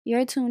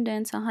You're tuned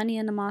in to Honey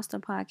and the Monster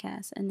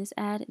podcast, and this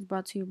ad is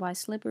brought to you by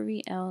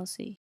Slippery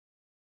LLC.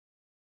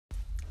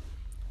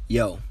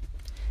 Yo,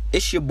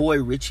 it's your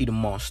boy Richie the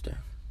Monster.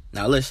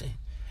 Now listen,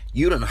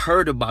 you done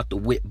heard about the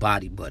Whip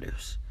body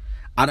butters.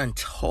 I done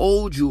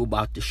told you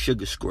about the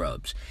sugar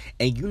scrubs.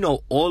 And you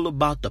know all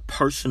about the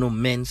personal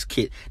men's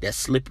kit that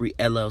Slippery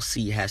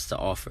LLC has to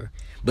offer.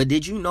 But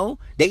did you know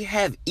they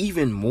have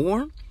even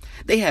more?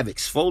 They have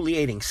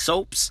exfoliating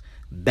soaps,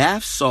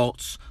 bath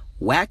salts,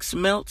 wax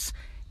melts,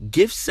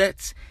 gift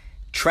sets,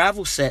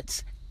 travel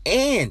sets,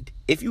 and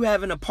if you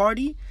having a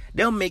party,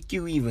 they'll make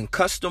you even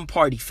custom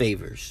party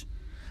favors.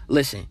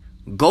 Listen,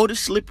 go to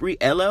Slippery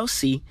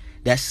LLC,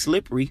 that's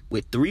Slippery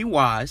with 3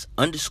 Ys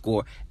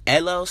 _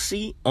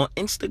 LLC on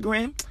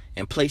Instagram,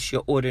 and place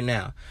your order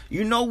now.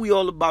 You know we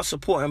all about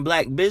supporting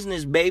black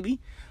business, baby.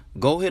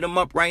 Go hit them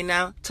up right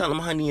now. Tell them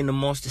Honey and the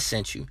Monster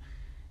sent you.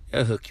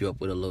 They'll hook you up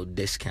with a little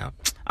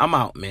discount. I'm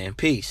out, man.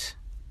 Peace.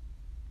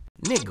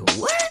 Nigga,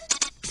 what?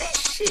 That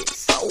shit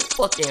so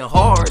fucking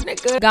hard,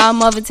 nigga.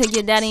 Godmother, take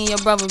your daddy and your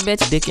brother,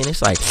 bitch. Dick and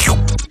it's like,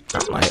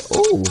 I'm like,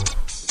 ooh,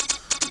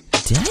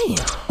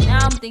 damn. Now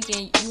I'm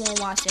thinking you won't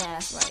wash your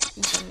ass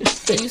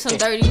right. You some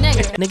dirty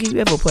nigga. Nigga, you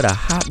ever put a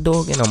hot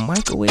dog in a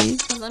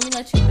microwave? Let me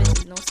let you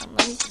bitches know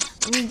something.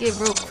 Let me get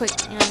real quick.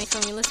 You know what I mean?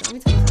 Feel me? Listen, let me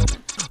tell you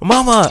something.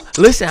 Mama,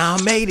 listen,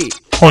 I made it.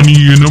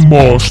 Honey and the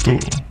Monster.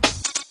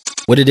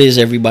 What it is,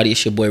 everybody,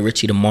 it's your boy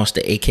Richie the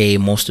Monster, aka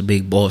Monster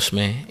Big Boss,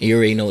 man. You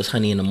already know it's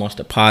Honey and the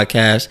Monster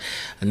podcast.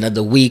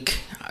 Another week.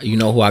 You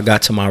know who I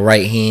got to my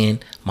right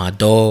hand, my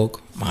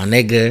dog, my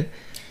nigga.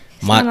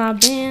 None of our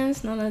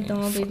bands, none of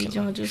Dawn, Baby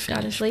John, Juice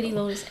Goddess, Lady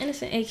Lotus,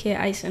 Innocent, aka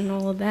Ice, and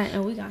all of that.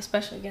 And we got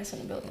special guests in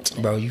the building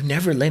today. Bro, you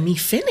never let me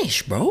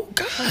finish, bro.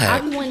 God.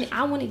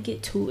 I want to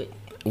get to it.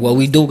 Well,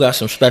 we do got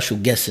some special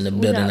guests in the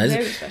building.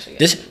 Very special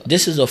guests.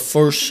 This is a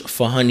first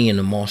for Honey and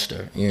the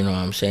Monster. You know what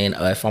I'm saying?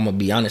 If I'm gonna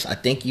be honest, I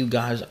think you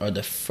guys are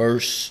the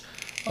first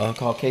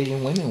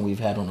Caucasian women we've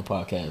had on the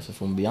podcast.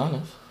 If I'm gonna be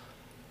honest,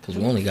 because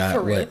we only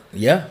got what?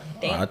 Yeah,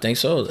 damn. I think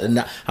so.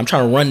 And I'm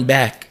trying to run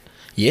back.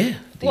 Yeah.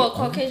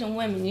 Caucasian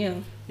women, yeah.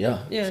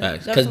 Yeah,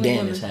 facts. Because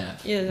Dan is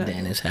half. Yeah, exactly.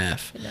 Dan is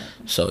half.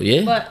 Exactly. So,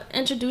 yeah. But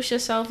introduce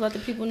yourself. Let the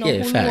people know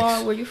who facts. You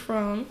are, where you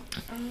from.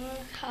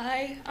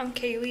 Hi, I'm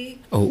Kaylee.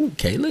 Oh,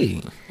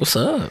 Kaylee. What's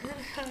up?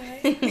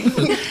 Hi.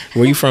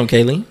 Where you from,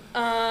 Kaylee?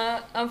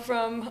 I'm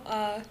from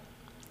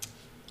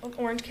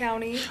Orange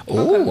County.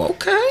 Oh,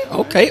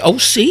 okay.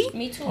 OC?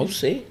 Me too.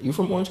 OC? You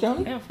from Orange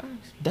County? Yeah,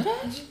 thanks.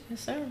 Does?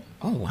 Yes, sir.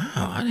 Oh,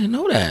 wow. I didn't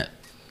know that.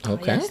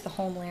 Okay. It's the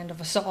homeland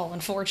of us all,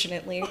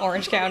 unfortunately.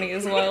 Orange County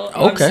as well.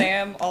 Okay. I'm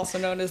Sam, also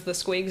known as the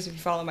Squigs if you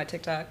follow my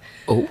TikTok.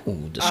 Oh,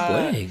 the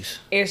Squigs.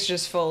 It's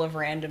just full of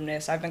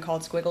randomness. I've been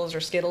called Squiggles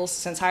or Skittles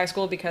since high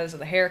school because of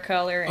the hair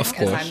color and of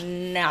because course.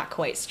 I'm not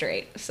quite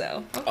straight.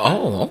 So.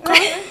 Oh,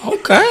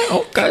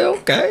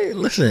 okay.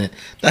 Listen,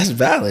 that's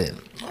valid.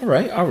 All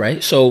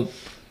right. So,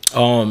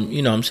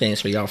 you know what I'm saying?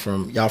 So y'all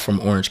from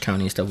Orange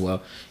County and stuff.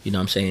 Well, you know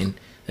what I'm saying?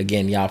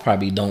 Again, y'all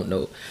probably don't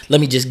know. Let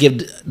me just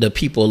give the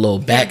people a little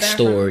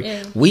backstory.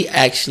 Yeah. We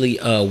actually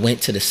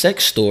went to the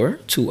sex store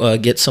to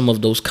get some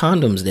of those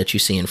condoms that you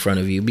see in front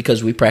of you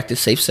because we practice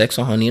safe sex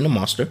on Honey and the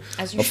Monster.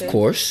 As you of should.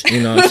 course,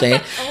 you know what I'm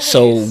saying?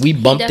 So we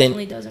bumped in.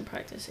 Definitely doesn't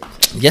practice safe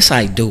sex. Yes,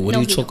 I do. What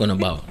are you talking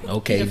about?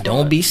 Okay,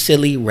 don't be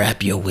silly.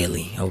 Wrap your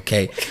willy.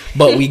 Okay,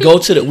 but we go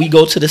to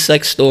the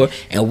sex store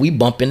and we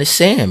bump into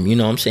Sam. You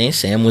know what I'm saying?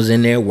 Sam was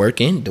in there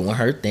working, doing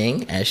her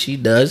thing as she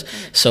does.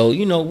 So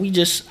you know, we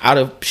just out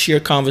of sheer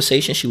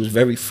conversation, she was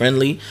very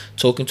friendly,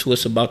 talking to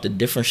us about the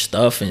different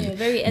stuff and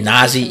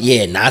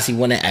Nazi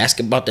want to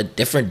ask about the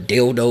different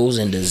dildos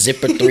and the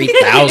Zipper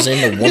 3000,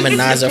 the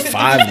Womanizer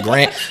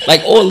 $5,000,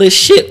 like all this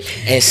shit.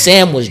 And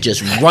Sam was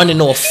just running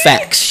off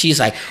facts. She's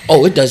like,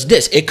 oh, it does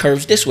this, it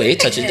curves this way, it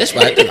touches this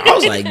way. I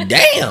was like,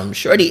 damn,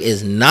 Shorty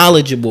is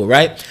knowledgeable,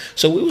 right?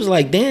 So we was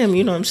like, damn,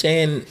 you know what I'm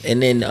saying?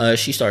 And then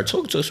she started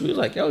talking to us. We was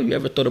like, yo, you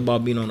ever thought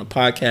about being on a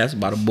podcast?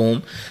 Bada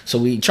boom. So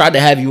we tried to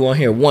have you on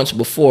here once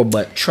before,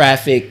 but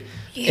traffic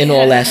and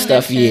all that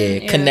stuff,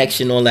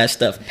 connection, all that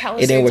stuff.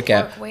 Palisades it didn't work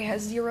Parkway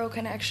has zero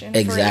connection for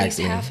at least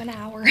half an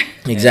hour.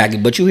 Exactly,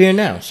 but you here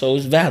now, so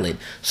it's valid.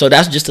 So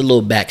that's just a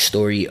little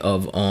backstory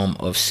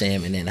of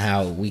Sam and then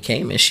how we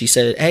came. And she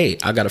said, "Hey,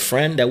 I got a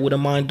friend that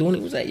wouldn't mind doing it."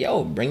 He was like,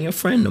 "Yo, bring your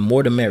friend. The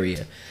more the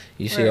merrier."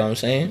 You see what I'm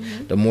saying?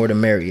 Mm-hmm. The more the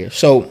merrier.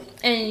 So,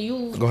 and you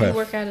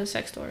work at a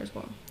sex store as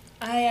well.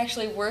 I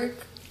actually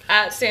work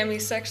at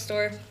Sammy's sex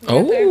store.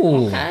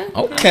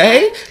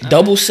 Okay.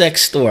 Double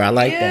sex store. I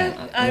like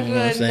that. I've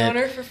known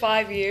her for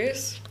 5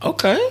 years.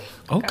 Okay.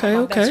 Got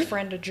my best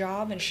friend a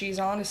job, and she's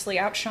honestly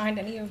outshined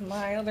any of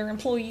my other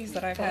employees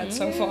that I've had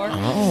so far.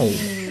 Oh,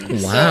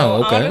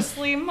 wow. So, okay.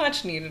 honestly,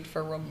 much needed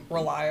for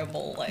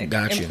reliable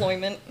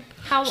employment.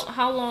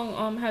 How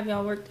long have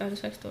y'all worked at a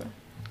sex store?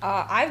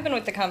 I've been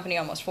with the company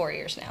almost 4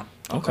 years now.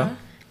 Okay.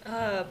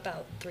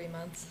 About 3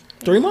 months.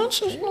 3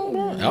 months?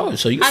 Oh,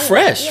 so you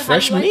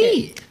fresh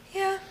meat.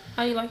 Yeah.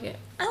 How you like it?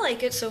 I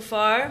like it so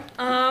far.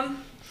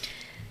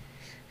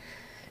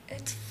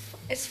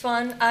 It's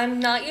fun. I'm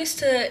not used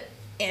to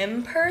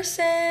in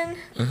person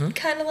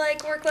kind of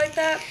like work like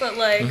that, but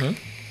like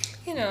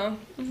you know,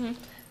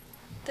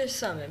 there's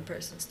some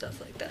in-person stuff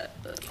like that.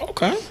 But.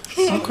 Okay.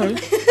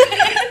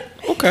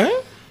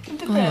 Okay. It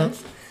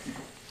depends.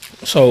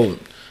 So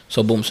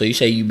boom. So you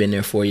say you've been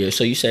there 4 years.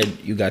 So you said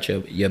you got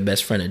your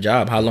best friend a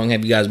job. How long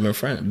have you guys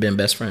been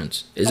best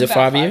friends? Is it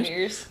About 5 5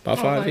 years? About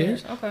 5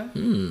 years.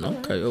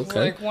 Okay. Okay.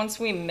 Like once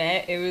we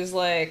met, it was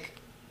like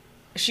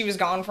she was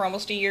gone for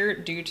almost a year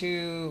due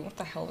to what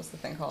the hell was the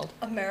thing called?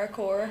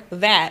 AmeriCorps.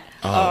 That.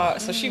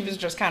 So she was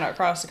just kind of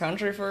across the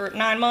country for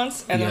 9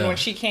 months, and then Yeah. when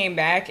she came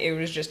back, it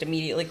was just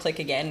immediately click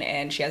again,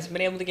 and she hasn't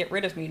been able to get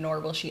rid of me, nor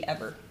will she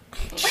ever.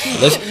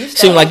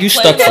 Seem like you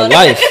stuck for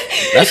life.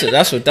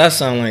 That's what that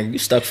sound like. You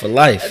stuck for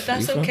life.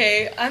 That's You feel?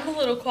 okay. I'm a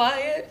little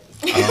quiet.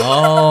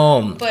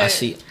 I But-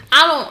 see.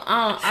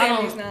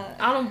 Sammy's not.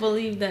 I don't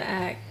believe the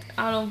act.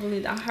 I don't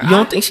believe that. You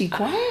don't think she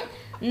quiet?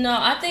 No,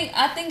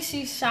 I think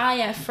she's shy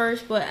at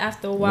first, but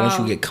after a while, Once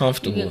you get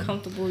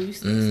comfortable. you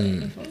start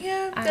saying.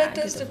 Yeah, I that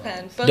get does the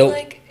depend. vibe. But Dope.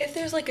 like, if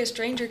there's like a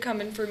stranger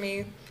coming for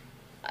me,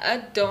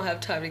 I don't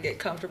have time to get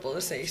comfortable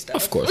to say stuff.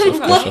 Of course.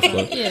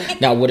 Yeah.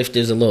 Now, what if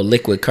there's a little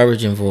liquid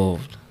courage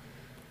involved?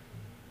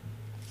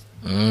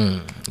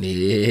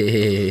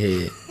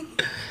 Yeah.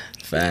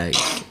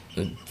 Facts.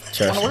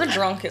 Trust When me. we're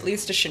drunk, it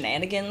leads to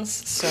shenanigans,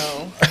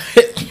 so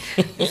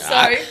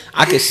Sorry.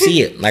 I can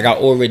see it. Like, I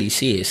already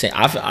see it.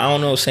 I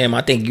don't know, Sam.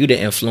 I think you the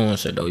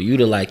influencer, though. You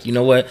the, like, you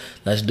know what?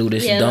 Let's do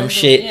this Yeah, dumb let's do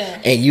shit. it,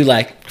 yeah. And you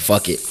like,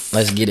 fuck it.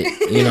 Let's get it.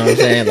 You know what I'm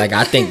saying? Like,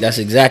 I think that's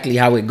exactly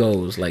how it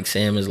goes. Like,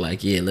 Sam is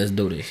like, yeah, let's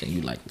do this. And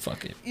you like,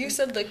 fuck it. You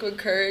said liquid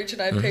courage,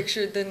 and I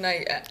pictured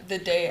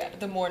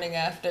the morning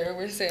after,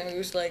 where Sammy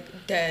was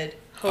like dead,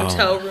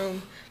 hotel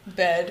room,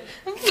 bed,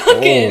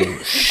 fucking.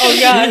 Oh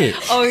god. Shit.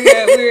 Oh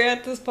yeah, we were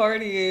at this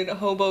party in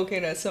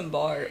Hoboken at some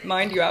bar.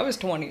 Mind you, I was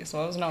 20,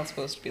 so I was not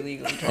supposed to be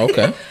legally drunk.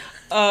 Okay.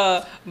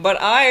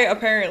 But I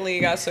apparently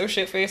got so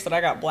shit-faced that I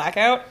got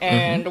blackout,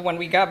 and when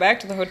we got back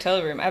to the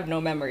hotel room, I have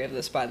no memory of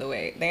this, by the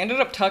way, they ended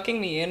up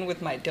tucking me in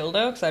with my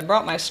dildo, because I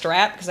brought my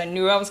strap, because I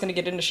knew I was going to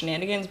get into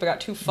shenanigans, but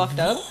got too fucked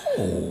up,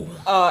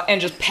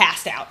 and just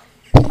passed out.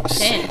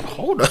 Damn.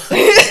 Hold up.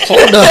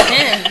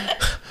 Damn.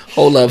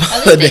 Hold up.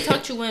 At least they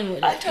tucked you in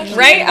with it.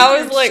 Right? I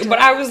was like, but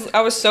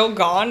I was so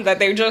gone that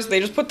they just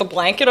put the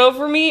blanket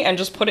over me and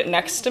just put it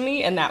next to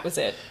me, and that was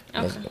it.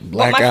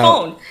 But my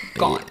phone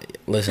gone.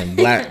 Listen,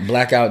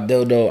 blackout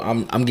dildo.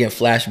 I'm getting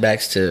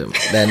flashbacks to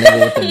that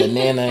nigga with the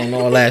banana and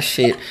all that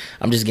shit.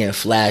 I'm just getting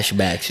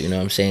flashbacks. You know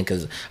what I'm saying?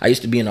 Because I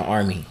used to be in the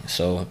army,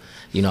 so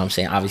you know what I'm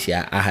saying. Obviously,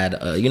 I had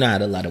I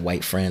had a lot of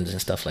white friends and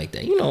stuff like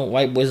that. You know,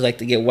 white boys like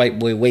to get white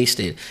boy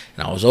wasted.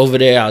 And I was over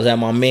there. I was at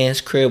my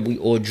man's crib. We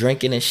all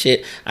drinking and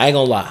shit. I ain't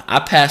gonna lie. I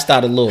passed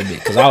out a little bit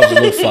because I was a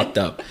little fucked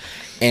up.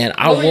 And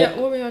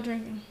What were y'all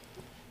drinking?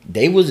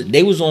 They was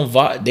on.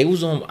 I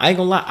ain't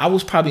gonna lie. I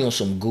was probably on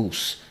some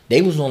Goose.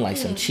 They was on like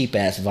some cheap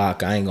ass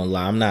vodka. I ain't gonna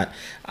lie. I'm not.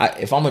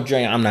 If I'm a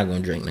drink, I'm not gonna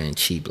drink nothing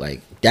cheap.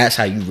 Like that's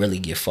how you really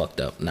get fucked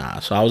up.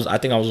 Nah. So I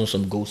think I was on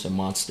some Goose and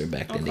Monster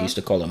back then. They used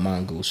to call it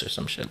Mongoose or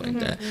some shit like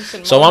that.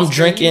 So I'm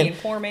drinking.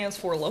 Poor man's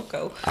Four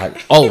Loko.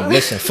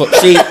 Listen.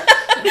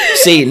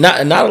 See,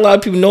 not a lot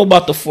of people know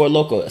about the Four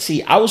Loko.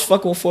 See, I was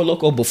fucking with Four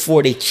Loko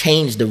before they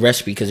changed the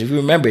recipe. Because if you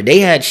remember, they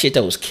had shit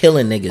that was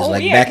killing niggas.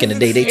 Back in the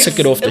day, they took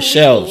it off the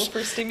shelves,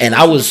 and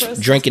I was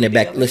drinking it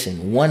back.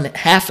 Listen,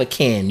 half a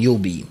can, you'll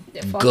be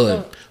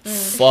good.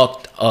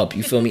 Fucked up,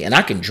 you feel me? And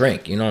I can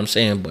drink, you know what I'm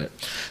saying? But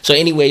so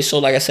anyway, so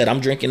like I said,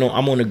 I'm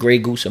on a Grey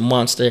Goose and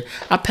Monster.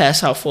 I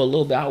pass out for a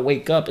little bit. I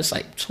wake up, it's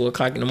like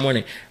 2:00 in the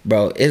morning,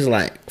 bro. It's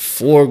like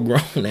 4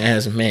 grown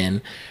ass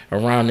men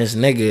around this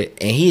nigga,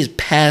 and he's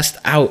passed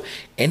out,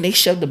 and they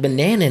shoved a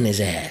banana in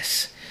his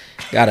ass.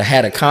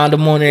 Had a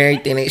condom on and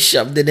everything. They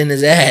shoved it in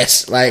his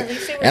ass, like. At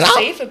least they were and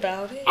safe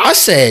about it. I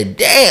said,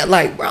 damn,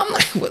 like, bro, I'm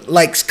like, what,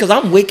 like, cause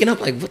I'm waking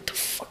up like, what the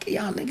fuck are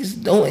y'all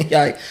niggas doing?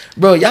 Like,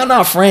 bro, y'all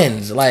not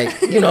friends.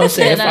 Like, you know what I'm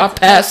saying? If I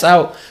pass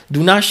out,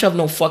 do not shove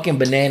no fucking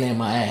banana in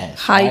my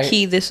ass. High right?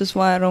 key, this is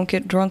why I don't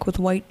get drunk with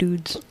white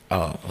dudes.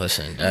 Oh,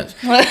 listen, that's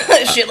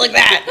Shit like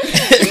that.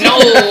 No.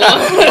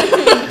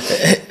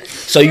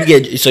 so you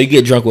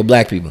get drunk with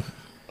black people.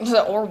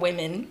 Or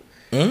women.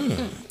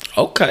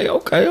 Okay.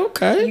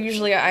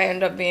 Usually I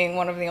end up being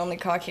one of the only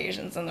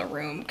Caucasians in the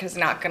room because,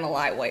 not gonna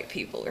lie, white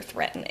people are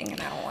threatening and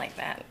I don't like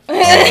that. Oh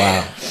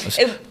wow.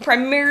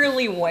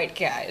 Primarily white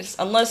guys.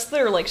 Unless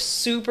they're like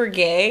super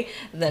gay,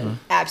 then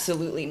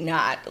absolutely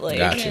not. Like,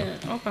 Gotcha.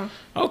 Yeah, okay.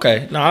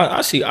 Okay, no,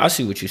 I see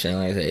what you're saying.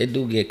 Like I said, it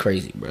do get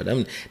crazy, bro.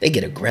 They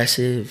get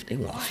aggressive. They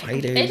want to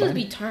fight everybody. They just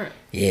be turned.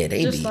 Yeah,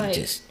 they just be like,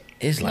 just.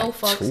 It's no like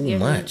fucks too given,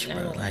 much, no,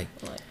 bro.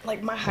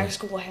 Like my high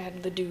school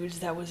had the dudes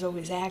that was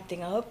always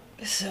acting up.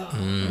 So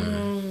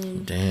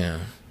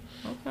Damn.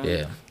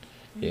 Okay.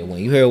 Yeah.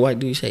 When you hear a white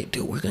dude say,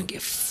 "Dude, we're gonna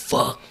get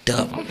fucked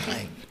up," I'm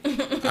like,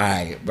 all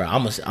right, bro.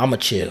 I'm a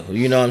chill.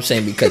 You know what I'm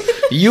saying? Because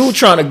you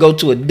trying to go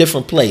to a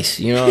different place.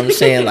 You know what I'm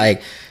saying?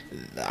 Like,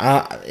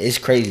 it's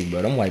crazy,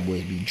 bro. Them white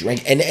boys be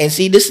drinking, and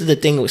see, this is the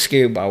thing that's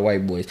scary about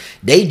white boys.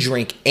 They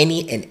drink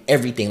any and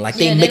everything. Like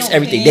they mix don't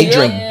everything. care. They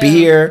drink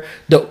beer.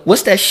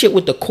 What's that shit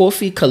with the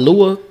coffee?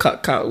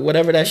 Kahlua,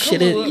 whatever that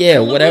shit is. Yeah,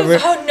 whatever.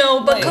 Oh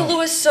no, but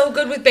Kahlua is so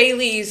good with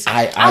Baileys.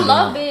 I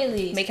love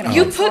Baileys. Making a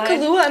You hot put side.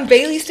 Kahlua and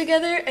Baileys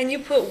together, and you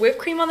put whipped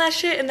cream on that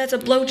shit, and that's a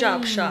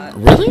blowjob shot.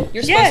 Really?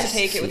 You're supposed Yes. to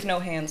take it with no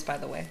hands, by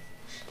the way.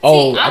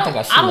 Oh, See, I think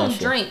I seen I that don't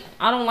shit. drink.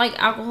 I don't like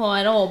alcohol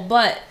at all.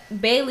 But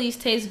Bailey's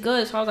tastes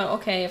good, so I was like,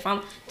 okay, if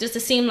I'm just to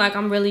seem like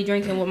I'm really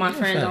drinking with my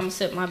friends, facts. I'm gonna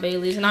sip my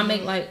Bailey's, and I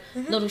make like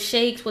little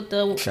shakes with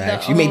the.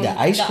 Facts. You made the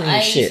ice cream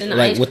shit, and the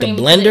like ice with the cream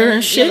blender it.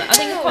 and shit. Yeah, I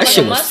think it's called That like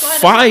shit a was must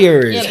light. fire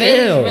as Yeah,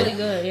 Bailey's hell. is really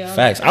good. Yeah.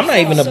 Facts. I'm not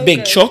even a so big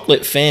good.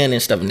 chocolate fan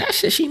and stuff. And that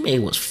shit she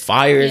made was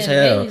fire as Yeah,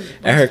 hell Bailey's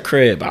at her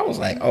crib. I was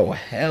like, oh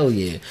hell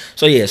yeah.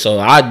 So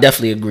I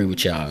definitely agree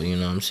with y'all. You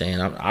know what I'm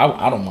saying?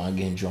 I don't mind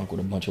getting drunk with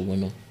a bunch of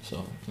women. So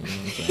you know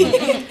what I'm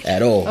saying?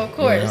 At all. Of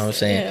course. You know what I'm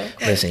saying? Yeah, of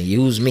course. Listen,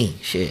 use me.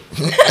 Shit.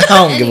 I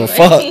don't give a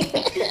fuck.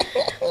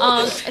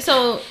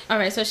 So all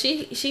right. So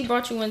she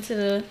brought you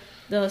into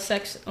the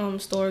sex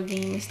store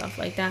game and stuff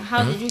like that.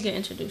 How did you get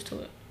introduced to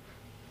it?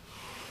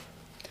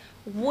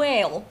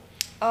 Well,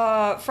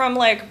 from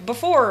like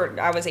before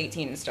I was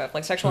 18 and stuff,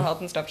 like sexual health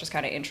and stuff just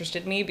kind of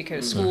interested me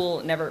because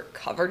school never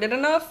covered it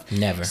enough.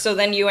 Never. So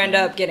then you end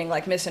up getting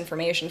like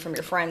misinformation from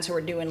your friends who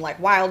are doing like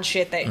wild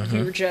shit that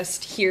you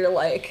just hear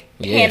like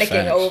Yeah, panicking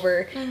facts.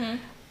 over.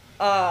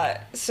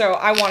 So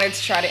I wanted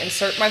to try to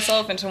insert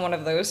myself into one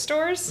of those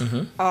stores.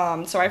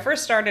 So I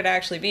first started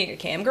actually being a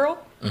cam girl.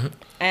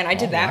 And I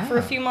did that for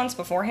a few months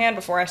beforehand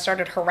before I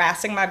started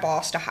harassing my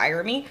boss to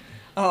hire me.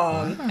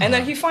 And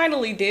then he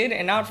finally did,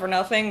 and not for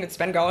nothing, it's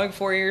been going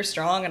 4 years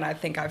strong, and I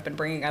think I've been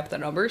bringing up the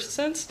numbers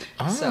since.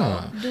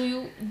 So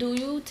Do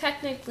you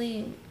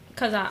technically,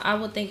 because I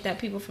would think that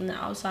people from the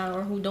outside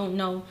or who don't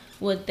know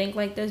would think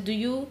like this, do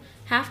you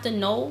have to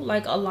know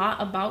like a lot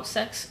about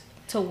sex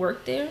to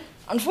work there?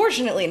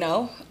 unfortunately,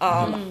 no.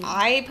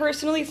 I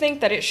personally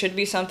think that it should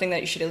be something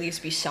that you should at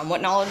least be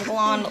somewhat knowledgeable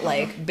on,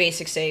 like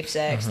basic safe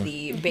sex,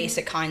 the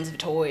basic kinds of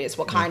toys,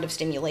 what kind of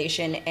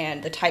stimulation,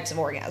 and the types of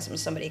orgasms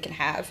somebody can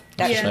have.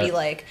 That Yeah. should be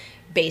like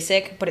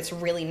basic, but it's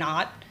really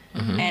not.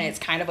 And it's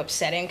kind of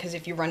upsetting because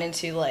if you run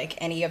into like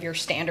any of your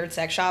standard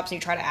sex shops and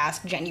you try to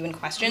ask genuine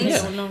questions,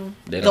 I don't know.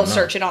 they'll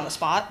search it on the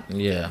spot.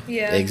 Yeah.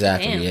 Yeah.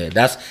 Exactly. Damn. Yeah.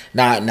 That's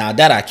now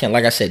that I can.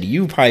 Like I said,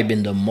 you probably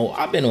been the most.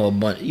 I've been to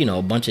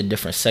a bunch of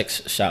different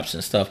sex shops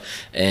and stuff,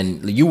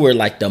 and you were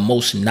like the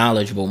most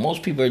knowledgeable.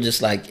 Most people are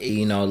just like,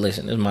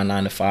 listen, this is my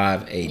 9 to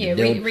 5. Hey, Yeah,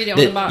 the read it on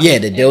the box. Yeah,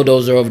 the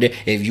dildos are over there.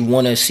 If you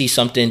want to see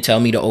something, tell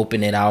me to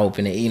open it. I'll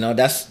open it.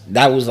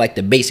 That was like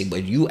the basic.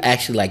 But you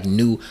actually like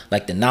knew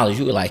like the knowledge.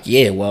 You were like,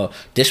 yeah, well,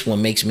 this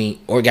one makes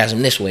me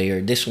orgasm this way,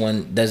 or this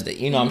one does the,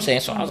 what I'm saying?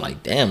 So I was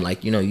like, damn,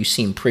 like, you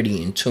seem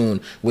pretty in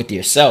tune with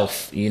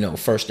yourself,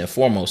 first and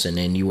foremost. And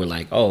then you were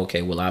like, oh,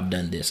 okay, well, I've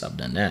done this, I've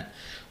done that.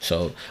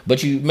 So,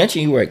 but you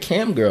mentioned you were a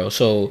cam girl.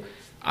 So,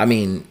 I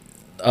mean,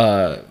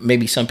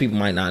 maybe some people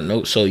might not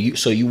know. So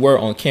you were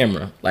on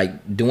camera,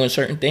 like doing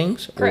certain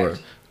things? Correct. Or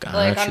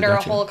Like Gotcha, under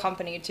gotcha. a whole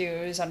company too.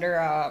 It was under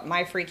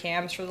My Free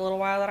Cams for the little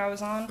while that I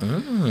was on.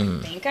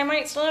 I think I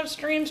might still have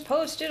streams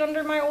posted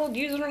under my old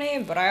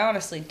username, but I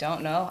honestly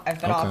don't know. I've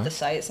been Okay. off the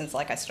site since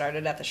like I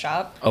started at the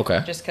shop. Okay.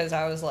 Just because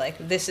I was like,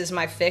 this is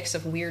my fix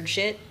of weird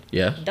shit.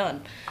 Yeah. Done.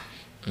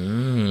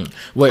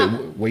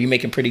 Wait, were you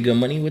making pretty good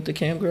money with the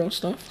cam girl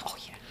stuff? Oh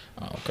yeah.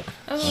 Oh, okay.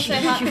 I was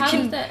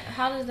gonna say,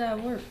 how does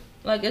that work?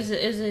 Like, is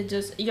it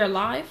just you're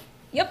live?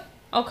 Yep.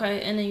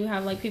 Okay, and then you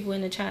have like people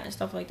in the chat and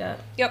stuff like that.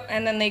 Yep,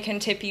 and then they can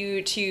tip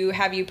you to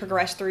have you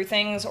progress through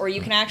things, or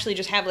you can actually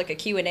just have like a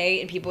Q&A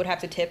and people would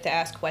have to tip to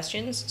ask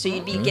questions, so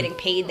you'd be getting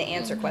paid to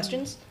answer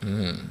questions.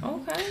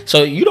 Okay.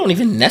 So you don't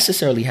even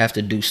necessarily have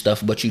to do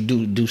stuff, but you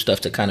do stuff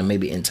to kind of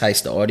maybe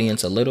entice the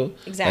audience a little,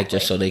 like Exactly.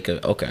 just so they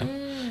could. Okay,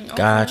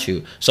 got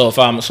you. So if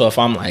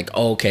I'm like,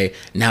 oh, okay,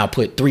 now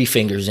put 3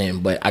 fingers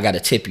in, but I got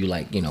to tip you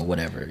like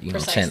whatever 10.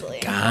 Precisely.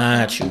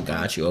 Got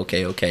you.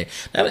 Okay.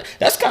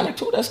 That's kind of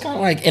cool. That's kind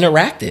of like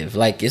interactive.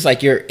 Like it's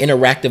like you're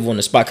interactive on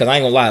the spot. Cause I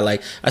ain't gonna lie.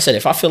 Like I said,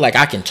 if I feel like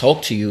I can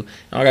talk to you,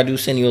 all I gotta do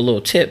is send you a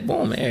little tip.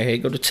 Boom, hey,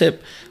 go to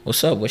tip.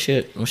 What's up? What's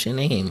your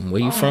name?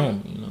 Where you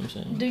from? You know what I'm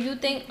saying? Do you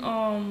think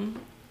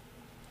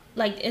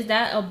like is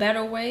that a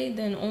better way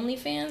than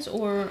OnlyFans,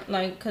 or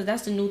like because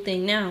that's the new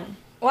thing now?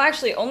 Well,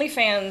 actually,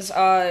 OnlyFans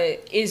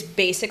is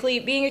basically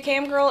being a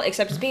cam girl,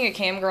 except it's being a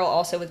cam girl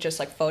also with just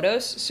like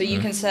photos. So you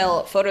can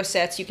sell photo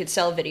sets, you could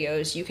sell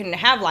videos, you can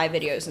have live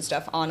videos and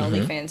stuff on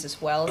OnlyFans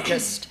as well.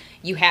 Just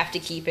you have to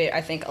keep it,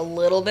 I think, a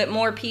little bit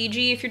more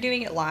PG if you're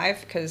doing it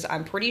live, because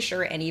I'm pretty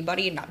sure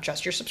anybody, not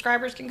just your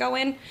subscribers, can go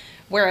in.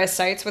 Whereas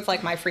sites with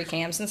like My Free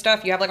Cams and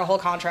stuff, you have like a whole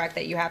contract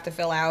that you have to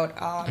fill out.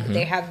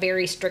 They have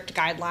very strict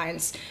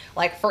guidelines.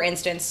 Like for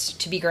instance,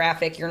 to be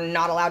graphic, you're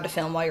not allowed to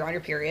film while you're on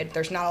your period.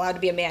 There's not allowed to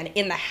be a man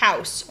in the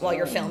house while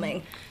you're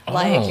filming.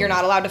 Like you're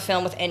not allowed to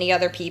film with any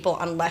other people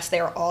unless they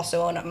are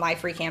also on a My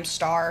Free Cam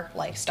star,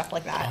 like stuff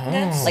like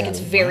that. Like it's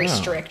very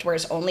strict.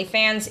 Whereas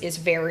OnlyFans is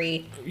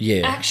very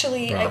Yeah.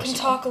 Actually, I can can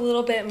talk a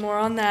little bit more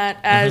on that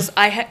as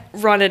I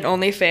run an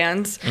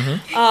OnlyFans.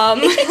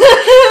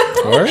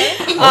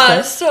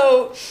 Okay.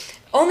 So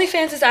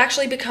OnlyFans has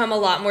actually become a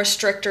lot more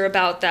stricter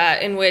about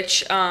that, in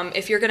which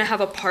if you're going to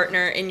have a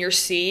partner in your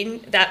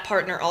scene, that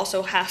partner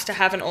also has to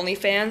have an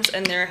OnlyFans,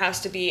 and there has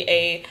to be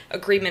a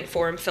agreement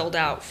form filled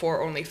out for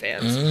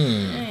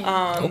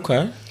OnlyFans.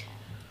 Okay.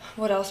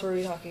 What else were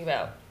we talking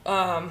about?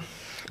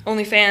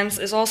 OnlyFans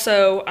is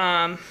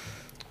also,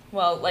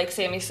 well, like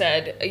Sammy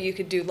said, you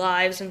could do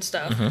lives and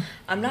stuff.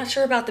 I'm not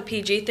sure about the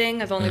PG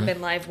thing. I've only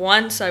been live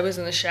once. I was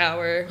in the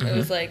shower. It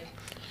was like,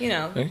 you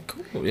know. Okay,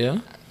 cool. Yeah.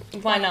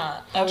 Why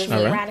not? I was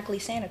Alright. radically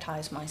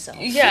sanitize myself.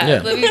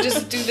 Yeah, let me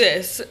just do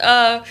this.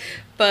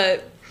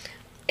 But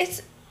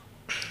it's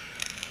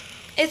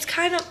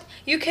kind of,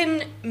 you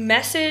can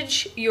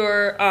message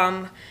your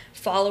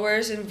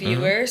followers and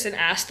viewers and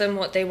ask them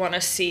what they want to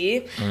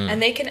see,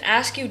 and they can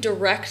ask you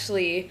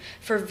directly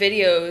for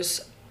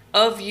videos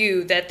of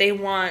you that they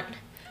want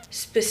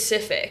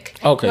specific.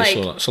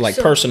 Okay, so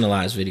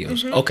personalized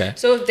videos. Okay.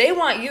 So if they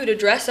want you to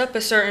dress up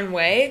a certain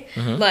way,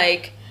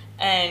 like,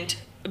 and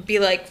be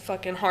like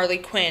fucking Harley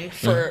Quinn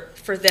for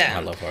them.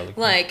 I love Harley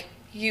Quinn. Like,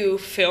 you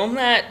film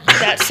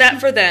that set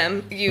for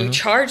them, you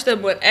charge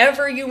them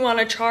whatever you want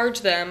to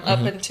charge them up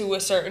into a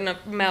certain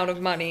amount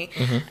of money,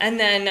 and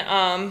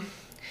then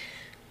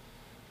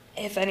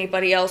if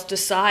anybody else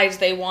decides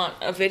they want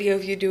a video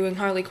of you doing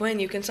Harley Quinn,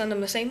 you can send them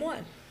the same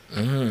one.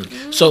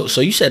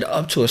 So you said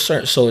up to a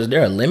certain. So is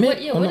there a limit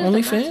on the what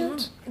is the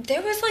OnlyFans?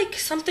 There was like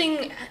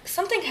something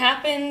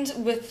happened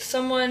with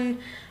someone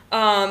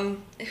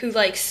who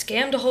like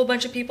scammed a whole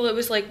bunch of people. It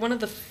was like one of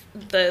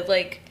the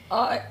like.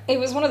 It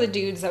was one of the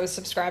dudes that was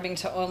subscribing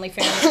to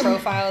OnlyFans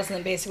profiles and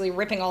then basically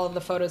ripping all of the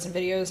photos and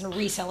videos and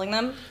reselling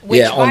them.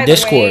 Which, on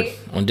Discord.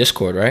 On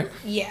Discord, right?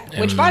 Yeah,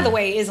 which by the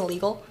way is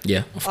illegal.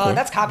 Yeah, of course.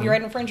 That's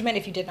copyright infringement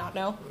if you did not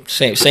know.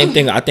 Same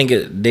thing. I think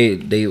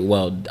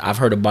I've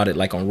heard about it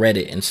like on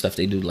Reddit and stuff.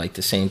 They do like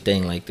the same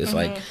thing like this.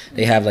 Like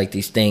they have like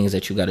these things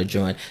that you got to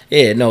join.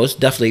 Yeah, no, it's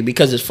definitely,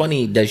 because it's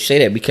funny that you say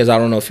that, because I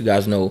don't know if you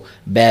guys know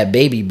Bad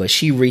Baby, but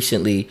she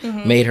recently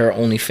made her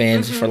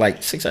OnlyFans for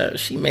like 6 hours.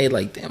 She made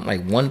like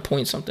 1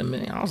 point something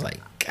million. I was like,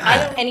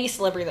 God. Any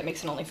celebrity that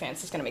makes an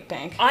OnlyFans is gonna make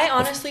bank. I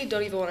honestly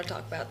don't even want to talk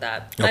about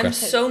that. Okay. I'm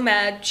so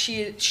mad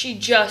she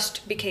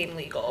just became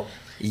legal.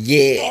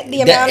 Yeah,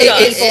 The amount of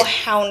people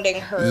hounding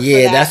her for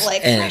that,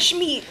 like, fresh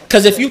meat.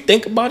 Because if you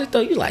think about it,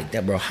 though, you like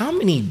that, bro. How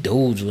many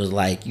dudes was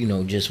like,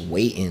 just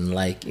waiting,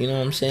 like, you know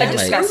what I'm saying? A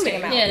disgusting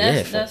amount.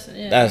 Yeah, That's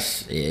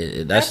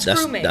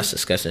grooming. That's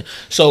disgusting.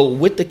 So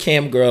with the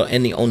cam girl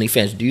and the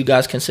OnlyFans, do you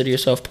guys consider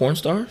yourself porn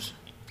stars?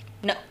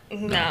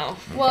 No.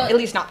 Well, At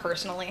least not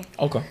personally.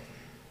 Okay.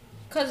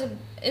 because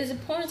is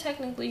it porn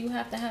technically you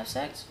have to have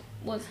sex?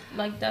 Was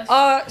like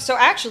that's. So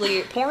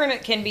actually, porn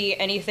can be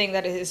anything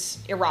that is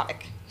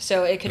erotic.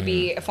 So it could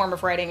be a form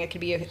of writing. It could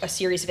be a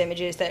series of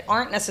images that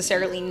aren't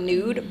necessarily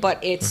nude,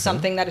 but it's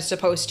something that is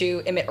supposed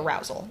to emit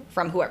arousal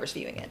from whoever's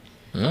viewing it.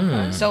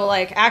 So,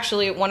 like,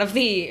 actually, one of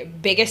the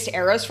biggest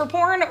eras for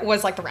porn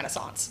was, like, the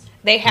Renaissance.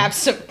 They have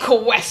some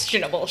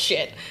questionable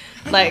shit,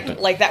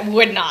 like that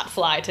would not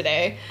fly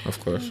today. Of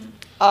course.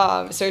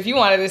 So if you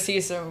wanted to see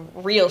some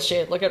real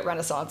shit, look at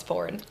Renaissance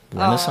porn.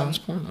 Renaissance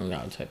porn? Oh,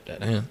 I'll type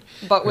that in.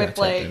 But with,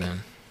 like,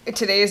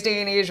 today's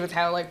day and age, with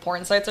how, like,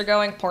 porn sites are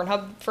going,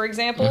 Pornhub, for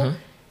example,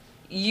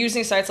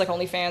 using sites like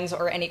OnlyFans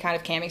or any kind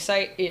of camming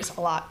site is a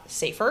lot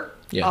safer.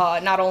 Yeah.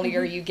 Not only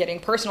are you getting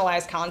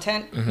personalized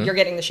content, you're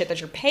getting the shit that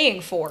you're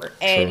paying for,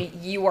 and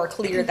you are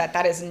clear that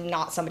that is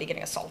not somebody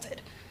getting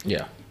assaulted.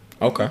 Yeah.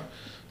 Okay.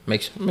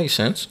 Makes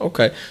sense.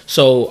 Okay.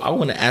 So I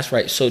want to ask,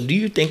 right, so do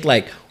you think,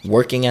 like,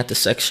 working at the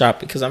sex shop,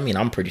 because I mean,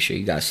 I'm pretty sure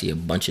you guys see a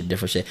bunch of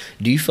different shit.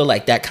 Do you feel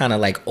like that kind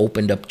of like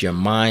opened up your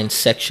mind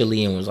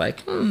sexually and was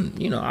like,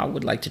 I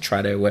would like to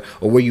try that?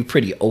 Or were you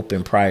pretty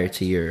open prior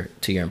to your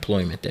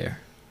employment there?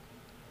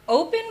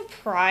 Open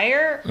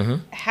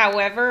prior,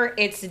 however,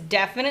 it's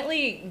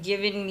definitely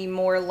given me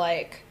more,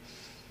 like,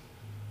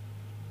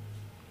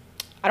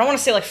 I don't want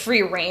to say like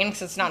free reign,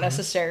 because it's not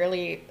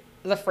necessarily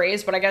the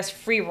phrase, but I guess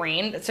free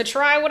reign to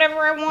try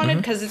whatever I wanted,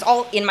 because it's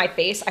all in my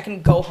face. I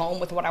can go home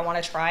with what I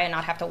want to try and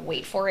not have to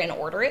wait for it and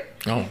order it.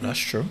 Oh, that's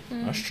true.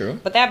 That's true.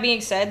 But that being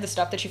said, the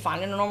stuff that you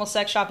find in a normal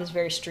sex shop is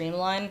very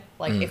streamlined.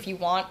 Like, if you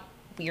want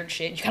weird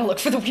shit, you gotta look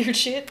for the weird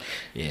shit.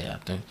 Yeah,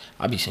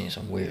 I be seeing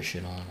some weird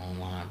shit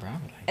online, bro.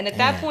 Like, and at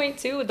that point,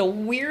 too, the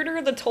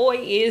weirder the toy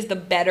is, the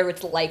better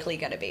it's likely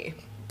gonna be.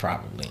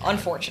 Probably.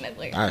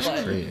 Unfortunately. That's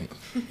crazy.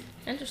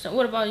 Interesting.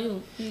 What about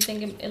you? You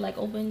think it like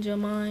opened your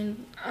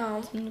mind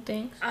to new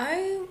things?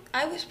 I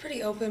was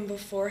pretty open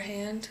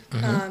beforehand.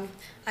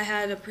 I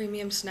had a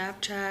premium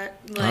Snapchat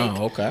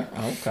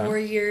like 4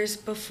 years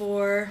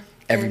before.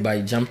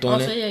 Everybody jumped on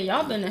it. So yeah,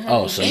 y'all been ahead.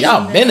 Oh, so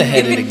y'all been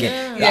ahead of the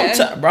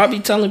game. Bro, I be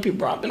telling people,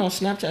 bro, I've been on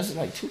Snapchat since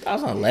like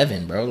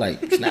 2011, bro. Like,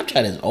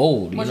 Snapchat is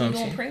old. You know what I'm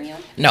saying? Premium?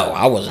 No,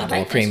 I wasn't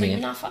doing premium. So you're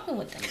not fucking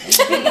with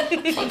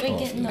them. They've been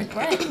getting the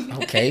bread.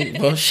 Okay,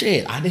 well,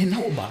 shit, I didn't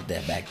know about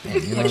that back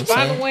then. You know Which, what I'm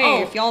by saying? the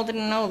way, if y'all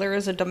didn't know, there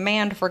is a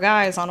demand for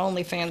guys on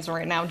OnlyFans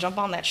right now. Jump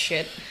on that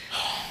shit.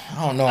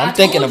 I don't know. I'm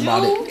thinking told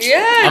about you. it.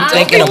 Yeah, I'm don't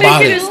thinking be about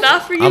thinking it. It's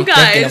not for you I'm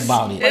guys. thinking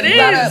about it. It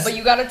is. But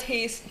you gotta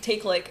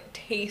take like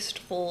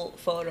tasteful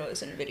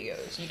photos and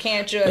videos. You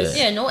can't just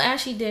Yeah, no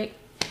ashy dick.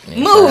 mood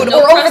No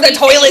or over the crusty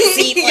toilet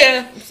feet. seat.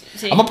 Yeah.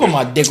 See? I'm gonna put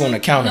my dick on the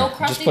counter. No Just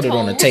crusty put it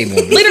on the toes. table.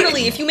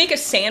 Literally, if you make a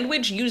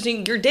sandwich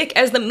using your dick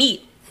as the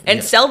meat and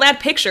Yeah. sell that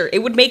picture, it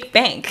would make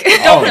bank.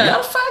 Oh, matter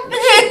of fact,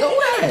 yeah, go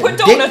ahead. Put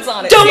donuts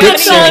on it.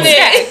 Donuts Yeah, on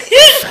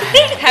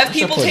it. Have should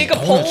people put take a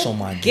donuts poll. on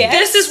my dick. Guess.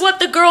 This is what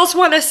the girls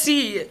want to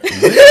see.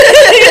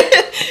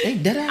 They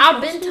dead ass.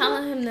 I've been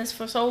telling him this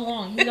for so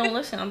long. He don't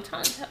listen. I'm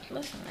trying to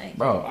listen. Like,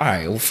 Bro, all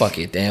right, well, fuck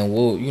it then.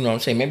 Well, you know what I'm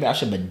saying? Maybe I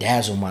should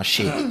bedazzle my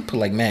shit. Put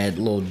like mad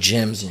little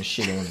gems and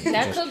shit on it.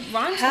 that Just- could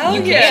rhinestone. Hell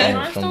You yeah.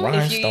 can Some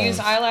rhinestone? If you use rhinestones.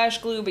 eyelash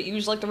glue, but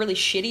use like the really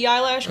shitty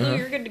eyelash glue,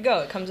 you're good to go.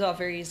 It comes off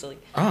very easily.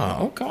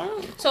 Oh, okay.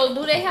 So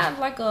do they have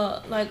like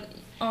a like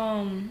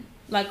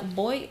a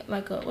boy,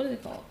 like a, what is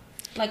it called?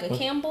 Like a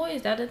cam boy?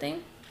 Is that a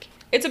thing?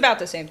 It's about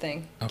the same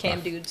thing. Okay.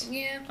 Cam dudes,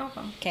 Yeah.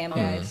 Okay. cam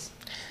guys.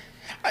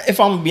 If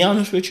I'm gonna be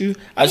honest with you,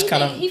 I just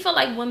kind of He felt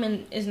like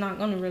women is not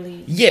gonna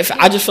really. yeah.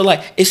 I just feel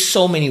like it's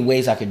so many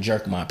ways I could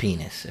jerk my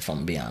penis. If I'm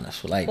gonna be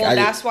honest, like Well, I,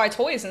 that's why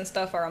toys and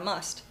stuff are a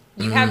must.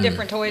 You have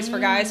different toys for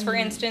guys, for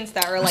instance,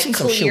 that are I like seen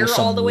some shit clear with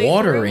all some the way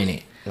water through. in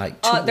it.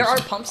 Like There are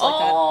tubes. pumps like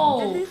that.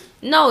 Oh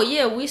no,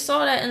 yeah, we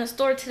saw that in the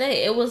store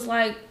today. It was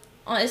like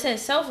it said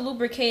self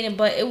lubricating,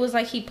 but it was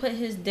like he put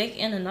his dick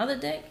in another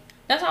dick.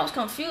 That's why I was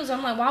confused.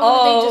 I'm like, why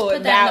would they just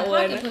put that in the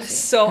pocket one. pussy?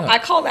 So Yeah. I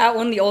call that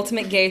one the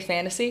ultimate gay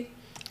fantasy.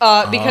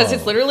 Because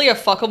it's Oh. literally a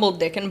fuckable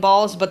dick and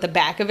balls, but the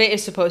back of it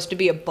is supposed to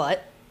be a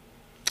butt.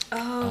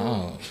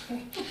 Oh.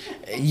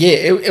 Yeah,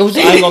 it was.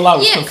 I ain't gonna lie, it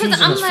was Yeah, because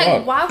confusing I'm as like,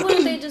 fuck. why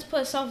wouldn't they just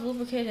put self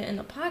lubricating in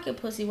the pocket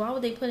pussy? Why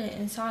would they put it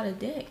inside a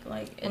dick?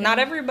 Like, it Not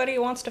don't- everybody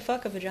wants to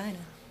fuck a vagina.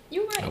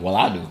 You're right. Well,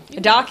 I do.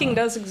 Docking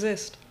does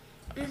exist.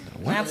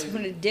 What? That's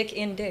putting a dick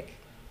in dick.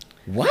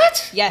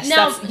 What? Yes,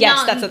 Now,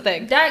 that's a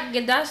thing.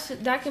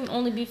 That can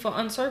only be for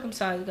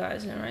uncircumcised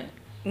guys, then, right?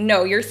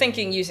 No, you're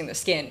thinking using the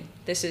skin.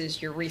 This is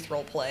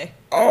urethral play.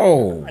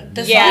 Oh.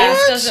 The Yeah.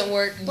 science doesn't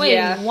work. Wait,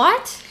 Yeah.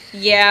 what?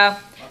 Yeah,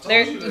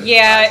 there.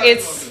 Yeah,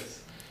 it's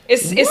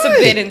a What?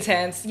 bit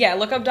intense. Yeah,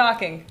 look up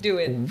docking. Do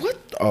it. What?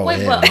 Oh,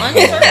 Wait, yeah.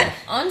 but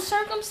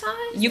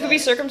uncircumcised? You could be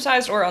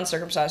circumcised or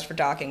uncircumcised for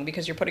docking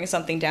because you're putting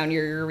something down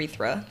your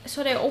urethra,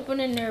 So they're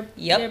opening their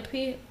Yep. their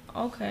pee.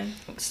 Okay.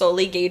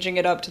 slowly gauging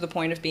it up to the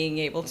point of being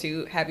able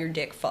to have your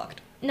dick fucked.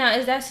 Now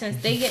is that is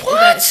that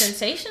What?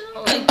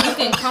 sensational? Like you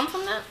can come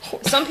from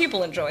that? Some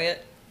people enjoy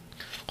it.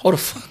 Hold the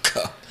fuck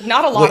up.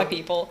 Not a lot Wait. of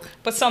people,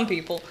 but some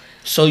people.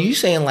 So you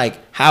saying like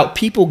how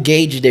people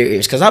gauge their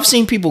ears? Because I've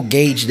seen people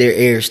gauge their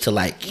ears to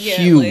like Yeah,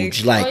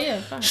 huge, like- like, Oh,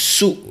 yeah,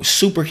 fine.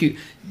 super huge.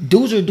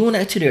 Dudes are doing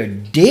that to their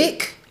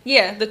dick.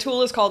 Yeah, the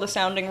tool is called a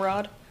sounding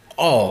rod.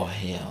 Oh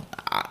hell!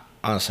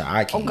 Honestly,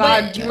 I Oh can't.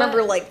 God, do you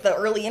remember like the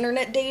early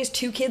internet days?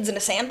 2 kids in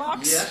a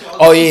sandbox.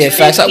 Oh yeah,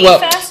 facts. Speak Well,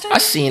 faster? I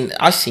seen that.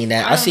 I seen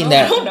I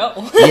that. don't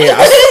know. Yeah,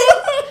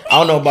 I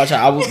don't know about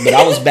y'all, but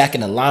I was back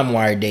in the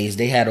LimeWire days.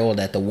 They had all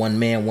that, the one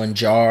man, one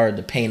jar,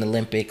 the Pain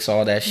Olympics,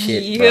 all that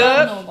shit. bro. I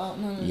Yeah. don't know about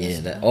none of Yeah, this.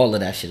 that all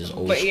of that shit is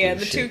old. But yeah, school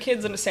the shit. 2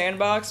 kids in a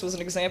sandbox was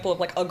an example of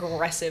like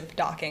aggressive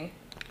docking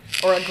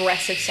or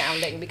aggressive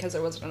sounding because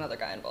there wasn't another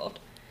guy involved.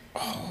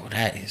 Oh,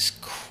 that is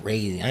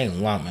crazy. I ain't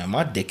gonna lie, man.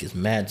 My dick is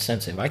mad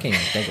sensitive. I can't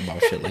even think about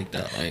shit like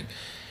that. Like,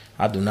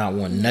 I do not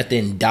want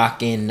nothing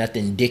docking,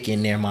 nothing dicking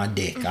near my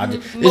dick. I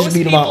just, this Most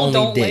be my people only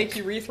don't dick.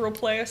 like urethral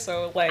play,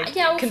 so like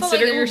Yeah, I would feel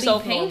consider like it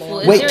yourself would be painful. normal.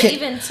 Is Wait, there can-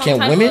 even some can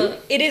type women? of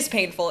It is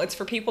painful. It's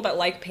for people that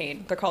like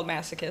pain. They're called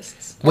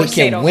masochists. or Wait,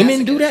 can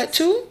women do sadomasochists. that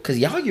too? Cause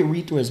y'all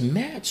urethra is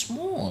mad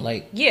small.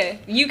 Like, Yeah,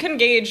 you can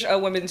gauge a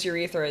woman's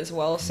urethra as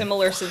well.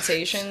 Similar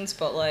sensations,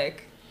 but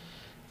like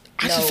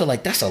I No. just feel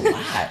like that's a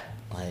lot.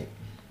 Like,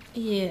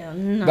 yeah,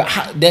 no. but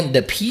how, then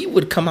the pee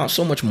would come out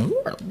so much more.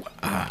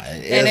 and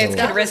It's it's a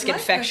gonna lot. risk my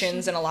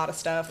infections and a lot of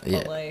stuff. But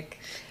Yeah. like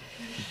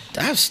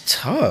That's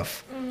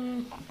tough.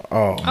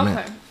 Oh man.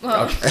 okay.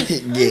 Well,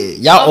 Yeah,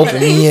 y'all open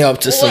me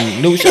up to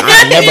some new shit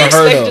I never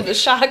heard expected of. to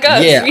shock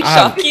us. Yeah, we I-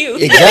 shock you.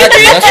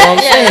 Exactly. That's what I'm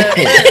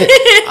saying.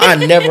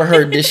 I never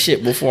heard this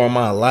shit before in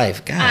my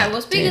life. God. all right.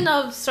 Well, speaking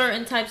damn. of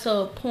certain types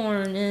of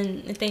porn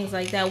and things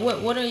like that,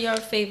 what are your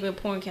favorite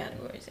porn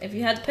categories? If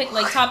you had to pick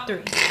like top 3,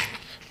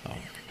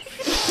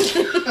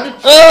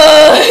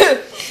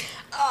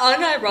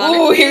 Unironically,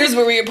 Ooh, here's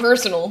where we get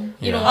personal.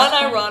 you don't watch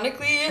porn?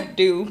 unironically,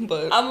 Do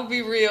but I'm gonna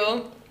be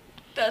real.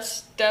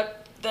 That's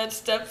step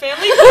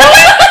family. You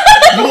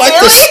like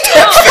the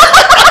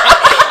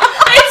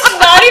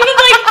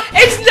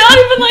It's not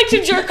even like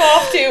to jerk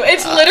off to.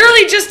 It's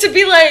literally just to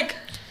be like,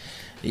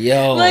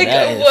 Yo, Like,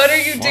 that is what are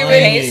you doing?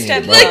 funny, Hey,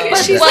 step- bro. like,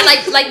 But she's what,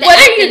 like, like they "What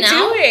are you acting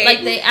out? doing?"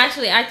 Like they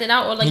actually acted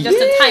out, or like just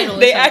the Yeah, title? or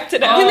they something?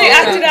 acted out. When they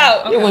acted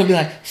out. You want to be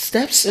like,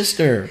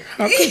 stepsister,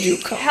 how could you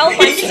come? help,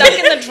 I'm stuck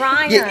in the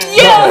dryer.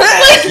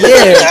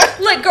 Yeah.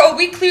 like, girl,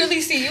 we clearly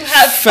see you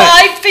have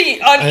Fact. 5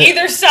 feet on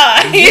either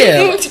side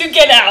Yeah. to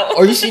get out.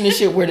 Or you seen this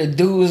shit where the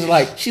dude was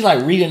like, she's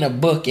like reading a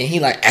book and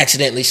he like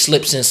accidentally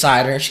slips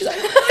inside her and she's like,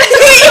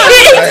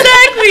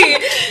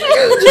 Exactly.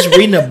 Just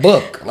reading a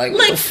book. Like,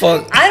 what the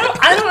fuck?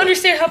 I don't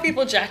understand how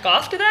people jack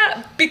off to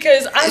that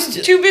because I'm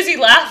just- too busy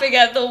laughing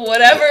at the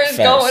whatever is Facts.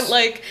 going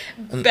like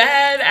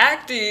bad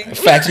acting.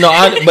 Facts. No,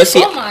 but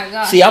see, Oh my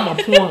God. see,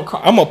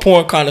 I'm a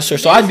porn connoisseur,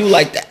 so I do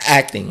like the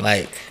acting.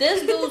 Like,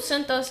 This dude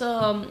sent us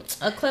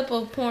a clip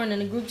of porn in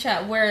the group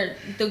chat where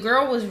the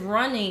girl was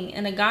running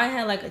and the guy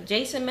had like a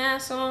Jason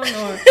mask on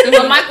or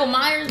a Michael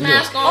Myers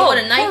mask on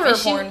with a knife horror and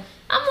she. porn.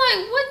 I'm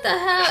like, what the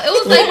hell? It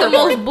was like the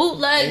most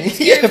bootleg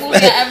scary Yeah, movie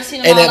I ever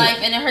seen in and my then- life,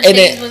 and then her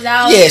titties was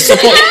out. Yeah,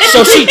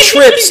 so she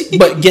trips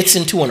but gets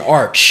into an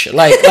arch.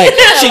 Like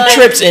she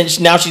trips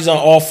and now she's on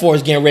all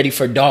fours getting ready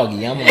for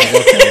doggy. I'm like, okay,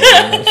 you know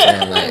what I'm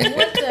saying? Like, Like,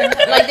 what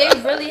the? Like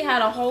they really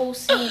had a whole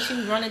scene. She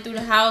was running through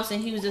the house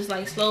and he was just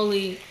like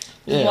slowly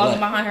Yeah,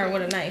 walking like- behind her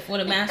with a knife, with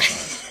a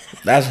mask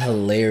that's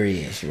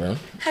hilarious, bro.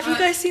 Have you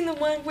guys seen the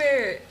one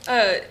where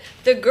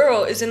the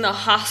girl is in the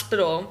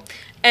hospital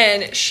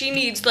and she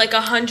needs like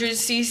 100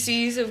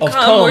 cc's of cum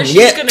cum, or she's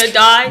yeah. gonna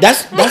die?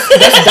 That's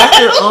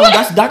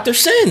Dr.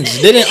 Sins.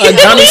 Didn't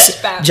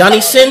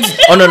Johnny Sins?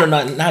 Oh no,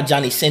 not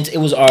Johnny Sins. It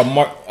was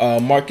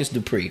Marcus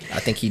Dupree. I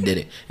think he did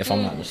it, if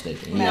I'm not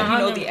mistaken. Matt, No, you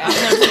know I the never-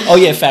 actor. Oh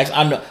yeah, on.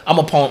 I know. I'm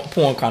a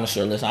porn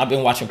connoisseur. Listen, I've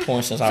been watching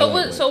porn since I on.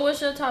 was. So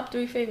what's your top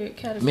 3 favorite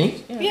categories?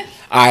 Me? Yeah.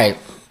 All right,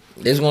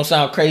 this is gonna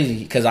sound crazy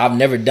because I've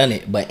never done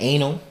it, but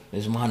anal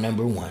is my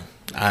number one.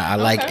 I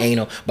like Okay.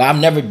 anal, but I've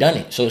never done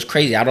it, so it's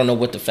crazy. I don't know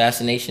what the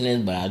fascination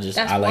is, but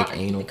I like why,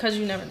 anal. because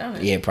you never done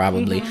it. Yeah,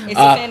 probably. It's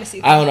a fantasy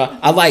I don't know.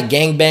 I like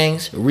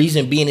gangbangs.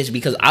 Reason being is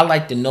because I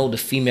like to know the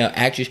female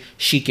actress,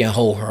 she can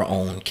hold her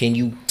own. Can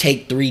you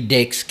take 3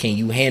 dicks? Can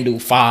you handle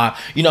 5?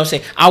 You know what I'm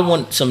saying? I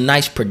want some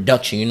nice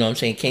production. You know what I'm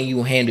saying? Can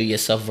you handle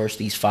yourself versus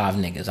these 5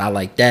 niggas? I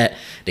like that.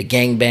 The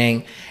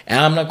gangbang. And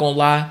I'm not going to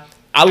lie.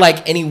 I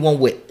like anyone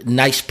with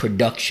nice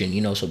production,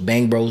 you know. So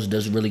Bang Bros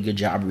does a really good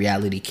job.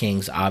 Reality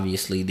Kings,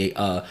 obviously, they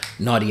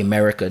Naughty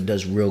America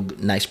does real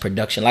nice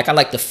production. Like I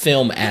like the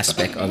film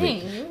aspect of it.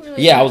 Dang, you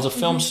really Yeah, I was a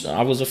film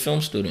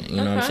student. You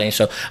know what I'm Okay. saying?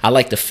 So I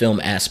like the film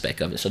aspect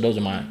of it. So those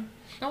are mine.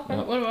 Okay.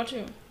 What about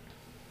you?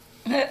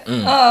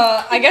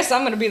 I guess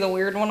I'm gonna be the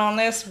weird one on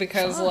this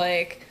because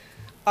like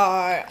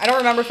I don't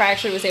remember if I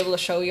actually was able to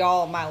show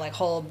y'all my like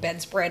whole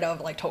bedspread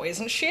of like toys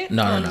and shit.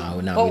 No. But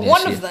we didn't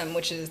one see of it. them,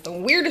 which is the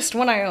weirdest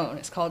one I own,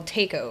 is called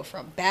Takeo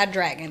from Bad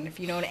Dragon. If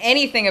you know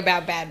anything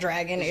about Bad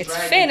Dragon, it's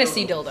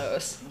fantasy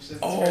dildos.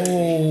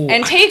 Oh,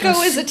 And I Takeo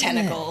can is see a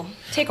tentacle.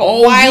 Take a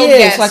Oh wild yeah,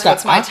 guess it's like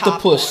what's an my top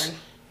octopus. porn.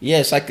 Yeah,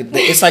 it's like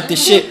the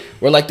shit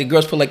where like the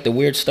girls put like the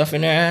weird stuff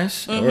in their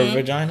ass or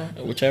vagina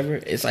or whichever.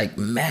 It's like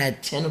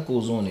mad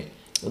tentacles on it.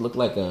 It looked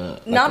like a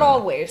Not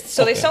always.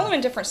 So they Okay. sell them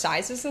in different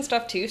sizes and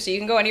stuff too. So you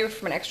can go anywhere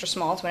from an extra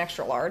small to an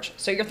extra large.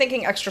 So you're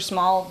thinking extra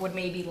small would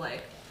maybe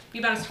like be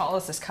about as tall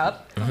as this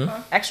cup.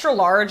 Extra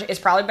large is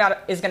probably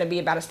going to be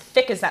about as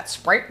thick as that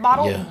Sprite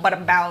bottle, Yeah. but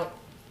about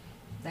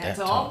that's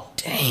That all.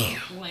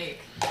 Damn. Like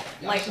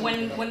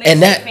when they And say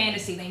that-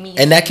 fantasy, they mean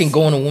And that can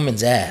go in a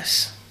woman's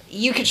ass.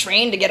 you could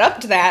train to get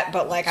up to that,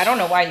 but like I don't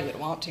know why you would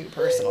want to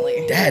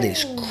personally. That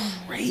is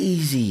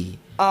crazy.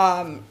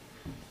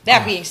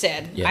 That being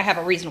said, Yeah. I have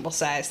a reasonable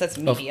size. That's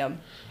medium.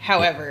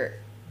 However,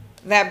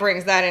 that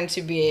brings that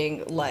into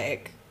being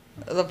like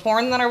the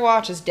porn that I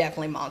watch is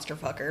definitely monster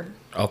fucker.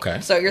 Okay.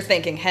 So you're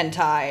thinking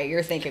hentai,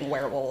 you're thinking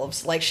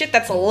werewolves, like shit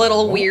that's a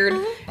little weird,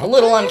 a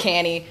little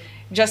uncanny,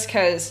 just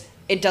because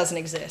it doesn't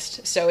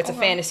exist. So it's a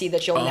fantasy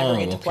that you'll never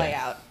get to okay. play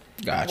out.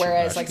 Gotcha.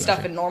 Whereas gotcha, like gotcha.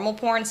 stuff in normal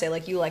porn, say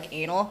like you like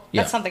anal,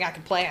 Yeah. that's something I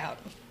could play out.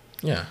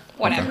 Yeah.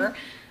 Whatever.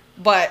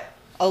 But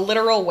a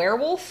literal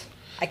werewolf,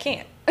 I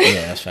can't. Yeah,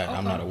 that's fact.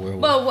 I'm not a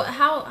werewolf. But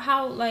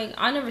how like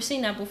I never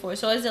seen that before.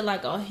 So is it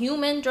like a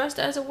human dressed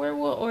as a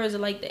werewolf or is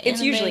it like the It's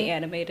anime? usually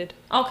animated.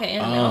 Okay,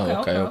 anime.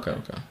 Oh, okay. okay.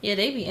 Yeah,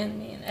 they be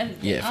animating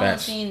everything. Yeah, I done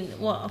facts. seen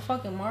what a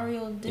fucking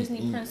Mario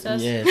Disney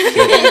princess. Yeah.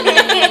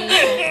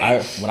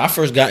 anime. When I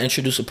first got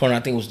introduced to porn, I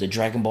think it was the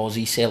Dragon Ball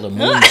Z Sailor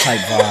Moon type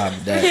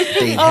vibe that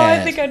they had.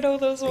 Oh, I think I know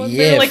those ones.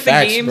 Yeah, They're like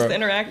facts, the games, bro. the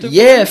interactive.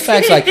 Yeah,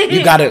 facts. Like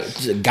you gotta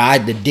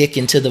guide the dick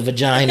into the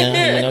vagina, you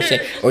know what I'm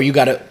saying? Or you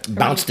gotta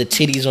bounce the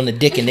titties on the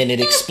dick and then it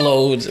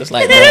explodes. It's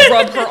like, bro,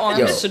 Rub her arms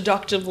Yo.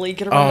 seductively,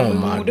 get her oh in the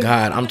my mood.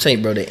 god, I'm telling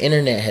you, bro, the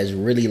internet has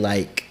really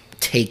like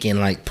taken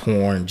like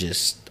porn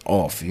just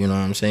off. You know what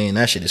I'm saying?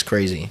 That shit is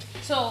crazy.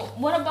 So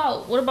what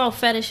about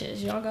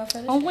fetishes? Y'all got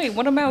fetishes? Oh wait,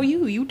 what about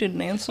you? You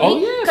didn't answer. Oh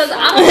yeah,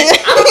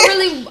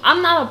 Because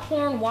I'm not a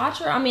porn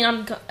watcher. I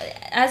mean,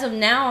 as of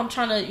now, I'm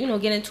trying to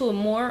get into it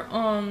more.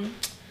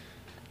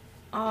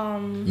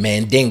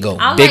 Mandingo,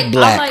 I big like-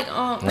 black,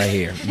 I like, right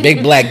here,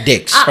 big black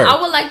dicks. I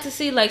Her. would like to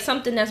see like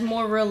something that's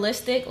more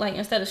realistic, like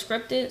instead of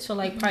scripted. So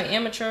like probably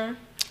amateur,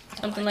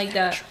 something like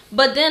that.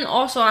 But then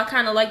also I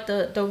kind of like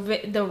the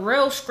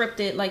real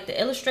scripted, like the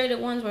illustrated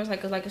ones where it's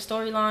like a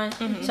storyline.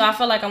 So I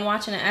feel like I'm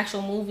watching an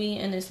actual movie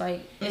and it's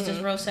like it's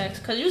just real sex.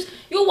 Cause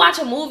you'll watch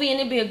a movie and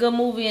it'd be a good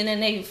movie and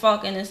then they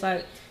fuck and it's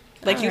like.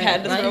 Like you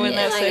had to throw in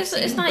that sex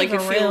It's scene. not like even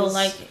it real. feels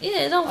Like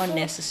it don't feel-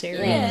 unnecessary.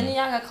 Yeah, and then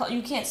y'all got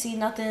you can't see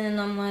nothing,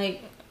 and I'm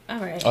like, all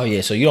right. Oh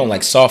yeah, so you don't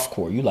like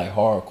softcore, you like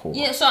hardcore.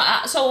 Yeah,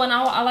 so when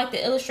I like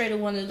the illustrated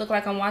one, it look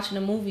like I'm watching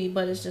a movie,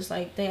 but it's just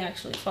like they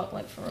actually fuck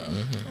like for real.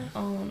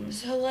 Mm-hmm.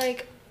 So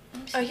like,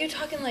 are you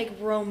talking like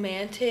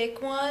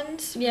romantic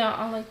ones? Yeah,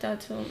 I like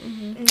that too.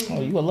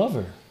 Oh, you a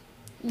lover.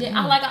 Yeah,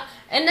 I like,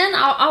 and then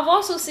I've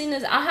also seen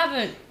this. I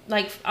haven't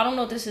like, I don't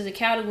know if this is a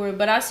category,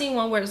 but I've seen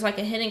one where it's like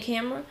a hidden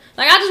camera.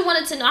 Like I just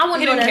wanted to know. I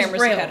want to know Hidden that's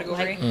camera's real. a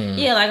category. Like,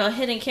 yeah, like a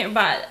hidden camera.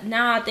 But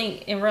now I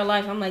think in real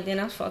life, I'm like, damn,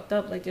 that's fucked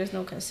up. Like there's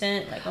no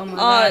consent. Like oh my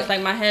gosh,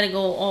 like my head to go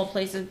all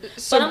places.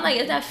 So but I'm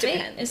like, is that fake?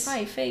 depends. It's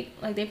probably fake.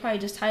 Like they probably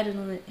just tied it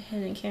on the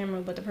hidden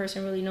camera, but the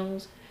person really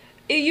knows.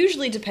 It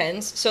usually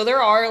depends. So there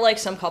are like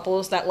some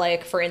couples that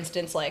like, for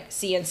instance, like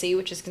CNC,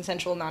 which is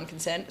consensual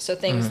non-consent. So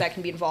things that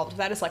can be involved with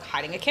that is like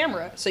hiding a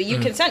camera. So you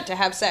consent to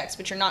have sex,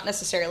 but you're not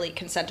necessarily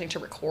consenting to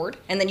record.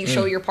 And then you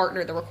show your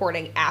partner the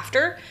recording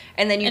after,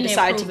 and then you And they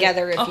decide approve it.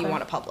 together if Okay. you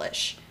want to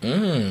publish. So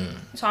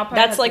I'll probably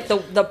That's have like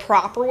to- the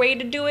proper way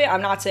to do it.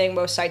 I'm not saying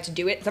most sites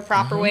do it the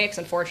proper way, because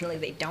unfortunately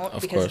they don't,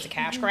 Of because course. it's a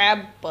cash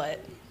grab.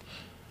 But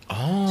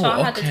Oh, So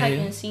I'll have to type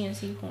okay. in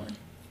CNC porn.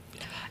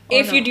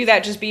 if no. you do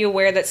that, just be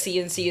aware that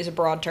CNC is a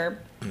broad term.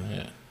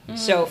 Yeah.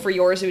 So for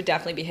yours, it would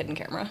definitely be hidden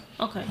camera.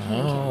 Okay.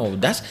 Oh,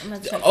 that's gonna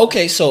check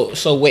okay. So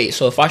wait.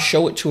 So if I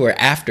show it to her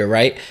after,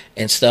 right,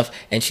 and stuff,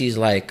 and she's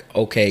like,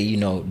 okay, you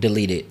know,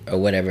 delete it or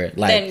whatever,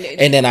 like,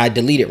 and then I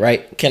delete it,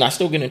 right? Can I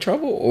still get in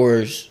trouble, or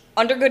is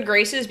Under good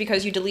graces,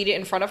 because you delete it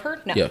in front of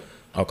her? No. yeah?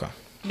 Okay,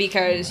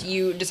 Because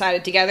you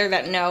decided together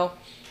that no,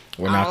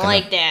 we're I not don't gonna.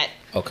 like that.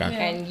 Okay,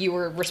 And you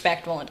were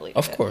respectful and deleted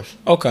of it. course.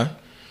 Okay.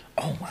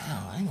 Oh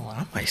wow,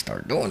 I might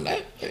start doing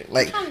that.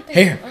 Like trying to think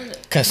here, of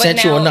it.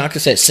 consensual But or now- not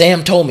consent.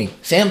 Sam told me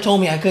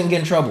I couldn't get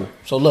in trouble.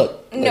 So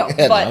look, No, like,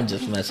 but- I'm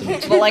just messing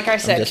with you. But like I I'm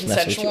said, just messing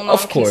with consensual you.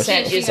 Of course.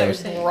 non-consent is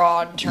Of a course.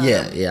 broad term.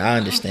 Yeah, I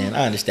understand.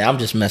 I'm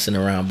just messing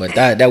around, but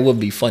that would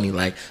be funny.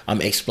 Like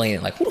I'm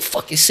explaining, like who the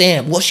fuck is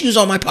Sam? Well, she was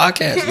on my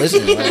podcast.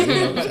 Listen, like, you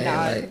know what I'm saying?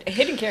 Nah, Like, a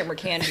hidden camera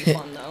can be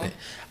fun though.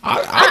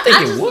 I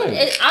think it would.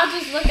 I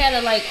just look at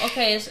it like,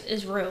 okay,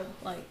 it's real.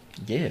 Like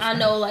Yeah, I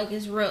know, like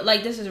it's real.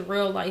 Like this is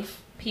real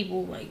life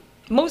people. Like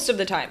Most of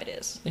the time it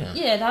is.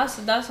 yeah,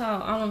 that's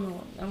how I don't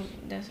know.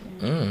 That's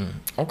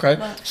Okay.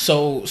 But-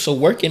 So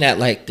working at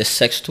like the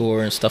sex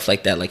store and stuff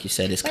like that, like you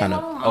said, it's Wait, kind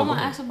of. hold on. I want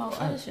to ask about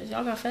fetishes.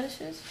 Y'all got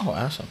fetishes? Oh,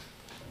 awesome.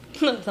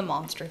 The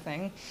monster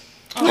thing.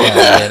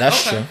 Yeah,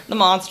 that's true. The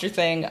monster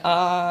thing.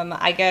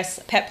 I guess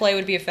pet play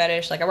would be a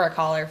fetish. Like I wear a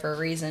collar for a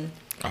reason.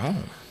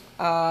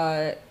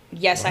 Oh,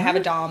 Yes, I have a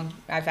dom.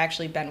 I've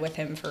actually been with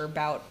him for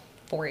about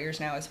 4 years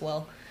now as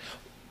well.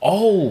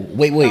 oh,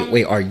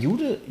 wait. Are you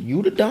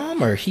the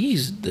dom or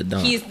he's the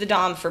dom? He's the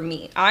dom for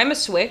me. I'm a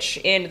switch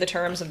in the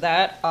terms of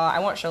that. I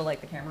won't show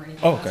like the camera or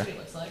anything. Oh, That's okay. what he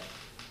looks like.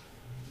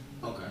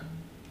 Okay.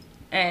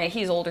 And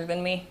he's older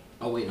than me.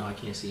 Oh wait, no, I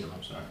can't see him.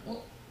 I'm sorry.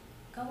 Well,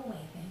 go away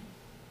then.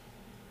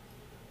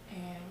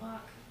 And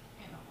lock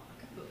and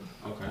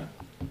unlock. Okay.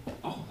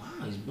 Oh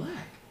wow, he's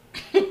black.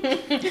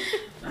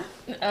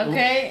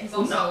 Okay. He's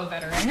also a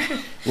veteran.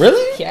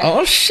 Really? Yeah.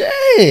 Oh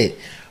shit.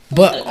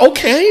 But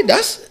okay,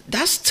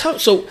 that's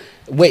tough. So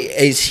wait,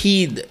 is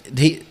he?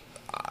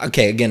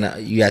 Okay, again,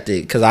 you have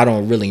to, because I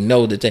don't really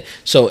know the thing.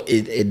 So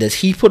does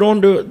he put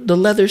on the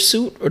leather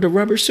suit or the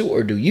rubber suit,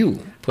 or do you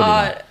put it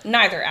on?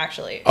 Neither,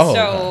 actually. Oh,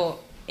 so,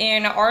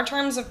 in our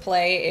terms of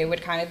play, it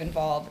would kind of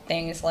involve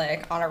things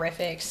like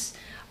honorifics,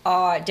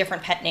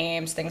 different pet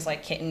names, things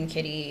like kitten,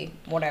 kitty,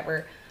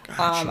 whatever.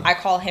 Gotcha. I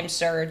call him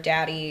sir,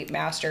 daddy,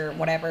 master,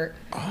 whatever.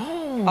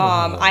 Oh.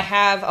 I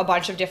have a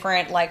bunch of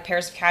different like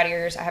pairs of cat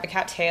ears. I have a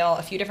cat tail,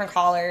 a few different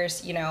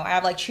collars. You know, I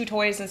have like chew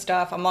toys and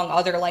stuff, among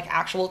other like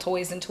actual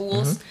toys and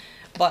tools.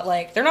 But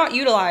like they're not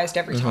utilized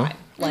every time.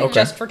 Like Okay.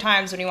 just for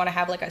times when you want to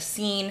have like a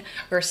scene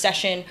or a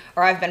session,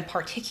 or I've been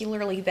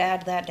particularly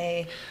bad that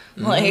day.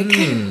 Like,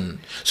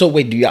 So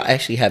wait, do y'all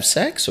actually have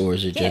sex, or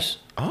is it Yeah. just?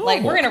 Oh,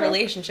 like we're in a okay.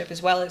 relationship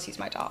as well as he's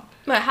my dog.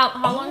 But how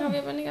long have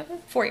you been together?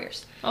 4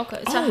 years.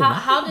 Okay. So Oh,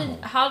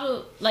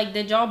 how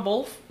did y'all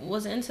both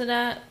was into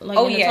that? Like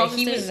Oh in the yeah, talking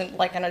he stage? was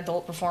like an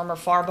adult performer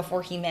far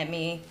before he met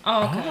me.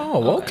 Oh, okay.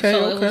 Oh, okay,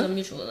 So it okay. was a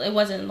mutual. It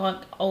wasn't like,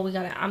 oh,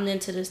 I'm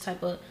into this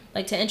type of,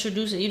 like, to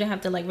introduce it. You didn't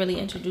have to like really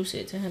introduce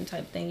it to him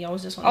type thing. Y'all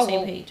was just on the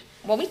same page.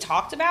 Well, we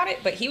talked about it,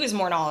 but he was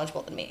more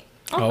knowledgeable than me.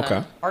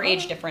 Okay. Our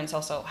age difference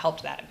also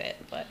helped that a bit,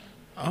 but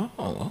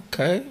Oh,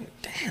 okay.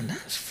 Damn,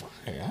 that's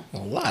fire. I'm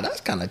gonna lie, that's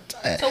kind of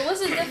tight. So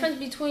what's the difference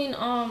between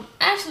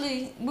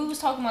actually we was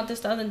talking about this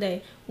the other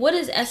day. What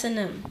is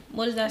S&M?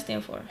 What does that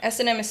stand for?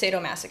 S&M is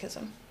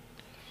sadomasochism.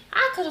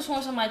 I could have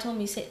sworn somebody told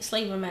me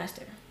slave or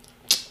master.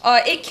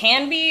 It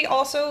can be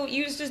also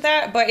used as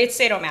that, but it's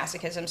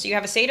sadomasochism. So you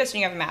have a sadist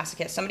and you have a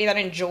masochist. Somebody that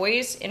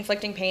enjoys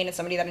inflicting pain and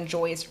somebody that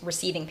enjoys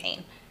receiving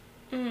pain.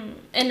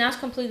 And that's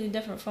completely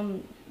different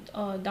from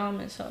dom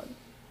and sub.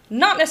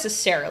 Not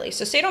necessarily.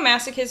 So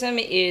sadomasochism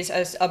is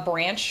a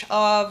branch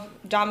of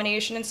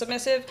domination and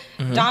submissive.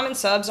 Dom and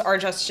subs are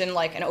just in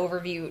like an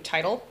overview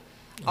title.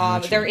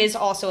 There is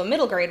also a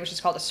middle grade, which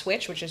is called a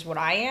switch, which is what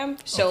I am.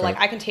 So Okay. like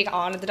I can take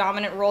on the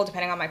dominant role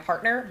depending on my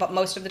partner, but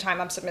most of the time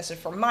I'm submissive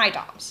for my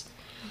doms.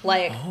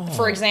 Like,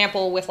 for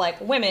example, with like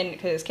women,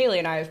 because Kaylee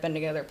and I have been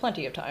together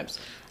plenty of times.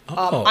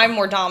 I'm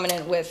more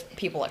dominant with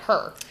people like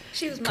her.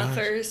 She was my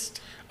first.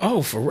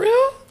 Oh, for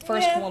real?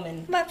 First Yeah,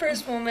 woman. My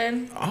first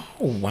woman. Oh,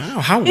 wow.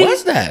 How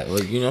was that?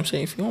 Well, you know what I'm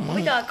saying? If you don't mind.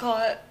 We got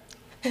caught.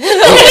 So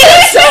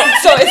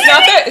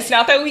it's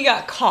not that we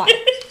got caught.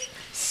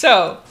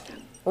 So,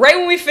 right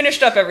when we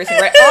finished up everything,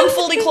 right? I'm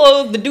fully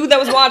clothed. The dude that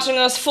was watching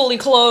us fully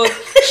clothed.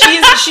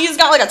 She's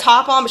got like a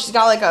top on, but she's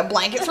got like a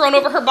blanket thrown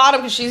over her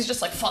bottom because she's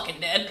just like fucking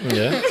dead.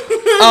 Yeah.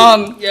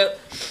 Yep.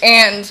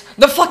 And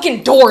the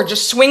fucking door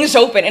just swings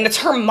open, and it's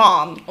her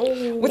mom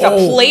with a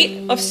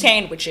plate of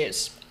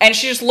sandwiches. And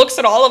she just looks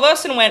at all of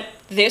us and went,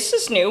 "This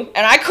is new."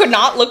 And I could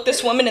not look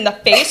this woman in the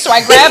face, so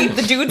I grabbed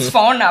the dude's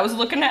phone and I was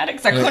looking at it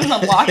because I couldn't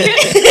unlock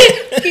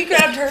it. He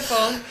grabbed her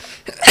phone.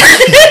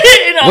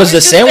 Was the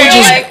just sandwiches?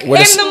 there, like, were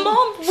the And the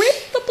mom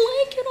ripped the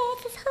blanket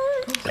off of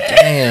her.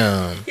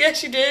 damn. Yeah,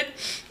 she did.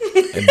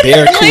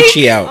 Bare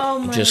coochie out. Oh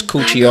my Just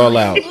coochie all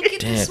out. Look at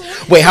Damn. this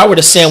one. Wait, how were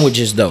the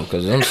sandwiches though?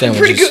 Because them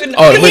sandwiches. good.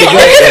 Oh, pretty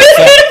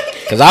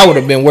good. Because I would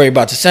have been worried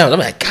about the sandwich. I'm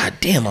like, God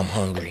damn, I'm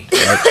hungry.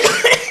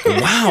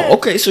 Like, wow.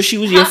 Okay, so she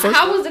was your first.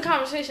 How was the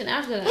conversation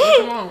after that with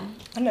your mom?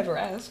 I never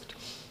asked.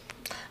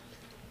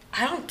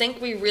 I don't think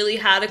we really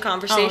had a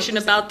conversation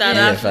just- about that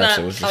Yeah, after facts,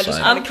 that. it was I just just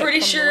like, wanna I'm kick pretty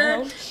from the sure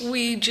world.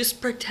 we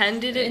just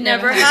pretended it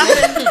never never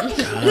happened.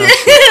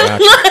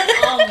 gotcha.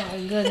 Oh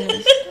my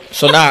goodness.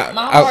 So now,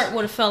 My heart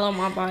would have fell on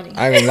my body.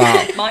 I ain't gonna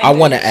lie. Mine I did.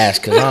 want to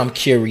ask because I'm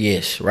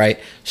curious, right?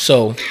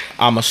 So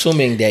I'm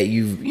assuming that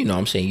you've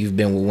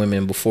been with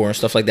women before and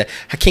stuff like that.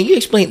 Can you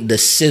explain the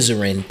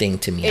scissoring thing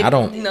to me? I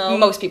don't. No.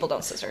 Most people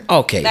don't scissor.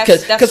 Okay,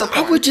 That's because for I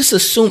porn. would just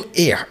assume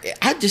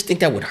I just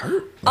think that would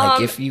hurt.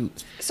 Like if you.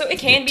 So it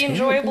can be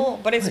enjoyable,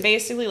 but it's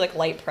basically like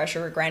light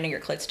pressure grinding your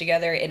clits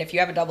together. And if you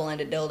have a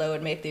double-ended dildo,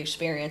 it'd make the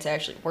experience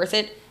actually worth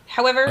it.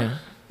 However,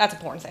 that's a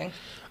porn thing.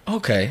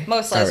 Okay.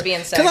 Most all right.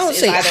 lesbian 'Cause sex I would is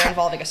say, either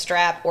involving a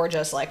strap or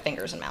just like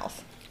fingers and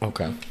mouth.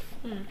 Okay.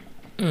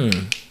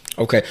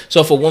 Okay.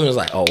 So if a woman's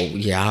like, oh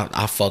yeah,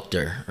 I fucked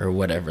her or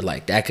whatever,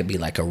 like that could be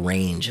like a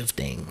range of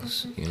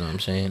things. You know what I'm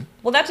saying?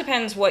 Well, that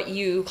depends what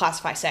you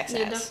classify sex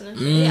Yeah, as.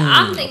 definitely. Yeah,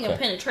 I'm thinking okay.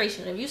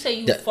 penetration. If you say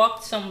you That-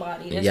 fucked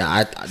somebody, that's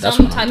Yeah, that's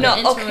some what type I'm No,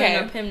 of entering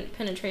okay. or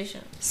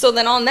penetration. So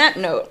then on that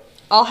note,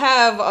 I'll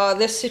have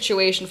this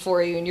situation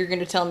for you, and you're going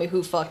to tell me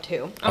who fucked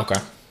who. Okay.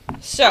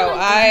 So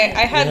I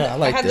had Yeah, I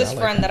like that, this I like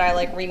friend that. that I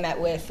like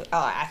re-met with.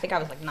 I think I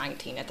was like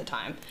 19 at the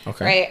time.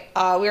 Okay.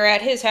 Right. We were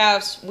at his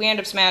house. We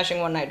ended up smashing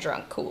one night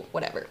drunk. Cool.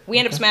 Whatever. We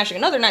ended up smashing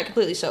another night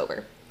completely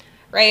sober.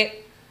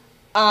 Right.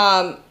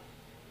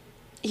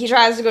 He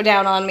tries to go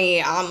down on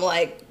me. I'm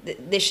like,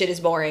 this shit is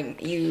boring.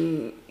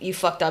 You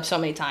fucked up so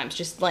many times.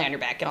 Just lay on your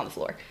back. Get on the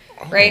floor.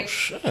 Right. Oh,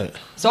 shit.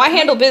 So I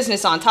handle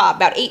business on top,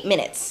 about 8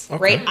 minutes,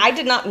 Okay. right? I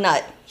did not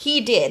nut. He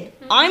did.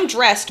 I'm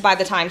dressed by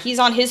the time he's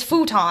on his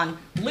futon,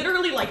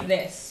 literally like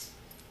this.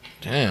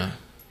 Damn.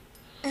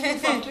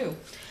 Fun too.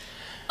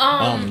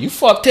 You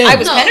fucked him. I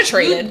was No,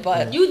 penetrated, you,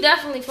 but you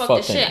definitely fucked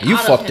Fucked the him. shit You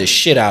out fucked of the him.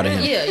 shit out of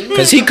him. Yeah, you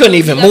Because he couldn't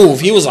even definitely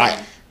move. He was like,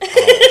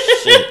 oh,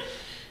 shit.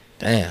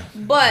 Damn.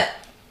 But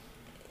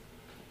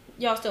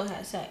y'all still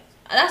had sex.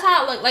 That's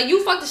how it looked. Like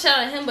you fucked the shit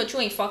out of him, but you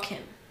ain't fuck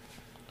him.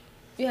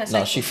 You had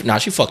sex. She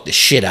fucked the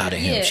shit out of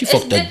him. Yeah, She it's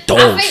fucked the di- dog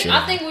I think, shit.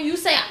 I think when you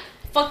say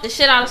fuck the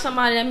shit out of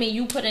somebody, that mean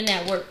you put in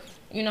that work.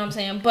 You know what I'm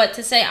saying? But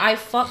to say I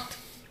fucked,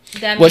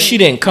 that Well, means she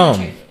didn't come,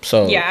 penetrated.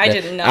 so yeah, I that-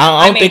 didn't know.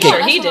 I don't made think sure it.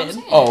 That's he what I'm did.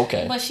 saying. Oh,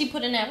 okay. But she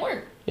put in that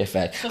work. Yeah,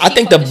 fact. So I she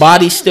think fucked the the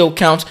body shit out. still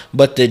counts,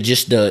 but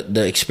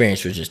the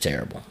experience was just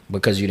terrible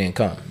because you didn't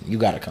come. You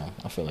gotta come.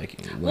 I feel like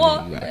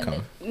Well, you gotta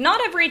come.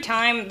 not every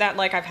time that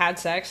like I've had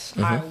sex,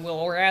 I will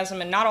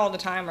orgasm, and not all the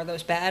time are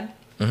those bad.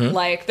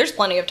 Like, there's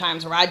plenty of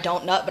times where I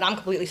don't nut, but I'm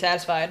completely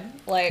satisfied.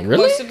 Like, Really?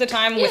 most of the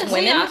time Yeah, with see,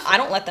 women, I- I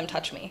don't let them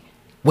touch me.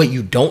 Wait,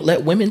 you don't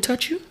let women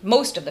touch you?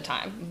 Most of the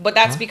time. But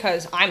that's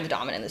because I'm the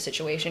dominant in the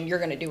situation. You're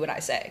going to do what I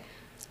say.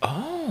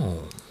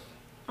 Oh.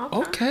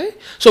 Okay.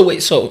 So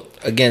wait. So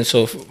again.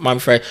 So my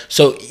friend.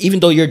 So even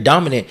though you're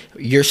dominant,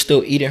 you're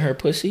still eating her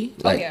pussy.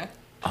 Oh, yeah.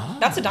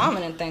 That's a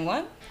dominant thing.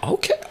 What?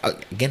 Okay.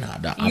 Again,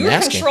 I'm You're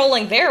asking.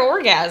 controlling their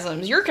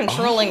orgasms. You're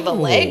controlling the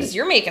legs.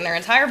 You're making their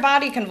entire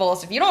body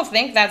convulse. If you don't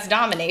think that's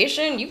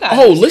domination, you got.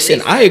 Oh,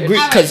 listen, I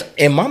agree. Because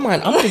in my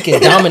mind, I'm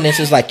thinking dominance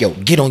is like, yo,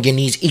 get on your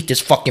knees, eat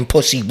this fucking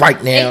pussy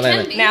right now. It can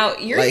Like, be. Now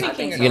you're Like,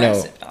 thinking you know,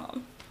 aggressive,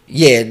 Dom.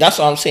 yeah, that's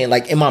what I'm saying.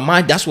 Like in my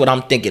mind, that's what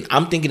I'm thinking.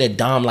 I'm thinking of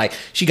Dom, like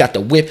she got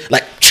the whip,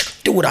 like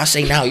do what I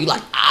say now. You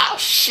like, oh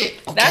shit.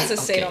 Okay, That's a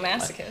okay.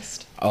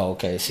 sadomasochist. Oh,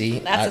 okay. See,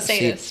 That's a see,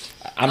 sadist.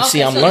 I'm Okay,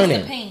 see. I'm so it's the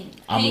learning. pain.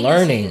 I'm Pain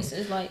learning.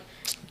 is like,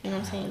 you know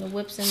what I'm saying, the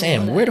whips and all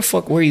Sam, that. where the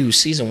fuck were you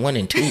season 1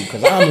 and 2?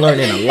 Because I'm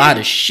learning a lot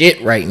of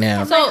shit right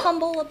now. So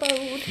Humble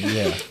abode.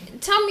 Yeah.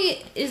 tell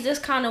me, is this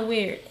kind of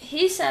weird?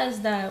 He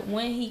says that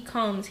when he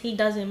comes, he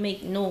doesn't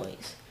make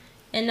noise.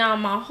 And now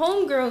my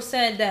homegirl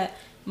said that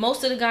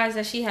most of the guys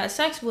that she has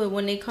sex with,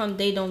 when they come,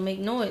 they don't make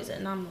noise.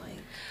 And I'm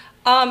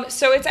like,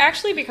 So it's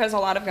actually because a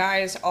lot of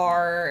guys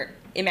are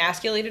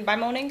emasculated by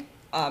moaning.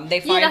 They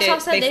find yeah, that's it. what I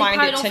said. They find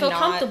probably it don't to feel not.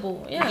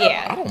 comfortable. Yeah. I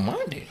Yeah. don't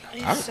mind it.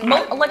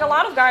 Like a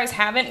lot of guys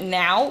haven't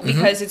now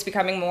because it's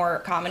becoming more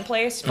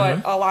commonplace,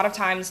 but a lot of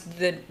times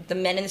the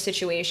men in the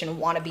situation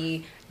want to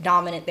be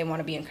dominant, they want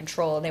to be in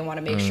control, they want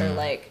to make sure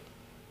like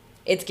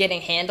it's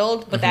getting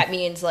handled, but that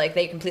means like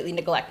they completely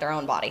neglect their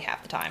own body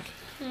half the time.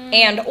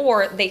 And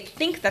or they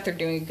think that they're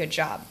doing a good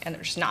job and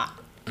they're just not.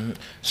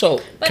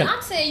 So But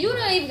I'm saying you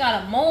don't even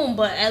got to moan,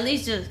 but at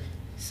least just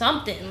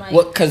something like.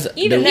 well, because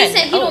Even he then,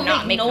 said he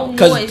don't make no noise.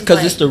 because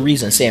like, it's the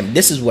reason, Sam.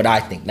 This is what I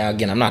think. Now,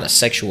 again, I'm not a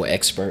sexual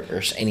expert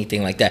or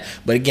anything like that.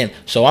 But again,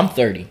 so I'm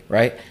 30,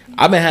 right?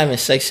 I've been having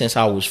sex since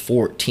I was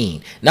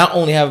 14. Not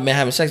only have I been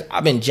having sex,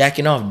 I've been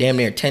jacking off damn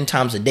near 10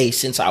 times a day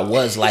since I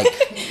was like,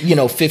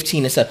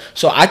 15 and stuff.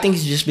 So I think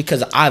it's just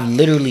because I've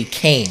literally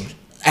came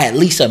at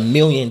least a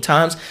million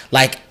times.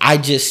 Like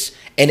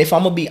and if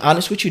I'm gonna be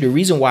honest with you, the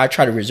reason why I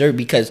try to reserve,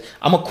 because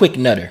I'm a quick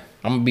nutter.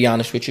 I'm gonna be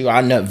honest with you.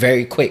 I nut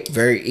very quick,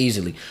 very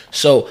easily.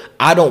 So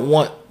I don't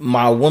want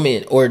my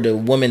woman or the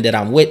woman that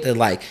I'm with to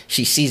like,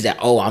 she sees that,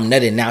 oh, I'm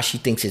nutting, now she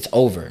thinks it's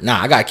over.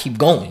 Nah, I gotta keep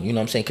going. You know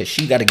what I'm saying? Because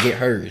she gotta get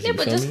hers. Yeah,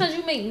 but just because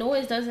you make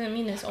noise doesn't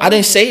mean it's over. I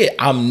didn't say it.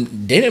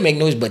 Didn't make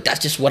noise, but that's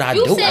just what I do.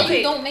 You said I,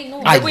 you don't make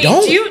noise. I Wait,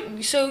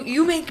 don't. so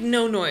you make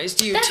no noise?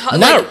 Do you talk? No.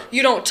 Like,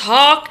 you don't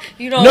talk?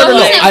 You don't? No.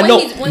 he said I when know.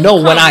 he's- when No,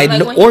 he when comes, I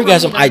like, when he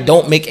orgasm, comes, I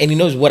don't make any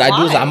noise. What I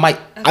do is I Why? might.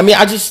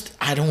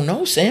 I don't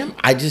know, Sam.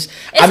 It's a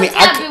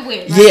tad bit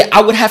weird, right? Yeah,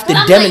 I would have to But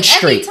I'm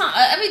demonstrate. Like,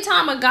 every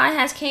time a guy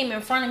has came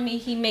in front of me,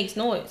 he makes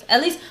noise.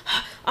 At least.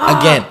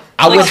 Again,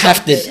 I would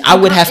have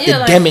to Yeah,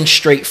 like-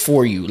 demonstrate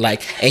for you,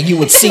 like, and you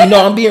would see.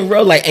 No, I'm being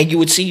real, like, and you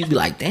would see, you'd be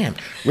like, damn,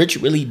 Rich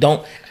really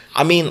don't.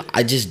 I mean,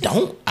 I just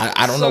don't.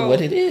 I don't know what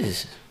it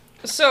is.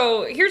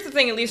 So here's the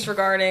thing, at least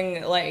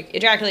regarding like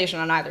ejaculation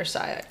on either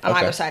side,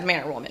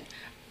 man or woman.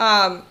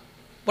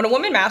 When a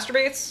woman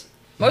masturbates,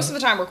 most of the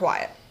time we're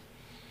quiet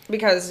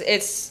because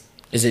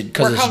Is it we're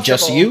because it's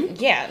just comfortable. you?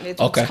 Yeah,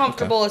 it's Okay,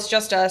 comfortable. It's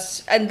just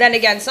us. And then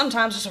again,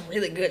 sometimes it's a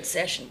really good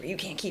session where you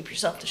can't keep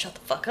yourself to shut the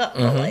fuck up.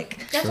 But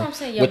like, That's what I'm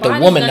saying. Your With the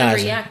body's gonna womanizer,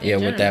 react in yeah,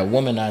 with that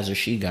general. womanizer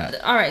she got.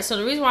 All right, so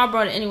the reason why I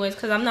brought it anyways,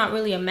 because I'm not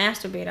really a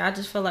masturbator. I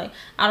just feel like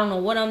I don't know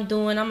what I'm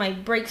doing. I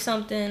might break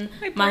something.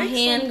 My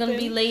hand gonna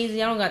be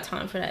lazy. I don't got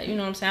time for that. You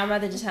know what I'm saying? I'd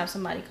rather just have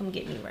somebody come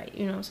get me right.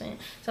 You know what I'm saying?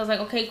 So I was like,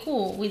 okay,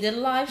 cool. We did a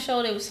live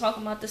show. They was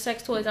talking about the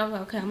sex toys. I was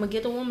like, okay, I'm gonna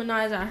get the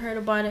womanizer. I heard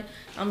about it.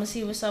 I'm gonna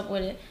see what's up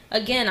with it.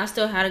 Again, I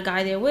still had a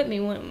guy there with me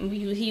when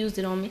he used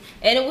it on me,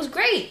 and it was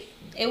great.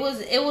 It was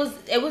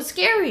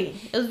scary.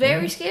 It was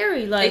very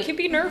scary. Like, it can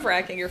be nerve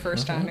wracking your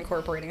first time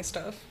incorporating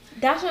stuff.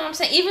 that's what I'm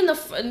saying.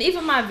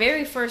 Even my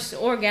very first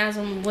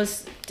orgasm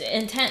was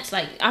intense.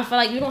 Like, I feel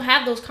like you don't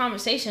have those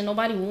conversations.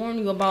 Nobody warned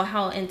you about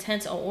how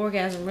intense an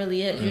orgasm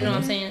really is. You know what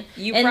I'm saying?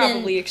 You And then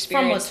probably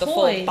experienced the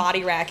full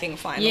body racking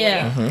finally.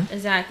 Yeah,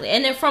 exactly.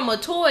 And then from a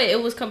toy,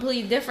 it was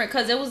completely different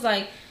because it was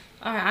like,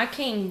 all right, I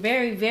came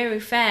very,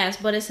 very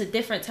fast, but it's a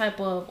different type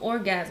of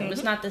orgasm.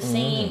 It's not the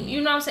same. You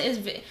know what I'm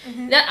saying?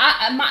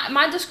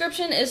 My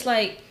description is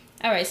like,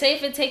 all right, say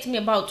if it takes me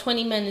about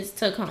 20 minutes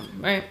to come,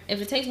 right?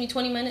 If it takes me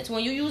 20 minutes,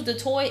 when you use the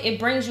toy, it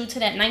brings you to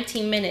that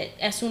 19-minute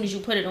as soon as you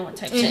put it on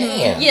type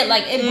shit. Yeah,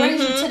 like it brings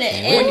you to the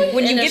end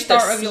When you and the get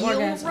start the of your feel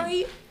orgasm.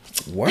 right.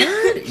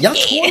 Word? Y'all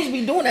toys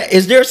be doing that?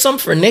 Is there some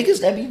for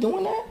niggas that be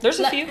doing that? There's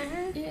a Like- few.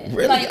 Yeah.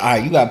 Really? Like- All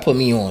right, you gotta put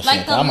me on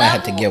something. the I might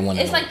have to level- get one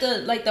of It's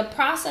those. like the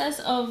process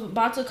of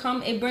about to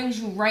come. It brings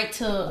you right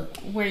to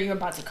where you're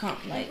about to come.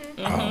 Like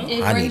it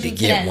I brings need to you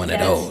get that- one of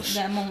that- those.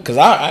 That moment. Cause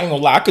I ain't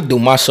gonna lie, I could do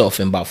myself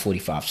in about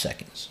 45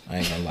 seconds. I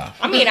ain't gonna lie.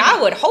 I mean,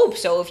 I would hope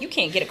so. If you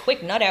can't get a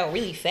quick nut out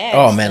really fast.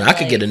 Oh man, I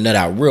could like- get a nut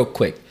out real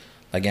quick.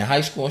 Like in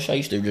high school and shit, I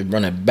used to just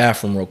run a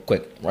bathroom real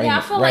quick, right, Yeah,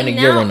 I feel right like in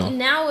the now, urinal.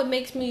 now it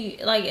makes me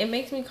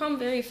come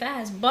very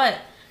fast, but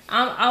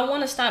I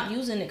want to stop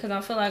using it because I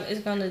feel like it's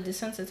gonna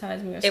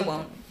desensitize me or something. It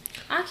won't.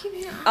 I keep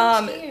hearing.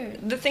 I'm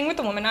scared. The thing with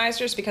the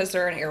womanizers, because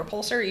they're an air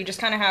pulser, you just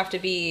kind of have to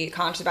be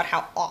conscious about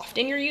how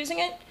often you're using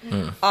it.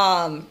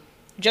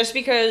 Just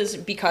because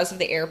of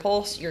the air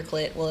pulse, your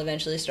clit will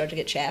eventually start to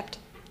get chapped.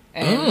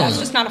 And that's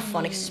just not a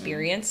fun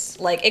experience.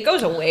 Like, it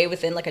goes away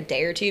within, like, a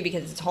day or two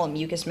because it's a whole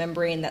mucous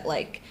membrane that,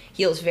 like,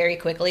 heals very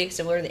quickly,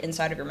 similar to the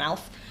inside of your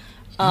mouth.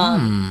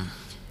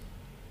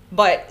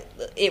 But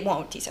it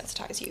won't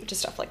desensitize you to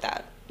stuff like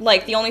that.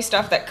 Like, the only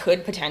stuff that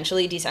could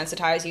potentially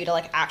desensitize you to,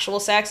 like, actual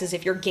sex is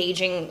if you're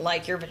gauging,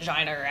 like, your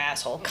vagina or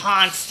asshole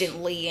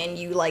constantly and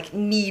you, like,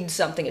 need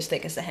something as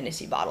thick as the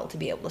Hennessy bottle to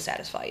be able to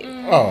satisfy you.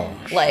 Oh,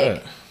 Like,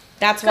 shit.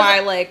 that's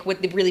why, like,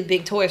 with the really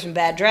big toys from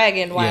Bad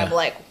Dragon, why Yeah. I'm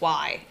like,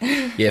 why?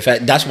 Yeah, in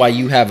fact, that's why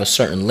you have a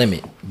certain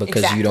limit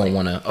because you don't Exactly.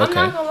 want to. I'm Okay.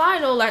 not gonna lie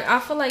though. Like I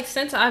feel like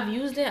since I've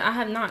used it, I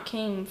have not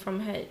came from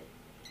head.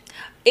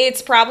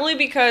 It's probably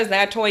because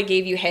that toy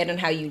gave you head on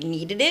how you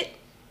needed it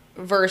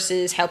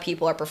versus how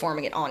people are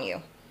performing it on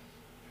you.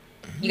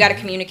 You got to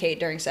communicate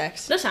during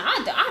sex. Listen,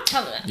 I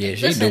tell her that. Yeah,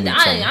 she Listen, do be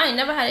telling. I ain't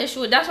never had an issue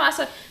with. That's why I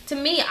said to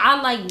me,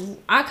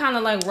 I kind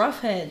of like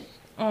rough head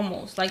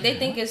almost. Like they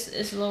think it's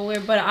a little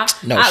weird, but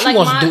No, I she like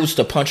wants my, dudes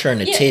to punch her in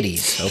the Yeah.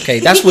 titties. Okay,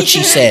 that's what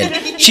she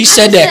said. She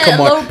said that. said Come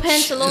a on. little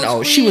pinch, a little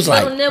No, she squeeze, was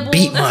like, little nibble.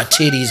 beat my That's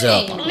titties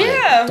up. fine. I'm like,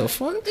 Yeah. the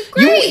fuck?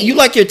 great. You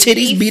like your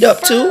titties beat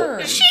up too?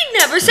 She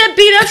never said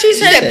beat up. She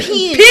said said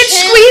pinch,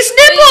 squeeze,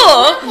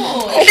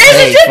 nipple.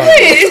 There's a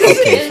difference.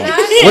 Okay,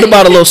 fine. What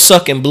about a little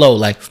suck and blow?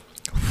 Like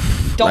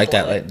Don't like blow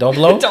that? it. Like don't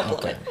blow? Don't blow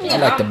Okay. it. I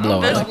like the blow.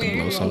 I That's like the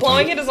blow weird. sometimes.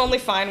 Blowing it is only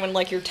fine when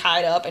like you're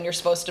tied up and you're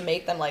supposed to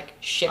make them like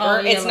shiver. Oh,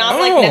 yeah, it's not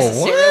like- like Oh,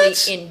 necessarily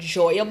what?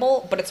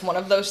 enjoyable, but it's one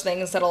of those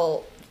things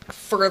that'll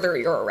further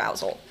your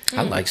arousal.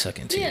 I like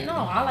sucking titties. Yeah, no,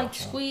 I like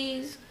to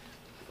squeeze,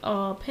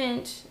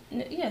 pinch.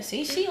 Yeah,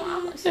 see, she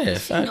Yeah,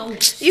 fact.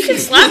 knows. You can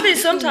slap it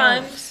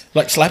sometimes.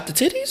 Like slap the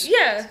titties?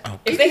 Yeah.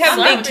 If they have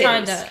I big never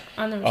tried titties, that.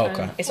 I never Oh, tried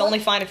okay. that. it's only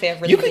fine if they have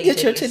really You big can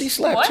get your titties. titties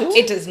slapped What? too.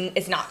 It doesn't.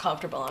 It's not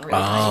comfortable on real.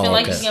 I Oh, feel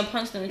like okay. you get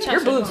punched in the chest.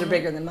 Your or boobs are something.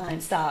 bigger than mine.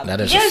 Stop. That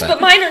is a Yes, fact.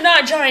 but mine are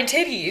not giant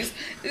titties.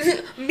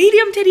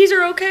 Medium titties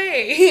are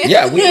okay.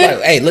 Yeah, we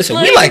like. Hey, listen,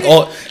 we like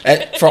all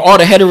for all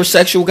the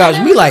heterosexual guys.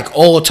 We like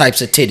all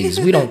types of titties.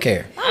 We don't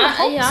care.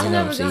 Yeah, You I've know what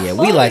never I'm saying? got Yeah,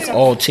 we like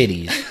all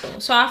titties.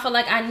 So I feel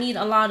like I need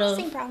a lot of.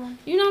 problem.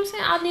 You know what I'm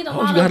saying? I need a Oh,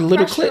 lot you got of a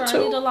little pressure. clit, too?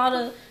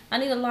 I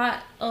need a lot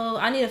of.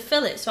 I need to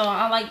feel it. So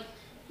I like.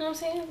 You know what I'm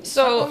saying?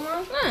 So- Suck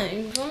on my thing,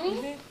 you feel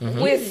me?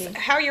 Mm-hmm. With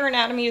how your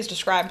anatomy is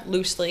described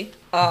loosely,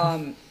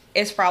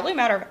 it's probably a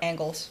matter of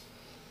angles.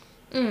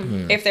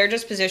 If they're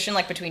just positioned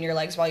like between your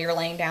legs while you're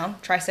laying down,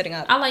 try sitting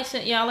up. I like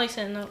sitting. Yeah, I like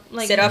sitting up.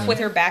 Like Sit up with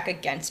your back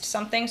against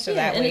something, so Yeah,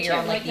 that in way a you're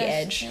chair on like like the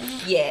this. edge.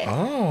 Yeah. Yeah.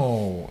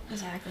 Oh,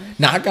 Exactly.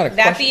 now I got a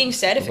That question. being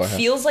said, if Go it ahead.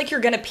 feels like you're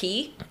gonna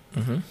pee,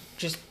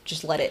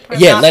 just let it. It's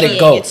Yeah, not let it peeing,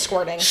 go. It's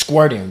squirting.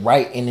 Squirting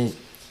right in his.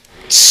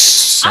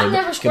 I've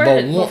never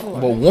squirted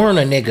before. But warn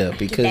a nigga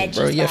because veggies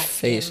bro, your got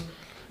face. skin.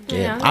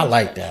 Yeah, Yeah, I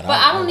like that. But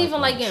I don't like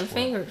even like that getting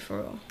squirt. fingered for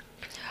real.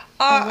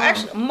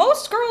 Actually,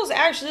 most girls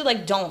actually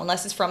like don't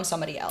unless it's from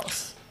somebody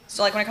else.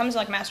 So like when it comes to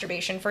like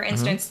masturbation, for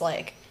instance,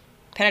 like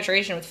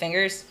penetration with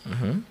fingers,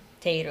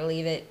 take it or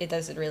leave it. It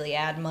doesn't really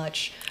add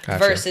much. Gotcha.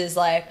 Versus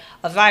like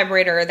a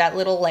vibrator, that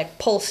little like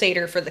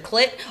pulsator for the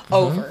clit,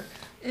 over.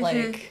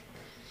 Like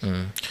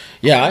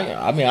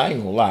Yeah, I mean, I ain't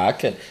gonna lie. I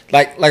could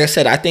like I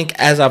said, I think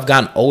as I've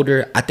gotten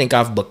older, I think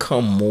I've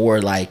become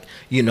more like,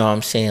 you know what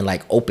I'm saying,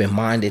 like open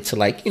minded to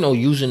like, you know,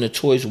 using the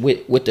toys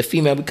with the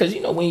female because you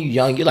know when you're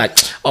young, you're like,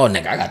 oh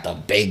nigga, I got the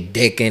big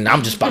dick and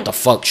I'm just about to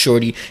fuck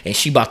shorty and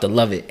she about to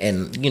love it.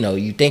 And you know,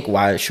 you think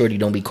why shorty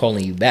don't be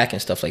calling you back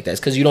and stuff like that. It's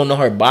because you don't know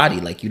her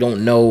body, like you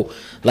don't know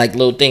like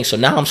little things. So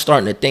now I'm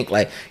starting to think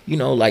like, you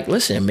know, like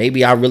listen,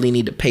 maybe I really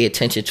need to pay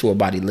attention to her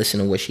body, listen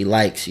to what she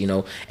likes, you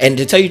know. And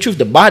to tell you the truth,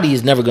 the body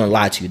is never gonna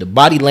lie to you. The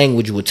body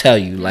language will tell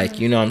you, like,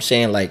 you know what I'm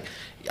saying, like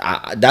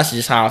that's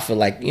just how I feel.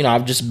 Like, you know,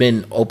 I've just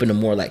been open to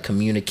more like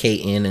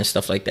communicating and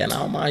stuff like that, and I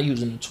don't mind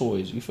using the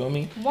toys, you feel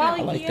me? Well, I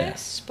like that.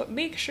 yes, but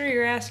make sure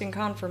you're asking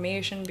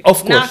confirmation because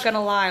Of course. not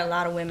gonna lie, a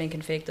lot of women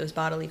can fake those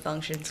bodily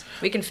functions.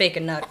 We can fake a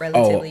nut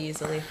relatively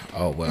easily.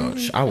 Oh well,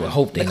 I would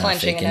hope The they're not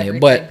clenching faking and it,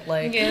 everything. but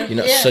Like you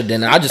know, so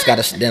then I just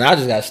gotta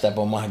step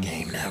on my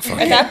game now. Fuck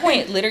at it. that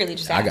point, literally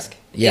just I got- ask.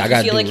 yeah, I if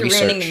gotta you feel do like you're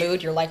ruining research. the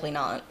mood, you're likely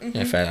not. In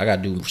fact, I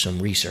gotta do some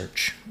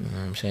research. You know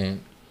what I'm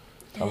saying?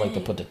 I like to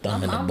put the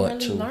thumb in the I'm butt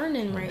really too.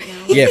 learning right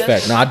now. Yeah, Because-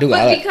 fact. No, I do. But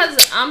I like,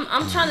 because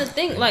I'm trying to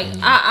think, like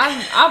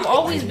I've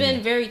always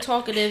been very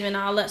talkative, and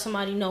I'll let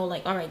somebody know,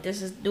 like, all right,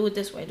 do it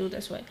this way.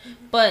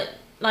 But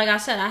like I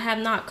said, I have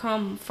not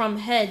come from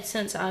head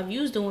since I've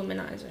used the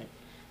womanizer,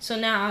 so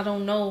now I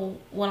don't know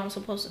what I'm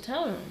supposed to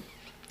tell them,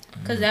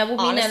 because that would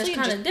mean that Honestly, it's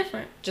kind of just-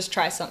 different. Just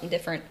try something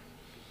different.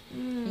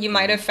 You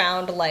might have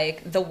found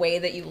like the way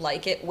that you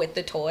like it with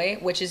the toy,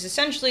 which is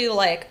essentially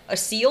like a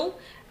seal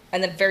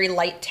and then very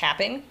light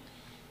tapping.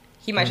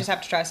 You might just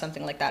have to try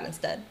something like that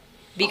instead.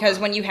 Because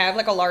when you have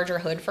like a larger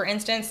hood, for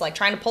instance, like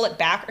trying to pull it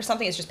back or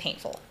something is just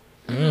painful.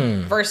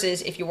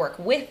 Versus if you work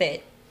with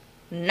it,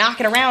 knock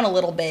it around a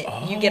little bit,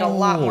 you get a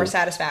lot more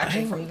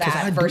satisfaction from 'cause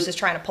I that do- versus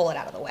trying to pull it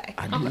out of the way.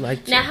 I do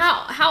like Now,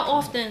 that. how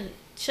often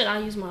should I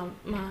use my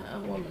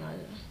womanizer?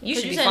 You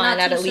 'Cause should be said fine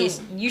not at too least.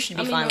 soon. You should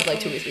be I mean, fine with like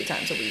okay. 2 or 3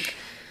 times a week.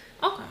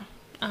 Okay,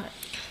 all right.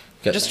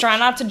 Just try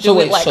not to do So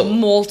wait, it like so-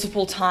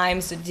 multiple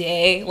times a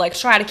day. Like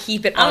try to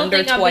keep it I don't under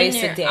think I've twice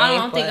been there. a day. I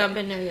don't think but I've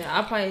been there yet.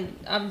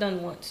 I've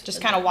done once.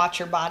 just kind of watch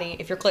your body.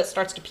 If your clit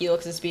starts to peel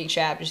because it's being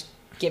shabbed, just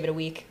give it a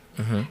week,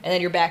 and then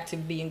you're back to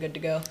being good to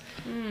go.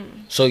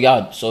 So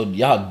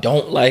y'all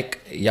don't like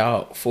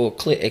y'all full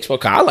clit expose.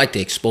 'Cause I like to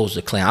expose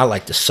the clit. I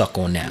like to suck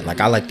on that. Like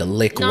I like to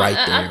lick No, right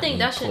there. I think on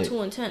that the shit clit.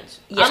 too intense.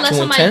 Yeah. I let Too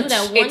somebody intense? do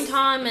that one It's-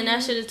 time, and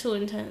that shit is too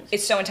intense.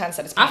 It's so intense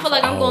that it's I painful. feel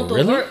like I'm going through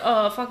really?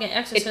 fucking it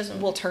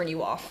exorcism. will turn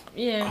you off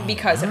Yeah.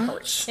 because it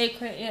hurts. It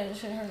yeah, that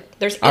shit hurt.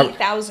 There's I-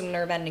 8,000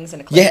 nerve endings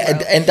in a clit. Yeah,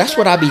 bro. and that's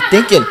what I be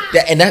thinking.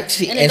 And that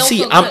see, And it and don't see,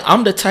 feel I'm good.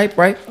 I'm the type,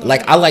 right?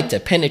 Like I like to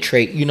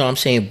penetrate. You know what I'm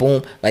saying?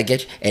 Boom, like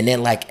get, and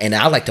then like, and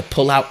I like to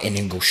pull out and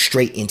then go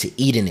straight into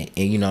eating it.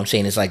 And you know what I'm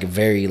saying? It's like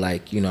very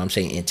like, you know what I'm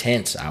saying,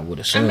 intense. I would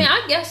I assume. mean,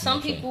 I guess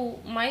some people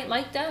might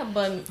like that,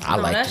 but I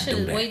no, like that to shit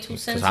do is way that too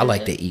because sensitive. I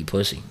like to eat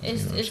pussy. You It's-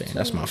 know what I'm it's saying?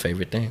 That's too- my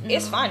favorite thing.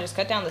 It's fine. Just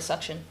cut down the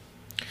suction.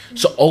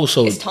 So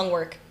also, It's tongue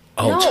work.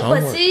 Oh, no, tongue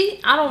but work. see,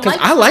 I don't Because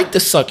like. I like the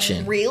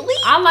suction. Really?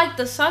 I like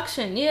the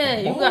suction. Yeah,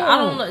 you got. I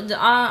Oh. don't.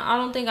 I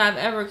don't think I've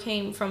ever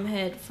came from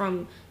head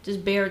from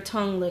just bare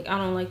tongue lick. I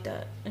don't like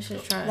that. It's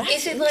just trash.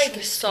 Is it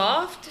like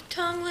soft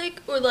tongue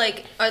lick, or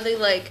like are they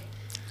like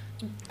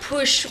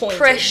Pointed.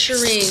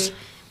 pressuring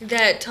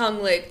that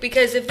tongue lick?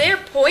 Because if they're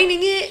pointing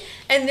it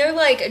and they're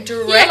like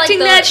directing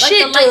the- that like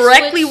shit the light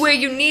directly switch. where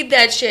you need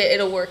that shit,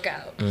 it'll work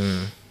out.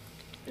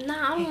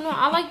 Nah, I don't know.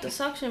 I like the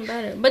suction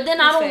better. But then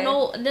I don't fair.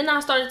 know. Then I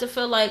started to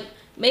feel like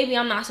maybe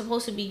I'm not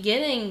supposed to be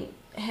getting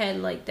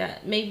head like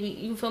that. Maybe,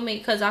 you feel me?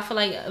 Because I feel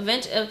like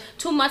eventually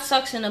too much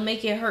suction will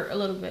make it hurt a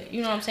little bit.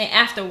 You know what I'm saying?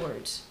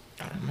 Afterwards.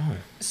 I don't know.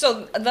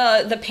 So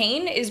the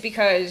pain is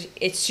because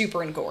it's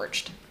super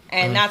engorged.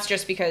 And that's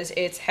just because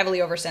it's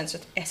heavily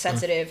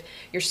oversensitive.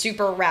 You're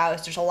super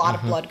aroused. There's a lot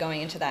of blood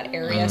going into that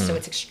area, so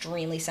it's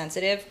extremely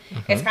sensitive.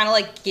 It's kind of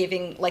like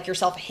giving like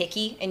yourself a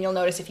hickey, and you'll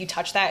notice if you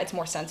touch that, it's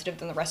more sensitive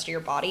than the rest of your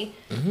body.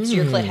 So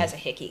your clit has a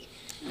hickey.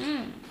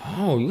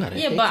 Oh, you got a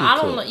Yeah, hickey but I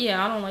don't. clip.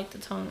 I don't like the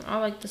tongue. I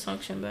like the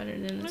suction better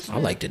than the tongue. I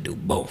like to do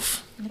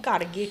both. I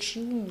gotta get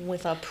you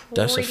with a pretty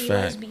That's a fact.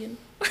 lesbian.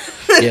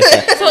 Yeah,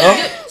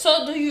 fact.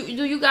 So do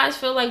you guys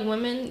feel like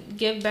women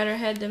give better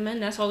head than men?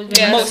 That's always been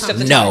Yeah. my Most of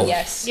the No. time,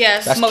 yes.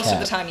 Yes. That's Most cap. of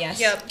the time, yes.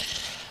 Yep.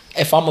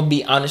 If I'm gonna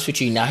be honest with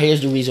you, now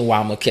here's the reason why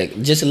I'm gonna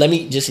kick. Just let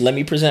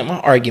me present my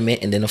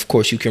argument, and then of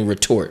course you can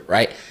retort,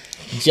 right?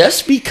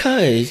 Just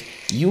because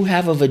you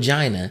have a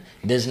vagina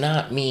does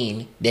not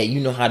mean that you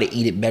know how to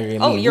eat it better than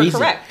me. Oh, you're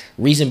correct.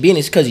 Reason being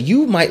is because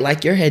you might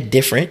like your head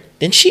different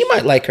than she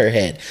might like her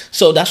head.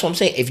 So that's what I'm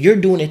saying. If you're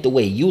doing it the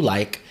way you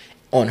like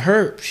on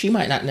her, she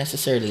might not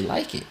necessarily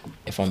like it.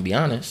 If I'm be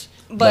honest.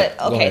 But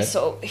go okay, ahead.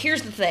 so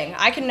here's the thing.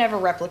 I can never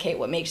replicate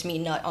what makes me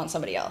nut on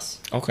somebody else.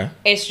 Okay.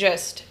 It's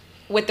just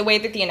with the way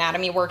that the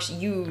anatomy works,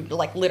 you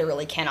like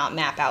literally cannot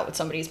map out what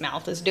somebody's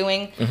mouth is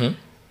doing.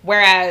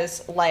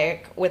 Whereas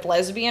like with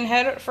lesbian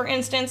head, for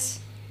instance,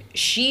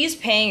 she's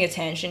paying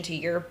attention to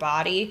your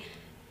body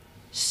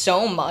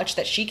so much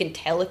that she can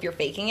tell if you're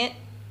faking it.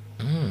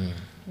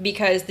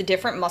 Because the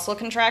different muscle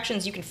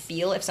contractions, you can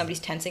feel if somebody's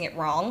tensing it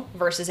wrong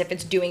versus if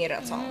it's doing it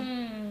on its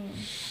own.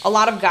 A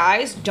lot of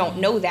guys don't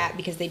know that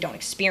because they don't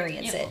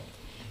experience it.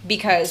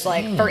 Because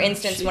like for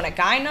instance, when a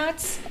guy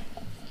nuts,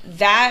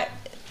 that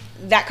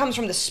comes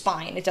from the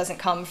spine. It doesn't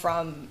come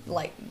from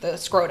like the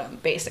scrotum,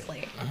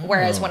 basically.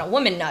 Whereas when a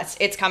woman nuts,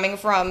 it's coming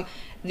from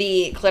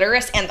the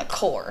clitoris and the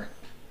core,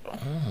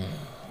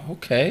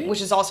 Okay.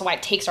 which is also why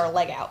it takes our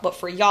leg out. But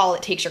for y'all,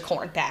 it takes your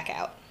corn back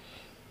out.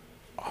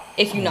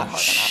 If you nut hard enough.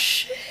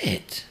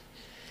 Shit.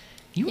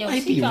 You Yo,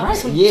 might she be got right.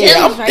 some Yeah,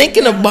 gems I'm right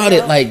thinking now, about bro.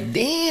 it like,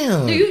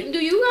 damn. Do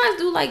you guys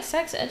do like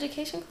sex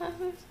education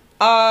classes?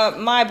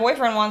 My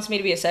boyfriend wants me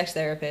to be a sex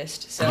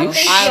therapist, so You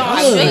think I'm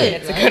y'all thinking should,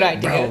 it's a right? good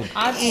idea. Bro,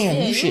 I- damn,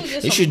 yeah, you you should get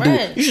you some should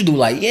bread. do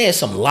like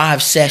some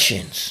live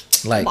sessions.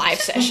 Like Live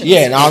sessions.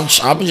 Yeah, and I'm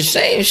just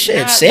saying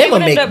shit. They Sam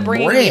would will end make up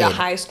bringing me to bread.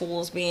 high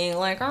schools being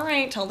like, all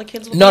right, tell the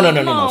kids what No, they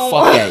no. know.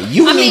 Fuck that.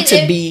 You I need mean, to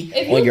if be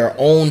you- on your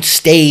own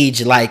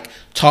stage, like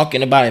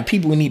talking about it. And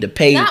people need to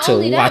pay Not to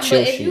only that, watch but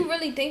your if shit. you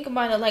really think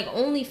about it, like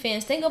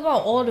OnlyFans, think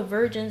about all the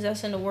virgins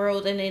that's in the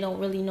world and they don't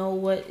really know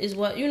what is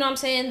what. You know what I'm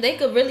saying? They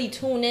could really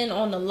tune in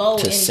on the low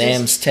To and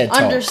Sam's just TED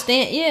Talk.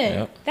 understand. Yeah.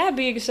 Yep. That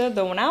being said,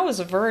 though, when I was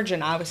a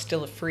virgin, I was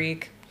still a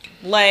freak.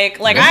 Like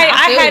I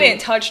I feel hadn't you.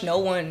 touched no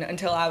one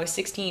until I was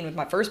 16 with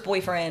my first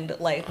boyfriend.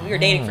 Like we were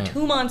dating for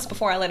 2 months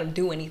before I let him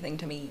do anything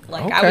to me.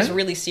 Like I Okay. was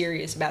really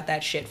serious about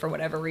that shit for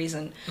whatever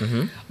reason.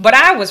 But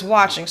I was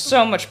watching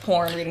so much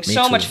porn, reading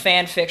so too. much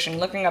fan fiction,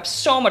 looking up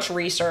so much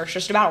research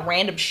just about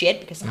random shit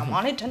because I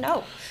wanted to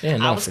know. Yeah,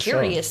 no, I was for sure.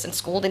 curious, and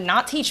school did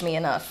not teach me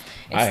enough.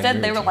 I Instead,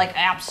 agree they with were you. like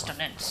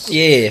abstinence.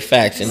 Yeah,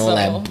 facts and all So,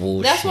 that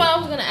bullshit. That's what I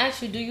was gonna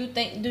ask you. Do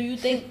you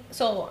think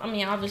so? I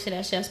mean, obviously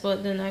that's yes,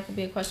 but then that could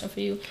be a question for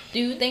you. Do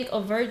you think a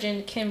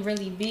virgin can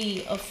really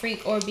be a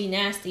freak or be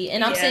nasty?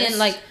 And I'm saying Yes.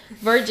 like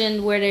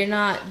virgin where they're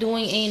not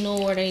doing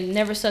anal or they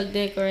never suck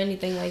dick or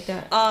anything like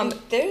that.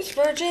 There's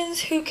virgins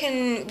who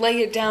can lay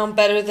it down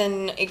better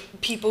than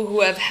people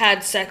who have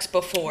had sex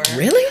before.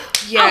 Really?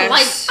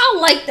 Yes. I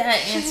like that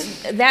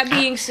answer. That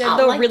being said, I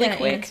though, like really that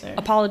quick, answer.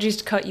 apologies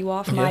to cut you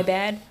off. Yeah. My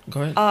bad.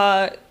 Go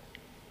ahead.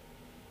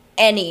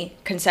 Any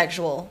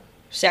consensual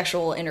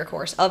sexual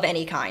intercourse of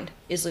any kind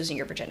is losing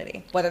your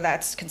virginity. Whether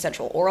that's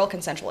consensual oral,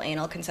 consensual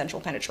anal,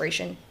 consensual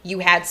penetration, you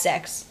had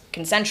sex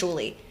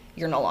consensually,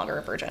 you're no longer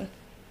a virgin.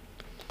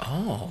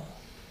 Oh.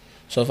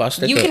 So if I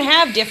stick You a- can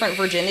have different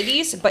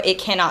virginities, but it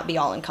cannot be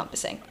all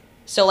encompassing.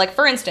 So, like,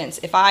 for instance,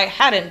 if I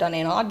hadn't done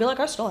anal, I'd be like,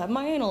 I still have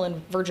my anal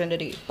and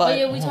virginity. Oh But,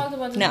 yeah, we talked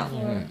about this no.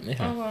 before.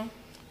 Yeah. Okay.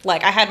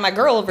 like, I had my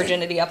girl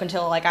virginity up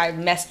until, like, I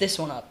messed this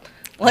one up.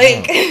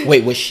 Like,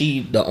 Wait, was she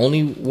the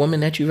only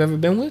woman that you've ever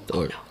been with?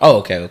 Or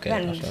okay. been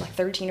That's right. like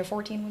 13 or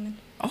 14 women.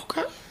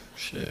 Okay.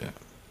 Shit.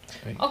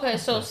 Okay,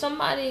 so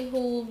somebody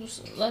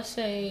who's, let's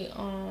say,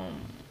 oh,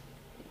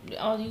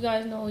 you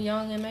guys know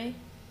Young M.A.,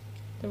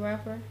 the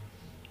rapper?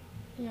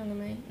 Young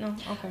M.A.? No?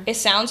 Okay. It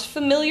sounds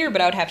familiar,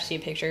 but I would have to see a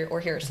picture or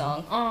hear a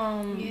song.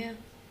 Yeah.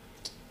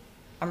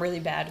 I'm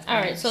really bad. With All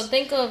right, names. so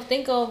think of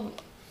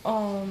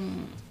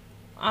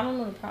I don't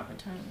know the proper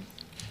term.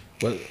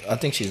 Well, I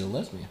think she's a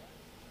lesbian.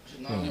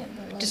 Yeah,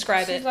 but, like,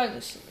 Describe she's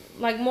it.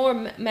 like more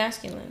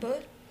masculine.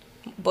 But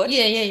Butch?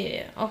 Yeah.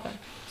 Okay.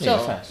 Yeah,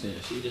 So facts. Yeah,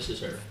 this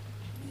is her.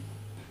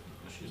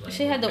 She's like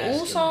she had the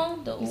ooh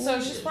song. The ooh. So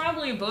she's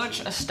probably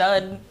Butch, a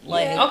stud.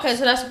 Like, Okay,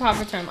 so that's the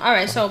proper term. All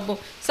right, so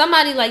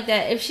somebody like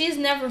that, if she's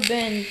never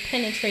been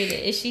penetrated,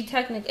 is she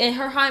technically,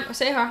 and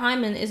say her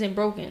hymen isn't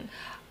broken?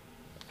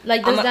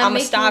 Like, does I'm that gonna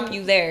make stop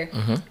you there.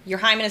 Mm-hmm. Your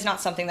hymen is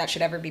not something that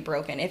should ever be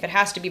broken. If it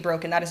has to be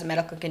broken, that is a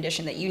medical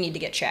condition that you need to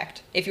get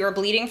checked. If you are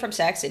bleeding from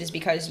sex, it is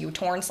because you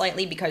torn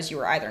slightly because you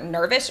were either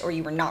nervous or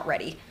you were not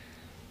ready.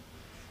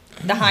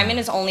 The hymen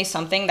is only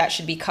something that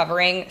should be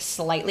covering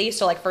slightly.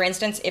 So, like, for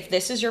instance, if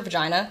this is your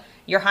vagina,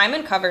 your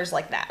hymen covers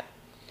like that.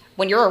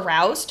 When you're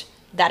aroused,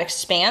 that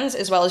expands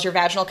as well as your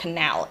vaginal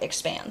canal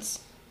expands.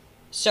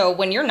 So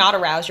when you're not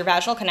aroused, your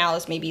vaginal canal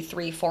is maybe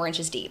 3-4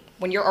 inches deep.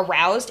 When you're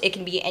aroused, it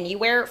can be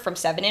anywhere from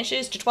 7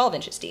 inches to 12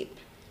 inches deep.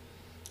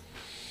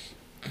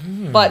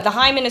 But the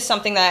hymen is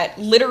something that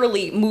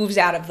literally moves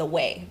out of the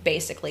way,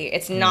 basically.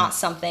 It's not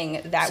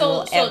something that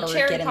will ever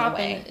cherry get in the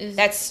popping way. is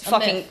That's a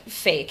fucking myth.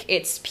 fake.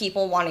 It's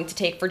people wanting to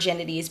take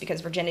virginities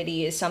because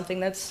virginity is something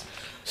that's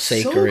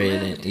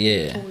Sacred. And,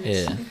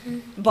 yeah.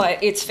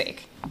 but it's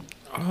fake.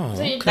 Oh,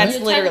 So you're, That's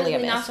you're literally a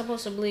technically not myth.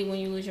 supposed to bleed when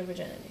you lose your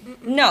virginity.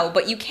 No,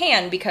 but you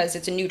can because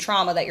it's a new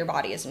trauma that your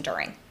body is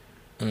enduring.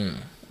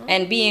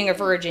 And being a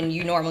virgin,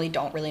 you normally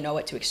don't really know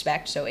what to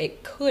expect, so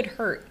it could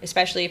hurt,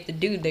 especially if the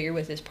dude that you're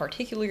with is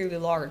particularly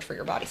large for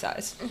your body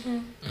size.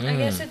 I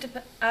guess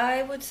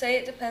I would say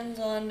it depends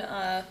on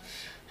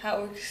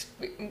how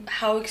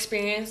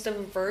experienced of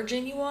a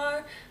virgin you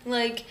are.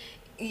 Like,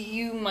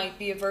 you might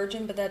be a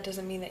virgin, but that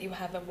doesn't mean that you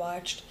haven't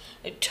watched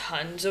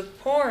tons of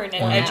porn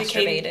and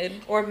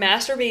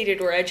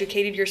masturbated or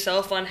educated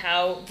yourself on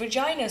how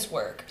vaginas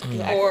work,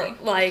 or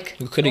like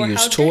You could have or how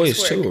used dicks toys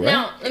work. too, right?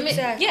 Now,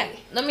 Exactly.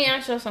 let me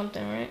ask you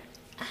something, right?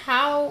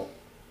 How,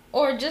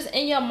 or just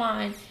in your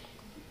mind,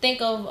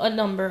 think of a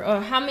number, or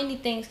how many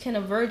things can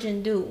a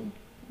virgin do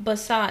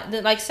besides,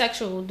 like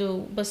sexual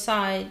do,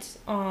 besides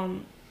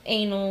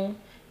anal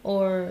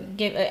or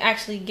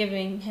actually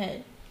giving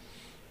head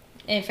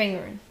and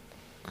fingering,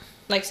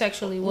 like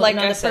sexually with Like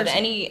another I said,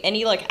 person?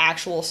 any like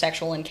actual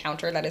sexual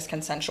encounter that is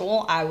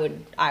consensual, I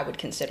would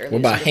consider. What losing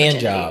about your hand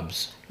virginity.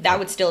 jobs? That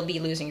would still be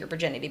losing your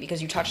virginity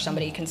because you touched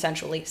somebody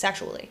consensually,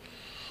 sexually.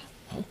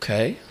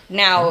 Okay.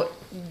 Now,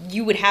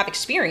 you would have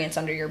experience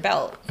under your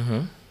belt.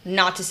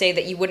 Not to say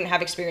that you wouldn't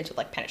have experience with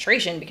like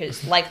penetration,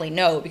 because likely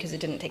no, because it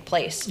didn't take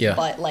place. Yeah.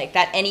 But like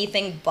that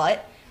anything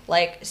but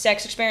like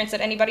sex experience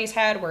that anybody's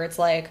had where it's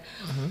like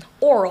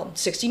oral,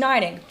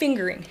 69ing,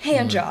 fingering,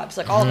 hand jobs,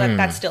 like all of that,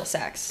 that's still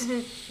sex.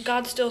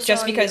 God still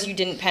Just saw because you. you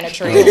didn't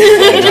penetrate.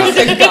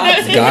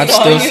 God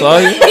still saw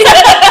you.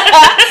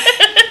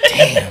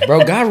 Damn,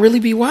 bro, God really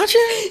be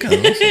watching?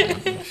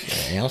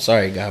 Yeah, I'm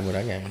sorry, God, but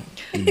I got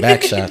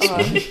back shots.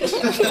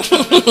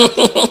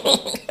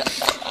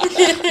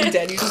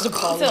 Daddy just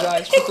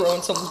apologized for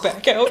throwing something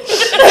back out.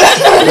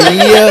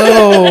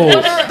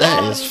 Yo,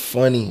 that is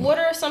funny. What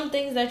are some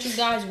things that you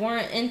guys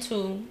weren't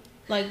into,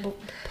 like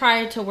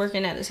prior to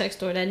working at the sex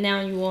store, that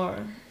now you are,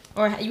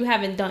 or you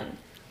haven't done?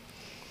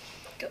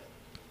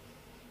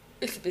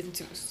 It's been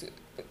too soon.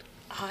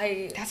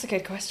 That's a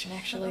good question,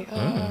 actually.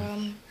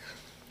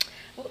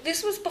 Well,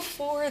 this was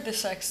before the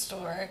sex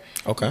store.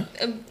 Okay.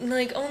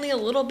 Like, only a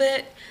little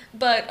bit.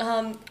 But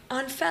on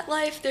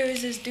FetLife, there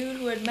was this dude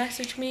who had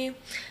messaged me,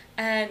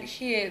 and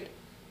he had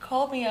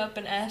called me up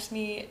and asked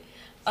me...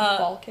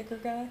 Ball kicker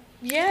guy?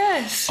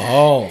 Yes!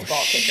 Oh,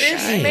 This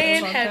shit.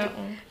 man Like had that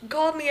one.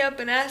 called me up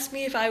and asked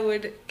me if I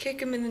would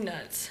kick him in the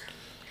nuts.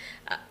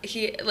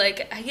 He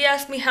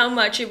asked me how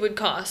much it would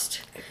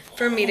cost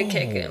for me to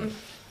kick him.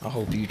 I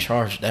hope you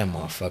charge that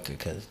motherfucker,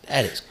 because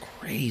that is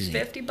crazy.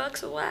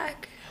 $50 a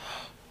whack.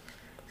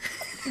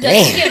 Does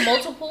Damn. he get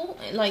multiple,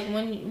 like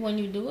when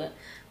you do it,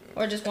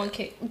 or just one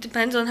kick?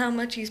 Depends on how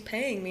much he's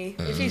paying me.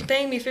 If he's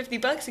paying me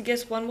 $50, he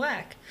gets one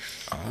whack.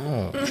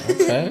 Oh,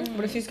 okay.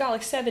 What if he's got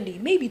like 70?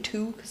 Maybe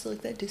 2, because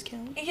like that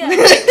discount. Yeah, You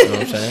know what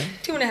I'm saying?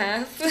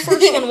 2.5.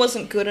 First one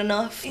wasn't good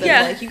enough. Then,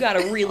 Yeah. like you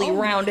gotta really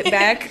round it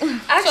back.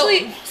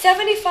 Actually,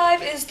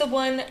 75 is the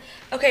one.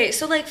 Okay,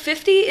 so like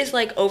 50 is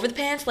like over the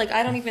pants. Like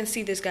I don't even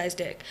see this guy's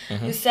dick.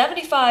 The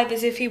 75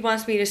 is if he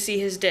wants me to see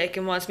his dick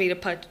and wants me to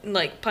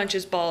punch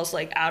his balls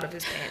like out of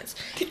his pants.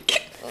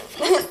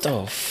 What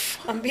the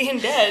I'm being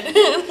dead.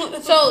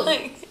 So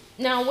Like-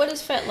 now, what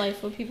is FetLife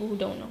for people who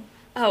don't know?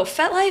 Oh,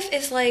 FetLife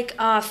is like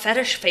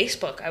fetish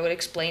Facebook. I would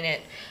explain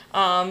it.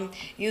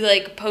 You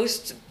like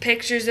post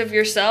pictures of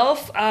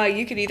yourself.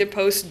 You could either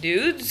post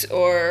nudes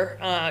or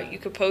you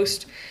could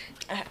post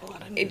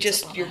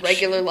just your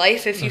regular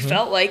life if you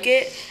felt like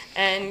it.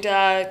 And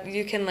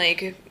you can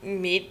like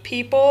meet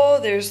people.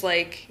 There's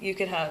like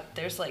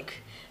there's like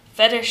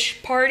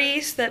fetish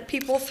parties that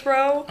people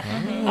throw.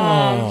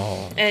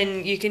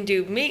 And you can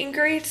do meet and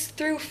greets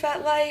through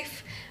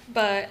FetLife.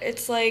 But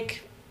it's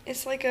like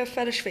a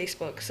fetish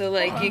Facebook. So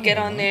like you get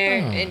on there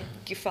and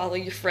you follow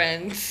your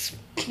friends.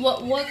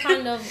 What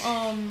kind of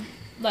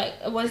Like,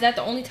 was that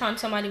the only time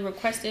somebody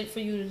requested for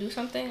you to do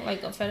something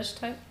like a fetish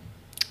type?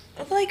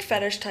 I like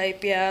fetish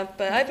type, yeah,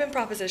 but I've been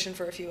propositioned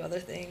for a few other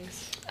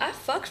things. I've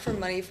fucked for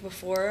money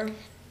before,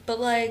 but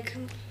like,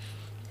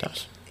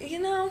 That's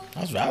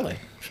that's valid.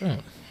 Sure.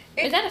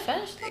 Is that a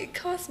fetish type? It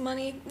costs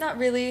money. Not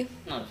really.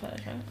 Not a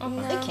fetish, right? Okay.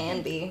 No. It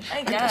can be.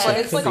 I guess. But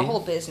it's like a Could be. whole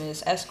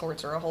business.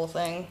 Escorts are a whole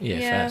thing. Yeah,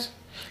 Yeah. fast.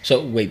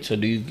 So wait, so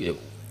do you?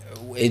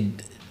 It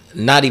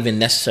not even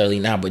necessarily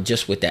now, but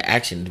just with that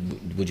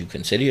action, would you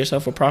consider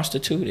yourself a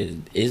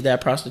prostitute? Is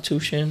that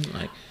prostitution?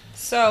 Like,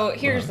 So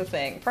here's the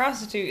thing: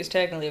 prostitute is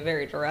technically a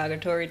very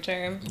derogatory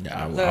term.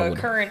 Yeah, I the would-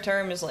 current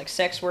term is like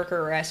sex worker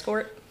or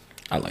escort,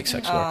 I like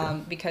sex worker.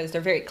 because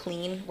they're very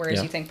clean. Whereas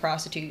Yeah. you think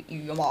prostitute,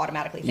 you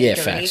automatically think Yeah,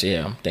 dirty. facts.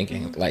 Yeah, I'm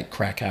thinking like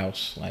crack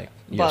house, like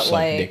you But suck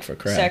like dick for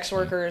crack. sex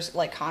workers,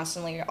 like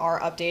constantly are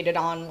updated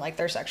on like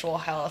their sexual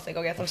health. They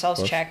go get themselves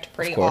course, checked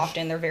pretty of course.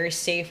 often. They're very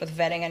safe with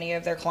vetting any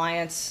of their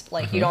clients.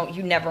 Like you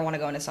never want to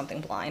go into something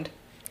blind.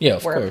 Yeah,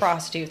 of where course.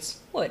 prostitutes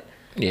would.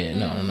 Yeah,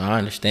 no, I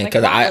understand. Like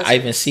Because Lala's- I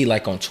even see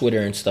like on Twitter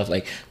and stuff,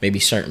 like maybe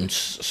certain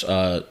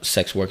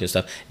sex work and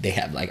stuff, they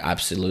have like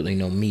absolutely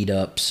no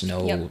meetups,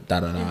 no Yep.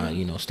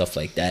 da-da-da, stuff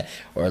like that.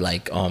 Or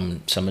like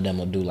some of them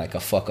will do like a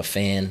fuck a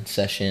fan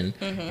session.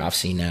 I've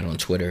seen that on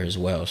Twitter as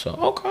well. So,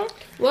 okay.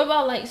 What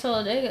about like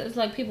it's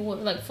like people with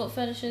like foot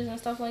fetishes and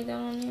stuff like that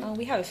on here? Oh,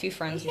 we have a few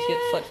friends with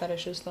foot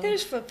fetishes though.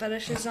 There's foot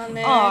fetishes on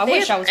there. Oh, I They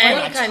wish have I was wearing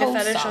any a kind of toe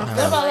fetish on sock.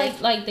 What about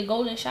Life. like the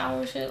golden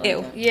shower shit? Like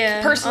Ew. that?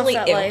 Yeah, Personally,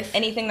 on Fat ew. Life.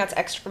 Anything that's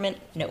excrement,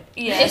 no.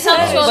 Yeah, If some,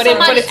 so But if it-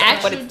 but somebody it's-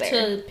 asked but you it's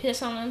there. to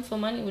piss on them for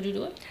money, would you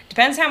do it?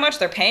 Depends how much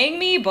they're paying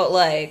me, but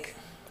like,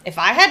 if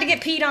I had to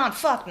get peed on,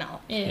 fuck no.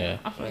 Yeah.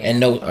 I feel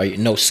And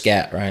no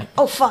scat, right?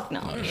 Oh fuck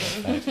no.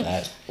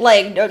 That-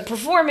 Like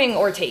performing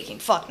or taking,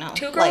 fuck no.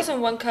 Two Like, Girls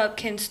in One Cup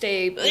can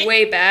stay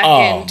way back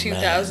Oh, in man.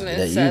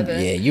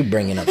 2007. You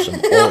bringing up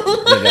some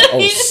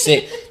old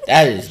sick.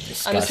 That is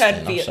disgusting. I just had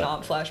I'm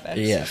Vietnam sorry. flashbacks.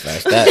 Yeah,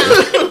 facts. That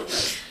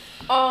is,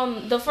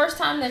 the first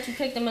time that you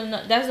kicked them in the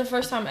nut, that's the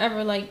first time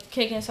ever like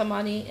kicking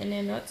somebody in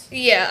their nuts.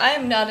 Yeah, I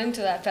am not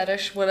into that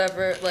fetish,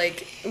 whatever,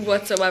 like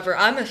whatsoever.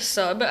 I'm a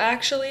sub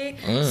actually,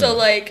 so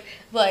like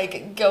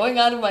going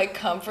out of my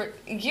comfort.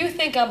 You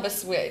think I'm a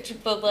switch,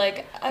 but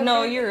like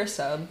No, you're a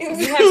sub.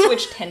 You have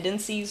switch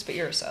tendencies, but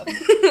you're a sub.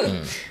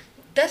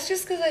 That's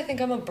just because I think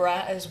I'm a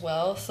brat as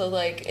well. So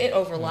like it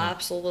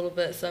overlaps a little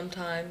bit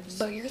sometimes.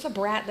 But you're the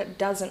brat that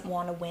doesn't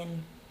want to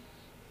win.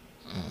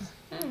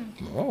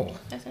 oh,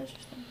 That's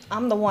interesting.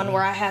 I'm the one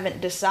where I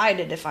haven't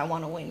decided if I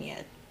want to win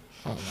yet.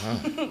 oh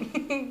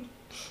wow.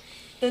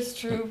 That's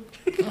true.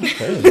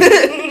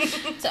 Okay.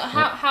 So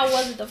how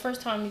was it the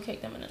first time you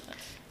kicked them in the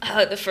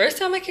nuts? The first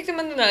time I kicked him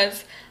in the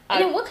nuts,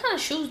 And then what kind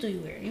of shoes do you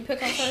wear? You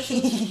pick out kind of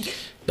shoes?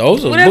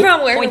 Those are whatever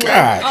I'm wearing.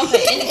 God,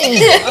 Okay,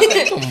 anything.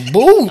 Okay. some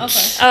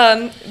boots.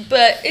 Okay.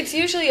 But it's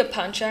usually a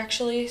punch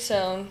actually.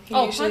 So he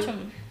Oh, usually, punch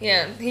him.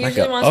 Yeah, he Like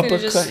usually an wants me to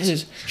uppercut. just.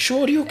 His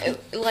shorty. Okay.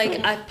 Like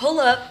I pull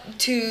up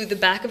to the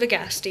back of a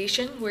gas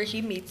station where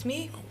he meets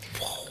me.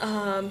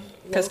 Because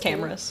locally.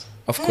 cameras.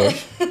 Of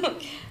course.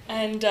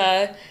 And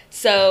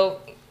so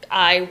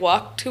I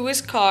walked to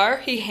his car.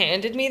 He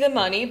handed me the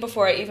money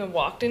before I even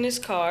walked in his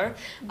car.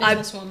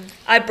 Businesswoman.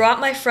 I brought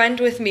my friend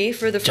with me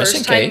for the Just in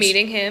first time case.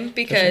 meeting him Just in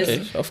because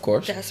case, of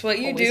course. that's what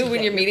you Always do when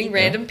vet you're your meeting people.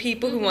 random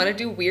people who want to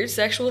do weird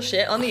sexual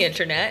shit on the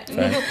internet.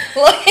 Right.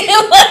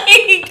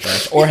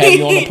 like, Or have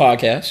you on the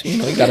podcast.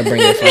 You got to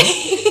bring your friend.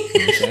 You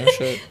know what I'm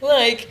saying? Sure.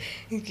 like,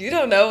 you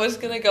don't know what's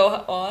gonna go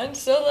on,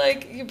 so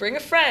like, you bring a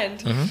friend.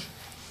 Mm-hmm.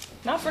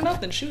 Not for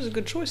nothing. She was a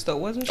good choice, though,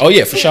 wasn't she? Oh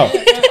yeah, for sure,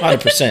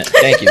 100%.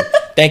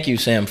 Thank you,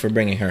 Sam, for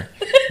bringing her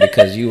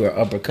because you were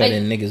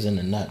uppercutting niggas in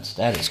the nuts.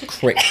 That is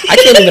crazy. I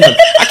can't even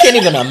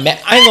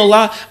imagine. I ain't gonna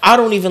lie. I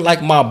don't even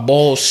like my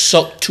balls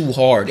sucked too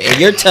hard, and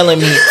you're telling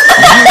me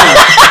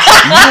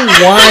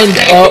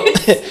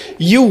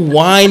you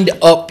wind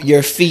up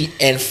your feet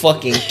and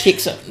fucking kick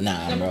some.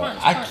 Nah, bro.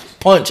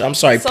 Punch. I'm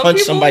sorry. Some Punch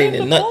people somebody in need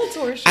the the nut. ball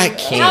torsion. I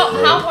can't, How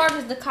bro. hard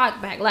is the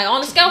cock back? Like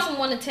on a scale from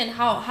 1 to 10,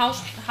 how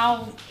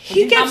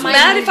He gets how mighty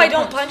mad is if I your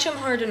don't punch him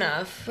hard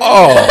enough.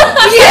 Oh,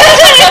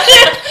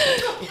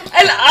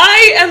 And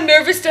I am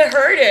nervous to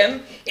hurt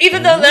him,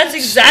 even though that's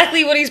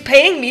exactly what he's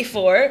paying me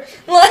for.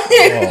 Like, You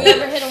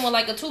ever hit him with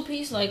like a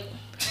 2-piece, like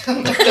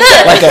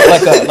like a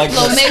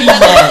little speed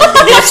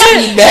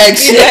Mayweather? bag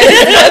shit.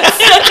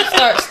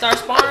 start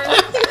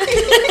sparring?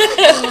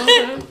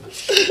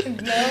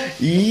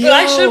 But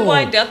I should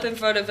wind up in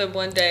front of him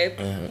one day.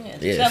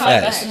 Yeah, That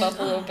might mess facts. him up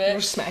a little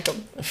bit. Smack him.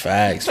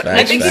 Facts.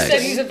 I think he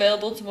said he's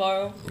available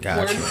tomorrow.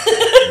 Got you.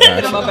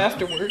 Hit him up Got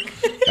after work.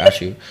 you.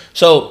 Got you.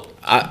 So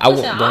I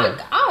Listen, won't. Go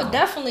ahead. I'll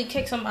definitely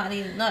kick somebody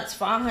in the nuts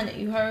for 100.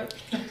 You heard?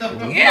 Yeah.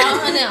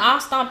 100, I'll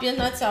stomp your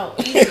nuts out.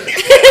 Easy.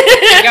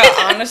 Yeah,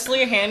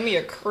 honestly, hand me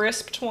a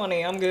crisp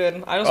 20. I'm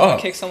good. I just want Oh.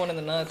 to kick someone in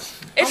the nuts.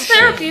 It's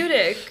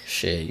therapeutic.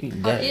 Shit, you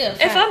Yeah.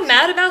 If I'm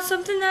mad about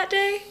something that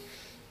day,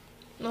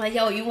 like,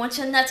 yo, you want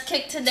your nuts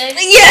kicked today? yeah.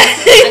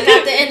 I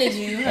got the energy.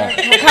 You heard?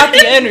 I got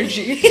the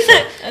energy.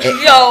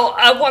 Yo,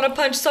 I want to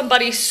punch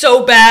somebody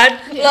so bad.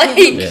 Like,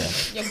 Yeah.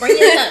 Yo, bring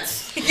your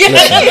nuts.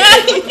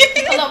 yeah.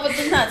 Pull up with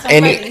the nuts.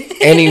 I'm ready.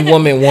 Any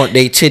woman want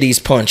their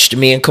titties punched?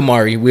 Me and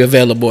Kamari, we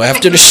available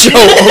after the show,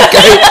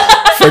 okay?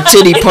 For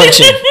titty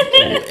punching.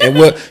 And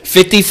we're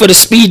 50 for the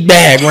speed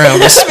bag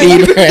round. The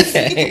speed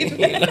bag.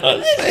 You know what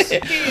I'm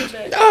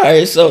saying? All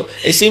right, so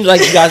it seems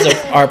like you guys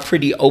are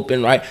pretty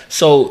open, right?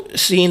 So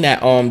seeing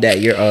that that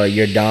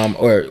your dom,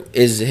 or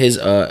is his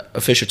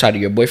official title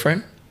your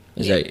boyfriend?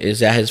 Is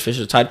that his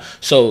official title?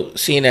 So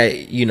seeing that,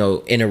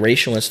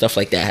 interracial and stuff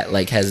like that,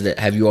 like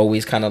have you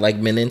always kind of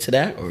like been into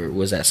that, or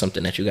was that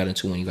something that you got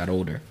into when you got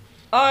older?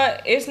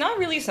 It's not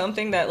really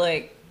something that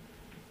like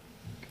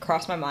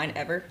crossed my mind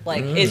ever.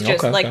 Like it's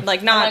just okay.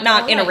 like not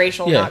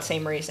interracial, Yeah. not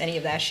same race, any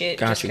of that shit.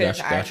 Gotcha, just because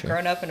gotcha. I've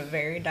grown up in a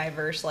very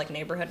diverse like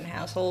neighborhood and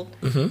household.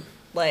 Mm-hmm.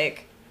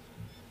 Like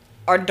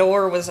our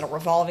door was a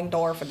revolving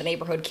door for the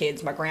neighborhood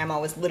kids. My grandma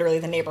was literally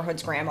the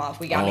neighborhood's grandma.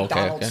 If we got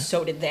McDonald's, okay.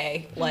 so did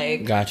they.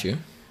 Like Got you.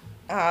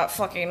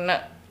 fucking.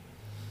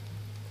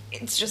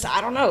 It's just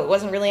I don't know. It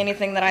wasn't really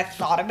anything that I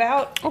thought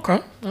about. Okay,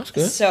 that's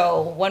good.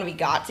 So when we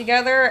got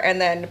together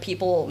and then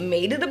people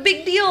made it a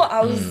big deal,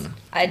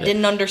 I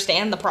didn't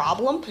understand the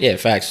problem. Yeah,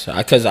 facts.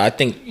 Because I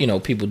think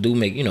people do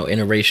make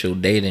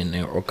interracial dating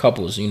or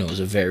couples is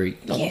a very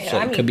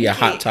it could be a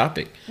hot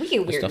topic. We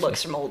get weird stuff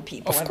looks like- from old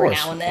people Of every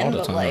course, now and all then, the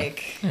but time.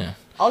 like Yeah.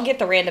 I'll get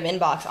the random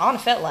inbox on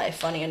FetLife,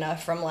 funny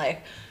enough, from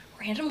like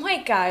random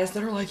white guys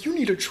that are like, "You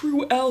need a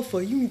true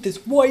alpha. You need this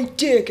white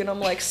dick," and I'm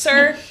like,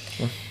 "Sir."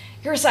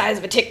 You're the size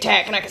of a Tic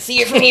Tac, and I can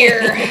see it from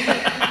here.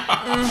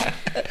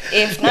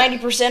 If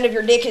 90% of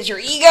your dick is your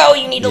ego,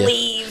 you need to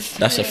leave.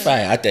 That's a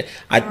fact.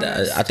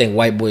 I think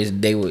white boys,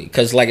 they would,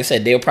 because like I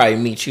said, they'll probably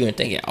meet you and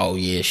thinking, oh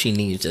yeah, she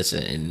needs this,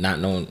 and not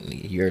knowing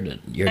you're the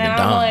And dom.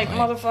 I'm like, right?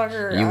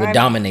 motherfucker. You would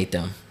dominate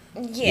them.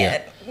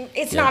 Yeah,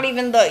 it's not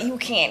even the you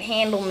can't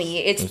handle me.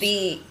 It's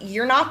the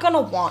you're not gonna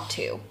want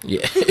to. Yeah,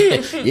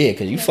 yeah,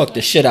 because you fucked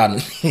the shit out of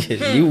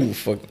niggas. You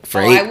for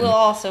I 8. will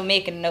also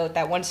make a note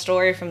that one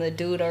story from the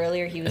dude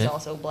earlier. He was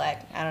also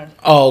black. I don't.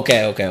 Oh,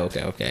 okay,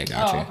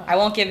 got you. I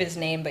won't give his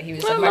name, but he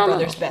was like my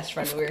brother's best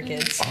friend when we were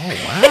kids.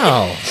 Oh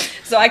wow.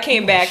 So I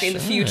came back in the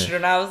future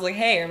and I was like,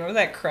 "Hey, remember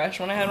that crush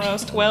when I had when I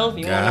was 12?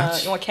 You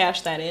Gotcha. wanna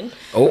cash that in?"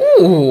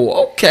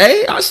 Oh,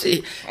 okay. I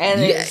see.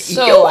 And Yeah, it's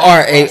so you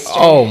are a. lackluster.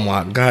 Oh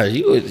my god,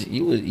 you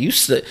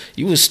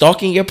was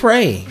stalking your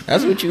prey.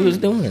 That's what you was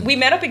doing. We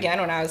met up again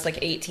when I was like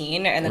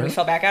 18, and then we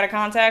fell back out of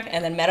contact,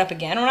 and then met up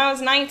again when I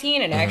was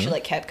 19, and actually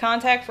like kept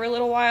contact for a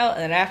little while, and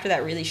then after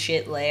that really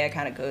shit lay, I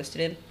kind of ghosted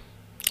him.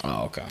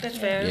 Oh, okay. That's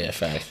fair. Yeah,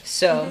 facts.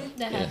 So,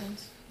 That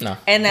happens. No.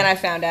 and then I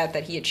found out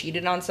that he had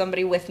cheated on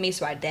somebody with me,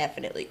 so I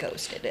definitely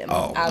ghosted him.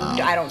 Oh, wow.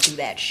 I don't do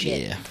that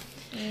shit. Yeah.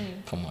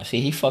 Come on,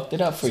 see, he fucked it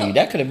up for you.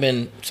 That could have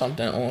been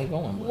something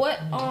ongoing. But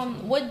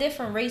What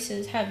different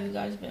races have you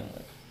guys been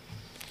with?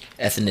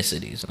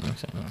 ethnicities. You know what I'm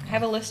saying? I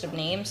have a list of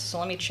names, so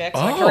let me check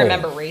so I Oh. can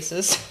remember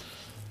races.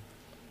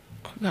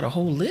 You got a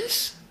whole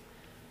list.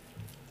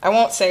 I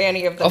won't say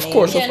any of the Of names.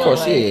 course, Yeah, of no, course,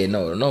 like- yeah,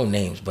 no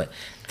names, but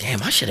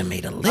damn, I should have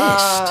made a list.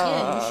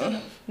 Yeah, you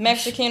should.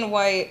 Mexican,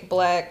 white,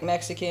 black,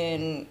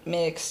 Mexican,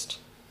 mixed,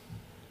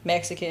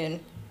 Mexican,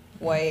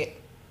 white.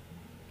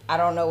 I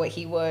don't know what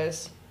he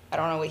was.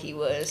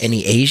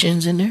 Any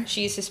Asians in there?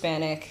 She's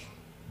Hispanic.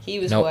 He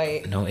was No,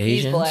 white. no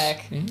Asians. He's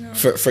black. Yeah.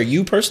 For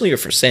you personally or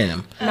for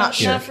Sam? Not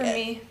sure. Not for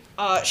me.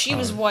 She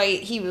was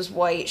white. He was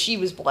white. She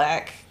was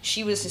black.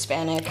 She was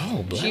Hispanic.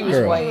 Oh, black She was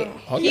girl. white.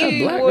 Oh, he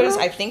yeah, black was,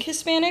 girl. I think,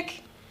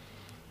 Hispanic.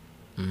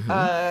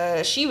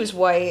 Mm-hmm. She was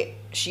white.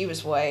 She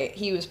was white.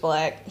 He was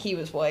black. He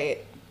was white.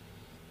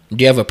 Do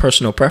you have a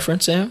personal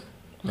preference, Sam,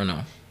 or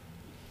no?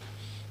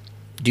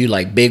 Do you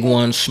like big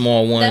ones,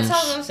 small ones? That's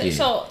how I was gonna say.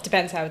 Yeah. So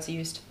Depends how it's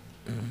used.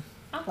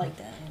 I like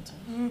that answer.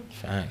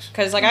 Facts.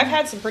 Cause like I've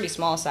had some pretty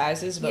small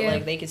sizes, but Yeah.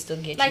 like they could still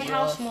get Like you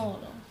how off. small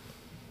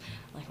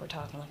though? Like we're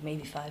talking like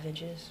maybe 5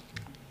 inches.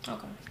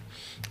 Okay.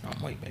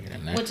 I'm way bigger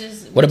than that. Which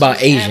is What about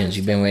is Asians? average.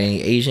 You been with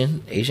any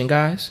Asian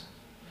guys?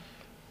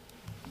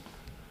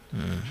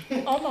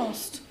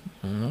 Almost.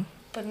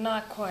 But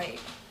not quite.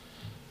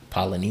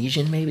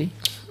 Polynesian, maybe?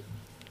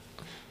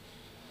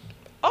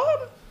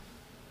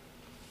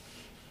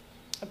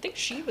 I think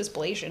she was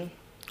Blasian.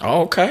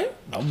 Oh, okay.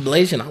 I'm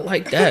blazing. I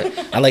like that.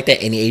 I like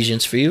that. Any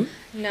Asians for you?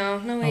 No,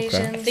 no Okay.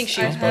 Asians. I think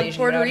she I've was had Blasian.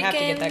 Puerto but I would have to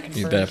get that Rican. You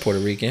confirmed. better Puerto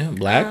Rican?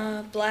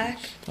 Black? Black.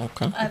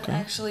 Okay. I've Okay.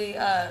 actually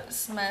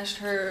smashed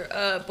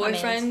her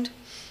boyfriend.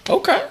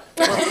 Okay.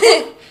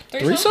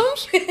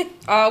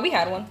 Threesomes? We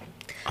had one.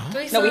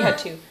 Threesome. No, we had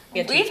two. We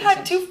had two We've had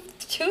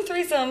threesomes. two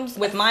threesomes.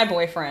 With my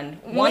boyfriend.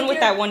 One with your-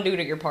 that one dude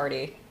at your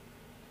party.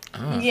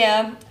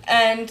 Yeah,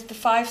 and the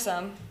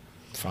fivesome.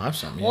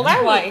 Five-some, yeah. Well,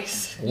 that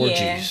Twice.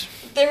 Orgies.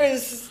 There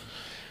was.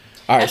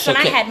 All right, That's so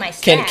when I can, had my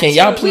can stats.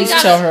 y'all We please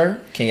got- tell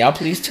her? Can y'all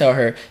please tell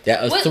her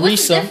that a What's the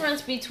threesome?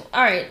 difference between?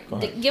 All right,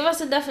 ahead. give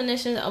us a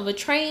definition of a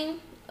train,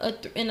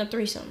 and a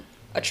threesome.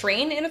 A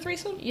train in a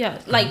threesome? Yeah,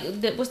 like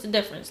what's the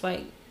difference?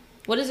 Like,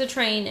 what is a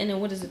train and then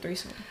what is a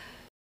threesome?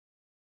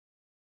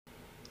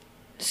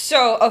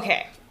 So,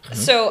 okay.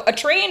 So a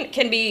train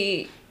can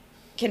be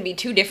can be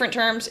two different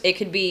terms. It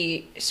could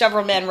be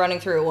several men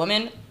running through a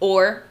woman,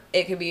 or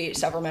it could be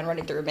several men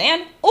running through a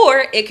man,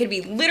 or it could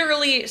be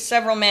literally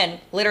several men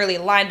literally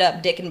lined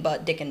up, dick and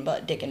butt, dick and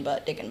butt, dick and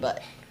butt, dick and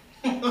butt.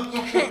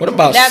 What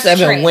about That's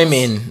 7 trains.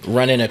 women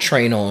running a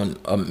train on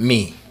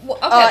me? Well,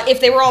 okay. If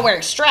they were all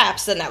wearing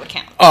straps, then that would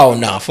count. Oh,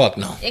 no, fuck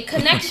no. A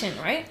connection,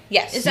 right?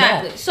 Yes.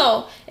 Exactly.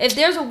 So if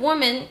there's a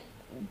woman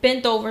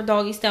bent over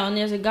doggy style and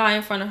there's a guy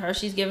in front of her,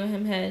 she's giving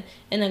him head,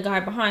 and a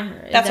guy behind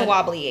her. That's a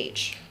wobbly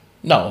H.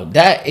 No,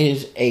 that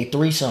is a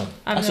threesome.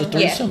 That's a never-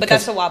 Yeah, threesome. but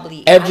that's a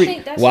wobbly. I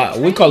think that's a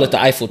We call it the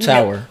train. Eiffel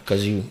Tower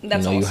because you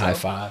That's know you also- high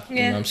five. You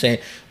Yeah. know what I'm saying?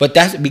 But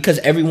that's because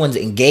everyone's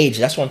engaged.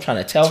 That's what I'm trying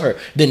to tell her.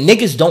 The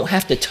niggas don't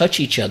have to touch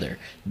each other,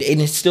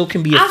 and it still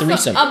can be a I feel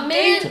threesome. a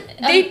man.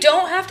 They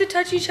don't have to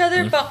touch each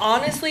other, but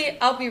honestly,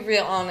 I'll be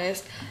real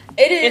honest.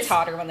 It is It's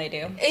hotter when they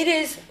do. It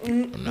is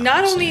not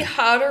not the only same.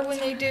 hotter when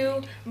they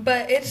do,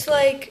 but it's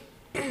like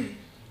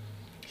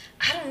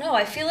I don't know.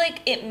 I feel like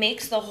it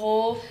makes the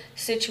whole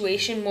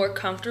situation more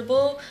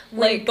comfortable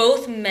when Like-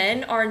 both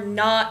men are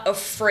not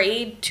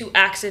afraid to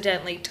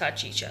accidentally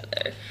touch each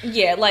other.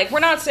 Yeah, like, we're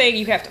not saying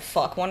you have to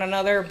fuck one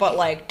another, but,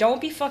 like, don't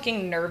be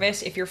fucking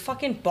nervous if your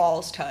fucking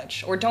balls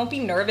touch. Or don't be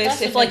nervous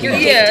That's if, the like, thing. your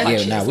Yeah. dick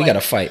touches. Yeah, nah, we like,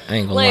 gotta fight. I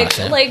ain't gonna lie, Like,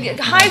 Sam. like,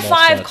 high balls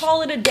five, touch.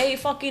 call it a day,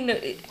 fucking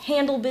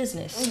handle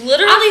business.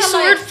 Literally I feel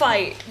sword like-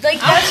 fight.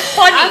 Like that's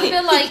funny. I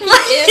feel like if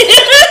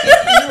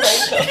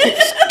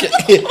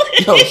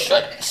Yo,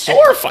 shut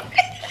sword fight.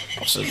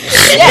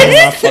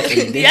 Yes.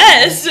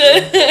 yes.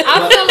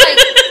 I feel like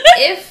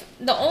if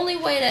the only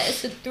way that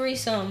it's a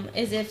threesome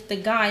is if the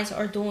guys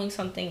are doing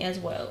something as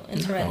well.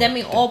 That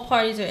means all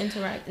parties are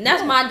interacting.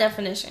 That's my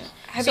definition.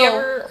 Have so you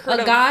ever heard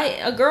a of- guy,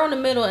 a girl in the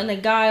middle, and a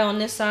guy on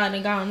this side, and a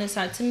guy on this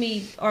side? To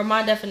me, or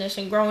my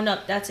definition, growing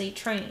up, that's a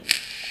train.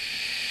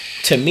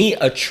 To me,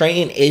 a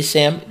train is,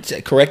 Sam,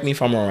 correct me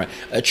if I'm wrong, right?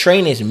 A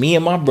train is me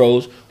and my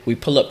bros. We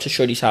pull up to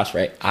Shorty's house,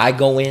 right? I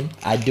go in,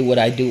 I do what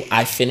I do,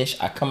 I finish,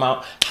 I come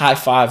out, high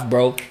five,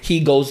 bro. He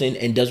goes in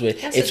and does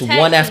what. That's It's a tag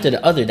one team. after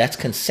the other. That's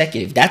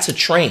consecutive. That's a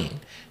train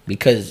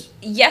because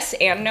Yes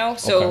and no.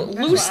 So Okay.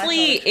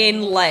 loosely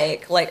in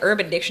like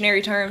Urban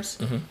Dictionary terms,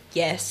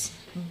 yes.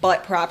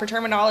 But proper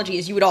terminology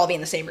is you would all be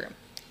in the same room.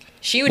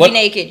 She would What- be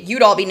naked,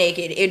 you'd all be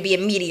naked. It'd be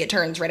immediate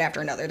turns right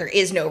after another. There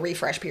is no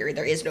refresh period.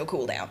 There is no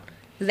cool down.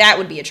 That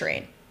would be a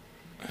train.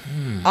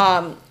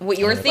 What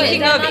you're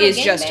thinking that of not a is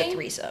just a gangbang?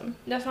 threesome.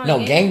 That's not no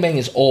a game. gangbang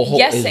is all whole.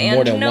 Yes is more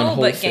and than one no, whole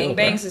but field, gangbangs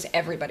right? is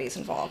everybody's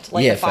involved.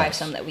 Like Yeah, the facts.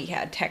 fivesome that we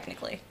had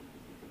technically.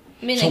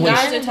 Meaning So wait-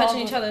 guys are touching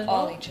each other as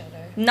all well. each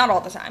other. Not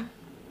all the time.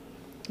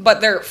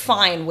 But they're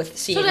fine with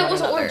seeing So that one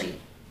was an another. orgy.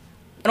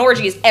 An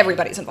orgy is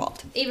everybody's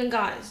involved. Even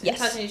guys Yes.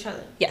 touching each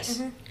other.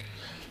 Yes.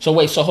 So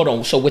wait, so hold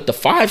on. So with the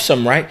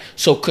fivesome, right?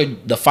 So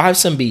could the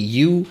fivesome be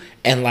you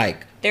and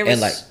like There and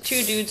was like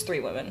 2 dudes, 3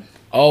 women.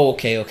 Oh,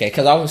 okay.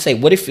 Because I would say,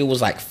 what if it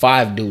was like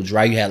 5 dudes,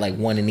 right? You had like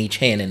one in each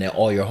hand, and then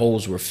all your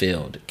holes were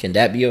filled. Can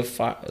that be a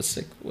 5? A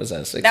 6? Was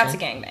that a 6? That's a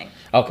gangbang.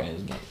 Okay.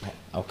 It's a gangbang.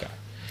 Okay.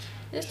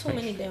 There's too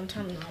many damn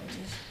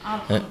terminologies.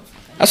 I don't know.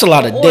 That's a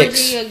lot of Orgy,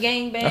 dicks. a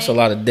gangbang. That's a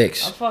lot of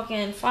dicks. A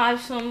fucking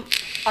fivesome.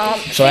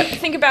 So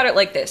Think about it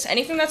like this.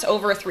 Anything that's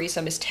over a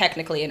threesome is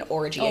technically an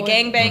orgy. Oh, A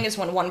gangbang is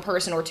when one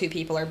person or 2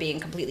 people are being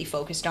completely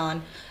focused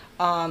on.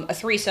 A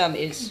threesome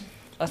is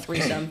a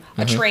threesome.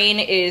 A train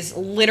is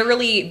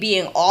literally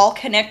being all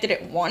connected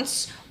at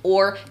once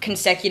or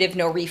consecutive,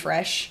 no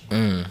refresh,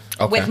 Okay.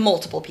 with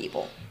multiple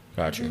people.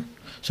 Got you.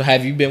 So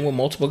have you been with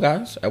multiple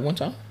guys at one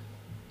time?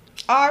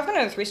 I've been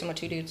in a threesome with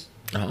 2 dudes.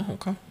 Oh,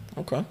 okay.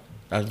 Okay.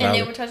 That's And they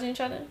valid. were touching each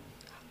other?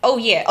 Oh,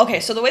 yeah. Okay,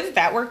 so the way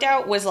that worked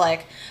out was,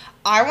 like,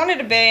 I wanted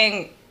to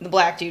bang the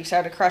black dude because I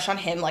had a crush on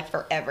him, like,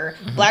 forever.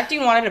 Black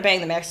dude wanted to bang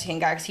the Mexican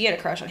guy because he had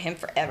a crush on him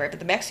forever. But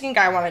the Mexican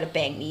guy wanted to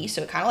bang me,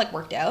 so it kind of, like,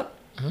 worked out.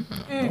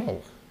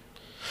 Oh.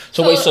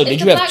 So wait, so is did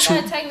the you have black 2?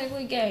 guy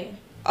technically gay?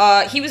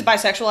 He was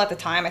bisexual at the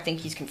time. I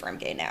think he's confirmed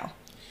gay now.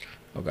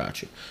 Oh,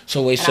 got you.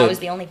 So wait, And so I was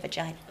the only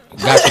vagina.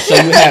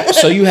 got you.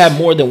 So you have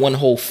more than one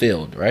whole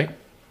field, right?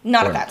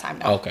 Not Or- at that time,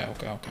 no. Okay.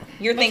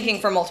 You're thinking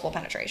for multiple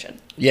penetration.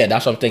 Yeah,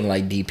 that's what I'm thinking,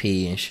 like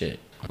DP and shit.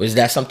 Was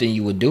that something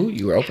you would do?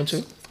 You were open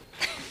to?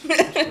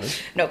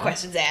 No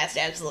questions asked,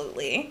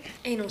 absolutely.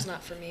 Anal's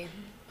not for me.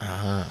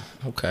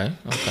 Okay.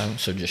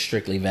 So just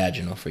strictly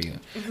vaginal for you.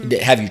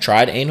 Have you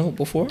tried anal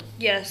before?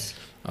 Yes.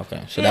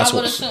 Okay, so that's I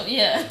would what. assume,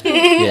 yeah.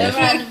 Yeah, Never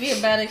had to be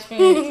a bad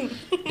experience.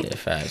 yeah,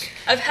 fast.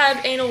 I've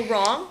had anal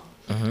wrong,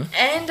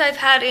 and I've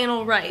had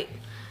anal right.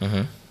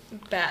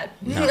 Bad.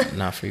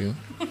 Not for you.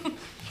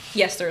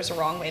 Yes, there's a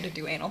wrong way to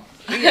do anal.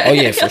 Oh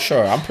yeah, for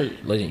sure. I'm pretty.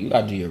 Listen, you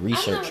gotta do your I've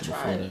research never before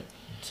tried. that.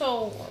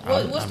 So,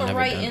 what's I've the never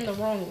right done and the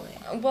wrong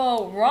way?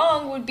 Well,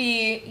 wrong would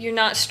be you're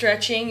not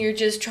stretching, you're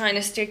just trying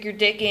to stick your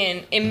dick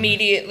in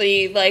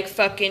immediately, like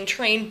fucking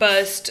train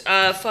bust,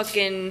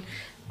 fucking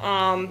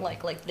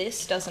Like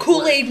this doesn't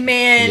Kool-Aid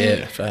Man.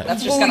 Yeah, fast.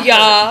 That's just gonna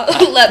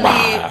Booyah! Let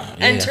Wow, me yeah.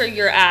 enter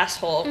your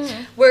asshole.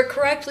 Where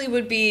correctly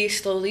would be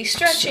slowly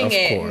stretching Of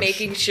it, course.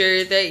 making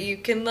sure that you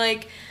can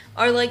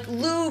are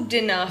lubed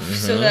enough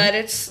so that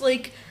it's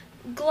like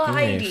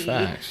glidey.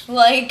 facts.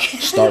 Like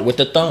Start with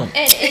the thumb.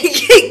 And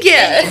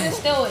yeah. even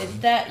still,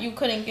 that you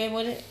couldn't get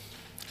with it.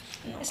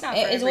 It's not for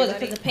It was everybody.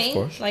 because of pain.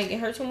 course. Like it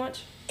hurt too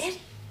much.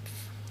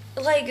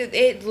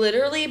 It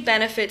literally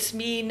benefits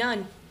me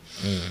none.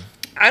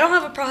 I don't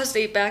have a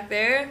prostate back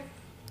there.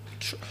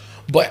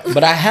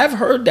 But I have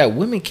heard that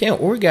women can't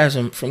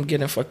orgasm from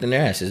getting fucked in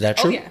their ass. Is that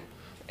true? Oh yeah,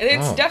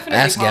 it's Oh,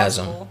 definitely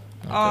assgasm. possible.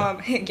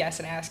 Yes,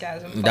 an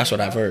assgasm. That's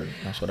what I've heard.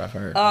 That's what I've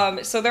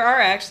heard. So there are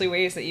actually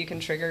ways that you can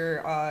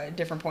trigger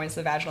different points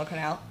of the vaginal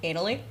canal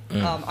anally.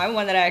 I'm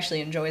one that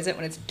actually enjoys it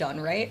when it's done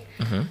right.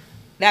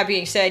 That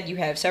being said, you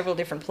have several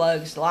different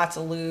plugs, lots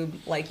of lube.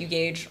 Like you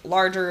gauge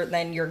larger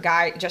than your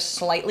guy just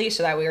slightly,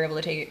 so that way you're able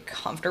to take it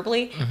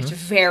comfortably. It's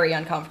very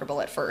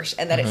uncomfortable at first,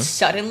 and then it's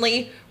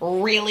suddenly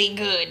really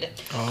good.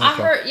 I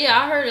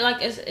heard like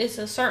it's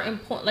a certain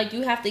point. Like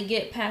you have to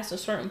get past a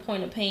certain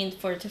point of pain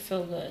for it to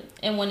feel good,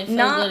 and when it feels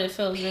Not good, it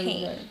feels really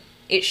pain. good.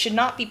 It should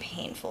not be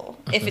painful.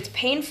 If it's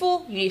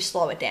painful, you need to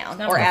slow it down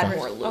Not or add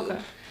painful. more lube.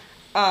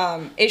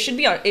 Okay. It should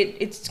be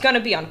it's gonna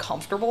be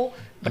uncomfortable,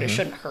 but it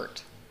shouldn't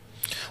hurt.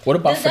 What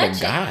about Does for the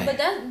that guy?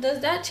 But does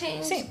that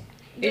change? Same.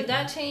 Does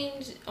that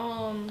change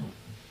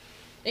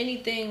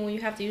anything when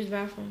you have to use the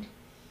bathroom?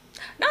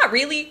 Not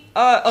really.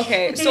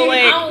 Okay, so I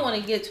like, don't want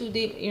to get too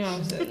deep, you know what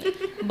I'm saying?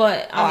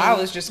 But I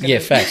was just gonna. Yeah,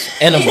 facts.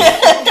 Enema.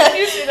 Did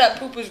you see that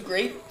poop was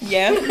great?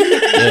 Yeah.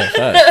 Yeah,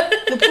 facts.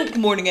 The poop the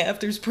morning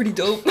after is pretty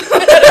dope.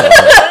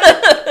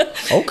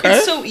 Okay.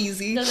 It's so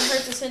easy. Does it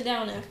hurt to sit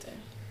down after?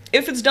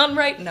 If it's done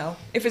right, no.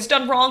 If it's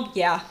done wrong,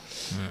 yeah.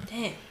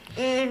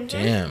 Damn.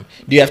 Damn.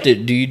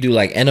 Do you do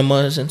like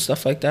enemas and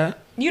stuff like that?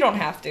 You don't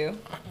have to.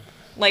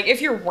 Like,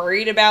 if you're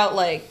worried about,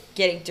 like,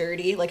 getting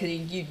dirty, like,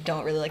 you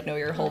don't really, like, know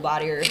your whole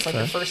body, or it's, like,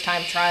 your first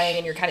time trying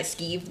and you're kind of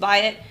skeeved by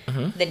it,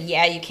 then,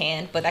 yeah, you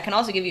can. But that can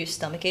also give you a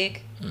stomach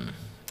ache.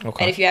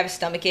 Okay. And if you have a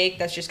stomach ache,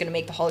 that's just going to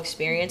make the whole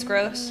experience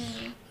gross.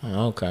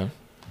 Okay.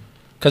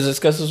 Because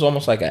it's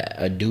almost like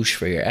a douche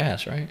for your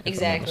ass, right? If I'm not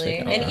Exactly.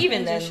 mistaken. And Okay.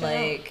 even then,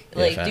 Transition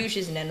like fact.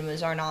 douches and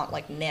enemas are not,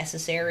 like,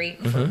 necessary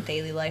for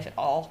daily life at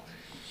all.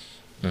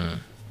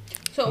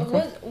 So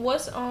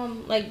what's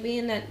like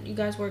being that you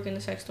guys work in the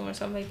sex store and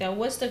stuff like that?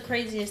 What's the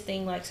craziest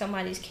thing like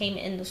somebody's came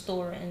in the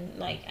store and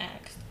like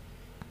asked?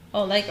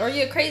 Oh, like or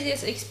your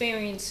craziest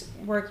experience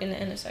working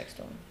in a sex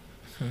store?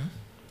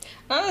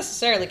 Not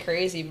necessarily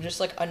crazy, but just,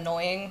 like,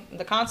 annoying.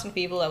 The constant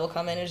people that will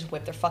come in and just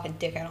whip their fucking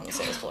dick out on the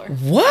sales floor.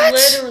 What?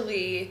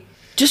 Literally.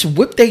 Just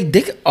whip they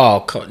dick?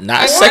 Oh,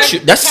 not Or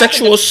sexual. That's happened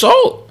sexual to-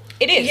 assault.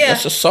 It is. Yeah.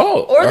 That's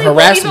assault Or they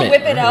harassment. won't even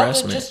whip it out. They'll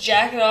Harassment. just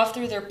jack it off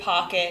through their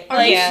pocket.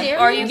 Are you Yeah.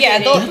 serious? Are you Yeah,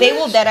 kidding? they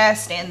will dead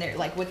ass stand there,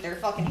 like, with their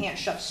fucking hand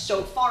shoved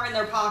so far in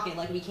their pocket,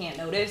 like, we can't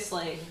notice.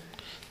 Like,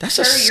 That's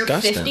sir, you're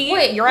disgusting. 50,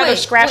 Wait, you're either wait,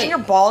 scratching wait. your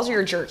balls or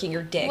you're jerking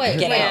your dick. Wait,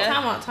 Get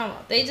out. time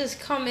out. They just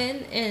come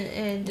in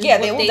and just Yeah,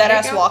 whip they will they dead dick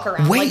ass out? walk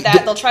around Wait, like that.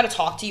 the- They'll try to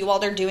talk to you while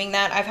they're doing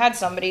that. I've had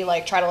somebody,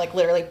 like, try to, like,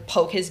 literally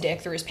poke his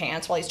dick through his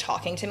pants while he's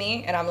talking to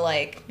me, and I'm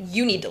like,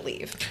 you need to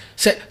leave.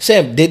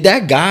 Sam, did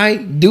that guy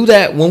do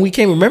that when we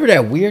came? Remember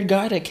that weird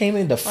guy that came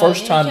in the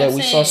first yeah, time he that kept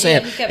we saying- saw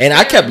Sam? yeah, he kept And I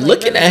kept staring, like,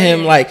 looking really at him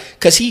weird. like,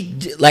 because he,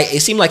 like,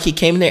 it seemed like he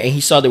came in there and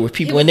he saw there were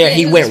people was- in there yeah, and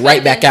he he was went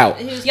right back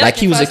out. expecting- he was Like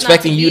he was expecting us not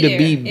expecting to you be to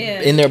be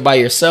there. Yeah. in there by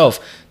yourself.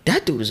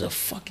 That dude is a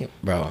fucking,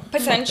 bro.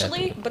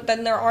 Potentially, but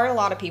then there are a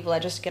lot of people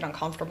that just get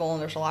uncomfortable,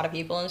 and there's a lot of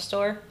people in the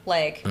store.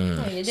 Like, Oh,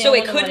 you didn't so it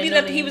want could nobody be to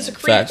that know he you was a knew.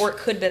 creep, Facts. or it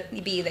could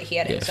be that he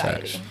had Yeah,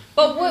 anxiety. facts.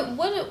 But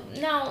what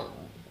now?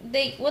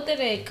 What are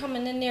they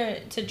coming in there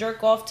to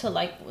jerk off to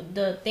like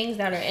the things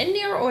that are in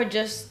there or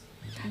just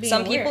being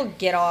Some weird? people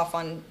get off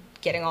on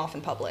getting off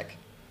in public.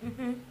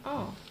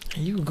 Oh.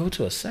 And you go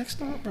to a sex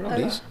store, bro?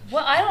 These-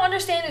 What I don't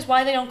understand is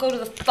why they don't go to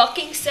the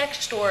fucking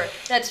sex store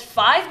that's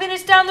 5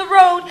 minutes down the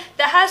road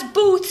that has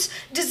booths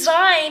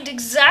designed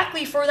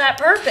exactly for that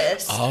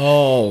purpose.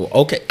 Oh,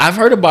 okay. I've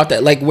heard about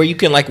that. Like where you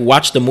can like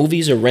watch the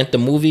movies or rent the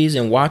movies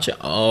and watch it.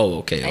 Oh,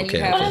 okay, And okay.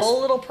 you have okay. a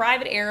whole little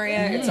private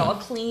area. It's all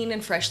clean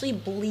and freshly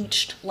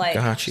bleached. Like,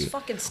 Got you. just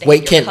fucking stay Wait,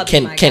 in your can cubby,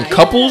 my can guy.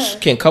 couples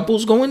can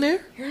couples go in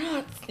there? You're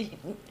not.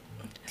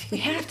 We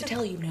have to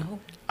tell you no,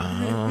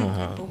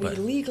 Oh, but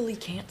we legally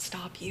can't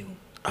stop you.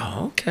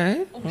 oh,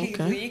 okay, We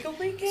okay.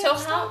 legally can't So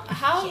stop.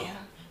 how Yeah.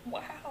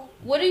 Wow.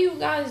 what do you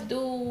guys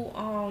do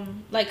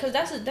like cuz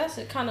that's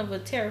a kind of a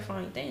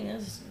terrifying thing.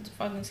 That's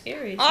fucking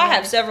scary. I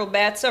have several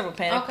bats, several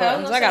panic Okay, I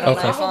was buttons. gonna I got say, a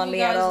Okay. knife I hope on you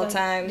me at guys, all like,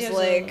 times. there's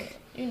Like,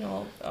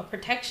 a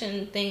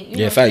protection thing.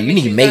 Yeah, in fact, you make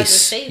need sure guys are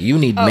mace. safe. You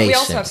need oh, mace. we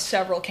also Sam. have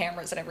several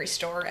cameras at every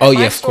store. At Oh,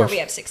 my yeah, of store, course. we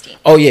have 16.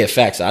 Oh yeah,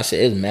 facts. I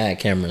said it's mad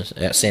cameras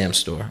at Sam's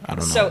store. I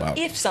don't know So about.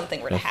 if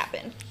something were to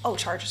happen,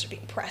 charges are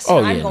being pressed. Oh,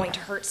 and I'm yeah. going to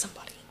hurt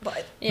somebody.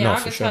 But Yeah, No, I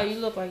for can sure. tell you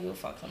look like you'll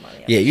fuck somebody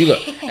else. Yeah, you go.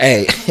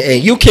 hey,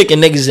 you kicking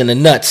niggas in the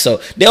nuts, so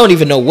they don't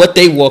even know what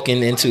they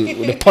walking into.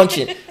 The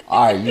punching.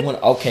 All right, you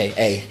want? Okay,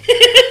 hey.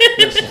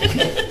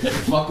 Listen,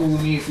 fuck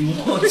with me if you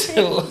want to.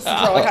 Bro,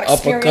 I got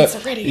experience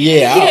already.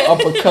 Yeah, I'll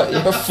uppercut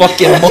your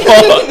fucking mom.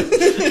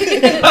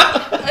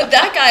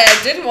 That guy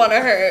I didn't want to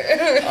hurt.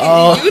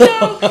 Oh. You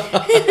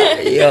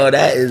know? Yo,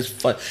 that is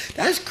fun.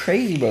 That's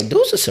crazy, bro.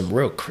 Those are some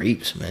real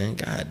creeps, man.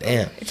 God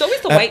damn. It's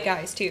always the white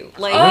guys too.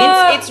 Like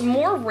it's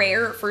more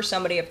rare for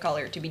somebody of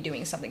color to be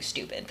doing something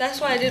stupid. That's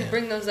why I didn't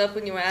bring those up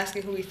when you were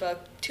asking who we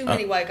fucked. Too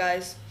many white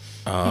guys.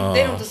 Oh.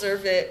 They don't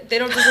deserve it. They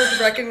don't deserve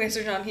the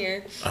recognition on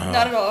here.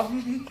 Not at all.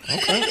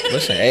 Okay.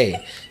 Listen,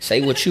 hey,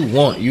 say what you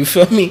want. You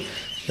feel me?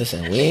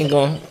 Listen, we ain't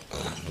gonna.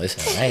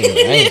 Listen, I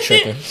ain't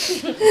tripping.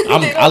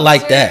 I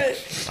like that.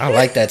 I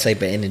like that type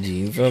of energy.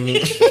 You feel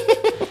me?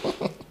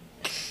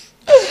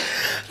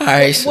 All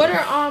right. So,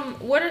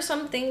 What are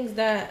some things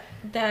that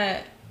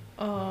let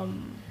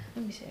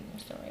me see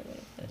what's the right way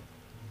to put it.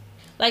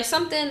 Like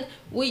something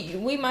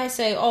we might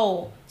say,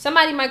 oh,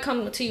 somebody might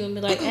come to you and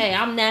be like, hey,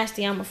 I'm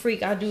nasty, I'm a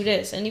freak, I do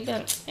this, and you be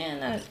like, man,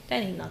 that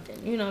ain't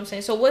nothing. You know what I'm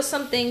saying? So what's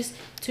some things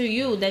to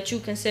you that you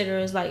consider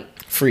as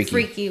like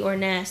freaky or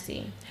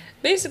nasty?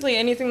 Basically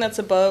anything that's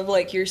above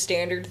like your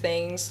standard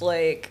things,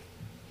 like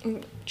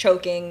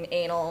choking,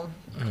 anal,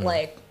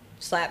 like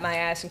slap my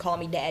ass and call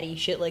me daddy,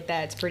 shit like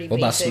that. It's pretty what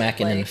basic. about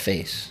smacking like, in the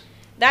face?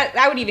 That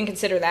I would even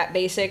consider that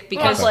basic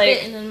because Spit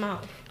like in the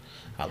mouth.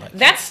 I like that.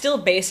 that's still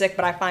basic,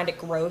 but I find it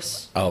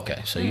gross. Oh,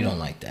 okay, so you don't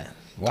like that.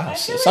 Wow, I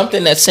so feel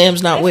something that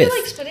Sam's not I with.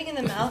 feel like spitting in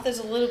the mouth is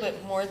a little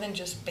bit more than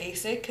just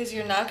basic because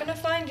you're not gonna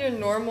find your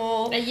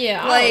normal.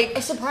 Yeah, like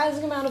A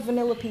surprising amount of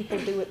vanilla people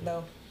do it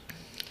though.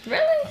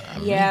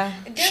 Really? Yeah.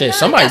 Shit,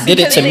 somebody did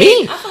it to They-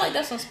 me. I feel like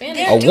that's on Spanish.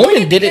 They're A doing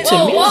woman it did it to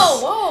because- me.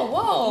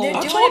 Whoa. They're I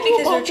doing told it you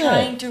because they're about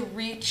that. trying to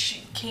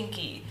reach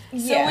kinky. So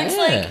Yeah. it's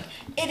Yeah. like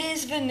it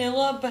is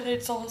vanilla, but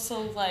it's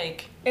also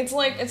like It's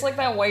like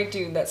that white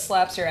dude that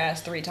slaps your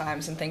ass 3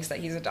 times and thinks that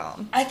he's a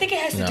dom. I think it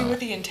has to do No. with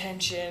the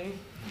intention.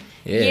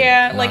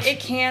 Yeah, nah, like it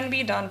can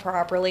be done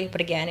properly, but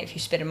again, if you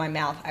spit in my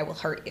mouth, I will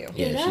hurt you.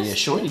 Yeah,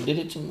 Shorty did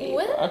it to me.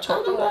 What? I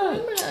told you I don't that.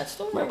 remember that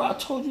story. Remember I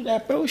told you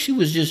that, bro? She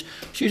was just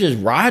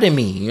riding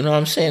me, you know what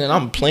I'm saying? And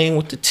I'm playing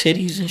with the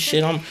titties and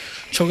shit. I'm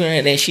choking her,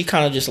 and then she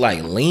kind of just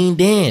like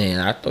leaned in,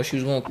 and I thought she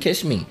was gonna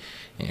kiss me,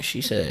 and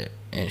she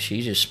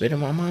just spit in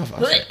my mouth.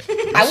 I said,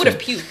 I would have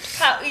puked.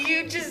 How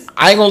you just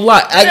I ain't gonna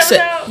lie. I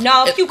said,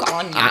 No, puke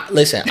on you.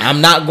 listen,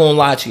 I'm not gonna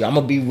lie to you. I'm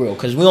gonna be real,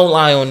 because we don't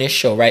lie on this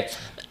show, right?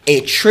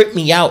 It tripped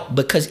me out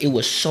because it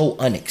was so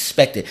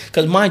unexpected.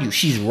 Because mind you,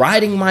 she's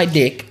riding my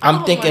dick.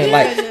 I'm thinking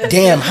like,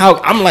 damn,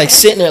 how I'm like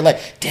sitting there like,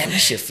 damn,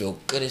 this shit feel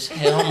good as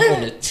hell. I'm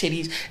on the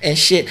titties and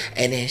shit.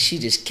 And then she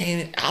just came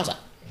in. I was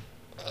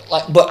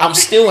like, but I'm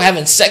still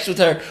having sex with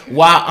her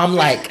while I'm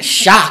like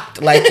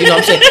shocked, like, you know what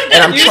I'm saying?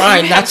 And I'm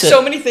trying not to.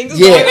 So many things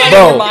Yeah, going on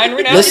bro. in your mind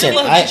right now. Listen,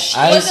 You're like,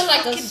 Was it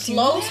like a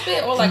slow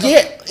spit or like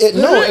yeah,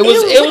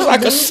 it was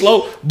like a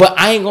slow, but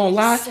I ain't gonna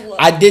lie.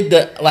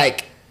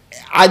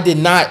 I did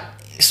not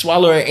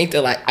swallow or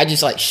anything. Like I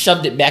just like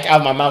shoved it back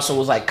out of my mouth, so it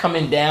was like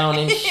coming down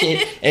and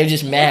shit. And it was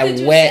just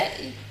mad wet.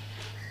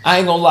 I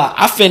ain't gonna lie.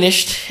 I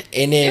finished,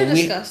 and then You're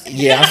disgusting.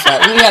 we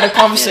had a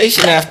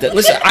conversation after.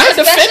 Listen, I had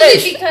to Especially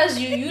finish. because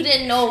you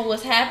didn't know what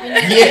was happening.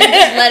 Yeah. You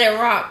just let it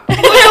rock.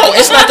 No,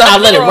 it's not that I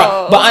let it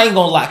rock, but I ain't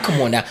gonna lie. Come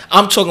on now,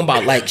 I'm talking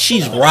about like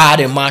she's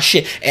riding my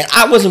shit, and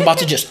I wasn't about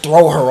to just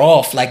throw her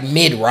off like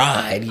mid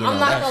ride. You know, I'm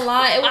not gonna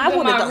lie, it I would be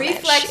would've my done that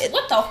reflex. shit.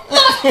 What the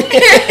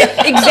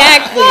fuck?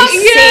 exactly.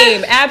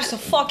 Same.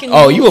 Absolutely.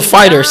 Oh, you a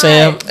fighter,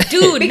 Sam?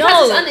 Dude, Because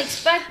no. it's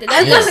unexpected.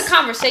 That's a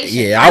conversation.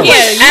 Yeah, I was.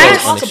 Yeah, you so can't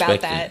talk about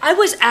unexpected. that. I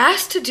was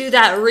asked to do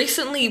that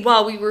recently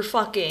while we were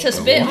fucking. To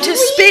spit? To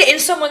spit in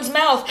someone's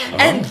mouth.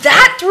 And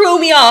that threw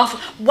me off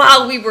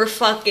while we were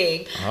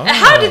fucking. And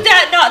how did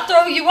that not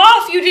throw you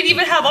off? You didn't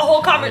even have a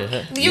whole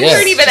conversation. You Yes.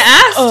 weren't even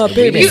asked.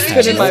 baby, We you didn't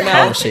spit in have my no mouth.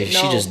 conversation.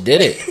 She No. just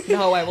did it.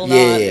 No, I will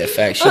Yeah, not. yeah,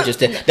 fact. She just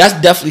did. That's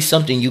definitely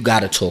something you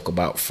got to talk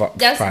about.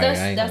 That's prior.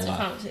 I ain't that's gonna a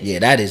lie. conversation. Yeah,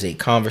 that is a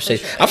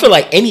conversation. I feel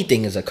like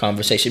anything is a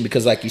conversation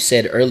because, like you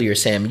said earlier,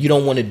 Sam, you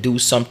don't want to do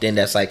something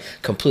that's like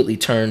completely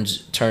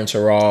turns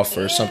her off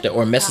or something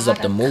or messes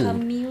up the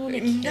mood. Not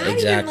even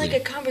Exactly. like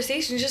a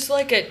conversation, just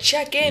like a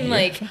check in,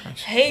 like,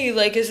 hey,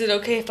 like, is it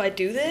okay if I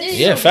do this?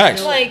 Yeah,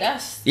 facts. Like,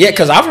 Yeah,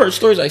 because I've heard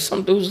stories like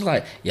some dudes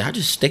like, yeah, I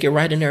just stick it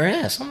right in their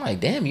ass. I'm like,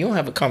 damn, you don't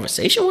have a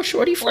conversation with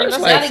Shorty Well, first?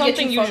 that's Like, gotta get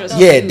something you you fucked just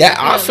up. yeah, that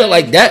I feel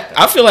like that.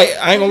 I feel like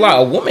I ain't gonna lie.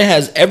 A woman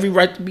has every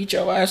right to beat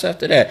your ass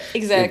after that.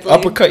 Exactly.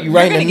 Uppercut you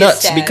right You're in the gonna get nuts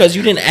stabbed. because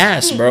you didn't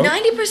ask, bro.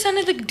 90%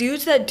 of the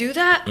dudes that do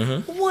that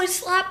would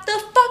slap the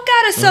fuck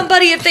out of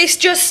somebody if they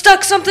just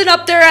stuck something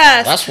up their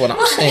ass. That's what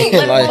I'm saying.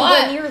 But Like,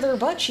 what? Go near their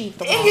butt cheek.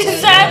 The wrong way.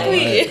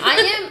 Exactly.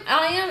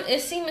 I am.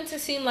 It's seeming to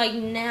seem like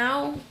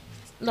now,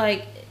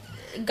 like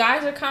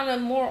guys are kind of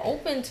more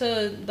open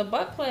to the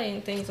butt play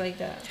and things like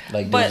that.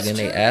 like But dudes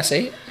getting their ass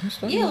ate. and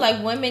stuff? Yeah,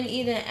 like women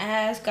eating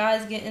ass,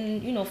 guys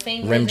getting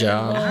fingers. Rim in the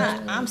job.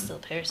 balls. I'm still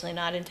personally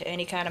not into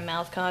any kind of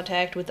mouth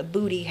contact with a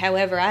booty.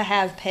 However, I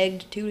have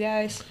pegged 2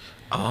 guys.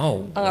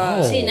 Oh,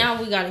 whoa. See, now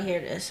we gotta hear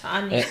this.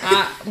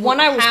 One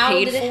I was how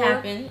paid did it for.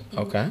 happen?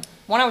 Okay.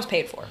 One I was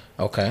paid for.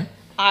 Okay.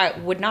 I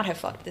would not have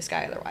fucked this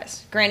guy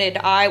otherwise. Granted,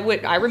 I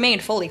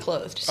remained fully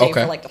clothed, save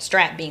Okay. for like the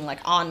strap being like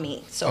on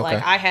me. So like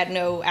Okay. I had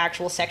no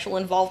actual sexual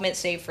involvement,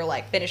 save for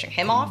like finishing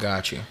him off.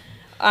 Got you.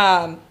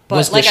 But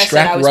Was like the I said,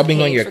 strap I was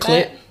rubbing on paid your for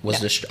clit? that. Was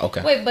this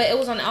okay? Wait, but it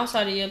was on the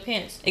outside of your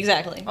pants.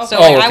 Exactly. Okay. So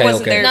Oh, like, okay, I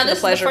wasn't okay. there Now for the this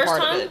is the pleasure first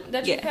part time of it.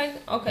 that you Yeah.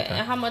 packed. Okay.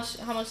 And how much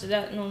did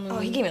that normally? Oh,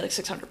 he gave me like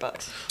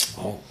 $600.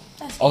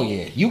 Oh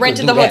yeah, you could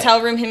Rented do the that.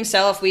 hotel room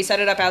himself. We set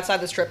it up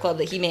outside the strip club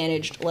that he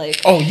managed. Like,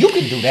 Oh, you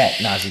can do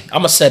that, Nazi. I'm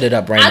gonna set it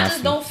up right I now. just for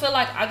you. don't feel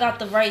like I got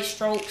the right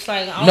strokes.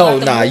 Like I don't No, got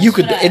the nah, moves you for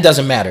could. that. It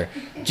doesn't matter.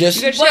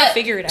 Just you just But gotta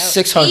figure it out.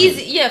 600.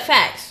 Easy, yeah,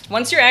 facts.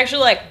 Once you're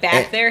actually like back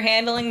And- there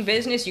handling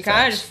business, you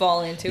kind of just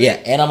fall into Yeah,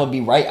 it. and I'm gonna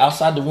be right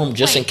outside the room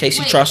just in Wait, case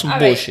he wait, tries some all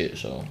right. bullshit.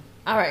 So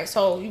All right,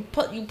 so you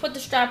put the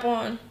strap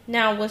on.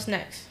 Now what's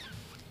next?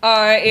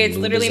 It's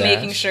Lube literally his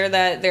making ass. sure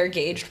that they're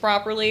gauged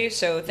properly.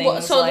 So things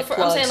Well, so like I'm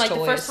plugs, saying like the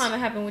toys. first time it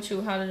happened with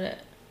you, how did it?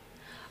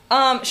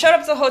 Showed up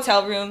to the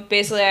hotel room.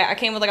 Basically, I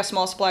came with like a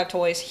small supply of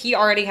toys. He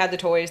already had the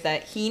toys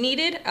that he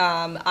needed.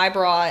 I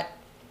brought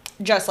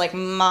just like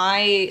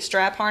my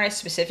strap harness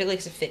specifically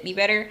because it fit me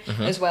better,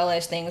 as well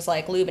as things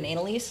like lube and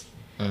Annalise.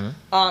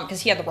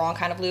 Because he had the wrong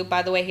kind of lube,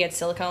 by the way. He had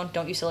silicone.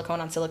 Don't use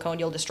silicone on silicone;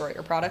 you'll destroy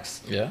your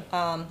products. yeah,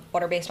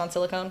 Water based on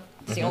silicone.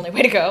 It's the only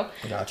way to go.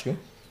 got you.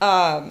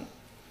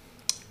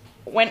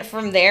 Went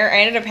from there.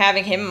 I ended up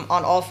having him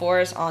on all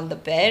fours on the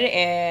bed,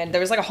 and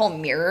there was like a whole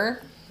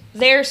mirror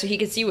there so he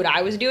could see what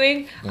I was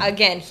doing.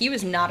 Again, he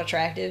was not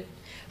attractive,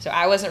 so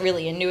I wasn't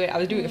really into it. I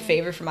was doing a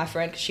favor for my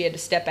friend because she had to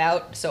step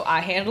out, so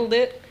I handled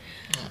it.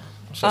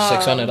 It's a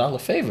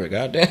 $600 favor.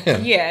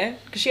 Goddamn. Yeah,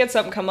 because she had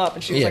something come up,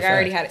 and she was Yeah, like, I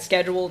already facts. had it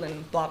scheduled,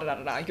 and blah, blah,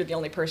 blah, blah. You're the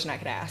only person I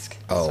could ask.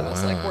 Oh, so I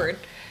was like, wow. word.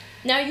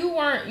 Now you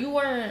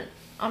weren't.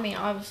 I mean,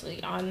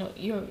 obviously, I know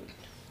you're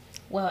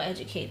well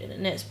educated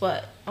in this,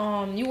 but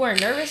you weren't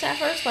nervous at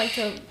first, like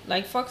to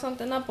like fuck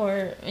something up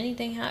or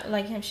anything,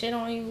 like him shit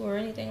on you or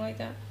anything like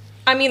that.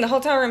 I mean, the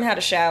hotel room had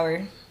a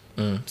shower,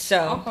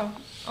 so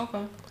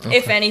Okay.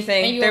 if And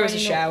anything, you there was a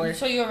already shower.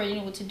 so you already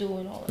knew what to do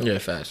and all that. Yeah,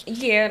 fast.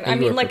 Yeah, I You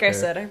mean, were like I prepared.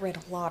 said, I read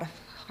a lot.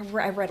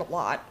 I read a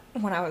lot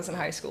when I was in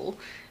high school.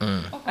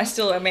 I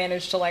still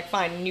managed to like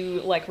find new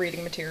like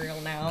reading material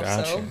now.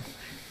 Gotcha.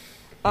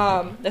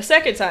 So, the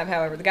second time,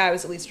 however, the guy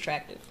was at least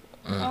attractive,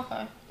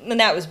 Okay. and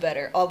that was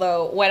better.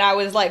 Although when I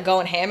was like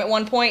going ham at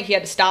one point, he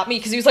had to stop me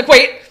because he was like,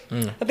 "Wait,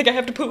 I think I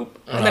have to poop,"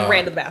 and then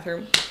ran to the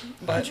bathroom.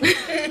 But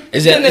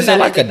Is it And then is it that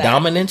like a ended that.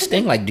 dominance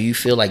thing? Like, do you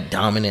feel like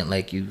dominant,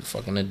 like you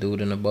fucking a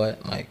dude in the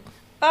butt? Like,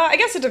 I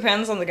guess it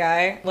depends on the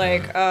guy.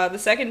 Like the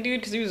second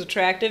dude, because he was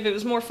attractive, it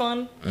was more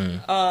fun.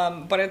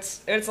 But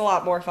it's a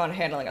lot more fun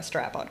handling a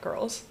strap on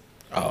girls.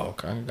 oh,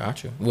 okay,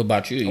 got you. What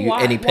about you?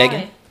 Why? Any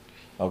pegging?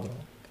 Why? Okay.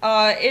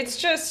 It's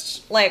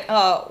just like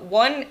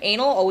one,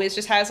 anal always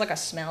just has like a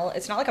smell.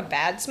 It's not like a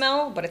bad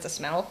smell, but it's a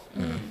smell.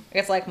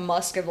 It's like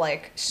musk of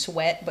like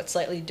sweat, but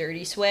slightly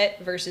dirty sweat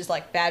versus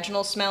like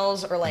vaginal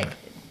smells or like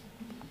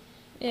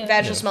Yeah.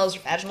 vaginal smells or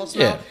vaginal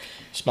smell. Yeah,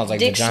 smells like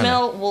Dick vagina.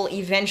 smell will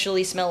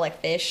eventually smell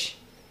like fish.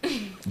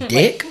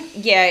 Dick?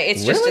 Yeah,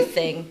 it's just a Really?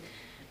 thing.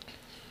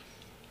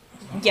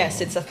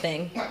 Yes, it's a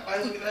thing.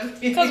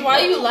 Because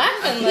why are you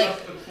laughing? Like,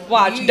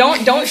 Watch, You- don't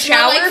you smell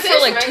shower like for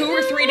fish, like right? 2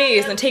 or 3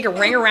 days, then take a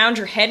ring around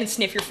your head and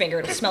sniff your finger.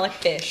 It'll smell like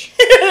fish.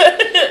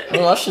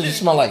 Well, I should just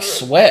smell like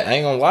sweat. I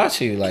ain't gonna lie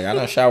to you. Like, I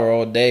don't shower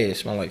all day. It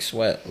smell like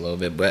sweat a little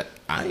bit, but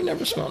I ain't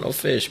never smelled no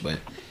fish. But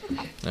you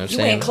know what I'm You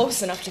saying? ain't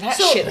close enough to that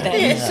So- shit then.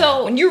 yeah,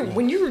 so-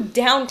 when you're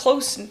down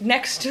close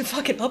next to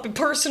fucking up and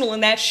personal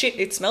and that shit,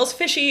 it smells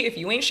fishy. If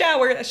you ain't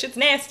showered, that shit's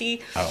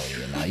nasty. Oh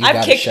yeah, nah, you I've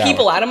gotta kicked shower.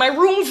 people out of my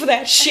room for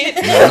that shit.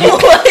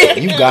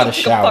 You gotta Take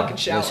a shower. fucking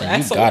shower, Listen, you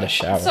asshole. gotta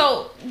shower.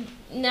 so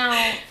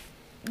now,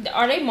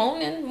 are they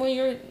moaning when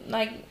you're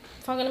like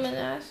fucking them in the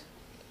ass?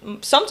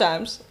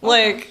 Sometimes,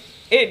 like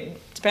it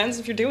depends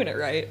if you're doing it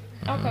right.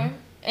 Okay.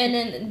 And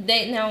then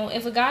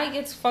if a guy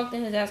gets fucked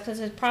in his ass because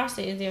his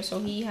prostate is there, so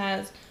he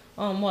has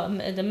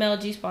the male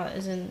G spot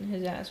is in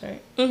his ass,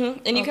 right? And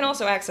you can Okay.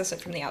 also access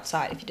it from the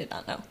outside if you did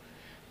not know.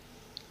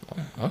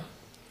 Huh?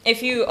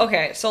 If you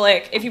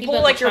if you You pull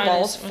better like your try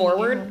balls this when you get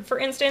forward, home. for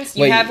instance,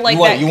 you Wait, have like you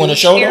want, that you want to gooch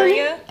show them?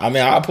 area. I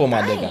mean, I'll pull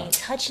my I dick ain't out.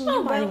 touching you,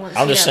 Nobody bro. wants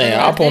I'm to just see saying, that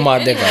I'll pull my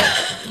anyway. dick out.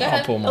 Go I'll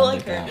ahead. pull I my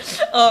like dick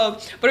her.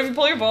 out. But if you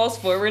pull your balls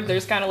forward,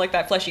 there's kind of like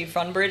that fleshy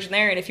front bridge in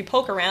there, and if you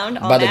poke around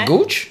on By the that,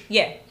 gooch?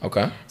 yeah.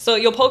 Okay. So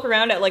you'll poke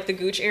around at like the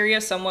gooch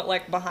area, somewhat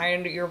like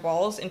behind your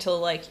balls, until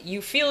like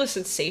you feel a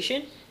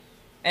sensation,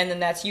 and then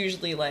that's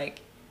usually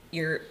like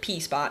your P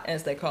spot,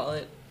 as they call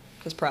it,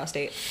 because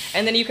prostate.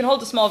 And then you can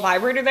hold a small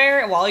vibrator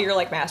there while you're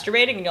like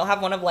masturbating, and you'll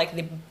have one of like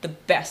the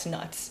best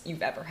nuts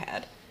you've ever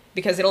had,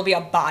 because it'll be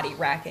a body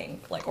racking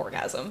like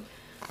orgasm.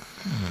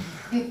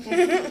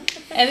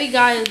 Every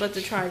guy is about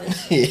to try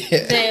this.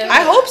 They're-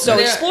 I hope so.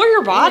 they're- Explore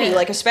your body, yeah.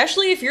 like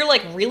especially if you're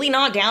like really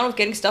not down with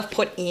getting stuff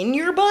put in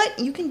your butt,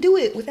 you can do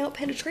it without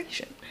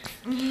penetration.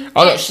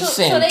 Oh, no, she's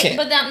saying they, can't.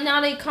 but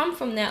now they come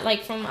from that,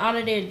 like from out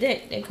of their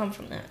dick. They come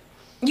from that.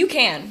 You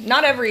can.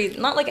 Not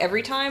like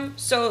every time.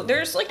 So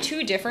there's like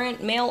 2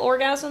 different male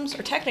orgasms,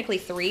 or technically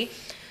 3.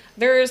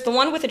 There's the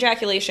one with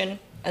ejaculation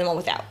and the one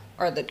without,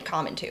 or the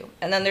common 2.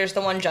 And then there's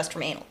the one just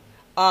from anal.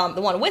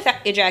 The one with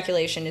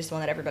ejaculation is the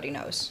one that everybody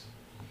knows.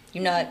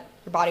 You nut,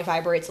 your body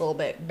vibrates a little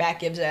bit, back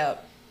gives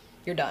out,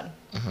 you're done.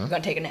 You're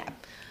gonna take a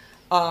nap.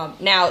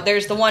 Now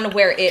there's the one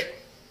where it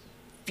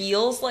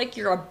feels like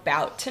you're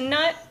about to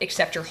nut,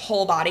 except your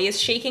whole body is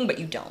shaking, but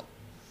you don't.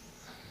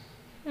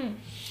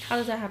 How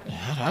does that happen?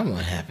 How that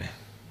one happen?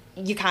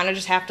 You kind of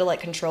just have to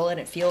like control it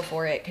and feel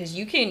for it, because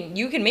you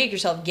can make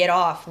yourself get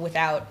off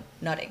without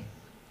nutting.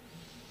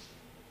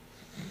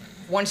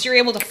 Once you're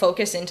able to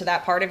focus into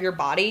that part of your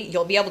body,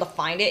 you'll be able to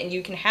find it, and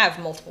you can have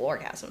multiple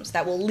orgasms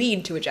that will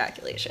lead to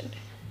ejaculation.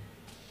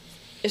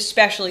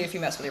 Especially if you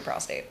mess with your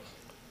prostate.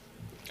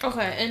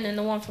 Okay, and then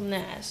the one from the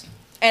ass.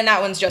 And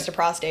that one's just a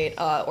prostate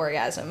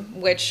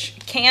orgasm, which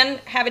can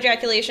have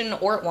ejaculation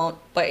or it won't,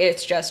 but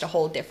it's just a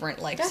whole different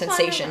like That's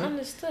sensation. Why I never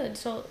understood.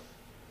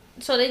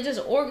 So they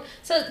just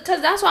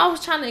because that's what I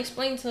was trying to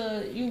explain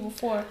to you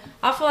before.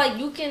 I feel like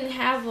you can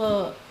have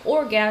a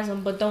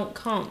orgasm but don't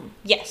come.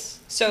 Yes.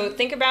 So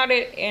think about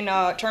it in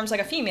terms like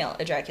a female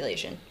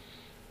ejaculation.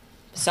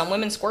 Some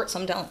women squirt,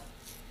 some don't.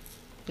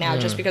 Now,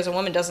 just because a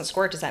woman doesn't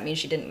squirt, does that mean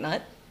she didn't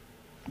nut?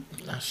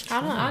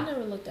 I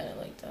never looked at it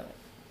like that.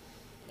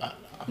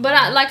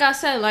 But like I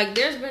said, like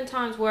there's been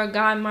times where a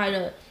guy might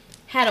have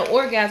had an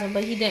orgasm,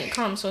 but he didn't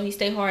come, so he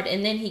stayed hard,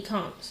 and then he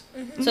comes.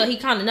 So he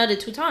kind of nutted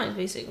 2 times,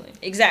 basically.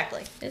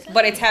 Exactly.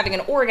 But it's having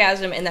an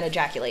orgasm and then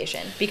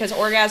ejaculation, because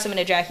orgasm and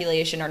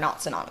ejaculation are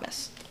not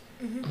synonymous.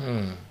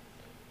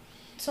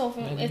 So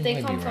if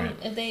they come from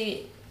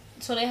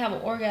so they have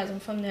an orgasm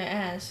from their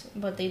ass,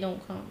 but they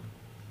don't come,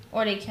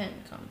 or they can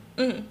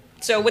come.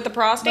 So with the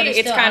prostate, But it's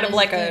still kind out of of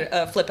like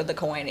the a flip of the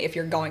coin if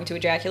you're going to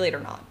ejaculate or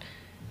not.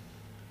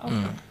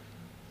 Okay.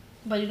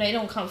 But they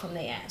don't come from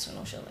their ass or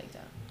no shit like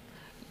that.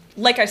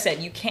 Like I said,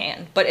 you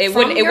can, but it From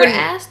wouldn't. It your wouldn't.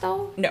 ass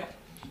though? No,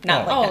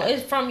 not like that.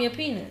 It's from your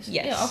penis.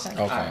 Yes. Yeah.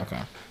 Okay. Okay, Alright.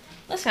 okay.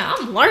 Listen,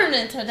 I'm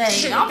learning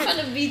today. I'm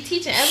gonna be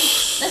teaching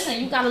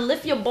listen, you gotta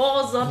lift your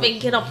balls up and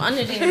get up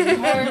under there. You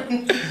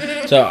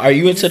heard? So, are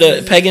you into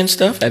the pagan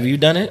stuff? Have you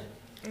done it?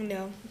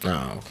 No.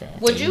 Oh, okay.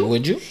 Would you?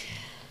 Would you?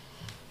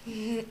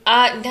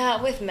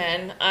 Not with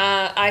men.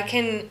 I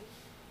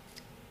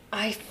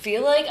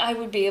feel like I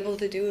would be able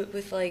to do it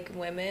with like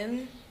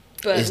women.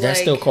 But Is that like,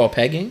 still called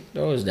pegging?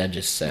 Or is that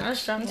just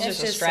sex? That's It's just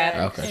a just strap.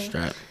 sex. Okay,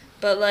 strap.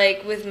 But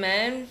like with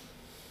men,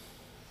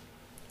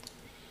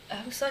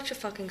 I'm such a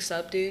fucking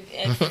sub, dude.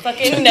 And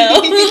fucking no.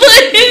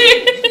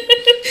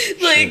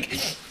 like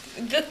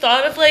the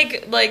thought of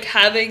like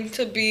having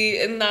to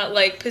be in that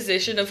like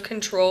position of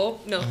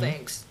control. No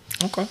thanks.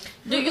 Okay.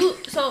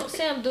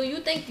 Sam, do you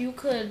think you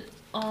could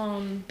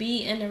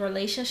be in a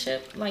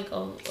relationship, like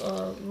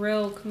a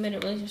real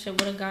committed relationship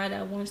with a guy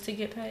that wants to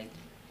get pegged?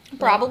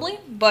 Probably,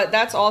 but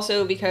that's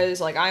also because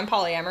like I'm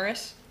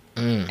polyamorous,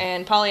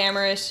 and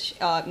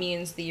polyamorous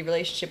means the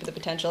relationship with the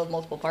potential of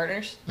multiple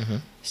partners.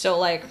 So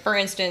like for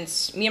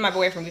instance, me and my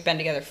boyfriend, we've been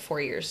together for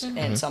 4 years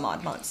and some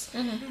odd months.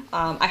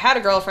 I had a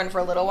girlfriend for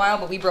a little while,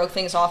 but we broke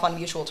things off on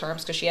mutual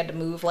terms because she had to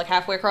move like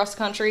halfway across the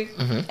country,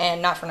 and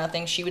not for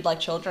nothing, she would like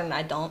children and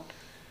I don't.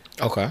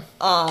 Okay.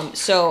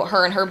 So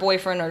her and her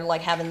boyfriend are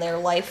like having their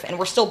life, and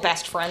we're still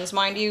best friends,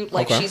 mind you.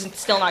 Like she's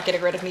still not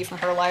getting rid of me from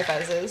her life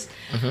as is.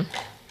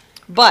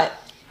 But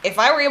if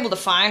I were able to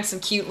find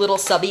some cute little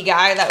subby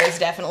guy that was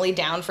definitely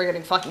down for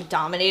getting fucking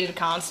dominated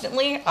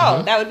constantly,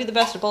 that would be the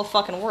best of both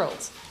fucking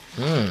worlds.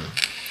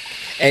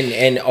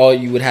 And all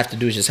you would have to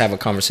do is just have a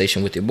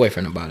conversation with your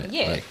boyfriend about it.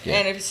 Yeah. Like,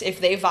 And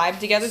if they vibe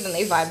together, then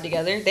they vibe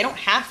together. They don't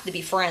have to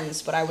be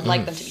friends, but I would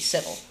like them to be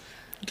civil.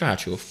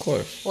 Got you, of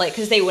course. Like,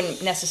 because they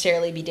wouldn't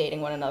necessarily be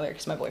dating one another,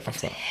 because my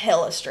boyfriend's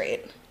hella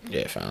straight.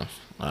 Yeah, fam.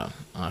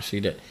 I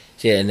see that.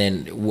 Yeah, and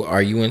then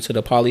are you into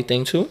the poly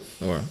thing too?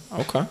 Or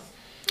okay.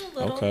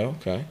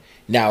 Okay.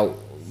 Now,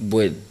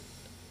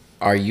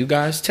 are you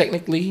guys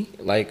technically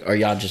like? Are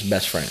y'all just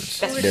best friends?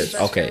 Best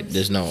friends.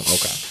 There's no.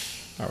 Okay.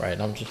 All right.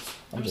 I'm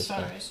just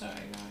sorry, guys.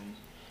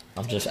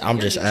 I'm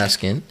just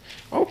asking.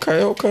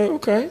 Okay. All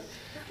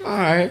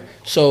right.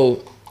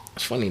 So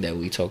it's funny that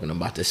we talking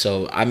about this.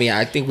 So I mean,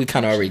 I think we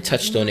kind of already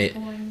touched on it.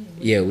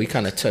 Yeah, we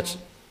kind of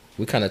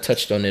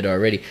touched on it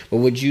already. But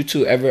would you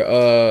two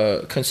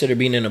ever consider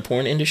being in the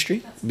porn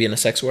industry, being a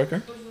sex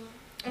worker?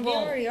 We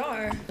already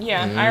are.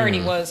 Yeah, I already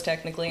was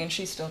technically, and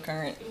she's still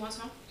current. You want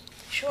some?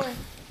 Sure.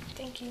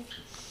 Thank you.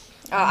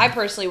 I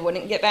personally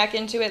wouldn't get back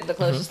into it. The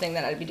closest thing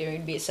that I'd be doing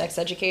would be a sex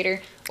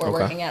educator or Okay.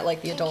 working at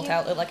like the adult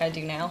outlet like I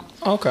do now.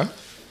 Okay,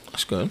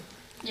 that's good.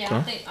 Yeah,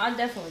 Okay. I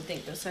definitely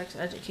think the sex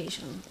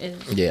education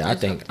is. Yeah, I is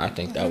think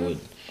that would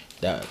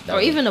that or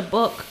would- even a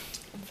book.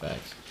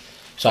 facts.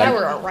 So If I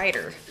were a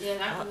writer, Yeah,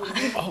 that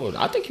would.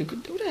 I think you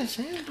could do that,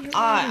 Sam.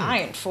 I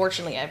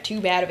unfortunately have too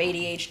bad of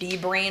ADHD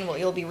brain where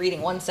you'll be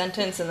reading one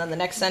sentence and then the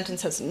next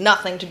sentence has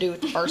nothing to do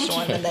with the first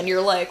one, and then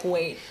you're like,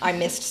 wait, I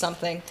missed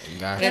something.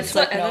 Gotcha. And That's it's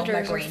what like, no, my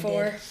editors are brain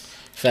for. did.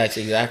 Facts,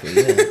 exactly.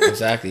 Yeah,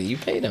 exactly. You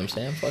pay them,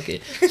 Sam. Fuck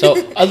it.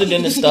 So, other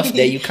than the stuff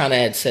that you kind of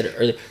had said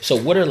earlier, so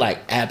what are like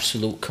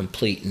absolute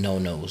complete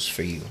no-nos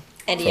for you?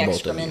 Any For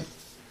both of you? excrement.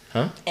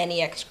 Huh?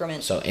 Any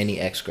excrement. So, any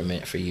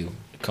excrement for you,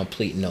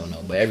 complete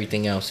no-no. But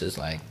everything else is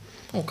like,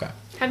 okay.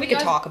 Have we you could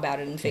guys talk about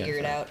it and figure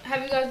it out.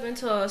 Have you guys been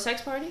to a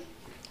sex party?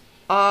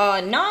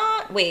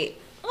 Wait.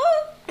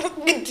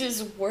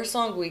 Does Worst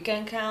Song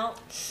Weekend count?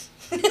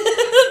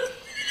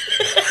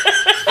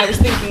 I was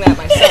thinking that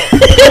myself.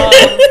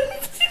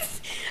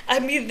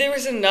 mean, there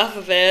was enough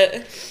of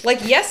it. Like,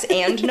 yes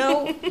and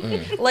no.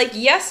 Like,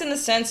 yes in the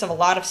sense of a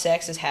lot of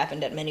sex has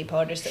happened at many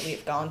parties that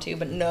we've gone to,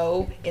 but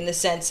no in the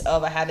sense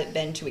of I haven't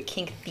been to a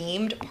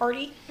kink-themed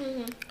party.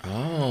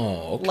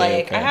 Oh, okay.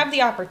 Like, okay. I have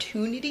the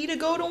opportunity to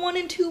go to one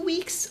in 2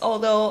 weeks,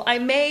 although I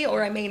may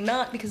or I may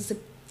not because it's in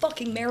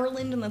fucking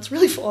Maryland and that's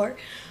really far.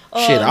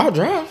 Shit, I'll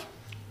drive.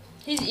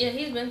 He's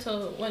been to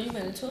what you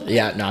been to?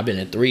 Yeah, no, I've been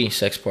at 3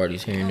 sex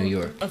parties here in New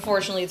York.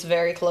 Unfortunately, it's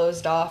very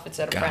closed off. It's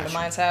at a friend of Gotcha.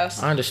 mine's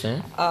house. I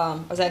understand. I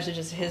was actually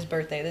just at his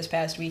birthday this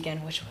past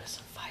weekend, which was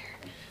fire.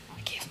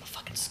 I gave him a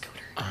fucking scooter.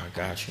 I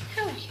got you.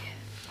 Hell yeah.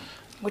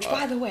 Which,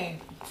 by the way,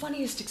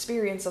 funniest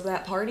experience of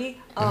that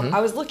party, I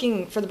was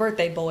looking for the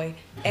birthday boy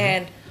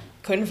and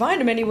couldn't find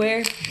him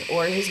anywhere,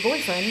 or his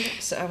boyfriend,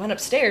 so I went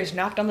upstairs,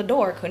 knocked on the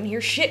door, couldn't hear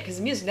shit because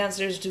the music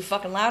downstairs was too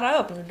fucking loud. I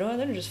opened the door,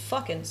 they're just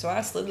fucking, so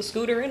I slid the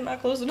scooter in and I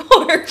closed the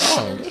door.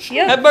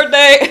 Yeah. Happy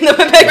birthday, and then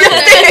went back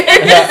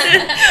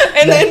upstairs.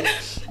 And then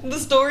the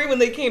story when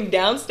they came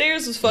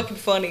downstairs was fucking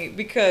funny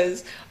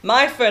because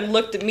my friend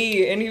looked at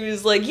me and he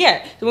was like,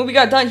 yeah. So when we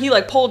got done, he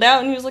like pulled out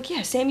and he was like,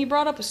 yeah, Sam, you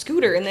brought up a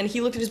scooter. And then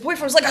he looked at his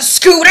boyfriend and was like, a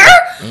scooter?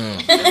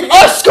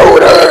 A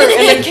scooter!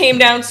 And then came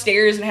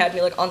downstairs and had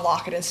me like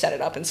unlock it and set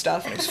it up and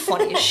stuff. And it was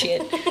funny as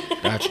shit.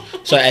 Gotcha.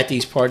 So at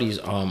these parties,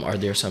 are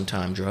there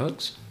sometimes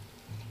drugs?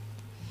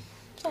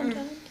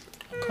 Sometimes.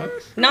 Okay.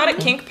 Not at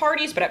kink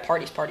parties, but at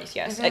parties,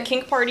 yes. At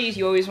kink parties,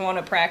 you always want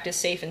to practice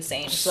safe and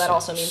sane. So that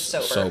also means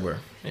sober. Sober,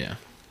 yeah.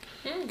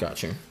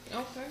 Got you.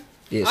 Okay.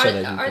 Yeah, so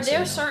that you Are can say there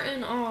no.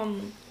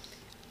 certain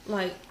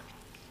like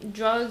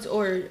drugs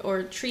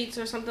or treats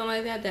or something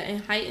like that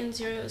that heightens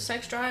your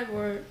sex drive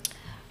or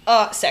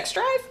Sex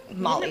drive?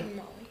 Molly.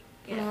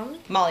 Molly?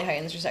 Molly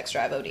heightens your sex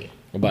drive, OD.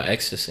 What about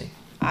ecstasy?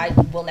 I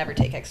will never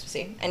take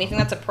ecstasy. Anything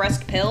that's a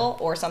pressed pill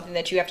or something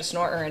that you have to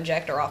snort or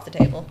inject are off the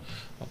table.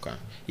 Okay.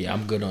 Yeah,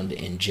 I'm good on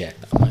the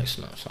inject. I might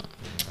snort something.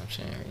 You know what I'm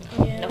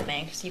saying? Yeah, No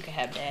thanks, you can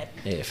have that.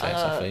 yeah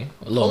facts. I feel you.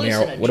 A little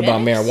what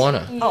about hallucinogenics?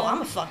 marijuana? Oh,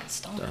 I'm a fucking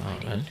stoner.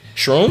 Right.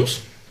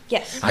 Shrooms?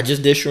 Yes. I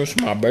just did shrooms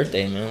for my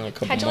birthday, man, like a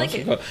couple How'd you months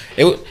like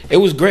ago. It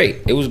was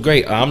great. It was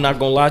great. I'm not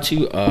gonna lie to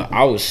you.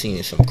 I was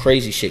seeing some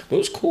crazy shit, but it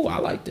was cool. I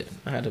liked it.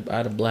 I had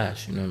a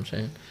blast. You know what I'm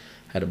saying?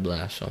 Had a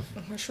blast. So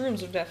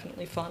Shrooms are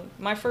definitely fun.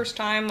 My first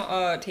time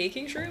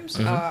taking shrooms,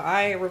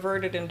 I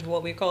reverted into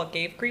what we call a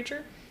cave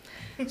creature.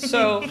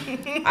 So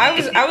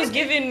I was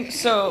given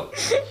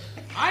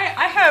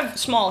I have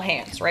small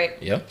hands, right?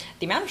 yeah.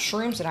 The amount of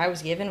shrooms that I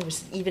was given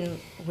was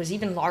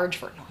even large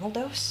for a normal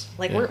dose.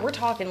 Like Yeah. we're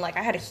talking like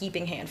I had a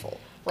heaping handful,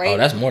 right? Oh,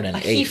 that's more than a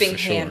 8 heaping for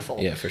sure. handful.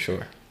 Yeah, for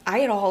sure. I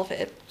ate all of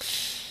it.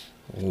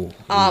 Ooh,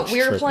 We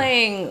were tripping.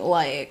 playing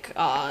like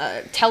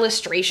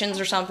telestrations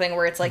or something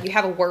where it's like you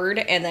have a word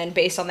and then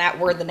based on that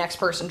word the next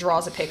person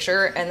draws a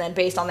picture and then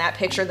based on that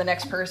picture the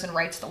next person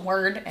writes the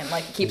word and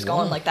like it keeps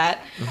going like that.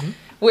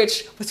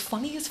 Which was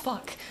funny as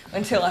fuck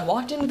until I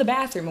walked into the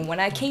bathroom and when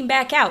I came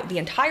back out the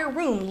entire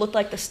room looked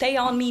like the Stay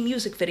On Me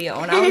music video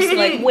and I was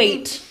like,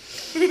 wait,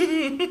 Oh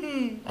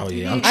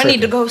yeah, I'm tripping. I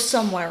need to go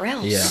somewhere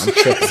else. Yeah, I'm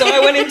tripping. So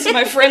I went into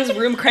my friend's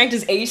room, cranked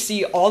his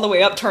AC all the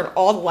way up, turned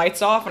all the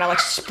lights off, and I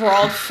like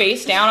sprawled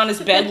face down on his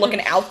bed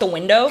looking out the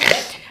window.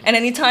 And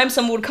anytime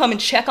someone would come and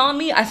check on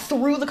me, I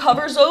threw the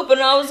covers open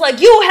and I was like,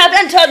 you have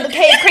entered the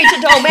cave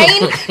creature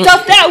domain.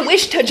 Doth thou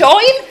wish to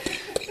join?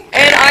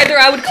 And either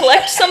I would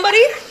collect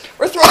somebody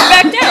or throw them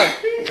back down.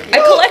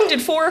 I collected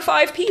 4 or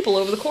 5 people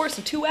over the course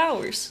of 2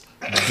 hours.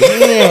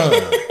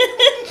 Damn.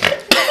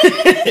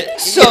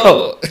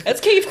 So, that's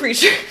cave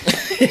creature.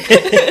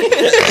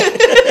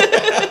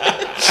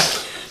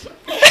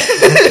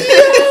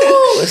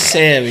 Yo,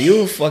 Sam,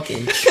 you a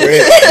fucking trip,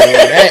 man.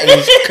 That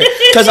is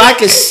because I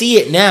can see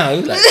it now.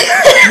 You like,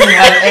 you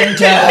have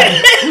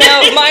entered.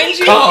 Now, mind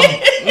you,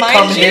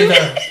 Come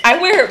hither. I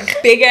wear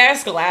big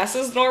ass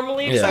glasses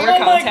normally because I Yeah. wear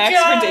contacts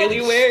for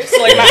daily wear.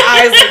 So like my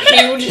eyes are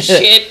huge as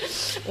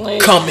shit.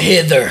 Like, Come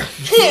hither.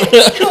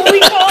 Can we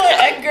call it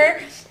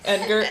Edgar?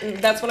 Edgar, and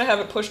that's when I have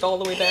it pushed all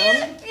the way down.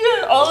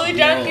 Yeah, all the way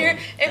down Yo, here.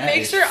 It that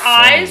makes is her funny.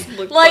 eyes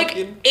Look like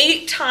fucking-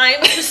 8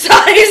 times the size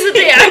that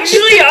they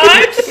actually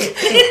are.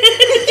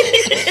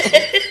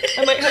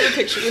 I might have a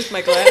picture with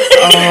my glasses.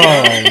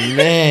 Oh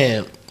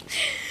man.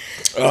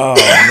 Oh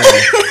man.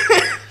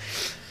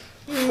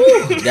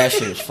 Whew, that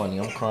shit was funny.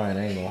 I'm crying.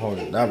 I ain't gonna hold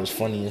it. That was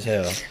funny as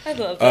hell. I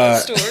love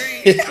that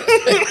story.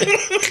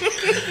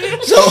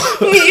 So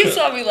You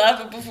saw me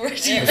laughing before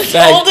she even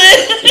Fact. told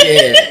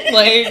it. yeah.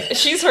 Like,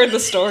 she's heard the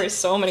story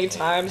so many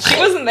times. She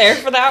wasn't there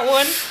for that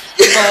one,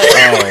 but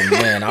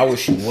Oh man, I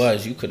wish you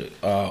was. You could have.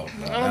 Oh, man,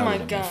 that my would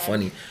have been God.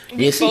 funny.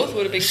 We both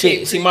would've been See,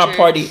 cave see, my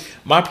creatures.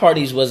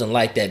 parties wasn't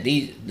like that.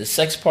 The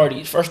sex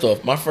parties. First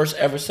off, my first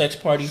ever sex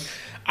party,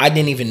 I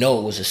didn't even know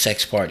it was a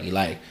sex party.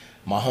 Like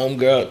my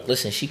homegirl,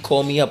 listen, she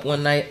called me up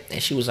one night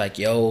and she was like,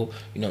 "Yo,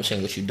 you know what I'm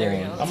saying? What you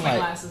doing?" I'm like,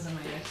 glasses and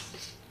my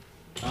ears.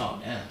 "Oh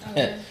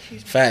damn."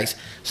 Facts.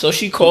 So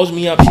she calls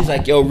me up. She's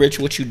like, "Yo, Rich,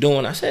 what you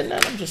doing?" I said,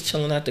 "Nah, I'm just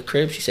chilling at the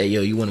crib." She said,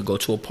 "Yo, you want to go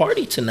to a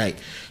party tonight?"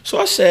 So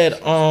I said,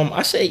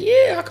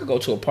 "Yeah, I could go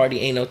to a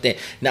party. Ain't no thing."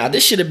 Now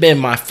this should have been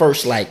my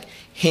first like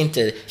hint.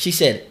 She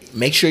said,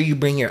 "Make sure you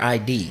bring your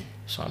ID."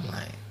 So I'm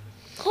like,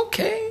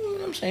 okay, you know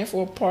what I'm saying,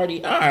 for a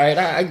party. All right,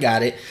 I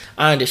got it.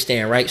 I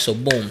understand, right? So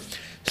boom.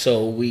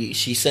 So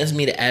she sends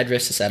me the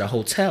address. It's at a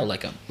hotel,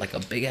 like a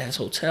big ass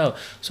hotel.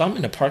 So I'm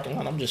in the parking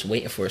lot. I'm just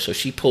waiting for her. So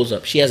she pulls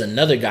up. She has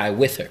another guy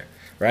with her,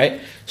 right?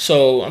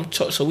 So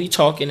so we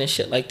talking and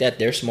shit like that.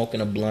 They're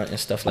smoking a blunt and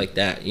stuff like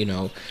that, you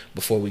know,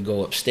 before we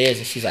go upstairs.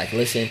 And she's like,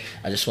 listen,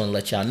 I just want to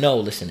let y'all know,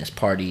 listen, this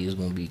party is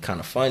gonna be kind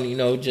of fun, you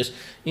know, just,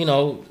 you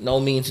know, no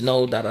means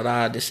no,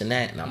 this and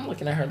that. And I'm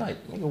looking at her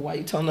like, nigga, why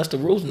you telling us the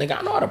rules? Nigga,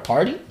 I know how to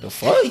party. The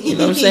fuck? You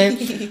know what I'm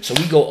saying? So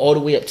we go all the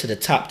way up to the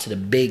top, to the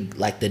big,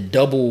 like the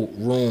double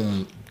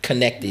room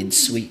connected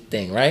suite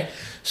thing, right?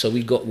 So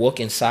we walk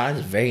inside.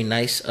 It's very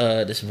nice.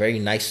 This very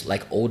nice,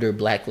 like, older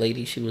black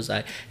lady. She was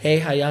like, "Hey,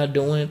 how y'all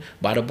doing?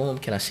 Bada boom.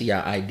 Can I see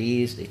y'all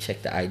IDs?" They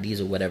checked the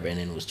IDs or whatever, and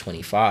then it was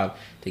 $25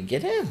 to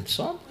get in.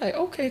 So I'm like,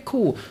 okay,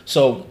 cool.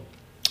 So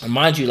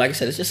mind you, like I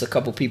said, it's just a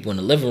couple people in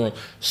the living room.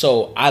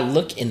 So I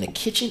look in the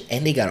kitchen,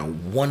 and they got a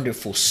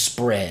wonderful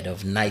spread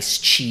of nice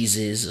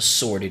cheeses,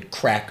 assorted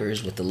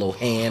crackers with the little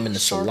ham and the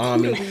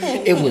salami.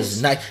 It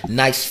was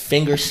nice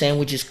finger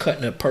sandwiches cut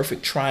in a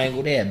perfect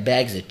triangle. They had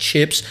bags of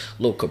chips,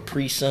 little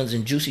Capri Suns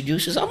and Juicy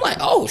Juices. I'm like,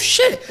 oh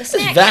shit, this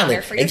is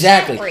valid.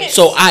 Exactly.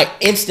 So I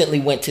instantly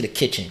went to the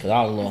kitchen because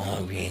I was a little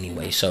hungry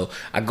anyway. So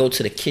I go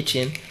to the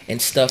kitchen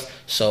and stuff.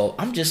 So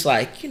I'm just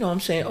like, you know what I'm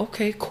saying?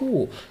 Okay,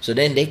 cool. So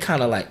then they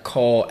kind of like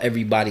call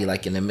everybody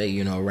like in the middle,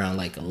 you know, around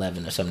like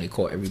 11 or something. They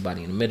call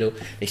everybody in the middle.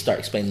 They start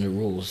explaining the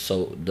rules.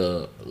 So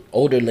the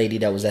older lady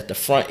that was at the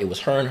front, it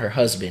was her and her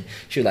husband.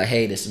 She was like,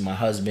 hey, this is my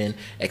husband,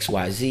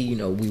 XYZ. You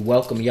know, we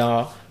welcome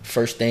y'all.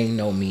 First thing,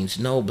 no means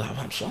no, blah,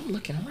 blah. So I'm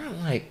looking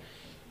around like,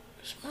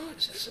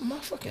 is this a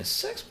motherfucking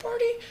sex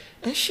party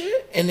and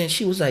shit? And then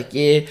she was like,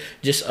 yeah,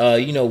 just,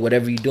 you know,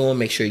 whatever you're doing,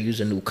 make sure you use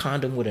a new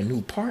condom with a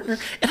new partner.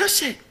 And I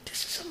said,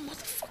 this is a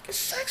motherfucking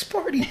sex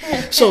party.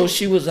 So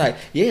she was like,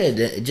 yeah,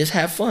 just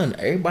have fun.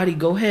 Everybody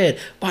go ahead.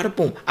 Bada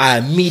boom. I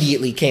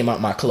immediately came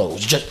out my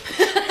clothes.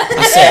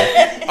 I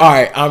said, all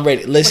right, I'm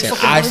ready. Listen,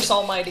 I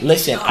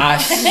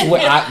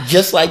swear,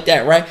 just like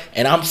that, right?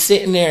 And I'm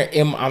sitting there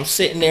in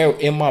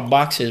my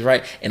boxes,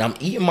 right? And I'm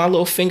eating my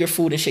little finger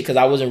food and shit because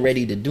I wasn't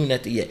ready to do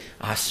nothing yet.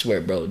 I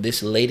swear, bro,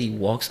 this lady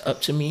walks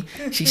up to me.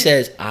 She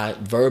says,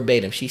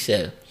 verbatim, she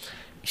said,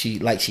 she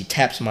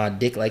taps my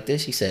dick like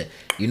this. She said,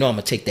 you know I'm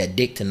gonna take that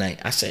dick tonight.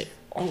 I said,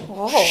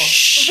 oh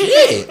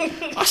shit.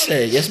 I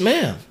said, yes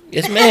ma'am.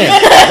 Yes ma'am.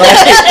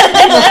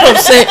 Like, you know what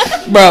I'm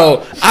saying?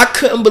 Bro, I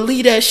couldn't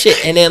believe that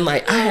shit. And then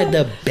like I had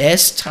the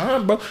best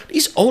time, bro.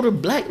 These older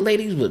black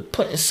ladies was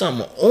putting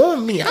something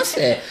on me. I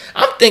said,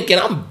 I'm thinking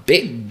I'm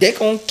big dick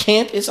on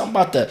campus. I'm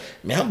about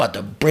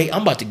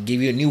to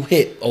give you a new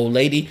hit, old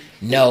lady.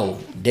 No,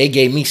 they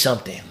gave me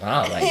something.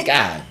 I was like,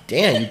 God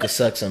damn, you could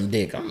suck some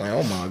dick. I'm like,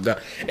 oh my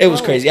God. It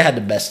was crazy. I had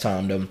the best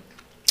time though.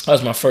 That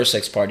was my first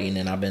sex party, and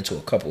then I've been to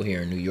a couple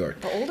here in New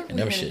York. The older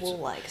women will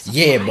like surprise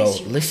yeah, bro.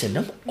 you. Listen,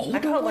 them older I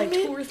got like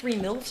women? 2 or 3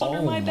 milfs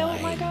under my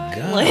belt, my God.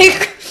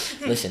 Like,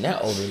 listen,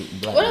 that older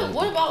black.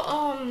 What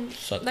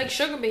about like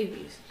sugar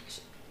babies,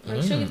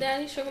 like sugar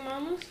daddies, sugar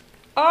mamas?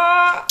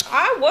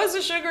 I was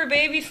a sugar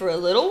baby for a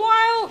little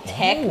while.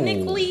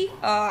 Technically,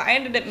 I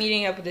ended up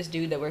meeting up with this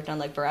dude that worked on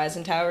like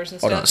Verizon towers and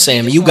stuff. Hold on,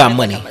 Sam, you got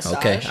money,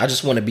 okay? I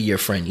just want to be your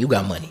friend. You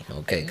got money,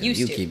 okay?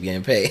 You keep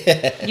getting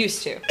paid.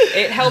 Used to.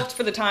 It helped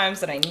for the times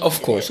that I needed.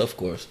 Of course.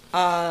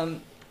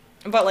 But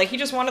like he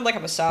just wanted like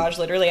a massage,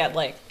 literally at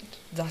like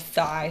the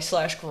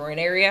thigh/groin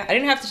area. I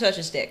didn't have to touch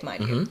his dick,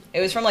 mind you. It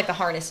was from like the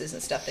harnesses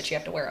and stuff that you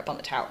have to wear up on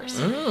the towers.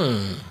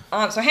 So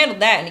I handled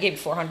that, and he gave me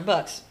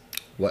 $400.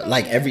 What,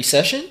 like every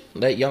session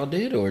that y'all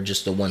did, or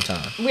just the one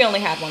time? We only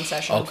had one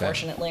session,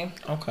 unfortunately.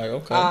 Okay.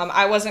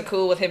 I wasn't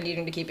cool with him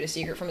needing to keep it a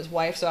secret from his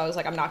wife, so I was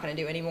like, I'm not going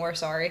to do any more,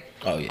 sorry.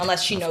 Oh, yeah.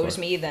 Unless she knows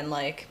me, then,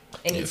 like,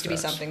 it needs to be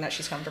something that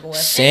she's comfortable with.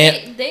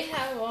 Sam, they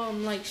have,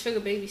 like, sugar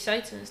baby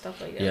sites and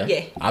stuff like that.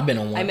 Yeah. I've been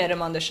on one. I met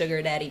him on the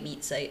Sugar Daddy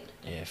Meet site.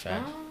 Yeah,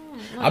 fact.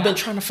 I've been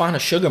trying to find a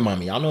sugar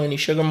mommy. Y'all know any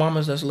sugar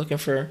mamas that's looking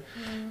for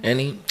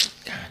any?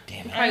 God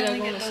damn it. I gotta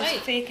get those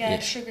fake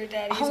ass sugar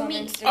daddies on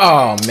Instagram.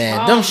 Oh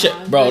man, them shit,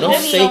 bro. Them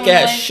fake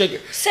ass sugar.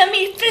 Send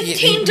me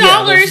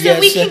 $15 and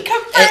we can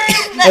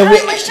confirm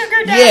that I'm a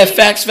sugar daddy. Yeah,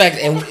 facts,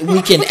 and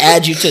we can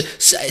add you to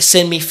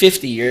send me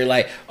 50. You're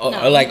like,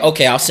 or like,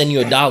 okay, I'll send you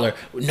 $1.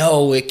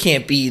 No, it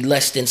can't be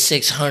less than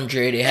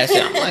 600. It has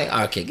to. I'm like,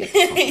 okay, get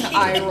the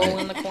eye roll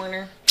in the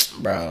corner.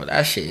 Bro,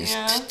 that shit is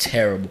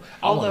terrible.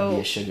 I want to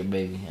be a sugar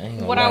baby.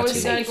 What I would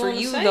say for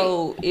you,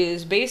 though,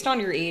 is based on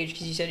your age,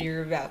 because you said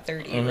you're about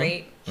 30,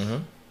 right?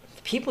 The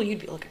people you'd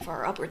be looking for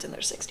are upwards in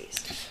their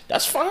 60s.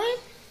 That's fine.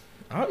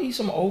 I'll eat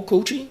some old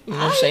coochie. You know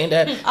what I'm saying?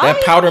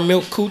 That powder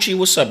milk coochie,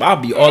 what's up? I'll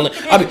be all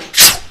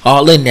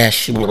in that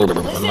shit.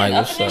 Listen, like,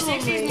 up in their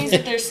 60s means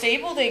that they're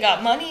stable, they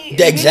got money.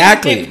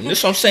 Exactly.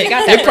 That's what I'm saying.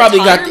 They probably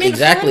got,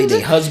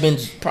 their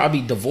husbands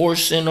probably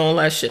divorced and all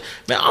that shit.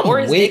 Man, I'm or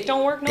his with dick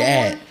don't work no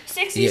that. more.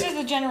 60s Yeah. is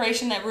the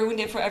generation that ruined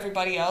it for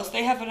everybody else.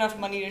 They have enough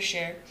money to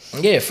share.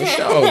 Yeah, for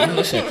sure.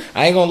 Listen,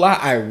 I ain't gonna lie.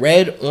 I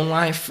read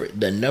online for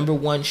the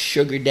 #1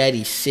 sugar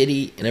daddy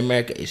city in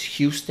America is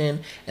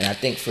Houston, and I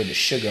think for the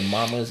sugar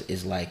mamas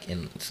is like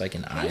in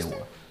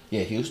Iowa.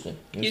 Yeah, Houston,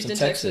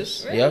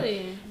 Texas. Yep,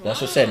 Really? that's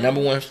what said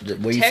 #1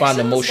 where you find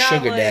the Texas most got,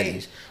 sugar like-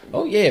 daddies.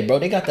 Oh yeah, bro,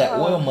 they got that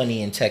oil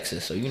money in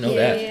Texas, so you know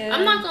that.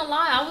 I'm not gonna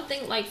lie. I would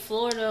think like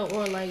Florida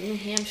or like New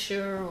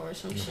Hampshire or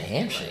some shit.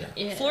 Hampshire? Like,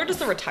 yeah. Florida's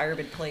the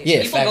retirement place.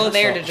 Yeah, People facts. go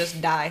there I to saw.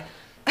 just die.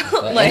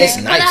 Like, it's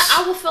But nice.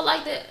 I would feel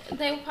like that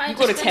they would probably You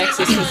go to just spend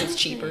Texas more 'cause time. it's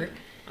cheaper.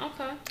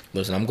 Okay.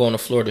 Listen, I'm going to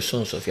Florida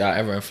soon, so if y'all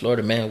ever in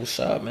Florida, man, what's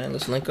up, man?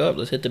 Let's link up.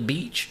 Let's hit the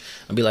beach.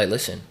 I'll be like,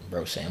 listen,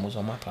 bro, Sam was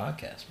on my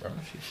podcast, bro.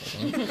 She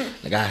fucking,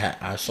 like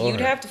I saw You'd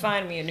her. have to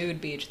find me a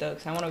nude beach though,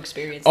 because I want to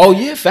experience. Oh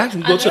yeah, facts.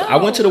 We go to. I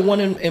know. went to the one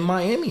in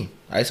Miami.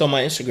 I saw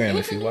my Instagram.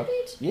 If you to watch,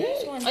 the beach?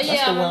 yeah, one? that's Oh,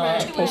 yeah, the I one I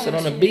remember. posted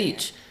on the 2 hours,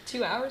 beach.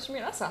 2 hours from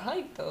here. That's a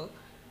hike though.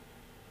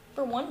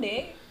 For one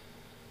day.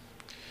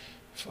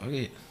 Fuck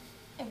it.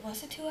 It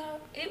was a 2 hour.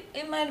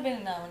 It might have been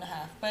an hour and a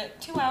half,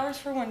 but 2 hours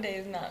for one day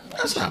is not much.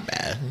 That's not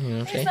bad. You know what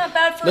I'm It's saying? not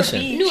bad for Listen.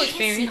 a beach. New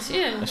experience.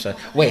 Yeah. That's right.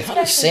 Wait, how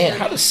does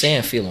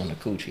Sam feel on the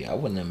coochie? I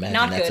wouldn't imagine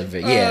Not that's good. a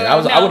very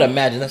I would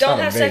imagine that's Don't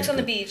not have a very sex on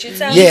the good- beach. It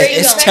sounds Yeah, great.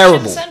 it's Don't.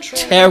 terrible.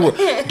 Central. Terrible.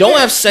 Don't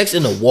have sex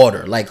in the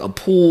water, like a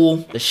pool,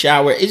 the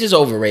shower. It's just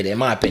overrated, in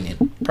my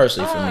opinion,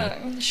 personally for me.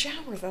 In the shower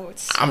though,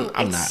 it's so, I'm it's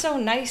not. so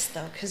nice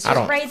though, because I you're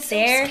don't- right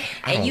there,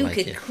 I don't and you like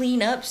could it.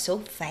 clean up so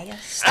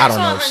fast. I don't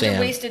saw know, 100 Sam.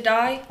 Ways to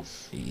Die.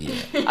 Yeah.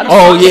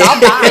 Oh yeah.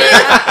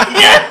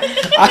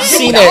 I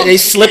seen that they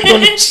slipped on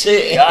the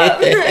shit. They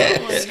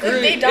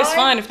die. It's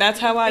fine if that's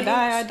how I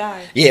die. I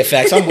die. Yeah,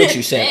 facts. I'm with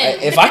you, Sam. Man.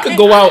 If I could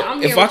go I'm out,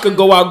 here if I with could you.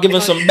 go out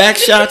giving some back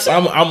shots,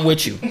 I'm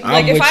with you. I'm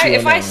Like with if I you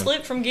if on I that one.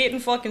 slip from getting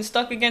fucking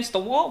stuck against the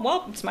wall,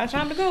 well, it's my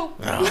time to go.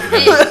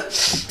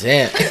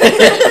 Damn.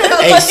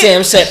 Hey,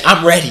 Sam said,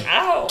 "I'm ready.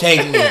 Ow.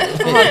 Take me."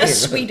 Oh, the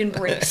sweet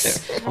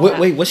embrace.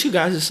 Wait, what's you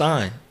guys'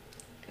 sign?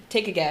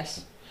 Take a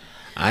guess.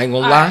 I ain't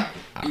gonna lie.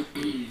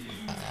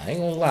 I ain't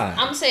gonna lie. I'm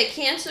gonna say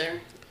Cancer,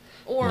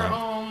 or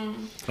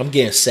I'm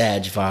getting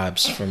Sag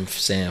vibes from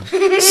Sam.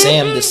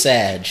 Sam the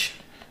Sag.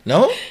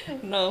 No?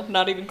 No,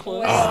 not even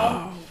close.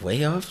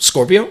 Way off.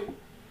 Scorpio?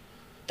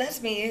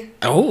 That's me.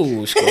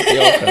 Oh, Scorpio.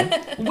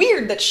 Okay.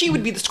 Weird that she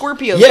would be the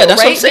Scorpio. Yeah, though, that's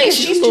what I'm right? saying. Because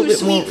She's she's a little too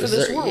bit more sweet for this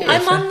reserved. world.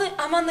 Yeah.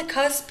 I'm on the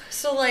cusp.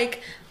 So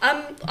like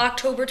I'm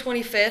October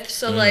 25th.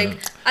 So like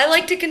I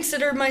like to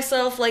consider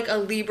myself like a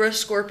Libra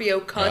Scorpio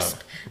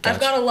cusp. gotcha.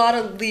 I've got a lot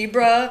of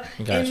Libra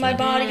Gotcha. in my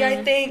body.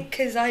 I think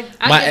because I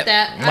I get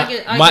that. I My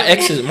get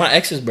that. my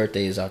ex's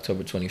birthday is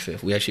October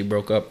 25th. We actually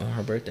broke up on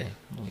her birthday.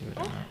 Believe it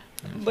or not.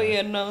 But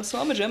yeah, no. So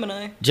I'm a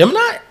Gemini.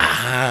 Gemini?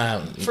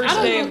 Ah, First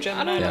I day don't of know. I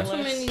Gemini. don't no know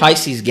too less. many.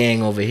 Pisces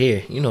gang over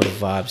here. You know the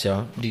vibes,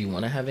 y'all. Do you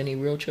want to have any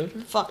real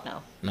children? Fuck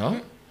no.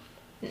 No?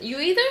 You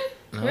either?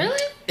 No. Really?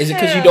 Is it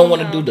because you Hell don't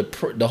want to no.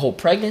 do the whole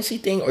pregnancy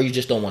thing, or you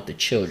just don't want the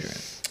children?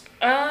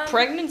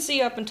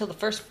 Pregnancy up until the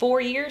first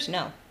 4 years,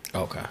 no.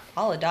 Okay.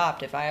 I'll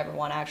adopt if I ever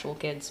want actual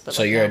kids. But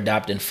So like, you're no.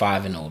 adopting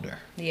 5 and older.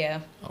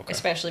 Yeah. Okay.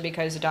 Especially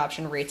because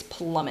adoption rates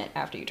plummet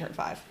after you turn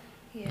 5.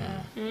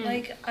 yeah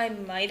like I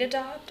might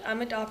adopt.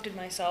 I'm adopted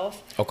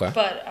myself. Okay.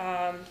 But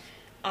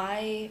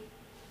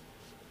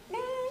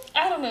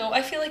I don't know.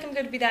 I feel like I'm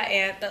gonna be that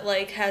aunt that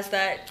like has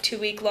that 2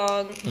 week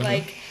long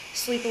like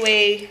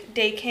sleepaway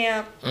day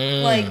camp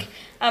like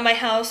at my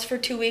house for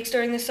 2 weeks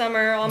during the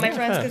summer. All my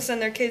friends Okay. can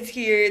send their kids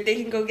here. They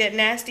can go get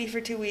nasty for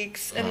 2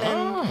 weeks and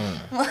then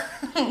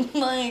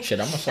like Shit,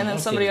 I'm gonna And then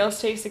somebody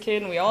else takes the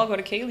kid, and we all go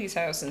to Kaylee's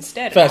house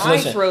instead. Facts, I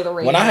listen, throw the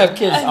when I have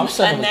kids, I'm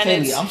sending them to then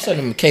Kaylee. it's- I'm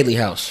sending them to Kaylee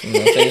house. You know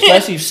what I'm saying?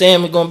 Especially if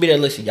Sam is gonna be there.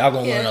 Listen, y'all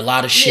gonna learn a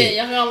lot of shit.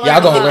 Yeah, y'all Y'all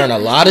gonna gonna learn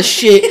learn a lot of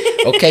shit.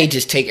 Okay,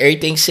 just take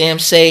everything Sam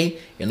say.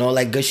 You know,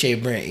 like good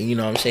shit, Brent. You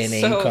know what I'm saying?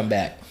 Then you So- come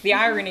back. The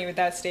irony with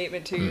that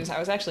statement too is I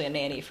was actually a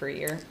nanny for a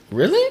year.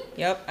 Really?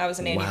 Yep, I was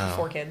a nanny Wow. for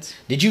 4 kids.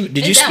 Did you Is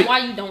that speak? why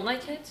you don't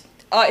like kids?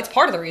 It's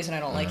part of the reason I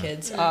don't like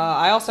kids.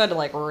 I also had to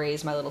like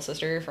raise my little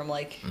sister from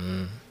like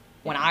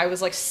when I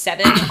was like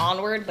 7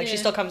 onward. Like she Yeah.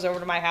 still comes over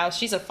to my house.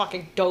 She's a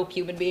fucking dope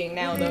human being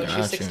now though. Gotcha.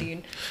 She's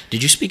 16.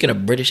 Did you speak in a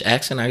British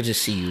accent? I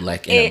just see you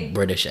like in a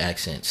British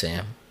accent,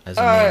 Sam. As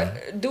a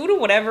man. Due to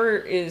whatever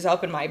is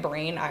up in my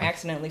brain, I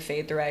accidentally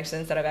fade through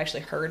accents that I've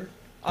actually heard.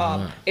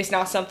 It's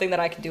not something that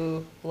I can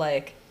do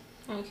like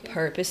Okay.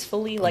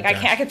 purposefully. Like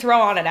Okay. I can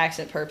throw on an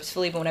accent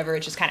purposefully, but whenever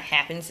it just kind of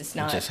happens, it's It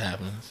not. just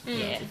happens.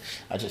 Yeah.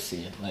 I just see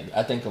it. Like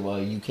I think of a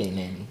UK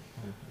nanny.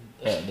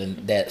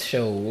 That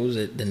show, what was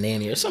it? The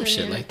Nanny or some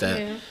shit like that.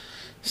 Yeah.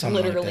 Something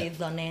like Literally that.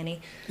 the nanny.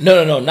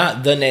 No,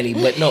 not the nanny,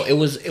 but no, it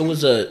was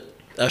a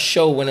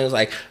show when it was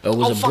like it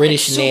was a fucking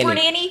British Super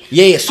nanny. Nanny?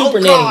 Yeah, Super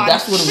Oh, Nanny. God.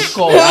 That's what it was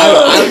called.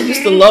 I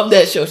used to love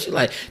that show. She's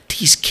like,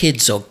 these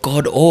kids are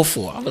god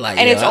awful. I'm like,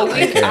 And yo, it's I always,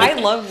 like her. I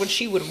love when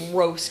she would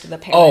roast the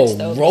parents, Oh,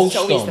 though. roast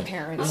It's always them. the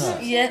parents.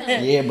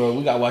 yeah. Yeah, bro,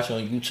 we gotta watch it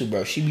on YouTube,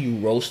 bro. She be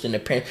roasting the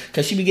parents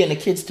because she be getting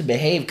the kids to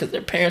behave because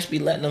their parents be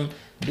letting them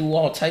do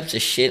all types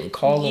of shit and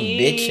call them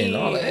bitch and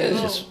all that.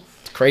 It's just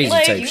crazy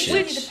Like, type you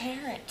shit. switch The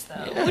parents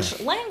though. Yeah. Which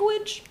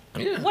language?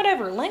 Yeah.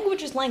 Whatever.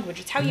 Language is language.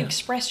 It's how you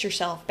express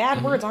yourself.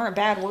 Bad words aren't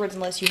bad words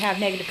unless you have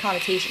negative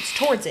connotations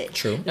towards it.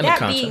 True. In the That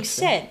context, being yeah.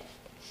 said,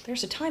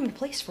 there's a time and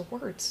place for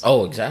words.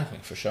 Oh, exactly,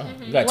 for sure.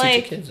 You gotta teach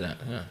Like- your kids that.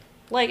 Yeah.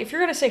 Like, if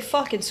you're gonna say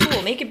fuck in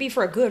school, make it be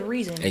for a good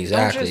reason.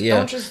 Exactly,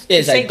 Don't just Yeah,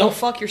 it's say like, go don't-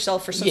 fuck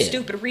yourself for some Yeah.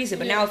 stupid reason.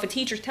 But now if a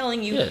teacher's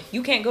telling you Yeah.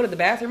 you can't go to the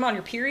bathroom on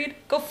your period,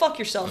 go fuck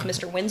yourself,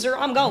 Mr. Windsor.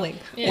 I'm going.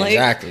 Like,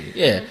 Exactly.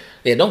 Yeah.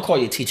 Yeah. Don't call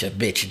your teacher a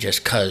bitch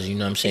just cause, you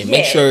know what I'm saying?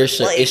 Make Yeah, sure it's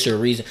like- it's a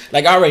reason.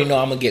 Like, I already know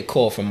I'm gonna get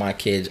called from my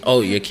kids.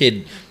 Oh, your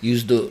kid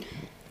used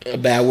a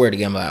bad word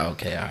again. I'm like,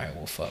 okay, all right,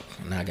 well, fuck.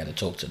 Now I gotta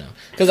talk to them.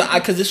 Cause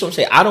this is what I'm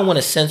saying. I don't want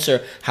to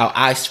censor how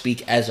I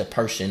speak as a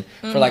person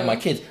for like my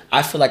kids.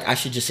 I feel like I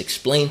should just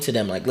explain to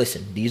them, like,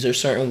 listen, these are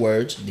certain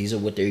words. These are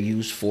what they're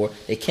used for.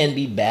 They can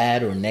be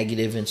bad or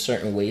negative in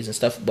certain ways and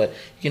stuff, but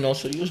you can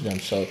also use them.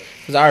 So,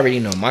 cause I already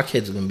know my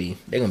kids are gonna be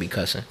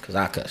cussing, cause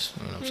I cuss.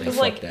 You know what I'm saying? Because,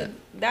 Fuck like, that.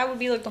 that would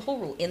be, like, the whole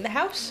rule. In the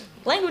house,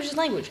 language is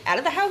language. Out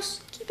of the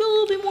house, keep it a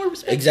little bit more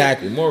respectful.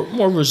 Exactly,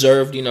 more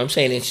reserved. You know what I'm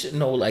saying? It's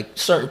like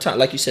certain time,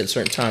 like you said,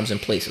 certain times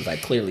and places.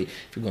 Like clearly,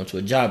 if you're going to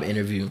a job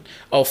interview,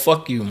 oh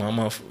fuck you, my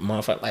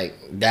motherfucker. Like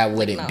that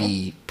wouldn't No.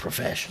 be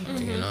professional.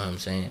 You know what I'm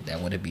saying?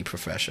 That wouldn't be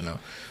professional.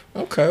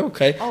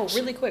 Okay. Oh,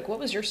 really quick, what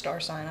was your star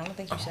sign? I don't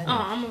think you said Oh, it.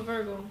 I'm a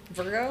Virgo.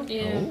 Virgo?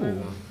 Yeah,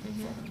 Virgo.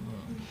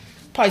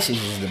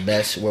 Pisces is the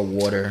best. We're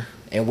water.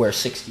 And we're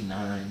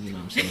 69, you know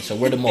what I'm saying? So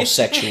we're the most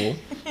sexual,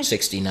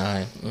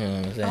 69, you know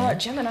what I'm saying?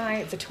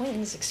 Gemini, the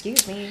twins,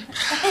 excuse me.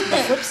 The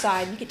flip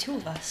side, you get two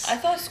of us. I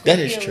thought That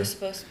Scorpio is true. was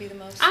supposed to be the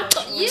most I thought,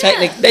 sexual. yeah.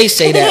 Technically, they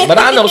say that, but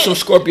I know some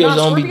Scorpios Nah,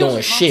 don't be Scorpios doing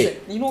are shit.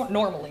 toxic. You know what?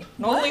 Normally,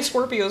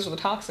 Scorpios are the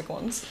toxic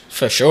ones.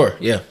 For sure,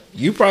 yeah.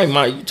 You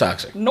probably you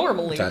toxic.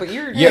 Normally, Toxic. but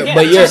you're Yeah, yeah,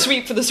 but too you're-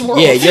 sweet for this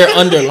world. Yeah, you're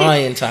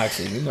underlying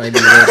toxic. You might be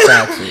real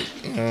toxic.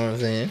 You know what I'm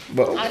saying?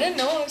 But I didn't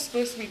know I was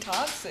supposed to be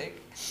toxic.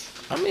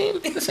 I mean,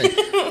 listen,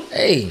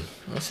 hey,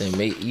 listen,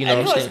 mate, you know I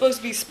knew I what was I'm saying? supposed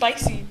to be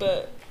spicy,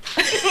 but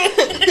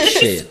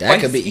Shit, that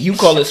could be. You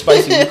call it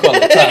spicy, we call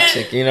it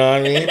toxic. You know what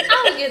I mean?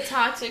 I would get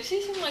toxic.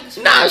 She seemed like a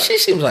sweet Nah, she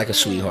seems like a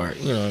sweetheart.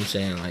 You know what I'm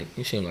saying? Like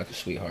you seem like a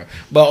sweetheart.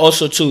 But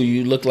also too,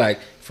 you look like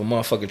if a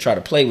motherfucker try to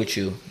play with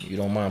you, you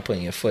don't mind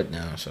putting your foot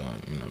down. So you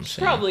know what I'm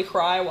saying? Probably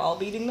cry while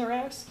beating their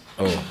ass.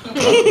 Oh, I can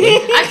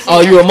see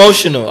oh, that. you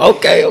emotional?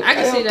 Okay. I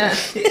can see that.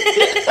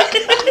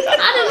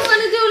 I didn't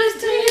want to do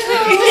this to you.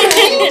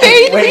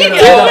 Wait, you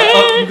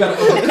gotta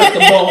uppercut the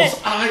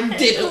balls. I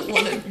didn't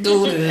want to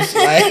do this.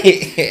 Like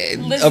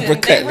Listen,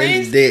 uppercut they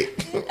his raised-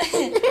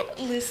 dick.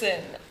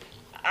 listen,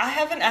 I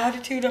have an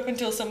attitude up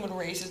until someone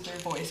raises their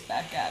voice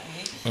back at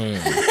me.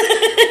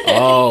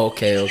 Oh,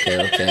 okay.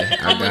 I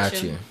I'm with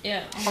got you.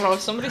 Yeah. I don't know,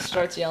 if somebody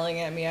starts yelling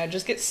at me, I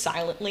just get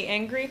silently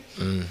angry.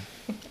 Mm.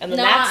 And then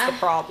No, that's I- the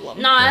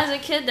problem. No, as a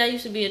kid, that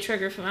used to be a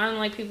trigger for me. I don't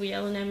like people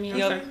yelling at me. I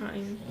Yup. start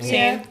crying.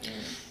 Same.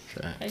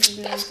 I used to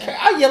be That's like crazy.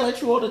 that. I yell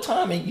at you all the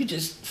time, and you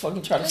just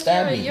fucking try to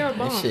stab me. You're a and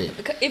bum. shit.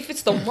 If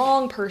it's the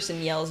wrong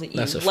person yells at you,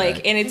 That's a like,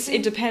 fact. and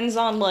it depends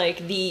on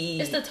like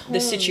the It's the tone.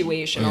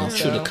 situation Mm,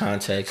 also. to the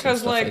context and 'Cause,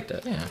 stuff like, like,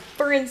 that. Yeah.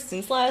 For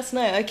instance, last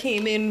night I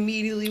came in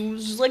immediately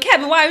was just like,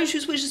 Kevin, why didn't you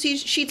switch the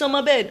sheets on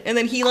my bed? And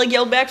then he like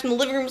yelled back from the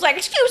living room, was like,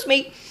 excuse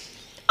me,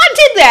 I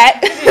did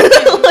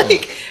that.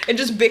 Like, and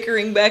just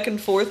bickering back and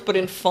forth, but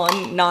in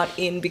fun, not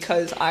in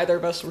because either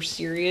of us were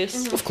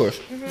serious. Of course.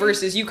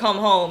 Versus you come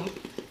home,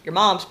 your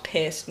mom's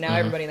pissed. Now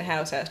everybody in the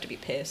house has to be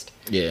pissed.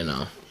 Yeah,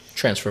 no.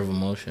 Transfer of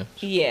emotion.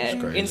 Yeah.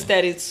 crazy.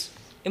 Instead, it's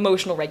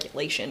emotional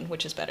regulation,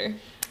 which is better.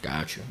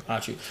 Got you.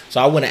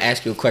 So I want to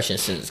ask you a question,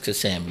 because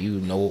Sam, you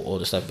know all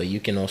the stuff, but you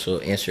can also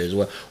answer as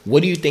well.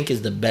 What do you think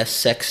is the best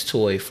sex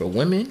toy for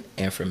women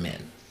and for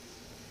men?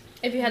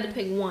 If you had to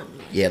pick one.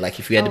 Yeah, like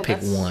if you had to Oh, pick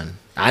that's- one.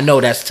 I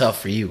know that's tough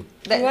for you.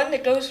 The one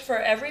that goes for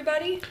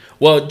everybody?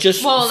 Well,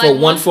 just Well, for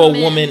like one for a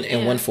men, woman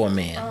and yeah. one for a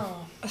man.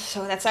 Oh.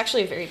 So that's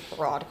actually a very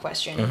broad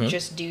question,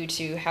 just due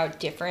to how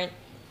different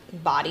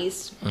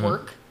bodies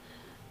work.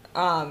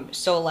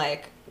 So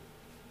like,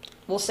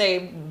 we'll say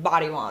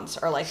body wands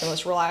are like the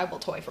most reliable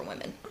toy for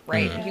women,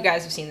 right? You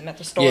guys have seen them at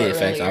the store. Yeah, in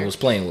fact, I earlier. was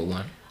playing with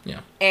one.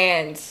 Yeah.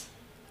 And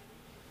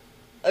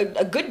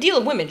a good deal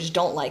of women just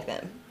don't like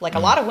them. Like a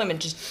lot of women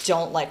just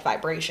don't like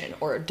vibration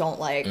or don't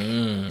like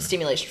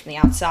stimulation from the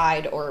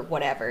outside or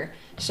whatever.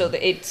 So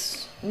that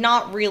it's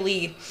not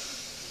really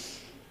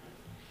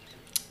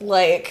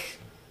like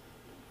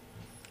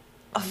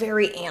a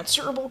very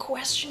answerable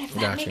question, if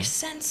that Gotcha. makes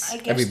sense. I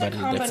guess Everybody's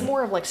the combo, It's different.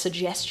 more of like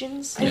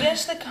suggestions. I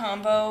guess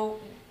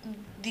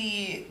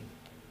the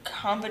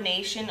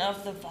combination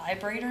of the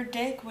vibrator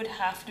dick would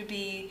have to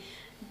be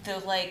the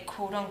like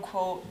quote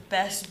unquote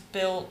best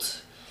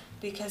built,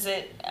 because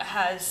it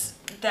has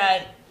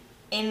that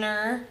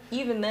inner.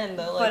 Even then,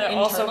 though, But like it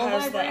also internal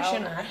has the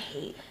vibration, outer. I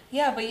hate.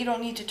 Yeah, but you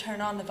don't need to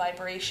turn on the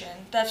vibration.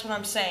 That's what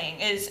I'm saying.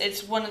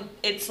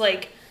 It's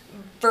like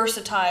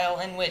versatile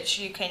in which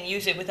you can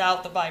use it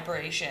without the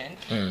vibration,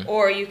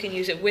 or you can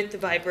use it with the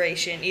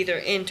vibration, either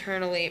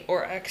internally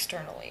or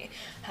externally.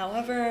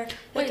 However,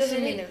 that doesn't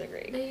so mean they're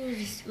great. They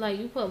use, like,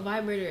 you put a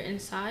vibrator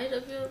inside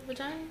of your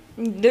vagina?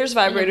 There's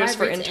And it vibrators for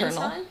vibrates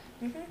internal.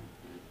 inside?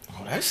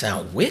 Oh, that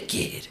sounds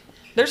wicked.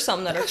 There's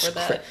some that are for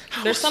that.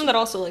 There's some that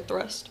also like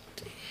thrust.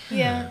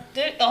 Yeah.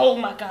 Oh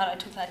my god, I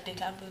took that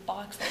dick out of the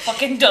box. That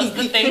fucking does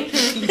the thing.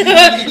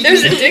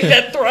 There's a dick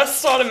that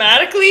thrusts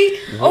automatically.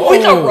 Oh,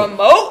 with a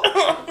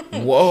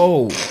remote.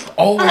 Whoa.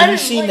 Oh, I have you didn't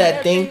seen like that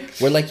that thing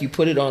where like you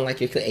put it on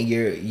like your clit and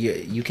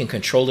you can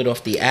control it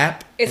off the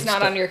app? It's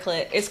not on your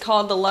clit. It's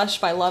called the Lush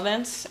by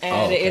Lovense, and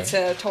Oh, okay. it's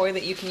a toy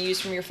that you can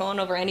use from your phone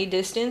over any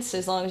distance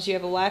as long as you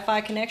have a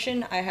Wi-Fi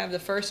connection. I have the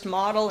first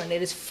model, and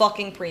it is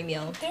fucking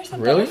premium. There's a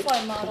Really?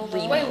 butterfly model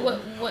though. Wait,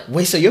 what?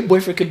 Wait, so your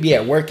boyfriend could be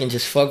at work and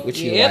just fuck with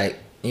you, Yep. like,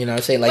 you know what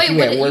I'm saying? Like Wait, you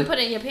what? at You work. put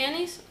it in your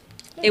panties?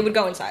 It would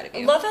go inside of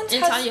you. Lovense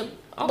Inside has, your.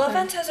 Okay.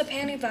 Lovense has a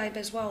panty vibe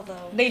as well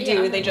though. They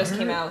do. Yeah. They just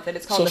came out with it.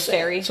 It's called So, the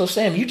Fairy. So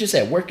Sam, you just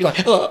at work, you're like,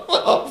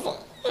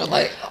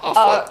 like, oh,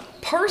 fuck.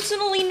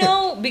 Personally,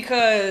 no,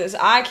 because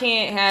I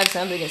can't have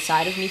something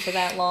inside of me for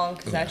that long,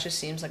 because that just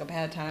seems like a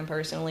bad time,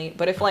 personally.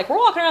 But if, like, we're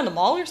walking around the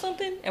mall or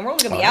something, and we're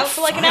only gonna be Oh, out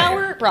for, like, an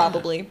fire. hour,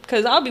 probably.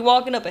 Because I'll be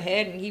walking up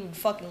ahead, and he would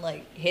fucking,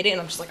 like, hit it, and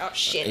I'm just like, oh,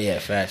 shit. Yeah,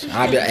 fast.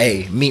 I'll be like,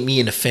 hey, meet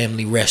me in the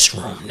family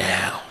restroom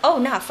now. Oh,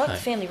 nah, fuck the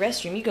family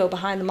restroom. You go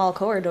behind the mall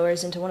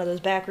corridors into one of those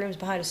back rooms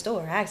behind a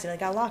store. I accidentally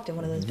got locked in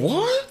one of those. bitches.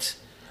 What?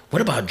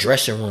 What about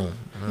dressing room?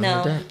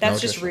 No, That? that's No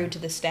just dressing room. rude to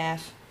the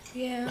staff.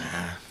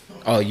 Yeah.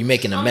 Oh, you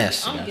making a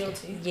mess. I'm Yeah,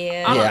 guilty.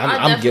 Yeah. Yeah, I'm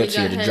definitely guilty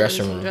got of the head dressing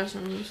in some room.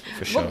 dressing rooms.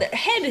 for sure. Well, the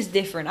head is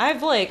different.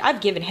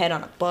 I've given head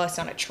on a bus,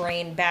 on a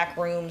train, back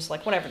rooms,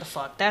 like whatever the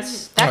fuck. That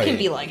Oh, can yeah.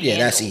 be like Yeah,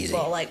 that's handled. easy.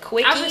 But like I've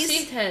quickies,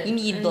 received head. you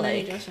need in many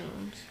like. dressing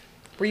rooms.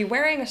 Were you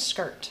wearing a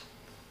skirt?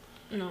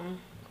 No.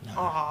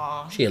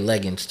 Aw. She a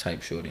leggings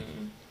type shorty.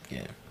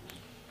 Yeah.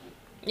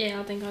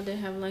 Yeah, I think I did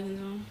have leggings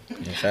on.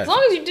 Yeah, As fast.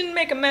 long as you didn't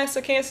make a mess,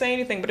 I can't say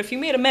anything. But if you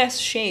made a mess,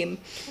 shame.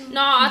 No,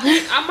 I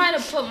think I might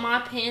have put my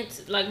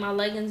pants, like my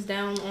leggings,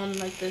 down on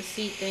like the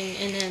seat thing,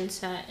 and then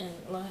sat and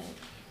like.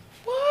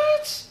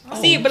 What?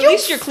 See, but at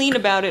least you're clean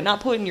about it, not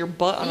putting your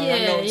butt on an Yeah,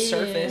 unknown yeah.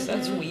 surface.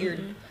 That's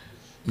weird.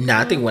 Nah,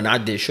 I think when I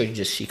did,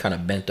 she kind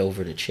of bent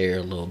over the chair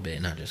a little bit,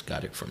 and I just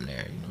got it from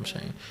there. You know what I'm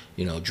saying?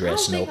 You know,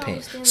 dress, I don't no think I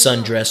was pants,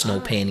 standing sundress, up. no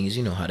Alright. panties.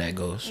 You know how that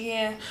goes.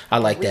 Yeah. I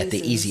like that, the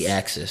Reasons. easy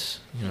access.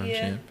 You know what I'm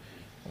Yeah. saying?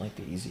 I like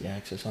the easy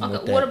access. I'm with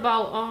Okay, that. what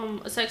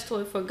about a sex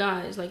toy for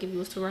guys? Like if you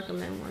was to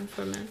recommend one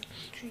for men.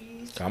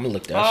 I'm gonna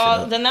look that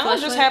shit up. Then that would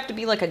just Fleshlight? have to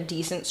be like a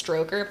decent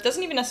stroker. It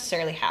doesn't even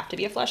necessarily have to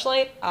be a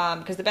fleshlight,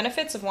 because the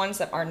benefits of ones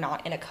that are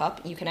not in a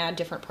cup, you can add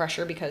different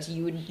pressure because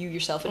you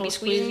yourself would be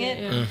squeezing it.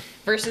 Yeah.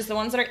 Versus the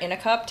ones that are in a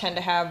cup tend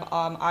to have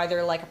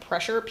either like a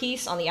pressure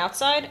piece on the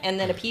outside and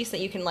then a piece that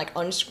you can like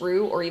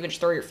unscrew or even just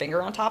throw your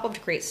finger on top of to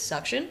create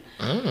suction.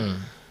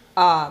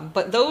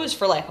 But those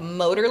for like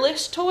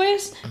motorless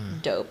toys,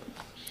 dope.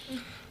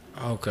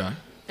 Okay.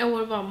 And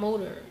what about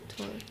motor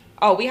toys?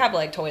 Oh, we have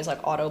like toys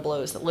like auto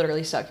blows that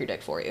literally suck your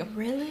dick for you.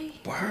 Really?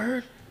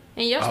 Word.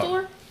 In your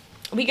store?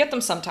 We get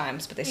them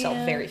sometimes, but they sell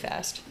Yeah. very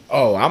fast.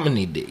 Oh, I'm gonna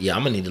need to. Yeah,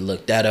 I'm gonna need to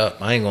look that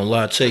up. I ain't gonna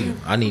lie to you.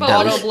 I need But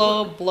that. Auto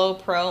blow, blow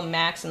pro,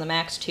 max, and the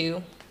max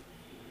 2.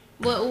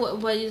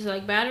 What is it,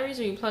 like batteries,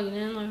 or you plug it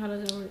in? Like how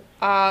does it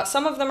work?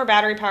 Some of them are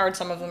battery powered,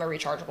 some of them are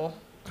rechargeable.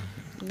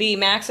 The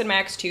Max and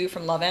Max 2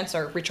 from Lovense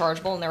are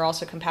rechargeable, and they're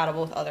also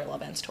compatible with other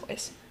Lovense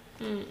toys.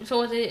 So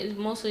what they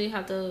mostly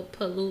have to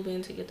put lube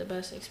in to get the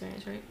best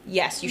experience, right?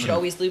 Yes, you should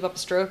always lube up a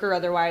stroker,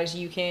 otherwise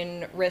you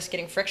can risk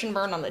getting friction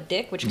burn on the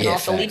dick, which can Yeah,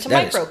 also lead facts. to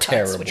That is micro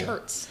cuts, which terrible.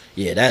 hurts.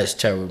 Yeah, that is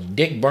terrible.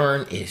 Dick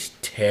burn is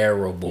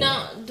terrible.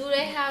 Now, do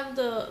they have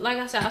the, like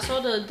I said, I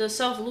saw the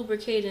self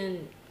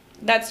lubricating.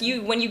 That's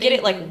you when you get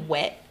it like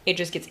wet, it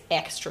just gets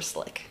extra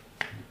slick.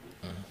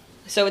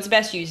 So it's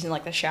best used in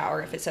like the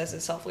shower if it says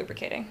it's self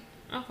lubricating.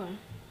 Okay.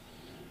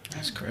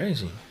 That's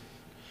crazy.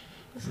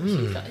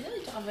 Really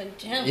dropping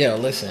gems. Yo,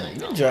 listen,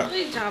 you drop-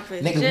 Really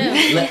dropping Nigga,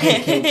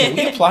 gems. can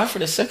we apply for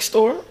the sex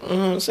store? You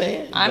know what I'm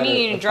saying? I Gotta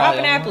mean, apply drop an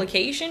online.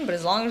 application, but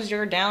as long as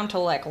you're down to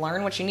like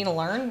learn what you need to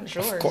learn,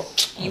 sure.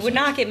 course. You would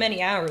not get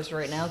many hours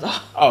right now though.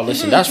 Oh,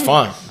 listen, that's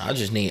fine. I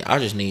just need, you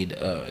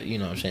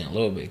know what I'm saying, a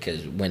little bit,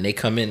 because when they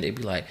come in, they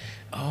be like,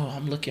 oh,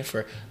 I'm looking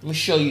for, let me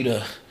show you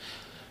the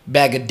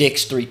bag of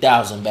dicks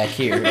 3,000 back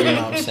here, you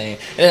know what I'm saying?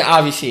 And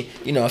obviously,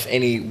 you know, if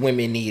any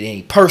women need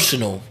any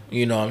personal,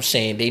 you know what I'm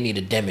saying, they need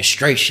a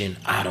demonstration,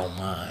 I don't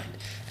mind.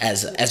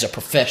 As a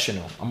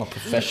professional, I'm a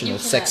professional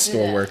cannot sex do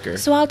store that. worker.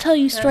 So I'll tell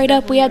you straight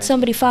up, we had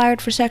somebody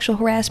fired for sexual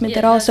harassment Yeah,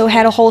 that that's also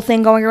had a right. whole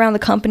thing going around the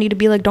company to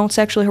be like, don't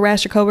sexually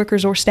harass your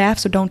coworkers or staff,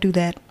 so don't do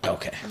that.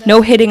 Okay.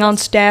 No hitting on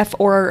staff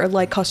or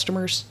like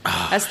customers.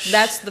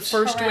 That's the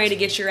first way to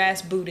get your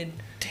ass booted.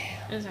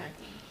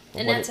 Exactly.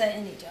 And What that's at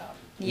any job.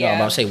 No, I'm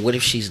about to say, what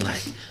if she's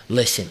like,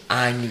 listen,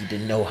 I need to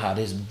know how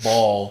this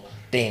ball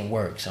thing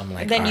works. I'm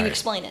like, Then you "Alright,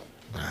 explain it.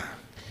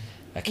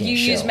 I can't You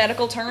use show."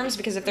 medical terms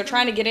because if they're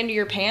trying to get into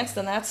your pants,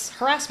 then that's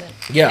harassment.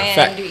 Yeah, and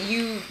fact.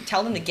 you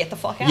tell them to get the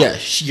fuck out. Yeah,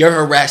 you're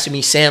harassing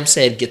me. Sam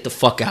said, get the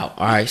fuck out.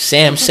 All right,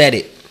 Sam said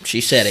it. She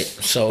said it.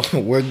 So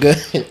we're good.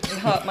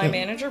 My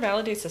manager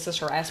validates this as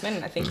harassment,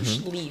 and I think you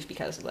should leave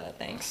because of that.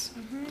 Thanks.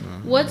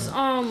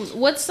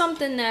 What's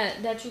something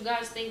that you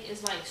guys think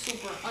is like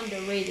super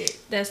underrated?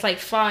 That's like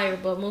fire,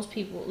 but most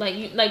people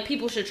like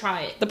people should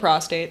try it. The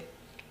prostate.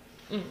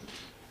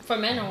 For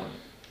men or women?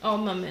 Oh,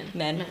 my men.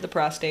 Men, the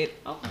prostate.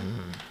 Okay.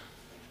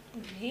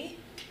 Me?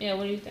 Yeah,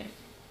 what do you think?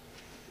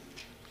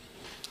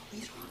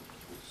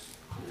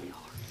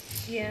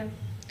 Yeah.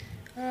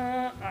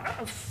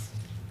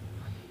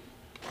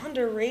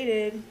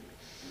 Underrated.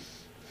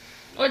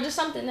 Or just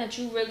something that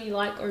you really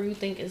like or you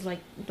think is like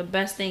the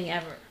best thing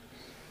ever.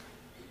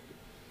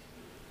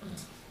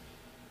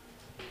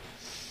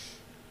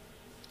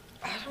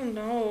 I don't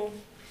know.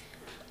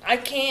 I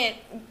can't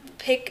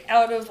pick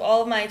out of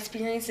all of my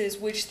experiences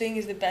which thing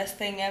is the best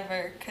thing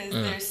ever because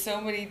there's so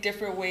many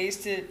different ways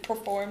to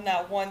perform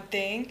that one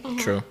thing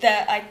True.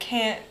 that I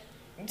can't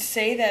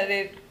say that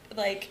it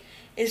like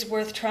is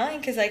worth trying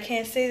because I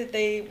can't say that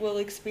they will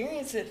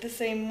experience it the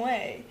same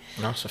way.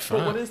 That's a But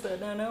fact. what is that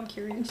now? Now I'm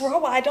curious.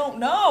 Bro, I don't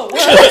know.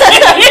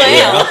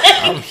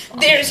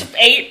 There's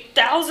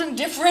 8,000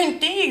 different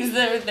things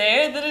that are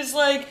there that is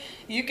like,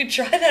 you could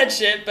try that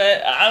shit,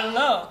 but I don't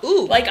know.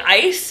 Ooh. Like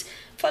ice,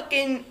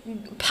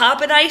 fucking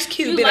pop an ice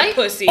cube You in like- a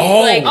pussy.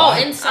 Oh, like,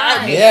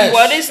 inside. Yes.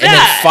 What is And then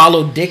that?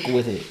 follow dick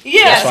with it.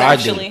 Yeah, That's what I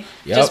do. Essentially.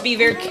 Yep. Just be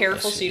very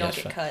careful so you don't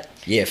That's get fact.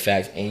 cut. Yeah,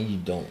 facts. And you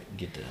don't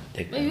get the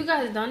dick. Have you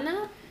guys done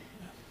that?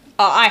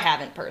 I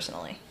haven't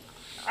personally.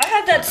 I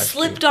had that Ice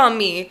slipped on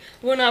me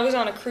when I was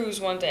on a cruise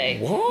one day.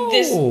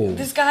 Whoa.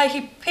 This guy,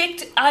 he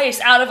picked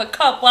ice out of a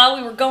cup while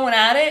we were going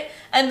at it,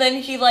 and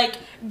then he like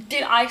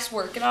did ice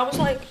work, and I was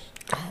like,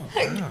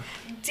 Wow.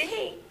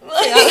 dang.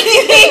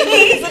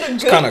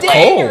 It's kind of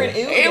cold.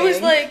 It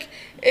was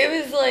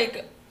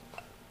like,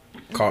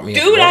 Caught me.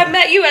 dude, off I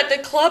met you at the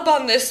club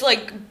on this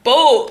like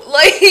boat.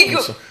 Like,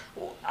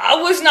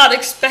 I was not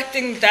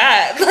expecting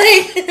that.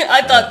 Like,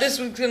 I thought this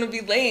was gonna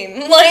be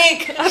lame.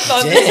 Like, I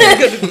thought this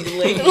was gonna be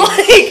lame.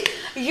 Like,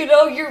 you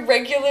know, your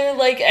regular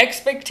like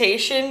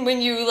expectation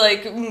when you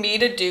like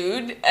meet a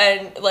dude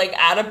and like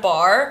at a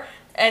bar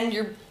and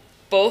you're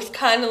both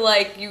kind of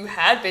like you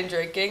had been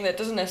drinking. That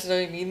doesn't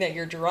necessarily mean that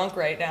you're drunk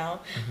right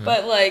now,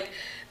 but like.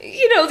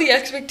 You know, the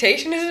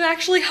expectation isn't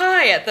actually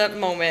high at that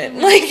moment.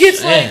 Like,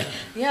 it's like,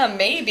 yeah,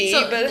 maybe,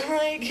 So, but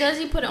like, Does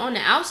he put it on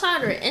the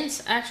outside or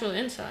actual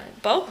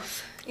inside?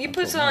 both. You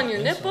put it on your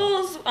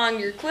nipples, on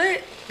your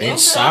clit,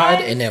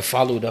 inside, and then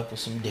followed up with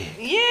some dick.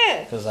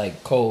 Yeah. Cause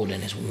like cold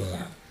and it's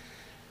warm.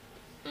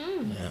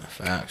 Yeah,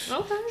 facts.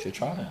 Okay. Should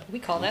try that. We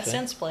call that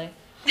sense play.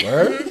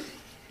 Word.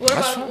 What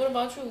That's about fine. what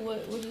about you?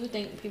 What do you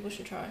think people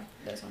should try?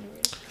 That's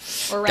underrated.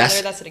 Or rather,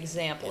 That's- that's an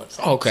example of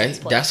Okay, sense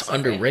play. that's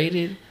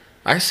underrated.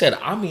 Like I said,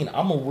 I mean,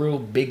 I'm a real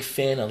big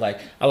fan of like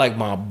I like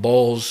my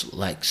balls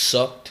like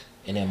sucked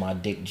and then my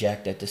dick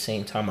jacked at the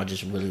same time. I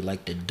just really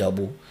like the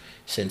double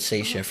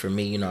sensation for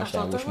me. You know what I'm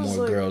saying? I thought wish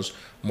that was,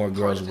 more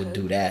girls would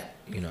do that.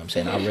 You know what I'm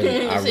saying? I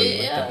really like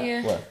that.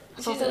 Yeah. What?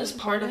 I thought that was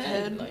part of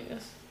head. Like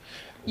this.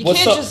 You What's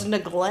can't up? just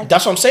neglect.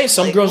 That's what I'm saying.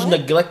 Some Like, girls what?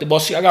 neglect the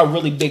balls. See, I got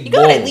really big You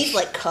balls. gotta at least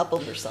like cup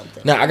them or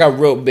something. Nah, I got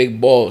real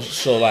big balls.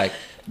 So like,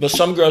 but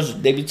some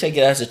girls they be taking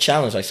it as a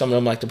challenge. Like some of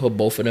them like to put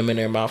both of them in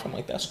their mouth. I'm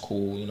like, that's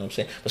cool. You know what I'm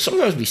saying? But some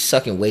girls be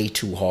sucking way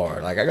too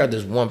hard. Like I got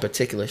this one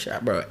particular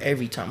shot, bro.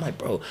 Every time, I'm like,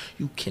 bro,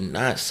 you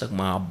cannot suck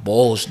my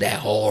balls that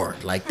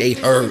hard. Like they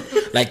hurt.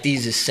 Like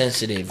these is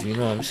sensitive. You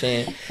know what I'm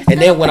saying? And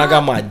then when I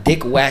got my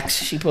dick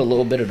waxed, she put a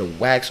little bit of the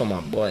wax on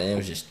my butt, and it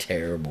was just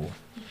terrible.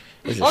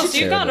 It was just Oh, so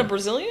you got terrible. a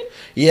Brazilian?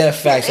 Yeah,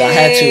 facts. I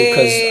had to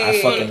because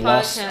I For the fucking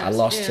lost. podcast, I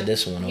lost to yeah.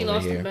 this one He over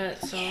lost here. the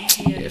bet, so he had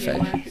to get fact.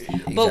 waxed. But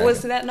Exactly.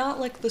 was that not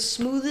like the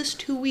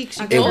smoothest 2 weeks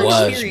you've It ever was,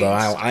 bro.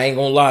 experienced? I ain't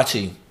gonna lie to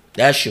you.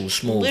 That shit was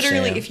smooth.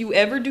 Literally, Sam. if you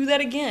ever do that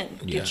again,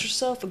 Yeah. get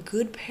yourself a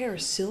good pair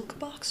of silk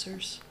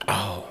boxers.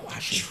 Oh, I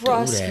should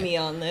Trust do that. me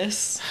on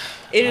this.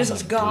 It I is might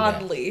do that.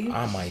 godly.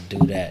 I might do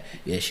that.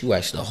 Yeah, she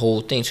waxed the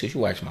whole thing. So she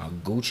waxed my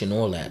gooch and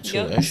all that too.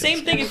 Yep. That shit Same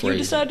was thing if you crazy.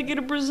 decide to get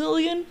a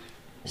Brazilian,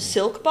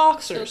 silk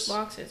boxers. Silk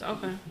boxes.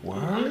 Okay. Word?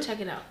 I'm gonna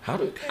check it out. How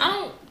do? I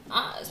don't.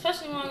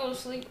 Especially when I go to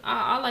sleep.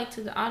 I like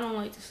to. I don't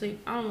like to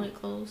sleep. I don't like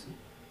clothes.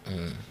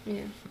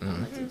 Yeah. I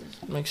don't like to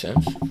just. Makes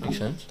sense. Makes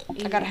sense.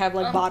 I gotta have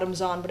like bottoms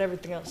on, but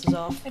everything else is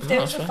off. If there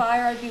was that's a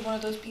fire, I'd be one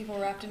of those people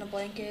wrapped in a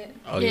blanket.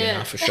 Oh yeah, Yeah.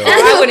 nah, for sure.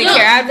 I wouldn't Look,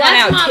 care. I'd run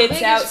that's out, my tits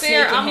biggest out,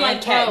 fear. snake in I'm hand,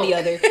 like, cat in the bro,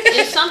 other.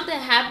 If something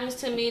happens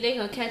to me, they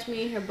gonna catch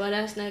me in her butt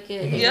ass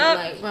naked. And Yep.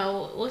 Like,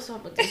 bro, what's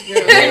up with this girl? You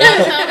know what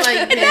I'm saying? Like,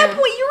 At that damn.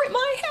 point, you're at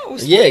my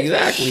house. Yeah,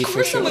 exactly. Of For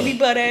course I'm sure. gonna be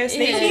butt ass Yeah.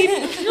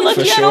 naked. You're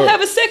lucky For I don't sure.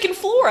 have a second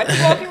floor. I'd be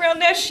walking around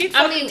that shit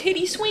I fucking mean-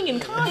 titty swinging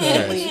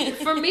constantly.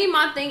 For me,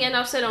 my thing, and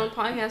I've said on the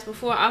podcast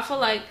before, I feel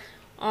like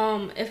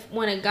if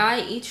when a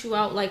guy eats you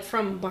out like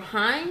from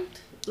behind,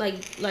 like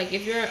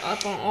if you're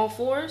up on all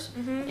fours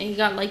and you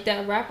got like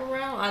that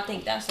wraparound, I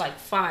think that's like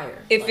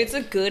fire. If Like, it's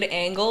a good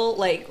angle,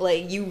 like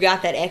you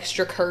got that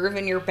extra curve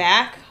in your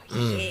back,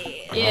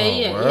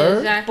 yeah, word?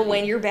 exactly. but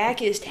when your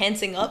back is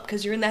tensing up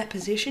because you're in that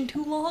position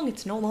too long,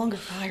 it's no longer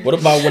fire. What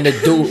about when the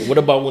dude? What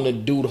about when the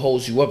dude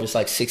holds you up? It's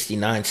like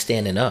 69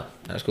 standing up.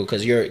 That's cool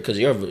because you're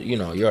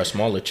a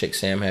smaller chick.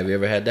 Sam, have you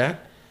ever had that?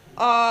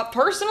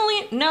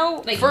 Personally,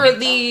 no. Like, For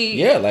the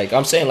Yeah, like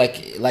I'm saying,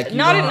 like you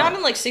not know in how- not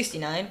in like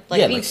 69.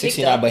 yeah, being like picked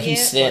 69, up, but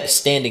he's but-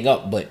 standing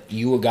up. But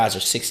you guys are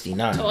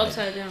 69. So like,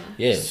 upside down.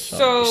 yeah,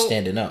 So- you're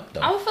standing up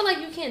though. I would feel like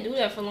you can't do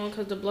that for long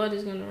because the blood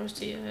is gonna rush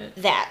to your head.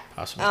 that.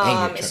 Possibly.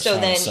 And you're So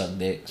trying to then suck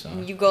dick, so.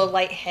 you go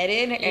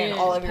lightheaded and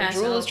Yeah, all of your pass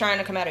drool out. is trying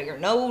to come out of your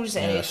nose,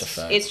 and Yeah, that's a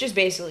fact. it's just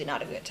basically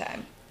not a good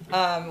time.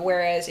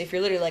 Whereas if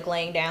you're literally like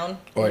laying down,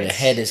 Or the it's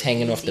head is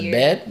hanging off the easier.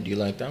 bed. Do you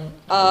like that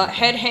one?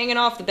 Head hanging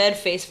off the bed,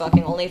 face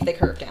fucking only if they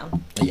curve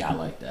down. Yeah, I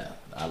like that.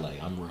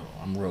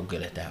 I'm real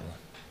good at that one.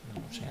 You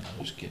know what I'm saying?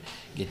 I just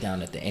get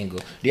down at the angle.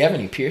 Do you have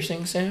any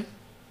piercings, Sam?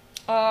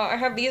 I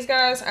have these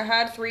guys. I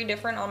had 3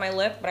 different on my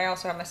lip, but I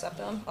also have my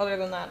septum. Other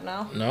than that,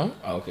 no. No?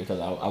 Oh, okay, because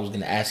I was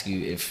gonna ask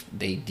you if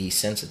they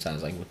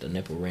desensitize, like with the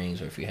nipple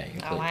rings, or if you had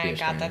your Oh, clit I ain't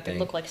pierced or got that. They anything.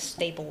 look like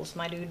staples,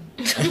 my dude.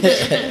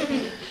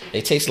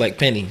 They taste like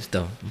pennies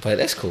though, but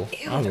that's cool.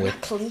 Ew, I'm they're with.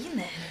 not clean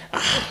then.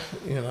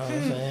 You know what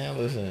I'm saying?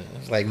 Listen,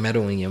 it's like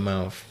metal in your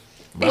mouth.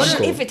 But Well, it's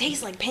cool. if it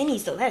tastes like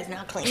pennies, though, that is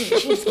not clean.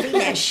 She needs to clean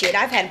that shit.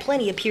 I've had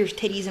plenty of pierced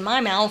titties in my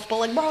mouth, but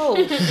like, bro,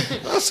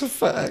 That's a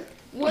fact.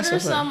 What That's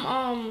are a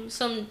fact.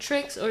 some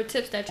tricks or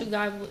tips that you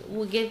guys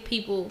would give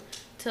people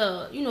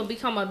to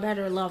become a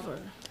better lover?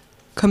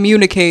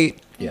 Communicate.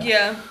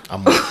 Yeah.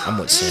 I'm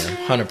with Sam,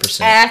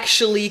 100%.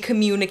 actually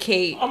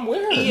communicate. I'm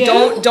with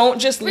her. Don't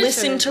just Richard,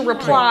 listen to come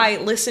reply.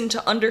 Listen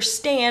to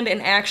understand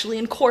and actually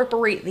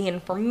incorporate the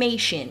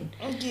information.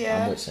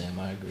 I'm with Sam.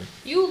 I agree.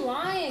 You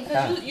lying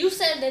How? because you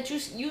said that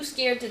you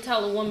scared to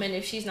tell a woman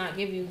if she's not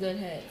giving you good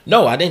head.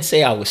 No, I didn't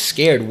say I was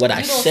scared. What I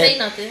You don't said, say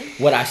nothing.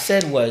 What I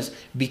said was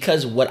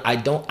because I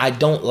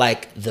don't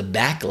like the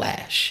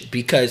backlash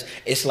because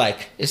it's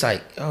like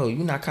oh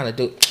you're not kind of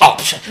do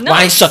No,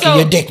 why ain't sucking so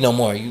your dick no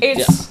more you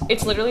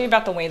It's literally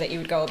about the way that you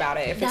would go about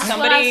it. If That's it's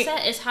somebody, what I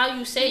said. It's how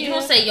you say it. You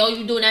don't say, yo,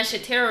 you doing that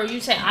shit terrible. You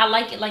say, I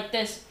like it like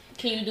this.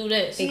 Can you do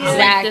this? I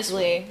like this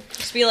way. exactly.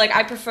 Just be like,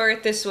 I prefer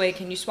it this way.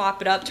 Can you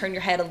swap it up? Turn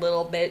your head a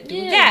little bit. Do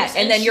Yeah, that, just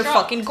and then you're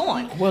instruct. fucking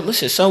gone. Well,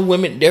 listen, some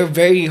women they're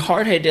very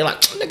hard headed. They're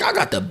like, nigga, I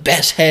got the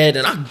best head,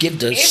 and I give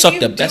the If suck you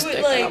the do best it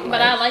dick. like- I'm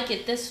But I like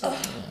it this way.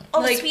 Oh,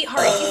 Like,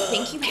 sweetheart, if you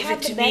think you give have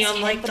it the to best me on,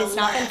 head, like, but the it's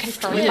not been left.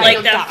 confirmed Yeah. by Like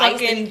your that guys,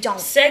 fucking then you don't.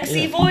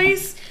 sexy Yeah.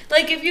 voice.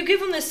 Like if you give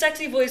them the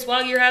sexy voice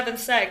while you're having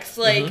sex,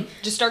 like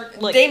Just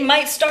start like they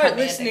might start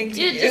commanding. listening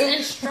to Yeah, you. just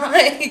instruct.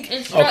 Like,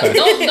 Instruct.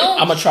 Okay.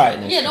 Don't, I'm gonna try it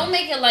next Yeah, time. don't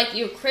make it like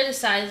you're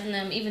criticizing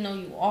them, even though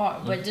you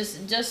are. But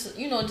just just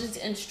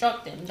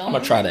instruct them. Don't. I'm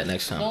gonna try that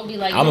next time. Don't be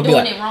like, I'm you're gonna be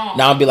doing like, it wrong.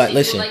 now I'll be like, See,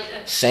 listen, do it like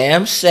that.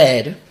 Sam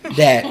said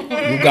that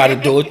you got to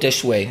do it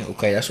this way.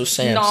 Okay, that's what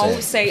Sam No,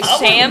 said.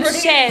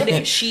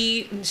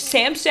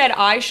 Sam said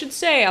I should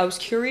say I was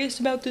curious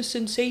about this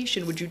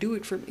sensation. Would you do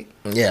it for me?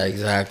 Yeah,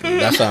 exactly.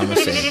 That's what I'm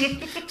gonna say.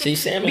 See,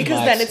 Sam is Because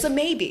my then it's a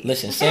maybe.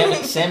 listen. Sam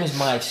is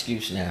my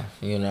excuse now.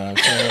 You know what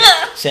I'm saying?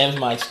 Sam's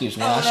my excuse.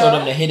 When I showed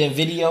him the hidden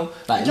video,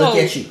 like, look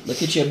at you,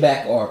 look at your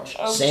back arch.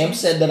 Sam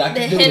said that I The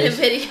could do hidden this.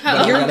 video. But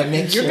I gotta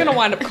make You're sure. gonna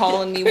wind up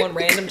calling me one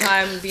random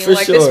time and being For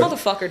like, "This sure.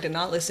 motherfucker did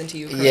not listen to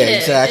you." Chris." Yeah,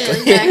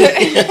 exactly.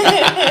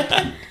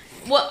 exactly.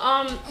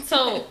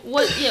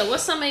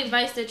 What's some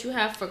advice that you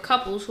have for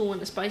couples who want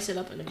to spice it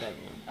up in the bedroom?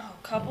 oh,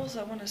 couples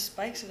that want to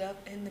spice it up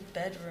in the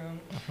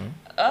bedroom.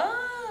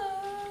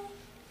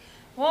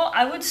 Well,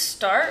 I would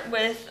start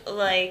with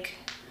like,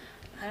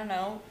 I don't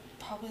know,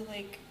 probably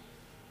like,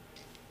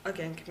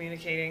 again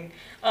communicating.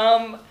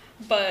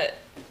 But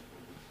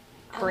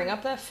Bring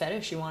up that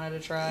fetish you wanted to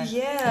try.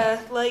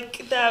 yeah,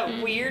 like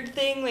that weird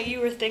thing that you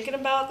were thinking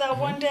about that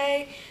one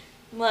day,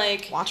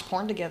 like. Watch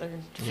porn together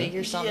and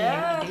figure something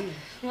Yeah, out to do.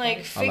 like I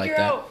like figure that.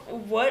 out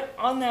what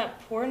on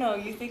that porno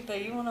you think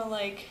that you want to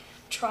like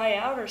try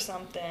out or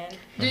something.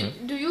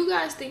 Do you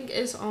guys think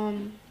it's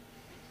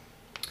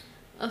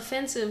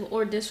offensive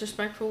or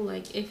disrespectful,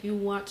 like if you're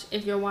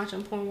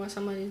watching porn while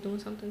somebody's doing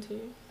something to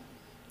you?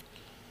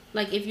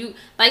 Like if you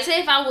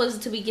say if I was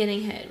to be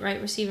getting head, right,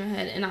 receiving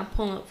head, and I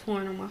pull up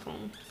porn on my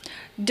phone.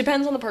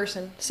 Depends on the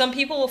person. Some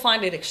people will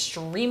find it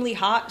extremely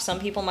hot. Some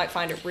people might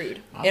find it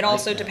rude. It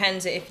also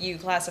depends if you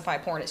classify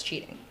porn as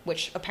cheating,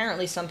 which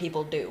apparently some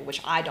people do, which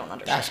I don't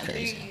understand. That's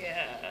crazy.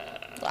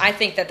 I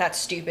think that that's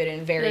stupid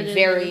and That very, is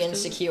very very stupid.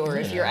 insecure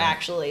if you're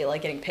actually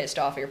like getting pissed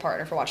off at your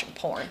partner for watching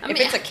porn. I If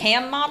mean, it's a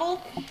cam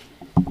model,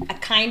 I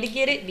kind of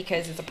get it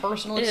because it's a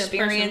personal Yeah,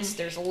 experience.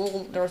 There's a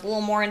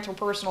little more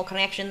interpersonal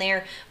connection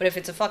there. But if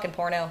it's a fucking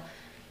porno,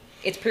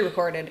 it's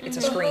pre-recorded. It's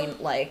a screen.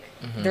 Like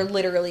they're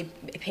literally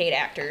paid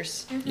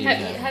actors. Have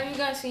you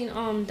guys seen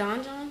Don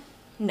John?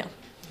 No.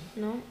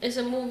 No, it's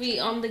a movie.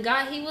 The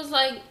guy he was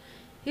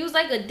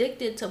like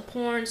addicted to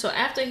porn. So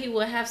after he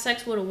would have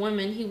sex with a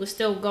woman, he would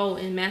still go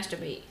and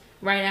masturbate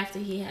right after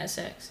he had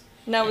sex.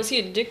 Now, was he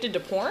addicted to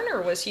porn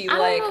or was he I don't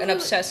like know if an he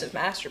was- obsessive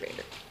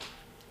masturbator?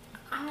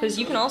 Because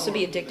you can also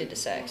be addicted to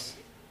sex.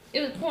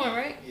 It was porn,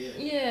 right?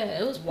 Yeah,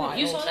 it was porn.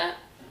 You Wild. saw that?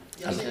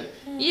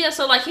 Yeah,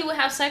 so like he would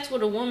have sex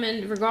with a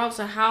woman regardless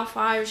of how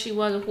fire she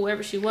was or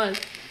whoever she was,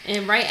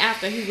 and right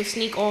after he would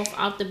sneak off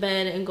out the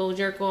bed and go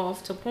jerk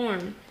off to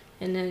porn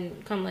and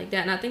then come like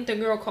that. And I think the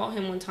girl called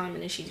him one time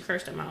and then she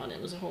cursed him out and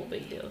it was a whole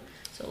big deal.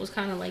 So So it was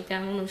kind of like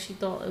that. I don't know if she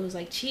thought it was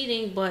like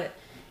cheating, but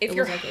If it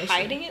you're was like an issue.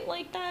 hiding it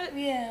like that,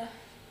 Yeah.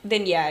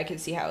 then yeah, I can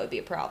see how it would be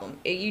a problem.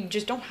 You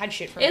just don't hide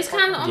shit from. It's your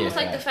kind of partner. almost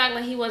Yeah. like the fact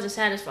like he wasn't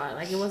satisfied,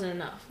 like it wasn't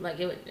enough, like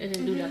it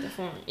didn't do nothing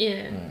for him.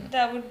 Yeah.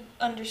 That would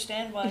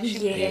understand why she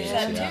would Yeah. be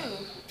upset Yeah. too.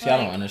 See, I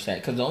don't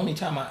understand. Because the only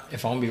time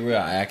if I'm gonna be real,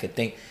 I could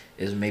think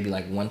is maybe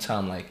like one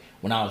time, like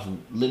when I was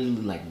literally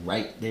like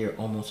right there,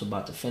 almost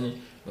about to finish,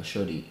 but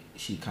shorty,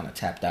 she kind of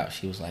tapped out.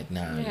 She was like,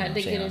 "Nah, You you know what had I'm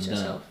to saying? get I'm it done."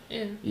 yourself.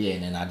 Yeah. Yeah,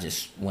 and then I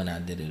just when I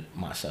did it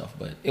myself,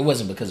 but it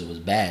wasn't because it was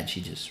bad.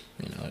 She just,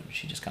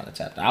 she just kind of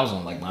tapped. I was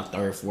on like my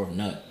third, fourth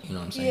nut. You know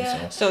what I'm saying?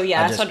 Yeah. So yeah,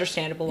 I that's just-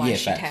 understandable why yeah,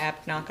 she facts.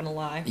 tapped. Not gonna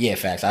lie. Yeah,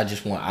 facts. I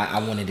just I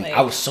wanted to. Like-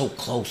 I was so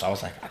close. I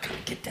was like, I gotta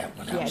get that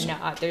one out. Yeah,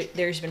 nah.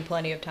 There's been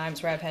plenty of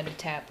times where I've had to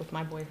tap with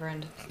my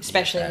boyfriend,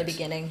 especially in the facts.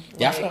 beginning.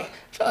 Yeah, Like,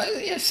 I feel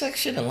like sex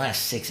shouldn't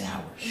last 6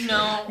 hours.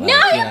 No. Like,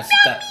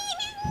 that-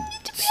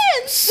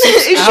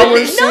 It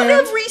hours, should, not Sam?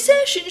 every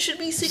session should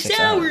be 6 6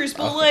 hours, hours,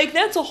 but okay. like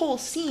that's a whole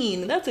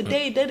scene. That's a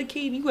day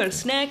dedicated. You got a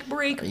snack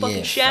break, a fucking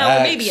Yeah, shower,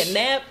 facts. maybe a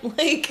nap.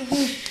 Like,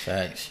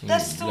 Facts.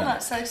 That's You still got-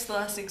 not sex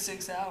lasting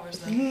 6 hours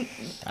then.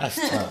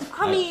 That's tough.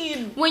 I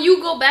mean, When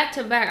you go back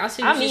to back, I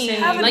see what I you're mean,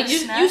 saying. having Like a you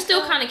snack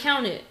still though? kind of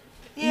count it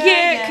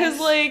yeah, because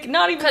like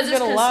not even because it's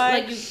gonna lie.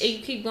 like you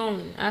keep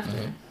going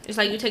after. It's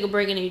like you take a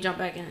break and then you jump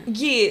back in.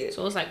 yeah,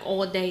 So it's like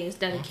all day is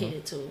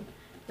dedicated to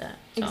that.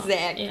 So,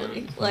 exactly.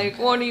 yeah. Like,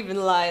 won't even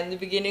lie. In the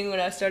beginning, when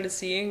I started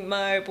seeing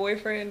my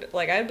boyfriend,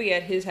 like I'd be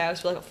at his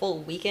house for like a full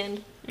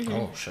weekend.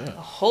 Oh shit. A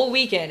whole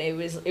weekend. It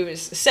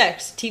was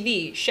sex,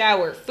 TV,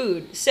 shower,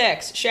 food,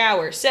 sex,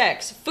 shower,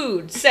 sex,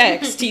 food,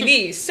 sex,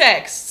 TV,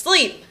 sex,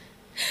 sleep,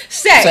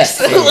 sex.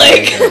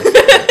 Like,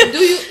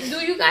 Do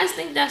you guys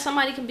think that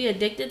somebody can be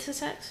addicted to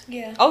sex?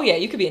 Yeah. oh yeah,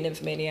 you could be a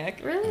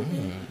nymphomaniac. Really?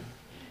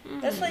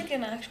 That's like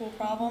an actual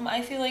problem.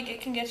 I feel like it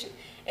can get you.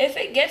 If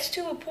it gets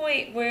to a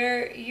point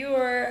where you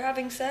are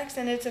having sex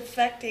and it's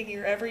affecting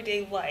your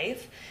everyday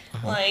life,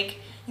 like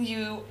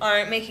you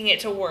aren't making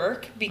it to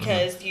work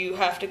because you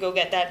have to go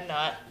get that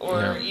nut, or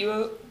Yeah.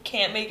 you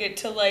can't make it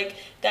to like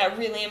that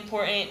really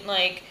important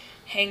like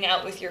hang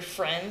out with your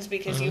friends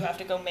because you have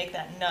to go make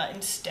that nut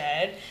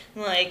instead.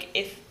 Like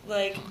if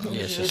like Yeah, You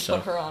it's just just put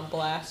tough. her on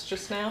blast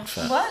just now.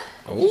 what?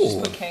 Just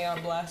Ooh. put Kay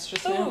on blast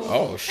just now. Ooh.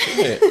 Oh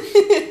shit.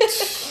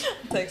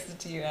 Text it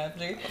to you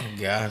after.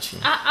 Gotcha.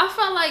 I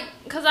felt like,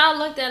 because I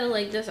looked at it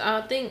like this,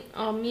 I think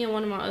me and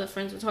one of my other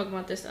friends were talking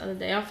about this the other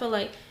day. I feel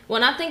like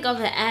when I think of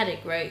an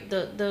addict, right,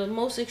 the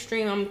most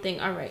extreme, I'm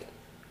thinking, all right,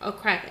 a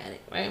crack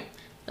addict, right?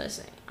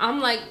 Listen,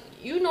 I'm like,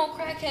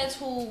 crackheads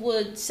who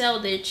would sell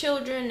their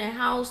children, their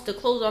house, the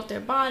clothes off their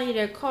body,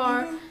 their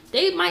car.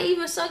 They might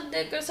even suck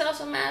dick or sell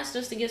some ass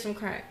just to get some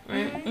crack,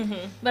 right?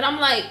 But I'm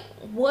like,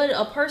 would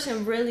a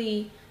person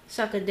really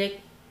suck a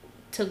dick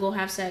to go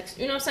have sex?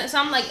 You know what I'm saying? So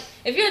I'm like,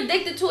 if you're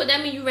addicted to it,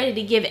 that means you're ready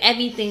to give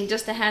everything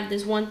just to have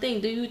this one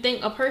thing. Do you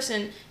think a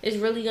person is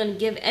really going to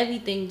give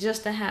everything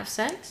just to have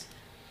sex?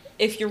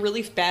 If you're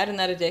really bad in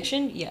that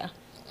addiction, yeah.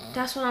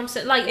 That's what I'm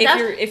saying. Like, If that's,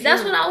 you're-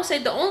 that's what I would say.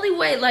 The only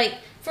way, like,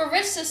 for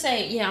Rich to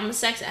say, yeah, I'm a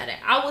sex addict,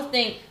 I would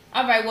think,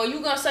 all right, well, you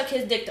going to suck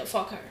his dick to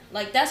fuck her.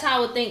 Like, that's how I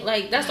would think.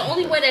 Like, that's the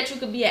only way that you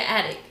could be an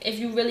addict. If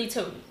you really,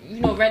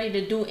 ready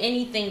to do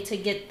anything to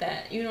get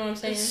that. You know what I'm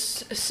saying?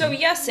 So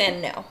yes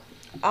and no.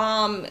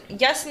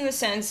 Yes, in the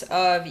sense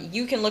of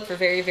you can look for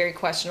very, very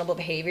questionable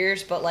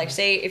behaviors, but like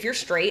say if you're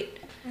straight,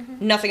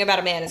 nothing about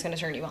a man is going to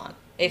turn you on.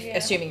 If Yeah.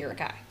 assuming you're a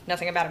guy,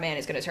 nothing about a man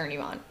is going to turn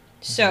you on.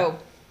 So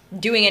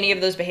doing any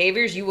of those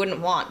behaviors you wouldn't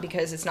want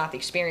because it's not the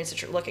experience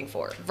that you're looking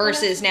for.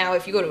 Versus now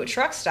if you go to a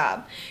truck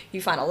stop,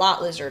 you find a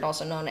lot lizard,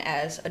 also known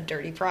as a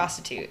dirty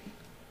prostitute.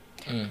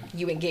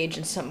 You engage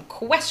in some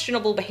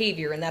questionable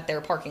behavior in that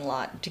their parking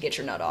lot to get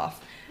your nut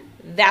off.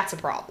 That's a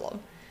problem.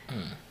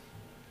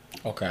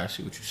 Okay, I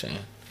see what you're saying.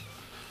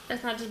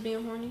 That's not just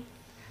being horny?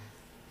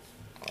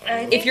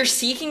 If you're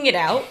seeking it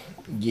out,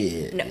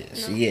 Yeah. No.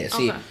 See,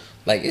 Okay.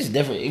 like it's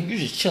different. If you're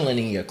just chilling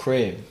in your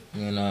crib,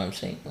 you know what I'm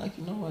saying? Like,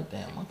 you know what?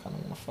 Damn, I kind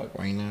of want to fuck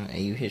right now. And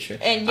you hit your.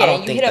 and I yeah,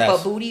 don't you think hit up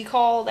that's- a booty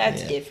call,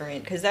 that's Yeah.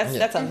 different because that's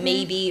Yeah. a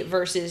maybe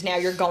versus now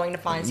you're going to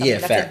find something Yeah,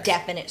 that's facts. a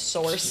definite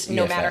source,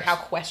 no Yeah, matter facts. how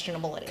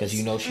questionable it is. Because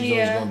you know she's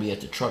Yeah. always gonna be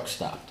at the truck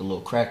stop, the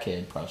little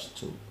crackhead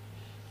prostitute.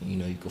 You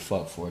know you could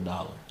fuck for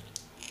 $1.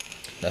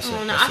 That's I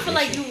don't know. that's I the feel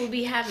like issue. you would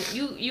be having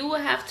you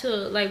would have to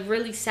like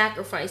really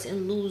sacrifice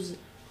and lose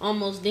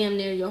almost damn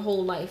near your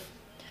whole life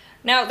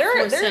Now for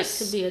there's sex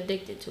to be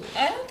addicted to it.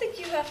 I don't think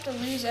you have to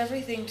lose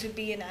everything to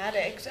be an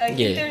addict. I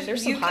Yeah. think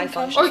There's you some can high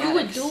come- function Or you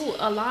would addicts. do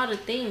a lot of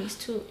things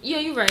too. Yeah,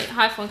 you're right.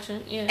 High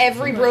function. Yeah.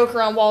 every You're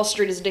broker on Wall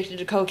Street is addicted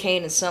to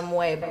cocaine in some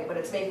way, but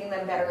it's making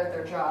them better at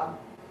their job.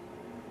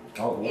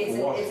 Oh,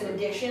 It's an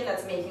addiction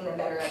that's making them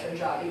better at their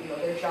job, even though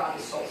their job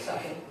is soul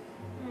sucking.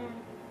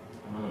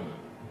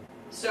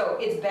 So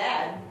it's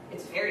bad.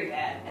 It's very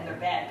bad, and they're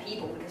bad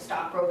people because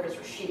stockbrokers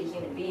are shitty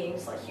human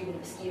beings, like human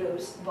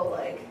mosquitoes. But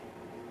like,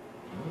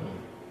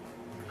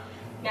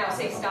 now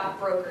say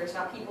stockbrokers,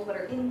 not people that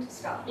are into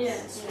stocks. Yeah.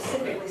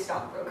 Specifically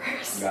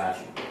stockbrokers. Got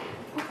you.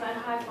 Okay,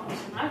 high function.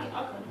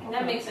 Okay,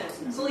 that makes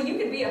sense. So like you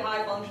could be a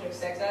high functioning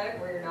sex addict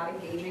where you're not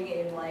engaging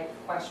in like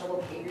questionable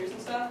behaviors and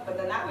stuff, but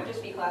then that would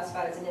just be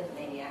classified as a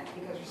nymphomaniac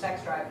because your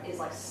sex drive is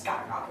like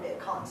skyrocketed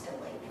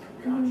constantly.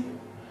 Gotcha.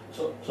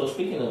 So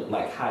speaking of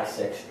like high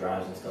sex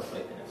drives and stuff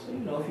like that,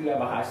 so if you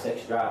have a high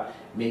sex drive,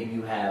 maybe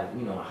you have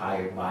a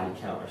higher body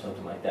count or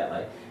something like that.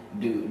 Like,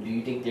 do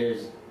you think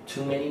there's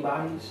too many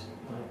bodies?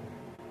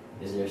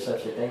 Is there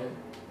such a thing?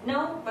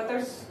 No, but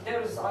there's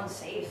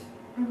unsafe.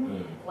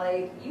 Mm.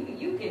 Like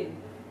you could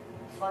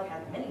fuck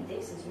have many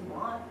dicks as you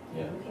want.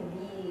 Yeah. You can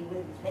be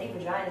with as many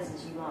vaginas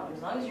as you want.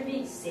 As long as you're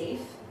being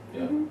safe,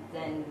 Yeah.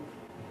 then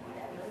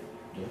whatever.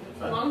 Yeah, As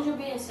facts. long as you're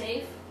being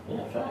safe.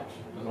 Yeah, facts.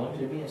 As long as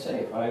you're being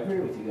safe. I agree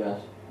with you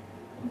guys.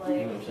 You know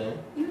Like, what I'm saying?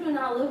 you do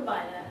not live by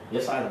that.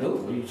 Yes, I do.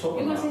 What are you You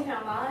talking gonna sit about? here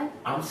and lie?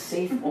 I'm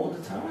safe all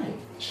the time.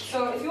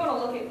 So if you want to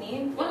look at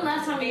me, When the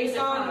last time you based used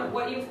a on condom?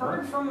 what you've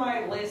heard from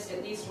my list,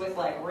 at least with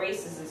like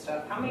races and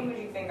stuff, how many would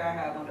you think I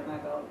have under my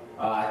belt?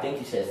 I think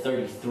you said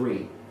 33. I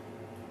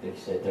think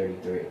you said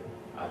 33.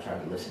 I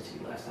tried to listen to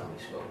you last time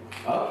we spoke.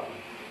 Oh,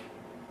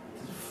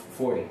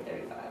 40.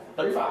 35.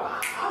 35.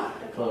 Ah,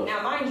 close.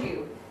 Now, mind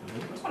you,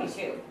 Mhm. I'm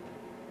 22.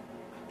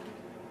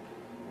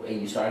 Wait,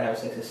 you started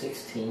having sex at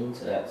 16,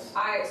 so that's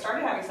I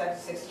started having sex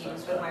at 16,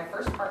 was with my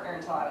first partner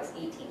until I was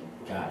 18.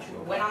 got you.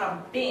 Went on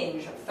a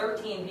binge of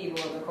 13 people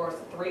over the course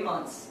of 3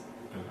 months.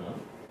 Uh-huh.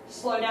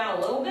 Slowed down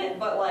a little bit,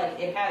 but like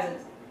it hasn't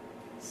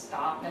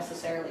stopped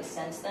necessarily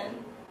since then.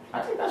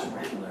 I think that's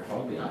regular, if I'm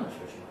gonna be honest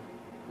with you.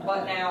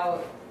 But now,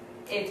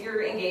 if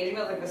you're engaging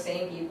with like the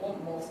same people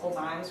multiple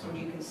times, would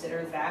you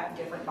consider that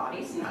different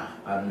bodies? Nah,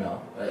 I don't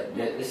know.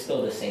 It's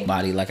still the same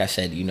body. Like I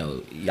said,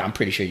 I'm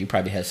pretty sure you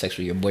probably had sex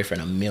with your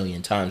boyfriend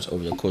 1,000,000 times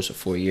over the course of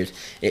 4 years.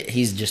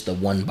 He's just a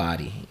one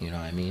body, you know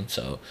what I mean?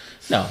 So,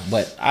 no,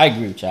 but I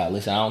agree with y'all.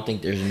 Listen, I don't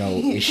think there's no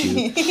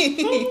issue.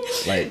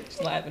 Like,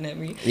 She's laughing at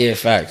me. yeah,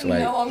 facts.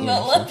 Like, No, I'm you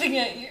not know, laughing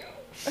at you.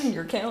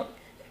 Your count.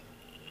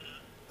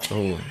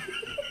 Oh.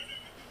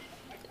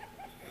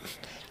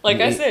 Like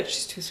I said,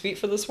 she's too sweet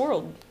for this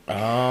world.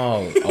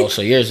 Oh,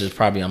 so yours is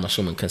probably, I'm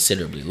assuming,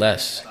 considerably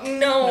less.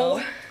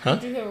 No. Huh?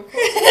 Did you hear a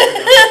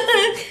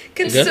call?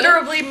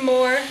 Considerably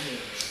more.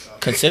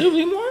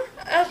 Considerably more?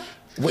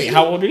 Wait,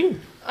 how old are you?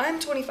 I'm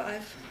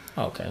 25.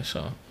 Okay, so,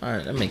 all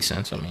right, that makes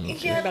sense. I mean,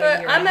 Yeah, about a but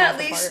year I'm and a at half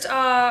least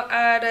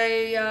at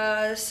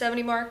a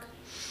 70 mark.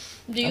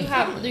 Do you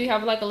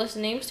have like a list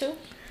of names too?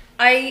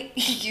 I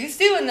used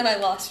to, and then I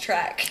lost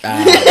track. see,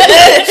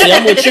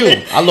 I'm with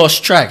you. I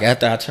lost track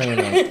after I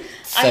turned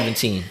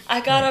 17.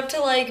 I got up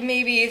to like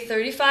maybe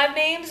 35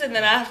 names, and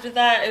then after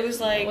that, it was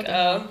like,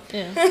 Yeah.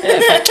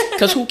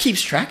 Because who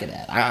keeps track of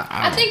that?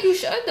 I think you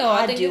should though.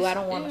 I think do. it's- I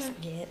don't want to yeah.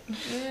 forget.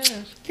 Yeah.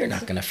 you're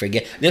not going to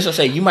forget. This will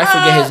say, you might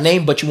forget his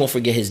name, but you won't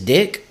forget his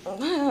dick.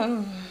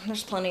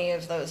 There's plenty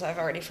of those I've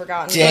already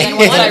forgotten. Dang.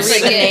 But then once I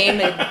read the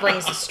name, it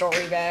brings the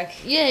story back.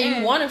 Yeah,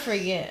 you want to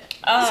forget.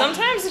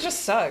 Sometimes it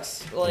just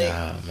sucks. Like,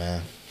 Oh,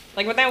 man.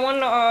 like with that one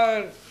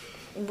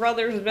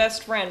brother's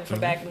best friend from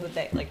back in the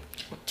day. Like,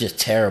 Just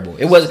terrible.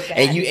 It was, Bad.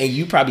 and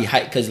you probably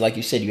hyped, because like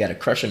you said, you had a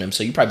crush on him,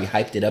 so you probably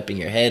hyped it up in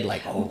your head,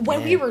 like, oh, when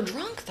man. we were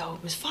drunk, though,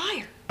 it was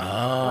fire.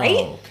 Oh, right?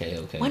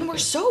 okay. When we're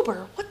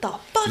sober, what the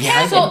fuck Yeah,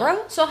 happened, So,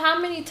 bro? so how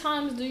many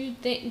times do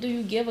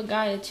you give a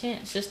guy a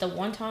chance? Just the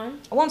one time?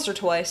 Once or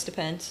twice,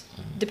 depends.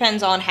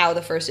 Depends on how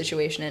the first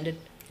situation ended.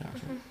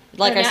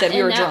 Like I And said, that-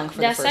 we were and drunk for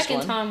the that first second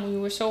one. time we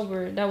were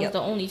sober, that was Yep.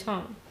 the only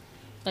time.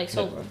 Like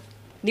sober.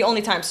 The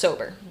only time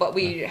sober, but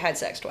we had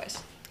sex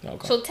twice.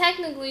 Okay. So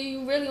technically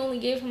you really only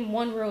gave him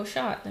one real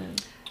shot then.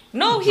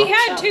 No, he Drunk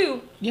had shot.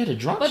 two. Yeah, the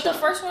drunk But the shot.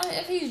 first one,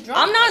 if he's drunk,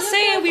 I'm not then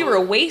saying we okay. were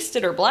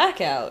wasted or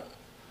blackout.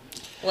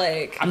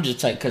 Like, I'm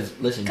just like, because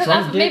listen, Because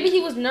drunk dick, maybe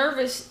he was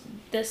nervous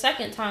the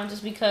second time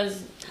just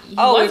because he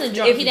oh, wasn't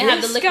drunk. if He didn't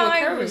have the this liquid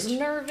guy courage. was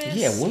nervous.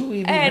 Yeah, what would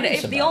we be And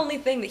nervous if the about? only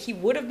thing that he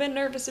would have been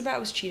nervous about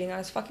was cheating on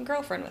his fucking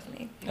girlfriend with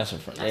me. That's a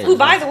friend. Who,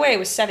 by the way,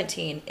 was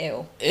 17.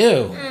 Ew.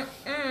 Ew.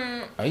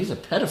 Oh, he's a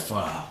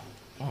pedophile.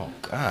 Oh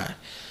God.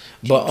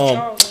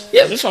 But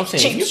yeah, that's what I'm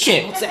saying.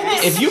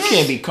 If you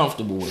can't be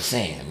comfortable with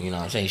Sam, you know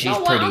what I'm saying? She's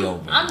No, well, pretty I'm,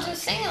 open. I'm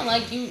just saying,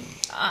 like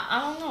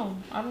I don't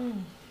know.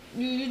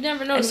 You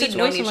never know And the we've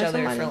known situation each like other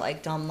somebody. for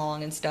like dumb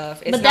long and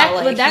stuff. It's But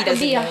not like that he could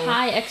be a doesn't know.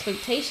 high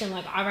expectation.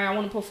 Like, all right, I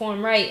want to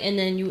perform right, and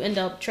then you end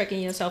up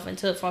tricking yourself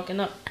into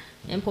fucking up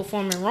and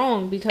performing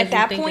wrong because At you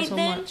that think point, so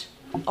then, much.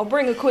 I'll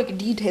bring a quick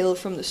detail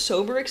from the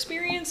sober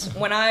experience.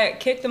 When I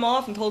kicked him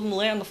off and told him to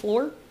lay on the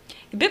floor,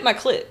 he bit my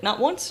clit. Not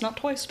once, not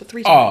twice, but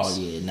 3 times. Oh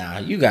yeah, nah,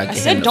 you got. I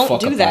said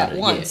don't do that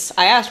once.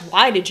 I asked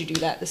why did you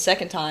do that the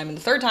second time, and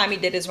the third time he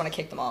did is when I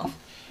kicked him off.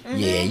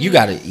 Yeah, you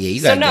got to. Yeah,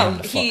 you got So to no, get him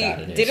the he fuck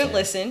out of there. didn't Sam.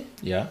 listen.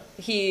 Yeah.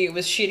 He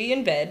was shitty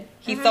in bed.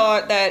 He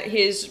thought that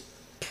his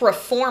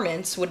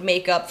performance would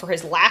make up for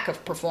his lack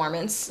of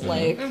performance.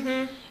 Like,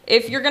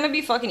 if you're gonna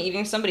be fucking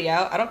eating somebody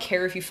out, I don't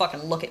care if you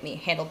fucking look at me.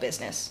 Handle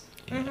business.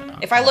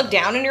 If I look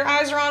down and your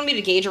eyes are on me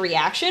to gauge a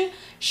reaction,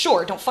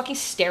 sure, don't fucking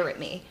stare at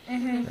me.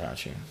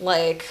 Gotcha.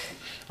 Like,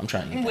 I'm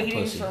trying to eat that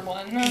Waiting pussy. for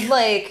one.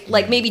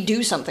 like maybe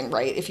do something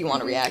right if you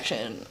want a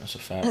reaction. That's a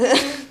fact.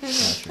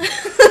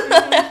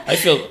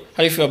 Gotcha. How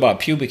do you feel about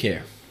pubic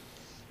hair?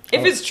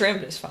 If it's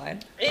trimmed, it's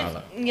fine.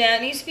 Yeah,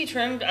 it needs to be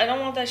trimmed. I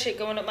don't want that shit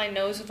going up my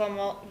nose if I'm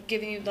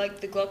giving you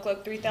like the Gluck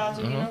Gluck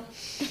 3000, you know?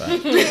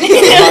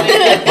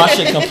 My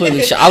shit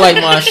completely. I like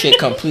my shit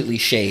completely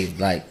shaved,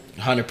 like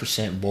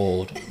 100%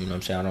 bald. You know what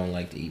I'm saying? I don't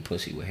like to eat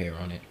pussy with hair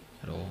on it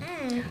at all.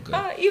 I'm good.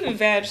 Even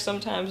vag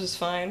sometimes is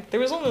fine. There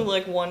was only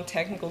like one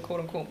technical quote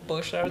unquote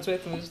bush that I was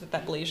with, and it was with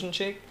that Blasian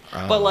chick.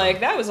 But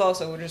like that was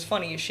also just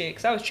funny as shit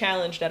because I was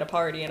challenged at a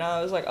party and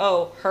I was like,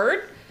 oh,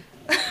 heard?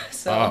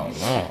 So. Oh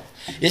no!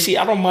 You see,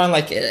 I don't mind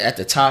like at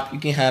the top. You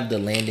can have the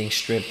landing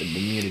strip, the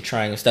Bermuda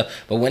Triangle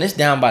stuff, but when it's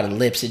down by the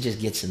lips, it just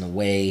gets in the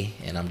way,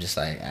 and I'm just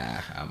like,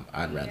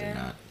 I'd rather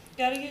not.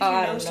 Gotta use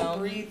your nose to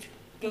breathe.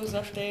 Goes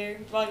up there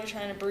while you're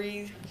trying to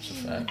breathe.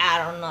 I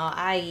don't know.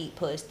 I eat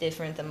puss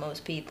different than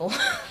most people.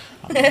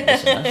 I mean,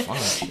 listen, that's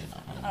fine shit.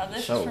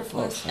 This is for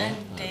puss and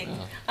dick.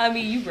 I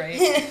mean, you right.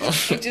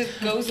 It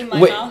just goes in my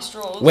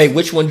nostrils. Wait,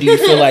 which one do you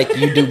feel like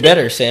you do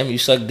better, Sam? You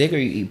suck dick or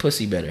you eat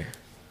pussy better?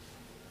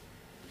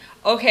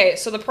 Okay,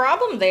 so the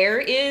problem there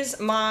is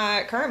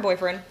my current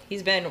boyfriend,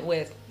 he's been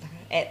with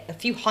a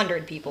few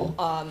hundred people,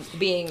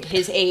 being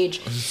his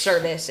age,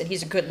 service, and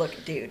he's a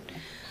good-looking dude.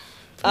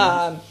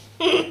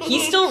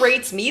 He still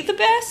rates me the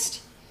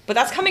best, but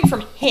that's coming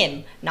from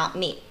him, not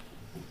me.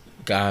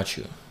 Got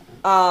you.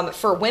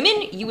 For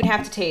women, you would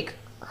have to take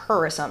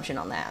her assumption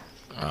on that.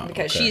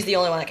 Because she's the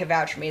only one that can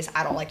vouch for me, as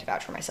I don't like to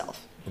vouch for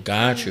myself.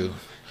 Got you.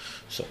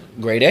 So,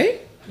 grade A?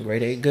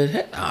 Grade A, good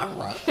head? All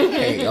right.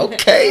 Hey,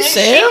 okay,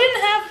 Sam.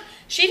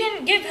 She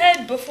didn't give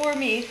head before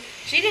me.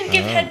 She didn't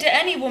give head to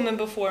any woman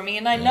before me,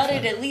 and I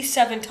nutted at least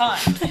 7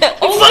 times.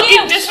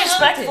 Fucking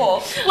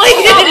disrespectful. Like,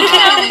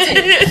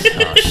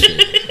 Oh,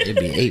 shit. It'd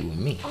be 8 with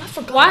me.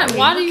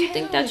 Why do you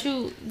think that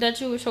you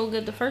were so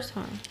good the first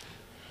time?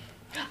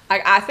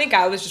 I think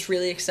I was just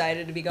really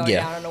excited to be going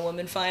down on a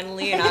woman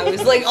finally, and I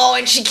was like, oh,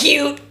 and she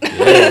cute.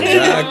 Yeah,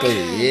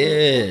 exactly.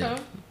 Yeah.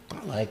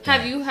 I like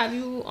that. Have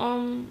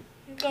you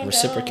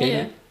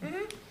reciprocated? Yeah.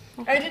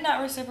 I did not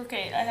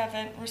reciprocate. I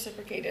haven't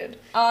reciprocated.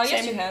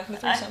 Yes, you have.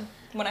 With threesome.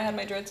 When I had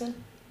my dreads in.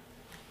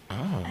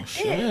 Oh,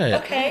 shit.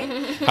 Okay.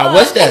 How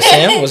was that,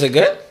 Sam? Was it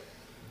good?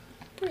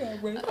 Pretty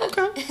alright.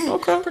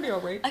 Okay. Pretty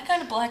alright. I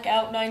kind of black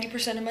out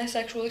 90% of my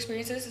sexual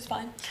experiences. It's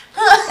fine.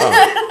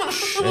 Oh,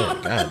 shit.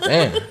 God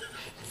damn.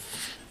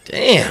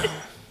 Damn.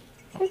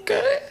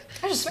 Okay.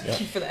 I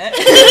respect you for that.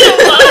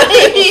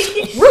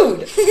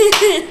 Rude.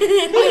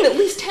 I'm at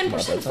least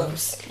 10% of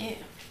those. Yeah.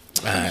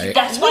 All right.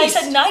 That's why I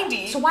said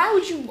 90. So why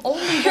would you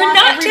only You're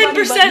not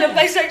 10% of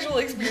my sexual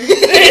experiences.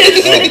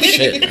 Oh,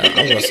 shit. I was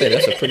going to say,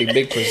 that's a pretty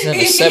big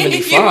percent of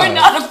 75. You are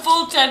not a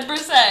full 10%.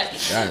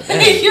 God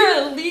damn.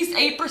 You're at least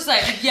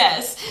 8%,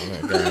 yes. Oh,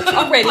 my God.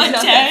 Already But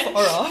not 10. that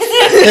far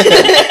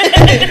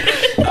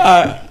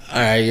off. All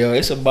right, yo,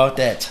 it's about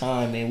that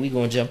time, man. We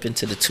gonna jump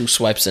into the 2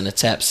 swipes and the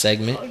tap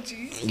segment. Oh,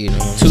 jeez. You know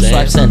what I'm 2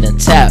 swipes and the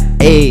tap,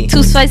 ayy.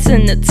 2 swipes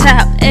in the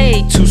tap,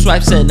 ayy. 2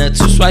 swipes and the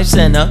 2 swipes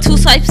and the 2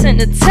 swipes in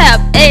the tap,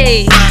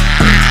 ayy.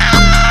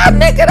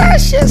 Nigga, that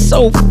shit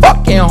so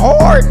fucking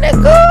hard,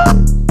 nigga.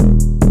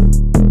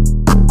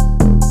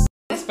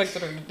 I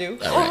expected her to do.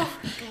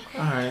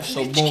 Alright,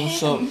 so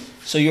boom,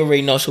 so you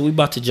already know. So we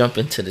about to jump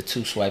into the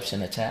 2 swipes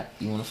and the tap.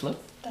 You wanna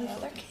flip?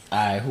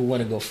 Alright, who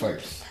wanna go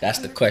first? That's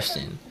the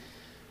question.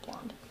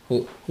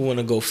 Who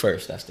wanna go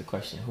first? That's the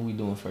question. Who we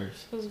doing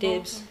first?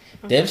 Dibs.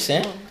 Dibs,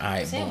 Sam?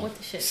 Alright, Sam boom. with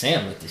the shit.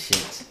 Sam with the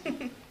shits.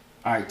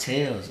 Alright,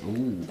 Tails.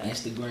 Ooh,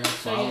 Instagram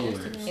followers.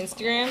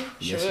 Instagram?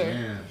 Yes, Sure.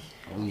 ma'am.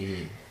 Oh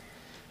yeah.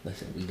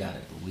 Listen, we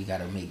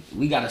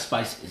gotta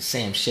spice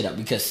Sam's shit up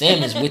because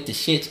Sam is with the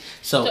shits.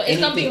 So it's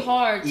gonna be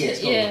hard.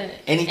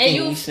 Anything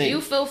and we say.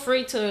 you feel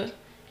free to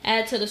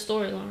add to the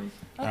storyline.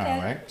 All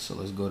right, so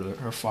let's go to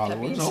her That followers.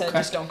 being said,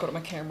 just don't go to my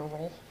camera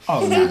roll.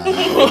 Oh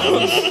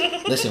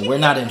no. Listen, we're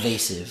not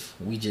invasive.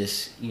 We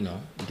just, doing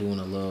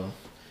a little.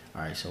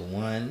 All right, so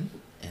 1,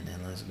 and then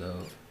let's go.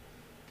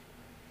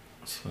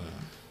 2.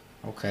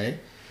 Okay,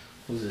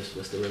 who's this?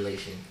 What's the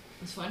relation?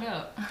 Let's find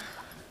out.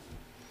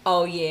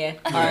 Oh, yeah.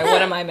 All right,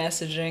 what am I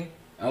messaging?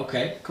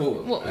 Okay,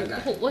 cool.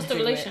 What's the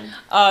relation?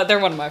 They're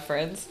one of my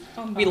friends.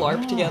 We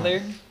LARP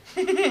together.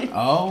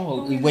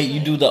 Oh, wait, you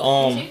do the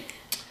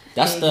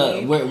That's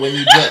the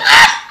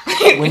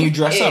when you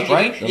dress up,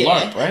 right? The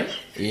LARP, right?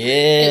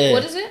 Yeah.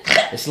 What is it?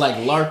 It's like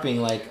LARPing,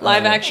 like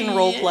Live action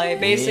role play.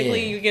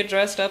 Basically, Yeah. you get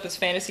dressed up as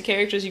fantasy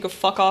characters. You go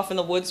fuck off in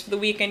the woods for the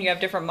weekend. You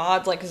have different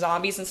mods like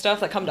zombies and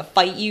stuff that come to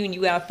fight you, and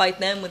you gotta fight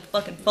them with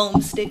fucking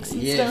foam sticks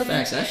and Yeah, stuff.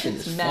 facts. That shit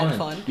is It's mad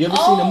fun. You ever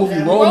seen the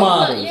movie Role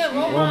Models? Yeah,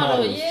 Role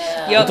Models.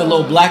 Yeah. Yup. With the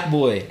little black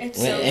boy, It's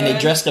so and they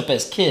good. dressed up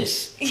as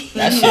Kiss.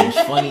 That shit was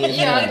funny as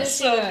Yeah, I hell. did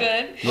see So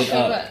that.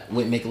 good.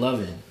 With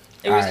McLovin.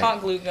 It was Alright.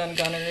 Hot Glue Gun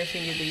Gunner if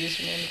you need the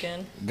username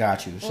again.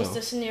 Got you. What's So,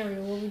 the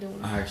scenario? What we doing?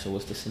 all right. So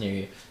what's the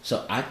scenario?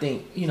 So I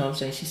think you know what I'm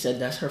saying. She said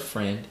that's her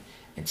friend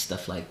and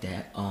stuff like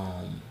that.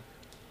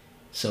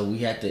 So we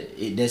have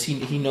to. Does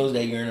he knows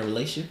that you're in a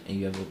relationship and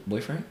you have a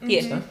boyfriend? and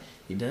Yeah. Stuff?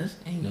 He does.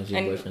 And he knows your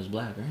And- boyfriend's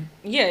black, right?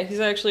 Yeah, he's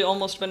actually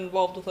almost been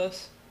involved with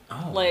us.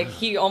 Oh. Like, wow.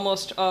 he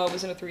almost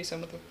was in a threesome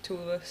with the two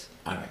of us.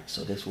 All right.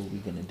 So that's what we're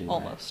gonna do. right?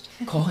 Almost.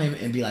 Call him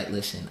and be like,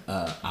 listen,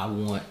 I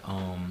want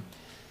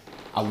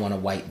a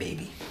white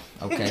baby.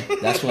 Okay,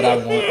 that's what I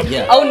want.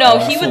 Yeah. Oh no,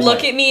 I he want would for look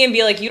white. at me and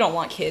be like, "You don't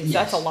want kids.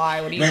 That's a Yes. lie.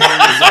 What are you doing?"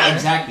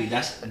 Exactly.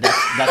 That's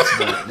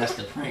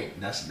the prank.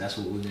 That's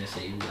what we're gonna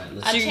say. We're like, Do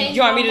listen. you, changed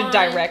you want me my to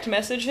mind. direct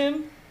message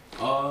him?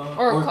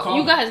 Or call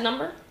you him. got his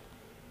number?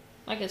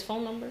 Like his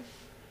phone number?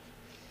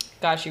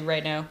 Got you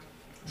right now.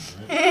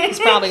 He's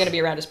probably gonna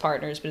be around his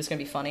partners, but it's gonna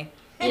be funny.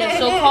 Yeah,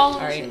 so call him.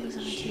 All right. Say,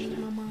 "Listen, I changed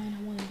my mind.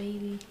 I want a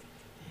baby.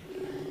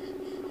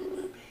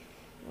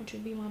 Want you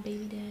to be my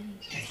baby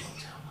daddy?"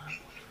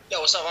 Yo,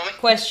 what's up, homie?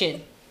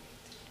 Question: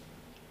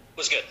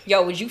 What's good?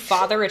 Yo, would you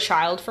father a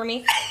child for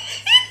me?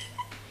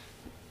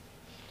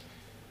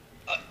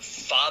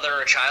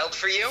 Father a child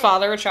for you?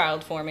 Father a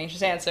child for me.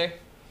 Just answer.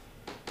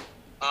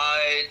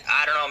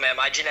 I don't know, man.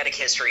 My genetic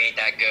history ain't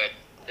that good.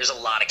 There's a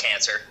lot of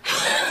cancer.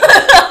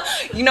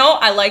 You know,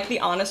 I like the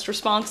honest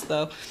response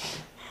though.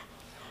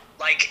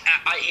 Like,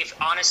 if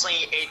honestly,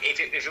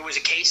 if it was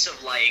a case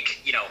of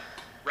like, you know,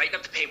 writing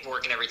up the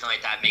paperwork and everything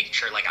like that, making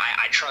sure like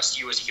I trust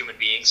you as a human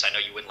being, so I know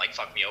you wouldn't like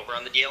fuck me over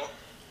on the deal.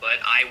 But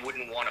I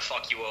wouldn't want to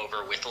fuck you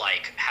over with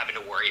like having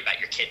to worry about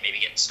your kid maybe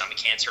getting stomach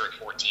cancer at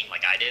 14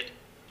 like I did.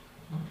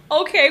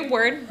 Okay,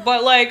 word.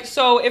 But like,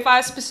 so if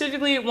I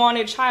specifically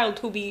wanted a child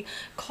to be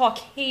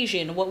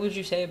Caucasian, what would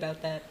you say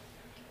about that?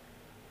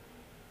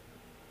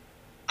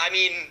 I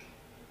mean,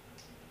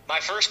 my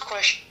first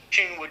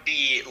question would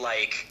be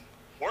like,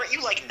 weren't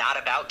you like not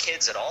about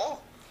kids at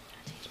all?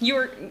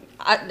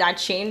 I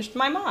changed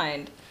my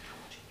mind.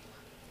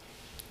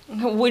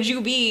 Would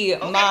you be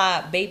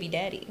my baby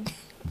daddy?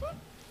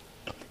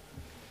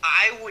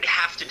 I would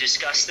have to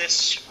discuss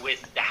this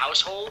with the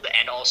household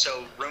and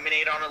also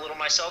ruminate on it a little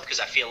myself because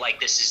I feel like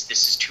this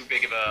is too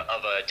big of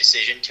a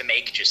decision to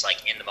make just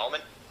like in the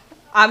moment.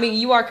 I mean,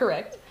 you are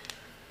correct.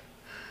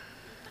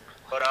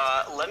 But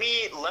let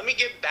me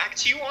get back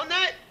to you on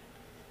that.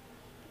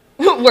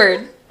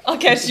 Word. I'll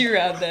catch you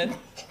around then.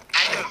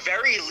 At the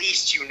very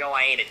least, you know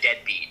I ain't a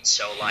deadbeat,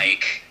 so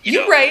like you You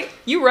know. right.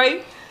 You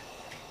right.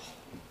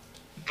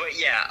 But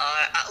yeah,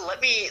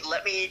 let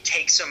me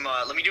take some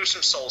let me do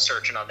some soul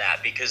searching on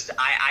that because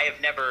I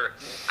have never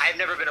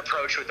been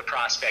approached with the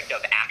prospect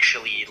of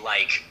actually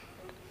like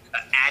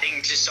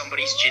adding to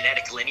somebody's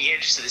genetic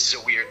lineage, so this is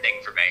a weird thing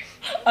for me.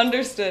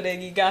 Understood,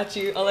 Iggy. Got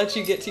you. I'll let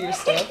you get to your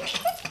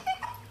stuff.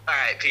 All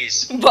right,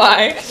 peace.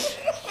 Bye.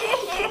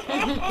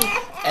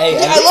 Hey,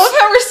 I love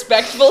how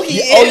respectful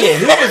he Oh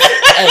is.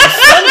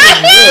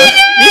 yeah,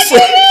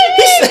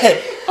 he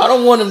said, I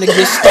don't want him to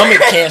get stomach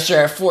cancer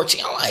at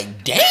 14. I'm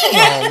like,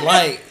 damn,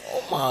 like,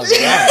 oh my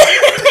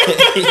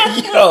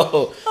god,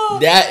 yo,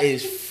 that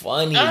is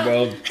funny,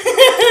 bro.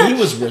 He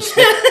was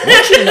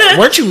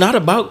weren't you not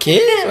about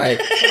kids? Like,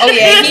 Oh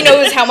yeah, he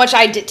knows how much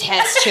I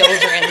detest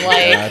children.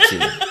 Like, got you.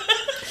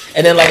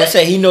 And then, like I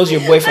said, he knows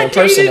your boyfriend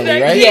personally,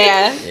 right?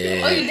 yeah.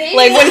 Yeah. Oh, you dated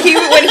Like him? when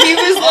he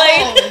was Oh,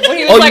 like,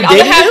 you I'm gonna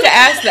dated have him? to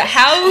ask the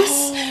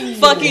house.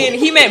 Fucking,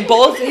 he meant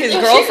both his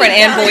girlfriend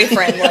and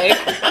boyfriend. Like,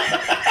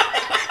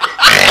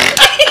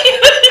 He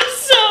was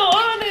so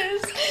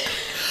honest.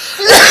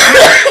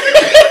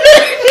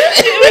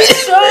 It was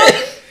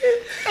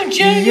so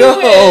genuine.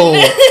 Yo.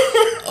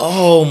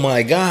 Oh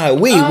my god.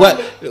 Wait,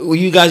 what?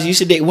 You guys used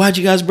to date? Why'd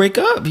you guys break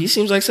up? He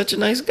seems like such a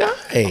nice guy.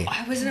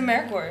 I was in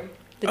AmeriCorps.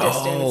 the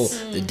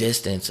distance. Oh, the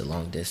distance, a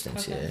long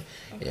distance. Yeah,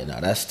 yeah. No,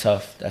 that's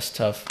tough. That's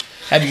tough.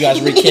 Have you guys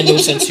rekindled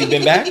since you've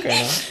been back or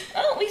no?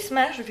 Oh, we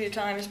smashed a few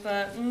times,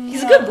 but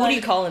He's a good booty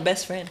calling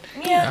best friend.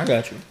 Yeah. I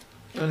got you.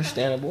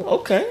 Understandable.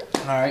 Okay.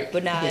 All right.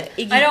 But nah,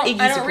 Iggy, I don't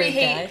Iggy's a great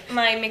re-hate guy.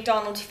 my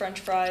McDonald's French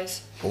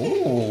fries.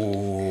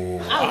 Ooh,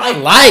 I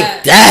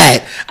like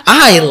that.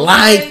 I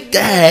like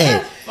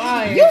that.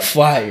 You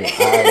fired. All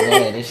right, go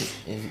ahead. It's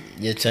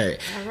your turn.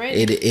 All right.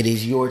 It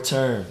is your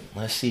turn.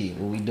 Let's see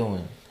what we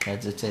doing.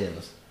 Heads or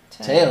tails?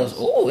 Tails.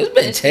 Ooh, it's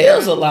been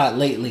tails a lot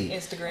lately.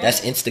 Instagram.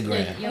 That's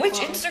Instagram. Yeah. Which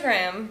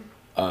Instagram?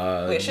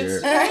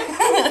 Wishes.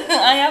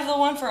 I have the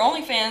one for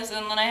OnlyFans,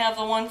 and then I have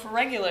the one for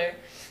regular.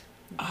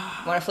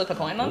 Want to flip a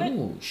coin on it?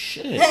 Ooh,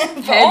 shit.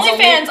 For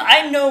OnlyFans,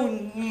 I know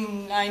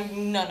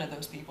none of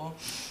those people.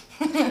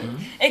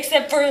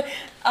 Except for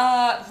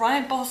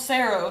Ryan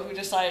Balsero, who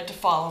decided to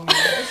follow me.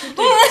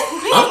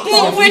 I'm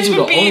thinking if Which we do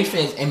would the be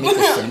OnlyFans and make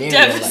a scenario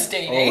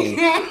devastating. like,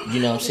 oh, you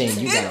know what I'm saying?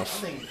 You got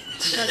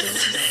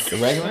the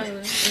regular?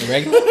 The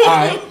regular? All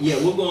right. Yeah,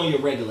 we'll go on your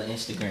regular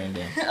Instagram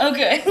then.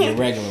 Okay. Your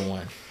regular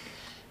one.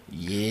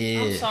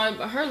 Yeah. I'm sorry,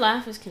 but her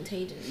laugh is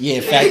contagious. Yeah,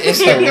 in fact, it's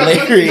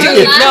hilarious. Her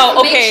laugh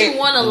No, makes okay. you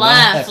want to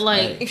Laugh, laugh.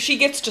 Like, If she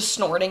gets to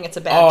snorting, it's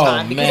a bad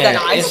time because then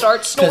I it's-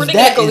 start 'cause snorting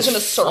that and it goes is in a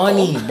circle.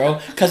 funny, bro.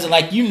 Because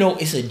like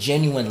it's a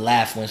genuine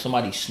laugh when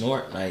somebody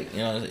snort. Like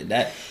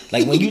that.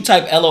 Like when you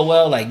type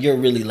LOL, like you're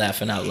really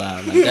laughing out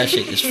loud. Like that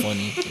shit is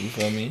funny. You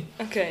feel me?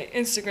 Okay,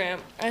 Instagram.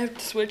 I have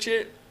to switch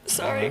it.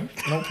 Sorry.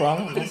 No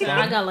problem. No I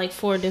problem. got like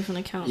 4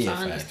 different accounts. Yeah,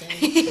 I facts.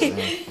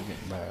 understand.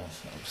 Bro,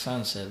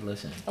 son said,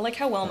 listen. I like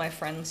how well my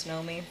friends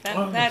know me. That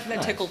Oh, that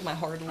nice. tickled my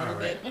heart a little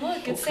bit.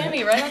 Look, it's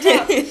Sammy right on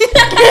top.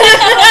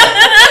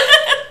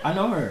 I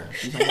know her.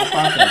 She's on my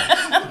podcast.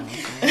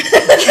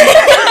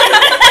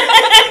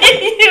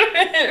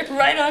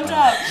 Right on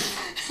top.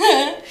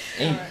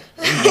 And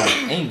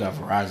you got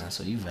Verizon,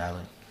 so you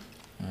valid.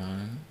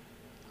 Then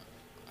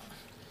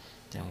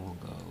we'll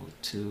go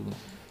to.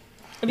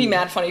 It'd be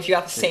mad funny if you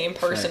got the same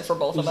person Right. for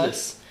both of Who's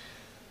us.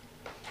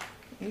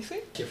 You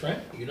see? Your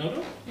friend? You know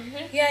them?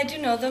 Yeah, I do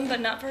know them, but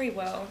not very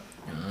well.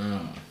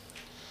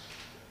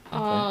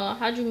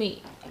 How'd you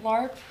meet?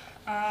 LARP.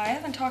 I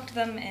haven't talked to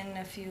them in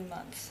a few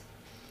months.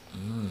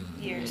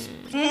 Years.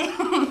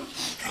 I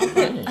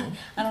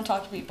don't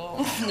talk to people.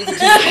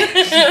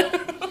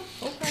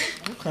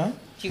 Okay.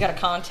 If you gotta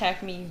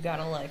contact me, you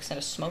gotta like send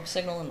a smoke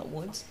signal in the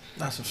woods.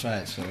 That's a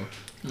fact. So,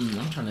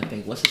 I'm trying to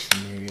think. What's a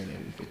scenario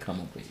that we could come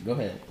up with? Go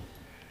ahead.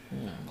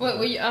 Wait,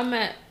 were you? I'm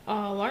at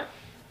LARP.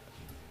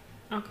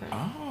 Okay.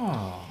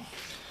 Oh.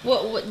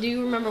 What? Do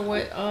you remember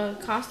what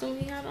costume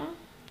he had on?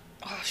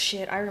 Oh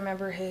shit, I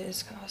remember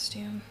his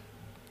costume.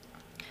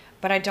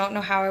 But I don't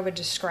know how I would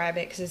describe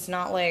it because it's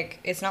not like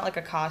a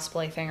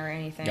cosplay thing or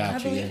anything. Got I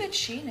you, believe yeah. it's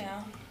she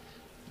now.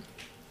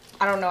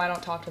 I don't know. I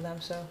don't talk to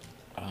them, so.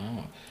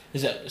 Oh.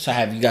 So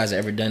have you guys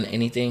ever done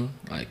anything?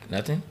 Like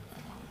nothing?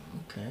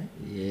 Okay.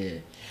 Yeah.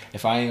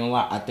 If I ain't gonna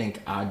lie, I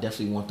think I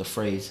definitely want the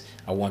phrase,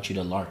 I want you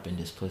to LARP in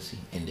this pussy.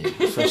 And then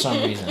for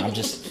some reason, I'm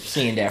just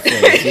seeing that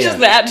phrase. Yeah. Just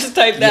that. Just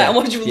type that. Yeah, I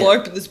want you to yeah.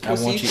 LARP in this I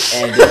pussy. want you,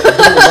 and do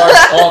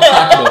LARP all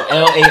capital,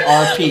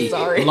 LARP.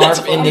 Sorry.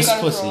 LARP in I'm this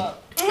gonna pussy. throw up.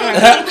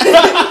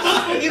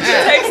 You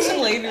can text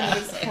him later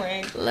this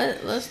prank.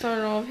 Let's start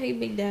off. Hey,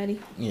 Big Daddy.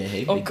 Yeah,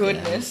 hey, Oh, big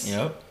goodness. daddy.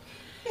 Yep.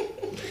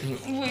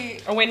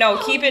 Wait. Oh wait, no.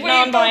 Keep it Wait,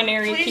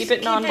 non-binary. but please Keep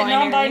it non-binary.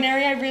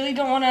 non-binary. I really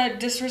don't want to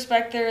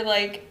disrespect their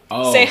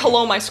Oh. Say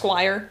hello, my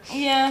squire.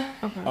 Yeah.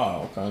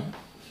 Oh, okay.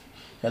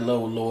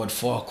 Hello, Lord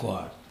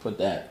Farquaad. Put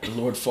that.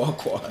 Lord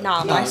Farquaad.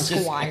 Nah, No, my I'm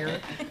just- squire.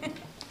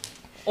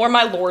 Or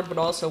my lord would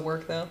also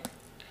work though.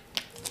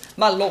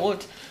 My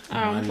lord.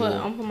 I'm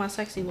put my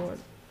sexy lord.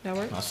 That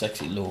work? My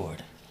sexy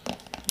lord.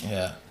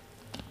 Yeah.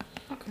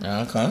 Okay.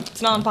 Okay.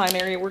 It's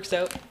non-binary. It works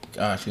out.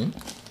 Got you.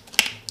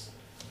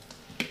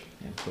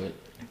 And put.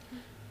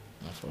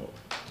 My fault.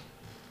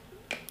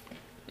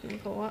 You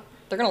put what?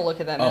 They're gonna look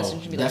at that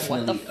message and be like,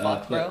 "What the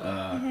fuck, put, bro?"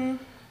 I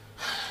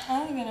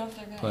don't even know if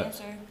they're gonna Put-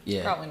 answer.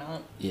 Yeah. Probably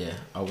not. Yeah.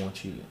 I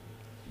want you.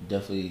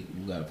 Definitely,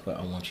 you gotta put.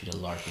 I want you to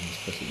LARP in this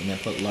pussy, and then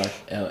put LARP,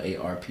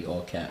 LARP,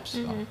 all caps.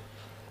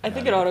 I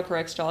think it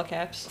autocorrects to all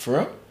caps. For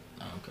real?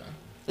 Oh, okay.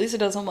 At least it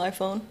does on my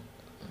phone.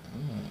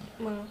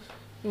 What else?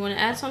 You want to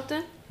add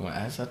something? You want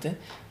to add something?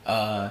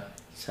 Tell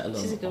She's a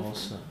them good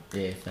also.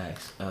 Yeah,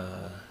 facts.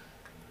 Tell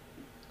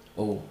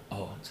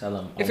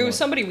them. If it was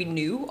somebody we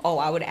knew,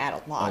 I would add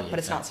a lot. yeah, but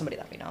it's not facts. somebody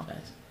that we know.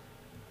 Facts.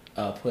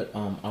 Put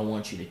I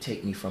want you to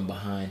take me from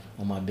behind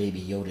on my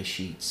baby Yoda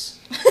sheets.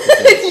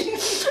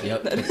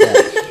 Yep, put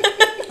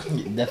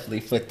that.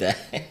 Definitely put that.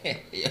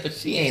 Yo,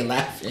 she ain't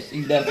laughing.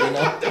 She definitely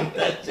don't think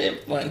that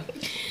shit funny.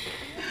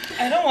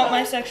 I don't want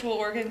my sexual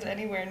organs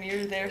anywhere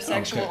near their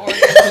sexual Okay.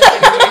 organs in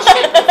any way,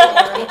 shape, or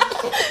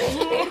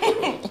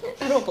form.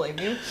 I don't blame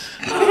you.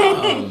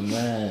 Oh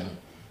man.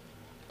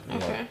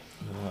 Okay.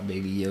 My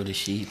baby Yoda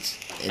sheets.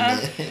 And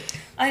then,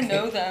 I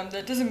know them.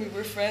 That doesn't mean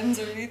we're friends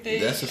or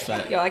anything. that's a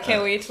fact. Yo, I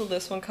can't wait till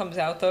this one comes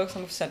out though, because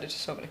I'm gonna send it to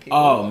so many people.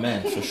 Oh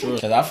man, for sure.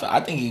 Cause I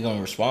think he's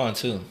gonna respond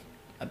too.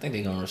 I think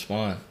they're gonna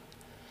respond.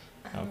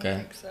 I don't Okay.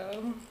 think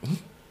so.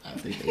 I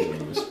think they're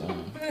gonna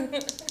respond.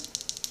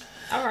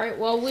 All right.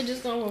 Well, we're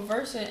just gonna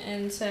reverse it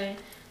and say,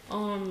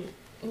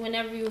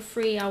 whenever you're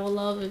free, I would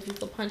love if you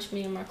could punch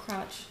me in my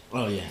crotch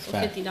Oh yeah, for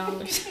facts.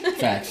 $50.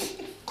 Facts.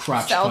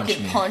 Crotch Sal punch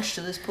get me. punched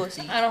to this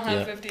pussy. I don't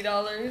have Yeah.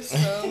 $50,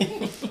 so.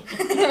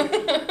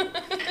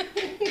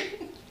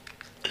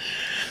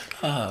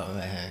 Oh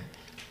man,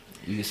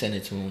 you can send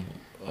it to him.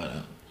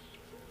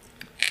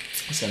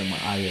 Send him my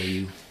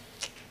IOU.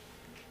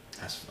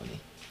 That's funny.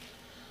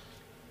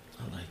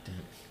 I like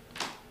that.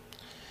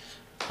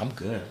 I'm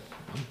good.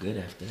 I'm good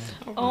after that.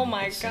 Oh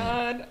my 100%.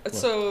 god.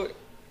 So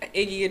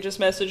Iggy had just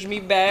messaged me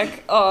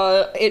back.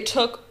 It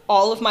took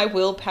all of my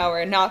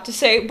willpower not to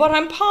say, but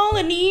I'm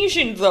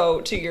Polynesian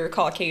though, to your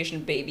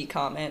Caucasian baby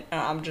comment.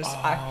 And I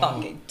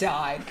fucking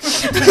died.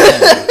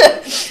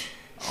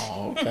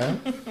 Oh, okay.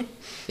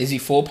 Is he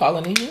full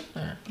Polynesian?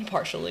 Or?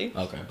 Partially.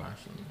 Okay,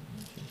 partially.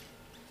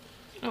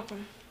 Okay.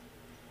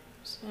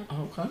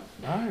 Okay. All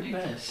right,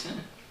 best.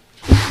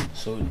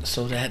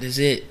 So that is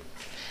it.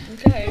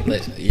 Okay.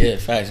 Listen, yeah,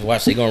 facts.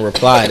 Watch, they're gonna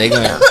reply. They're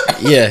gonna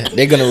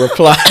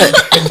reply.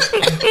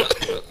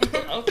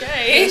 Okay.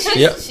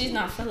 she's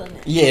not feeling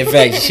it. Yeah, in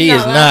fact, she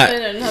is not.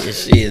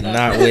 She is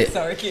not with.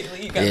 Sorry,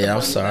 Kaylee. You got Yeah, the I'm point on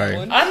that sorry.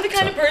 one. I'm the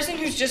kind of person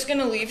who's just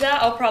gonna leave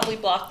that. I'll probably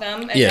block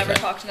them and Yeah, never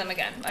fair. talk to them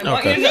again. I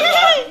want you Okay. to know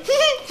that.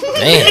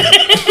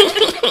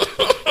 Damn.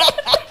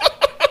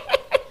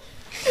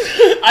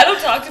 I don't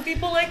talk to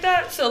people like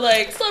that, so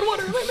like, Blood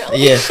water in my mouth.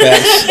 Yeah,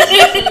 facts.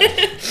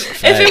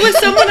 if it was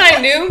someone I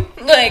knew,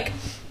 like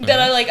that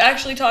I like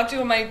actually talk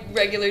to in my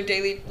regular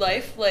daily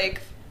life,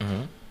 like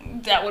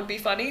that would be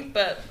funny.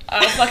 But I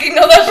don't fucking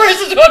know that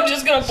person, so I'm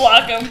just gonna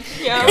block them.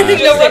 Yeah,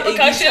 No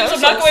repercussions.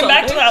 I'm not going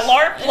back to that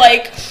LARP.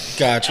 Like,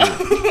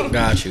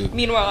 Got you.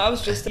 Meanwhile, I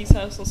was just at his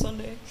house on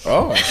Sunday.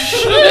 Oh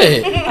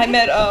shit. I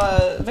met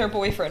their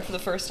boyfriend for the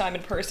first time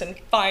in person,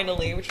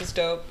 finally, which was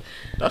dope.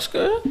 That's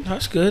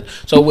good.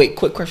 So wait,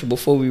 quick question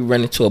before we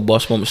run into a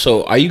boss moment.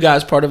 So are you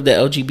guys part of the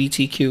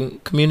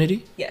LGBTQ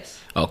community?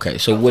 Yes. Okay,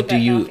 so what do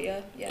you?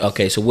 Mafia, yes.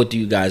 Okay, so what do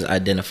you guys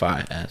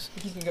identify as?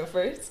 You can go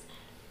first.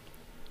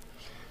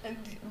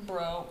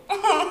 Bro.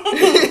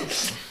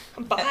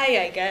 Bye,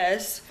 I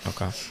guess.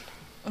 Okay.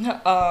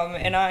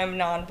 And I'm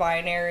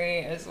non-binary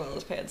as well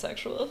as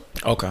pansexual.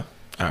 Okay.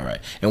 All right.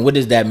 And what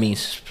does that mean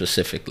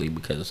specifically?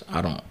 Because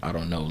I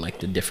don't know like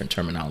the different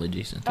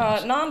terminologies and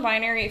things.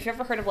 Non-binary, if you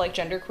ever heard of like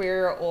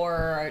genderqueer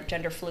or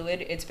gender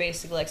fluid, it's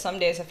basically like some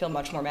days I feel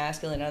much more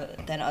masculine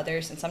than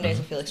others, and some days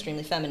I feel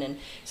extremely feminine.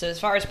 So as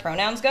far as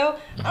pronouns go,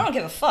 I don't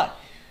give a fuck.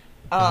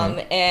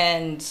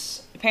 And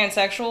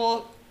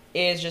pansexual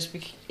is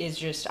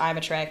just I'm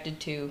attracted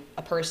to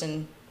a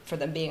person for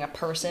them being a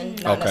person,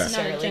 not Okay.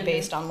 necessarily Not gender.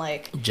 based on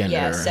like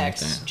Gender or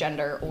sex, anything.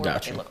 gender, or what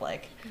Gotcha. they look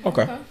like.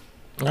 Okay.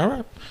 All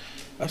right.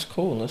 That's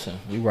cool. Listen,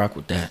 we rock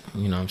with that.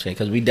 You know what I'm saying?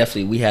 Because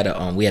we had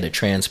a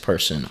trans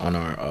person on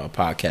our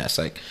podcast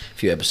like a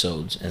few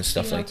episodes and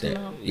stuff Female like to that.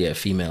 male. Yeah,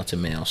 female to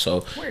male.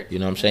 So Word. you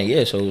know what I'm saying?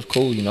 Yeah. So it was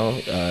cool. You know,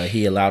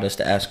 he allowed us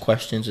to ask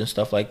questions and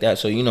stuff like that.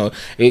 So you know,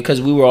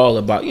 because we were all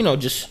about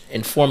just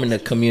informing the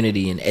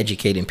community and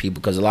educating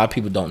people because a lot of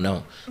people don't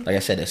know. Like I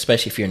said,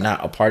 especially if you're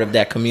not a part of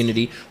that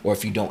community or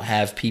if you don't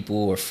have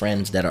people or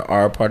friends that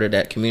are a part of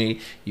that community,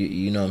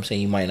 you know what I'm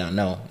saying? You might not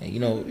know. And, you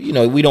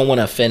know, we don't want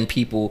to offend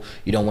people.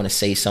 You don't want to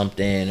say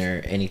something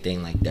or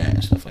anything like that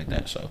and stuff like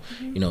that. So,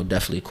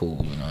 definitely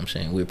cool. You know what I'm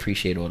saying? We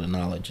appreciate all the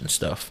knowledge and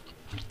stuff.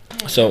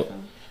 So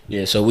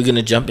we're going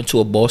to jump into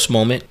a boss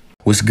moment.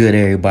 What's good,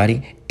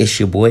 everybody? It's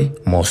your boy,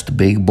 Monster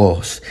Big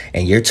Boss,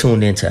 and you're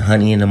tuned into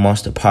Honey and the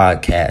Monster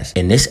podcast.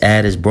 And this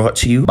ad is brought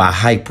to you by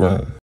Hype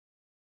Room.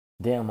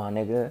 Damn, my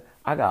nigga,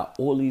 I got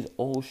all these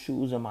old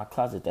shoes in my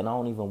closet that I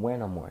don't even wear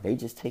no more. They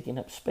just taking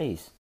up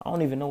space. I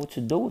don't even know what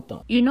to do with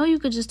them. You know you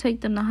could just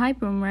take them to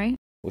Hype Room, right?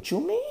 What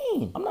you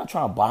mean? I'm not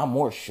trying to buy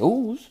more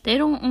shoes. They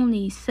don't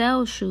only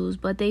sell shoes,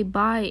 but they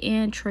buy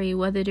and trade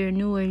whether they're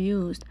new or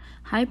used.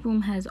 Hype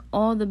Room has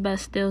all the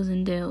best deals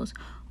and deals.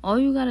 All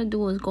you gotta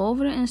do is go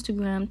over to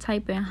Instagram,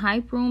 type in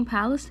Hype Room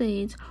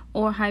Palisades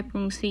or Hype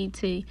Room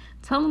CT.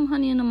 Tell them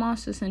Honey and the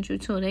Monster sent you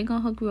too. They gonna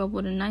hook you up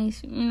with a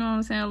nice, you know what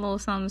I'm saying, a little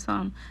something,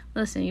 something.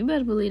 Listen, you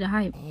better believe the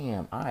hype.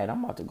 Damn, alright,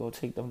 I'm about to go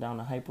take them down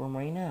to Hype Room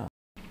right now.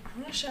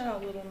 I'm gonna shout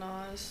out Lil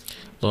Nas.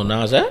 Lil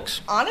Nas X?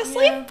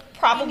 Honestly, Yeah,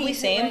 probably he needs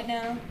it same. right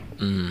now.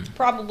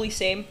 Probably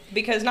same,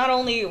 because not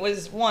only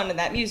was one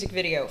that music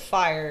video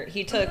fire,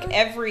 he took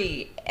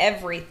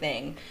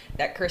everything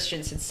that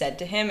Christians had said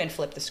to him and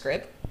flipped the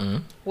script,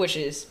 which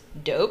is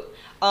dope.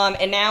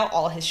 And now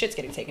all his shit's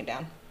getting taken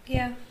down.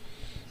 Yeah.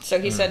 So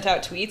he sent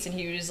out tweets and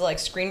he was like,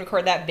 screen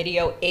record that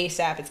video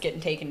ASAP. It's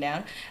getting taken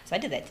down. So I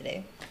did that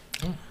today,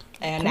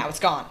 and now it's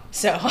gone.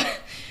 So.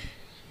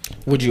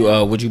 Would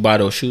you buy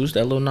those shoes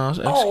that Lil Nas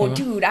X Oh, came out?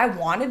 dude, I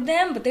wanted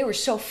them, but they were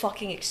so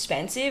fucking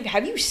expensive.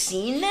 Have you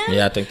seen them?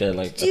 Yeah, I think they're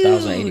like Dude.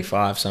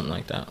 $1,085, something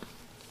like that.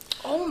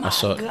 Oh my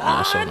saw- god.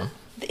 I saw them.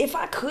 If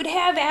I could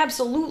have,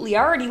 absolutely.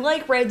 I already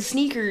like red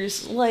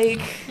sneakers.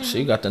 Like, So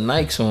you got the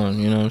Nikes on,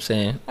 you know what I'm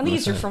saying? and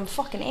these are from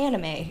fucking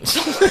anime.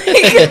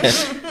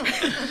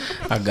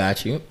 I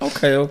got you.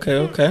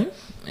 Okay.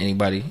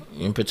 Anybody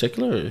in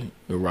particular, or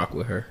you rock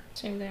with her?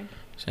 Same thing.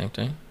 Same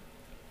thing.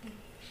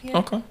 Yeah.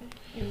 Okay.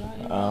 You got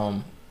it.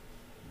 No,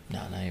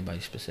 not anybody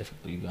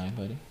specifically. You got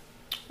anybody?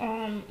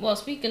 Well,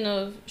 speaking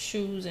of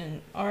shoes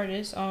and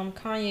artists,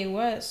 Kanye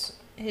West,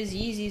 his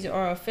Yeezys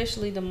are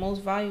officially the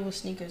most valuable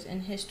sneakers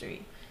in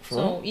history.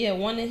 So yeah,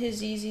 one of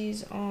his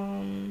Yeezys,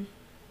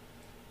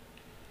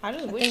 I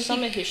just I wish think some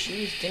he- of his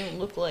shoes didn't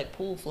look like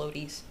pool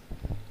floaties.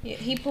 yeah,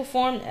 he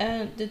performed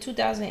at the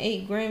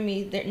 2008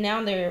 Grammy.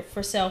 Now they're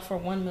for sale for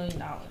 $1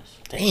 million.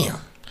 Damn,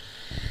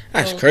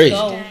 that's So crazy.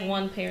 those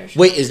one pair of shoes.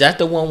 Wait, is that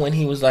the one when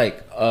he was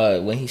like,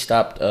 when he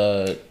stopped?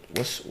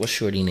 What's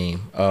Shorty name?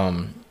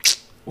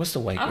 What's the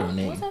white girl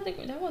name?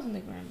 That wasn't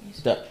the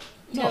Grammys. The-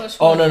 Taylor Swift.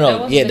 oh no, That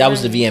wasn't that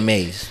was the Grammys.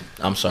 VMAs.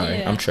 I'm sorry,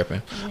 Yeah. I'm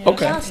tripping. Yeah.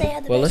 Okay, Beyonce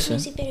had the well best listen,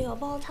 music video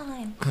of all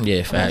time.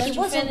 yeah, facts. It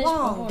wasn't finish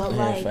wrong, before. but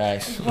Yeah, like,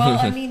 facts. Well,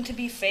 I mean, to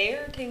be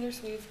fair, Taylor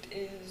Swift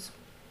is.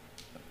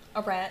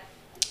 A rat.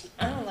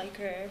 I don't like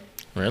her.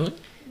 Really?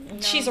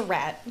 She's a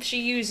rat.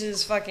 She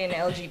uses fucking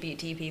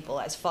LGBT people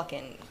as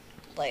fucking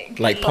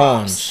Like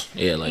pawns.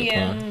 Yeah, like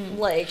pawns.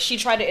 Like, she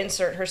tried to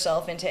insert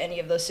herself into any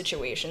of those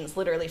situations,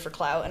 literally for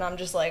clout, and I'm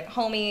just like,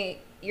 homie,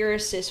 you're a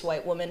cis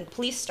white woman.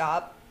 Please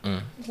stop.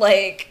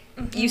 Like,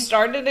 you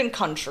started in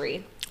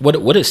country.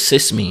 What does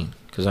cis mean?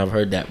 Because I've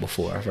heard that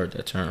before. I've heard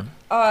that term.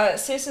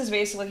 Cis is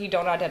basically you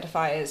don't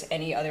identify as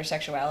any other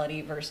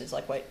sexuality versus,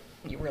 like, what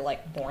you were,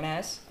 like, born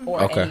as,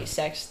 or any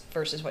sex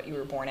versus what you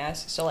were born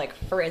as. So, like,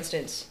 for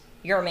instance,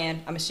 you're a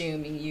man. I'm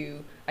assuming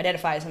you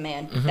identify as a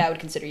man. That would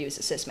consider you as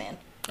a cis man.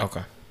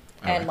 Okay.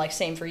 And like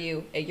same for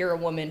you. You're a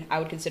woman. I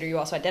would consider you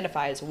also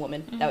identify as a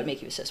woman. That would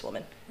make you a cis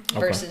woman.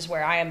 Versus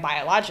where I am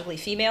biologically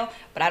female,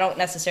 but I don't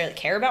necessarily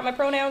care about my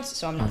pronouns,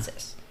 so I'm not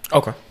cis.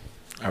 Okay.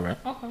 All right.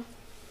 Okay.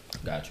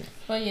 Got you.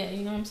 But yeah,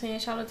 you know what I'm saying?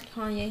 Shout out to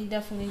Kanye. He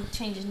definitely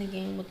changing the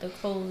game with the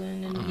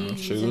clothing and the Yeezys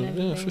Sure. and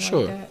everything Yeah, for like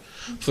sure. that.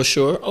 For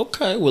sure.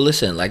 Okay. Well,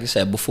 listen, like I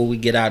said, before we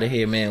get out of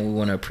here, man, we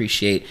want to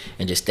appreciate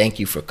and just thank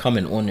you for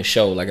coming on the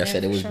show. Like I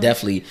said, it was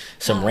definitely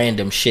some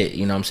random shit,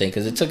 you know what I'm saying?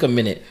 Because it took a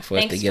minute for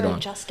us to get on.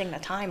 Thanks for adjusting the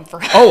time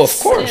for us. Oh, of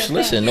course.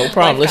 Listen, no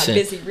problem. Life got Listen.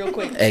 busy real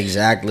quick.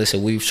 Exactly.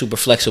 Listen, we're super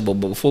flexible.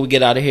 But before we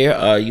get out of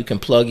here, you can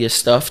plug your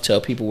stuff.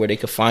 Tell people where they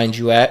can find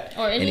you at.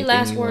 Or any anything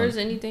last you words,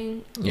 want.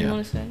 anything you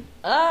want to say?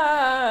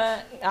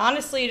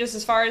 Honestly, just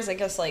as far as I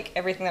guess like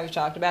everything that we've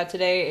talked about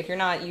today, if you're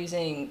not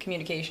using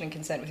communication and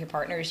consent with your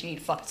partners, you need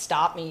to fucking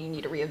stop me. You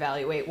need to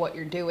reevaluate what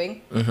you're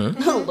doing.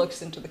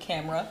 Looks into the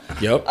camera.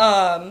 Yep.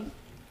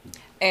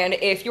 And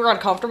if you're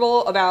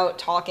uncomfortable about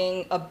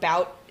talking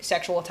about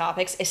sexual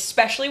topics,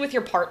 especially with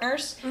your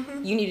partners,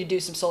 you need to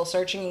do some soul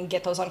searching and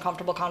get those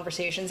uncomfortable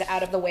conversations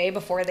out of the way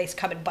before they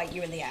come and bite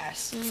you in the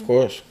ass. Of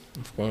course.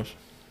 Of course.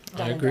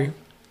 I agree.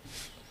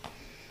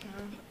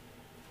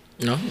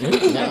 No,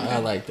 I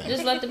like that.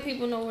 Just let the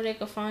people know where they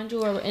can find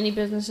you or any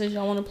businesses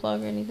y'all want to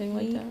plug or anything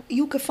like that.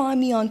 You can find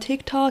me on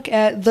TikTok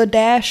at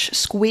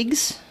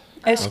the-squigs,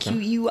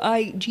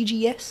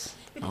 SQUIGGS.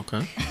 Okay.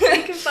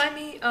 You can find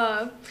me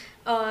on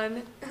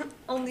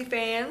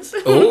OnlyFans.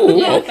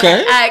 Oh,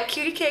 okay. At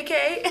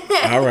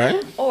CutieKK. All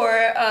right. Or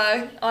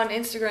on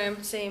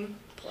Instagram, same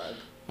plug.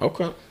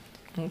 Okay.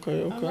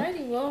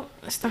 Alrighty, well,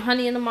 it's the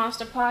Honey and the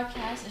Monster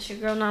podcast. It's your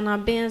girl Nana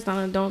Benz,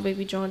 Nana Dawn,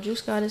 Baby John,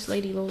 Juice Goddess,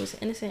 Lady Lois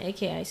Innocent,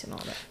 aka Ice, and all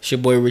that. It's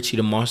your boy Richie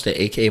the Monster,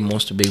 aka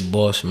Monster Big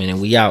Boss, man,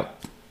 and we out.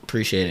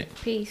 Appreciate it.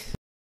 Peace.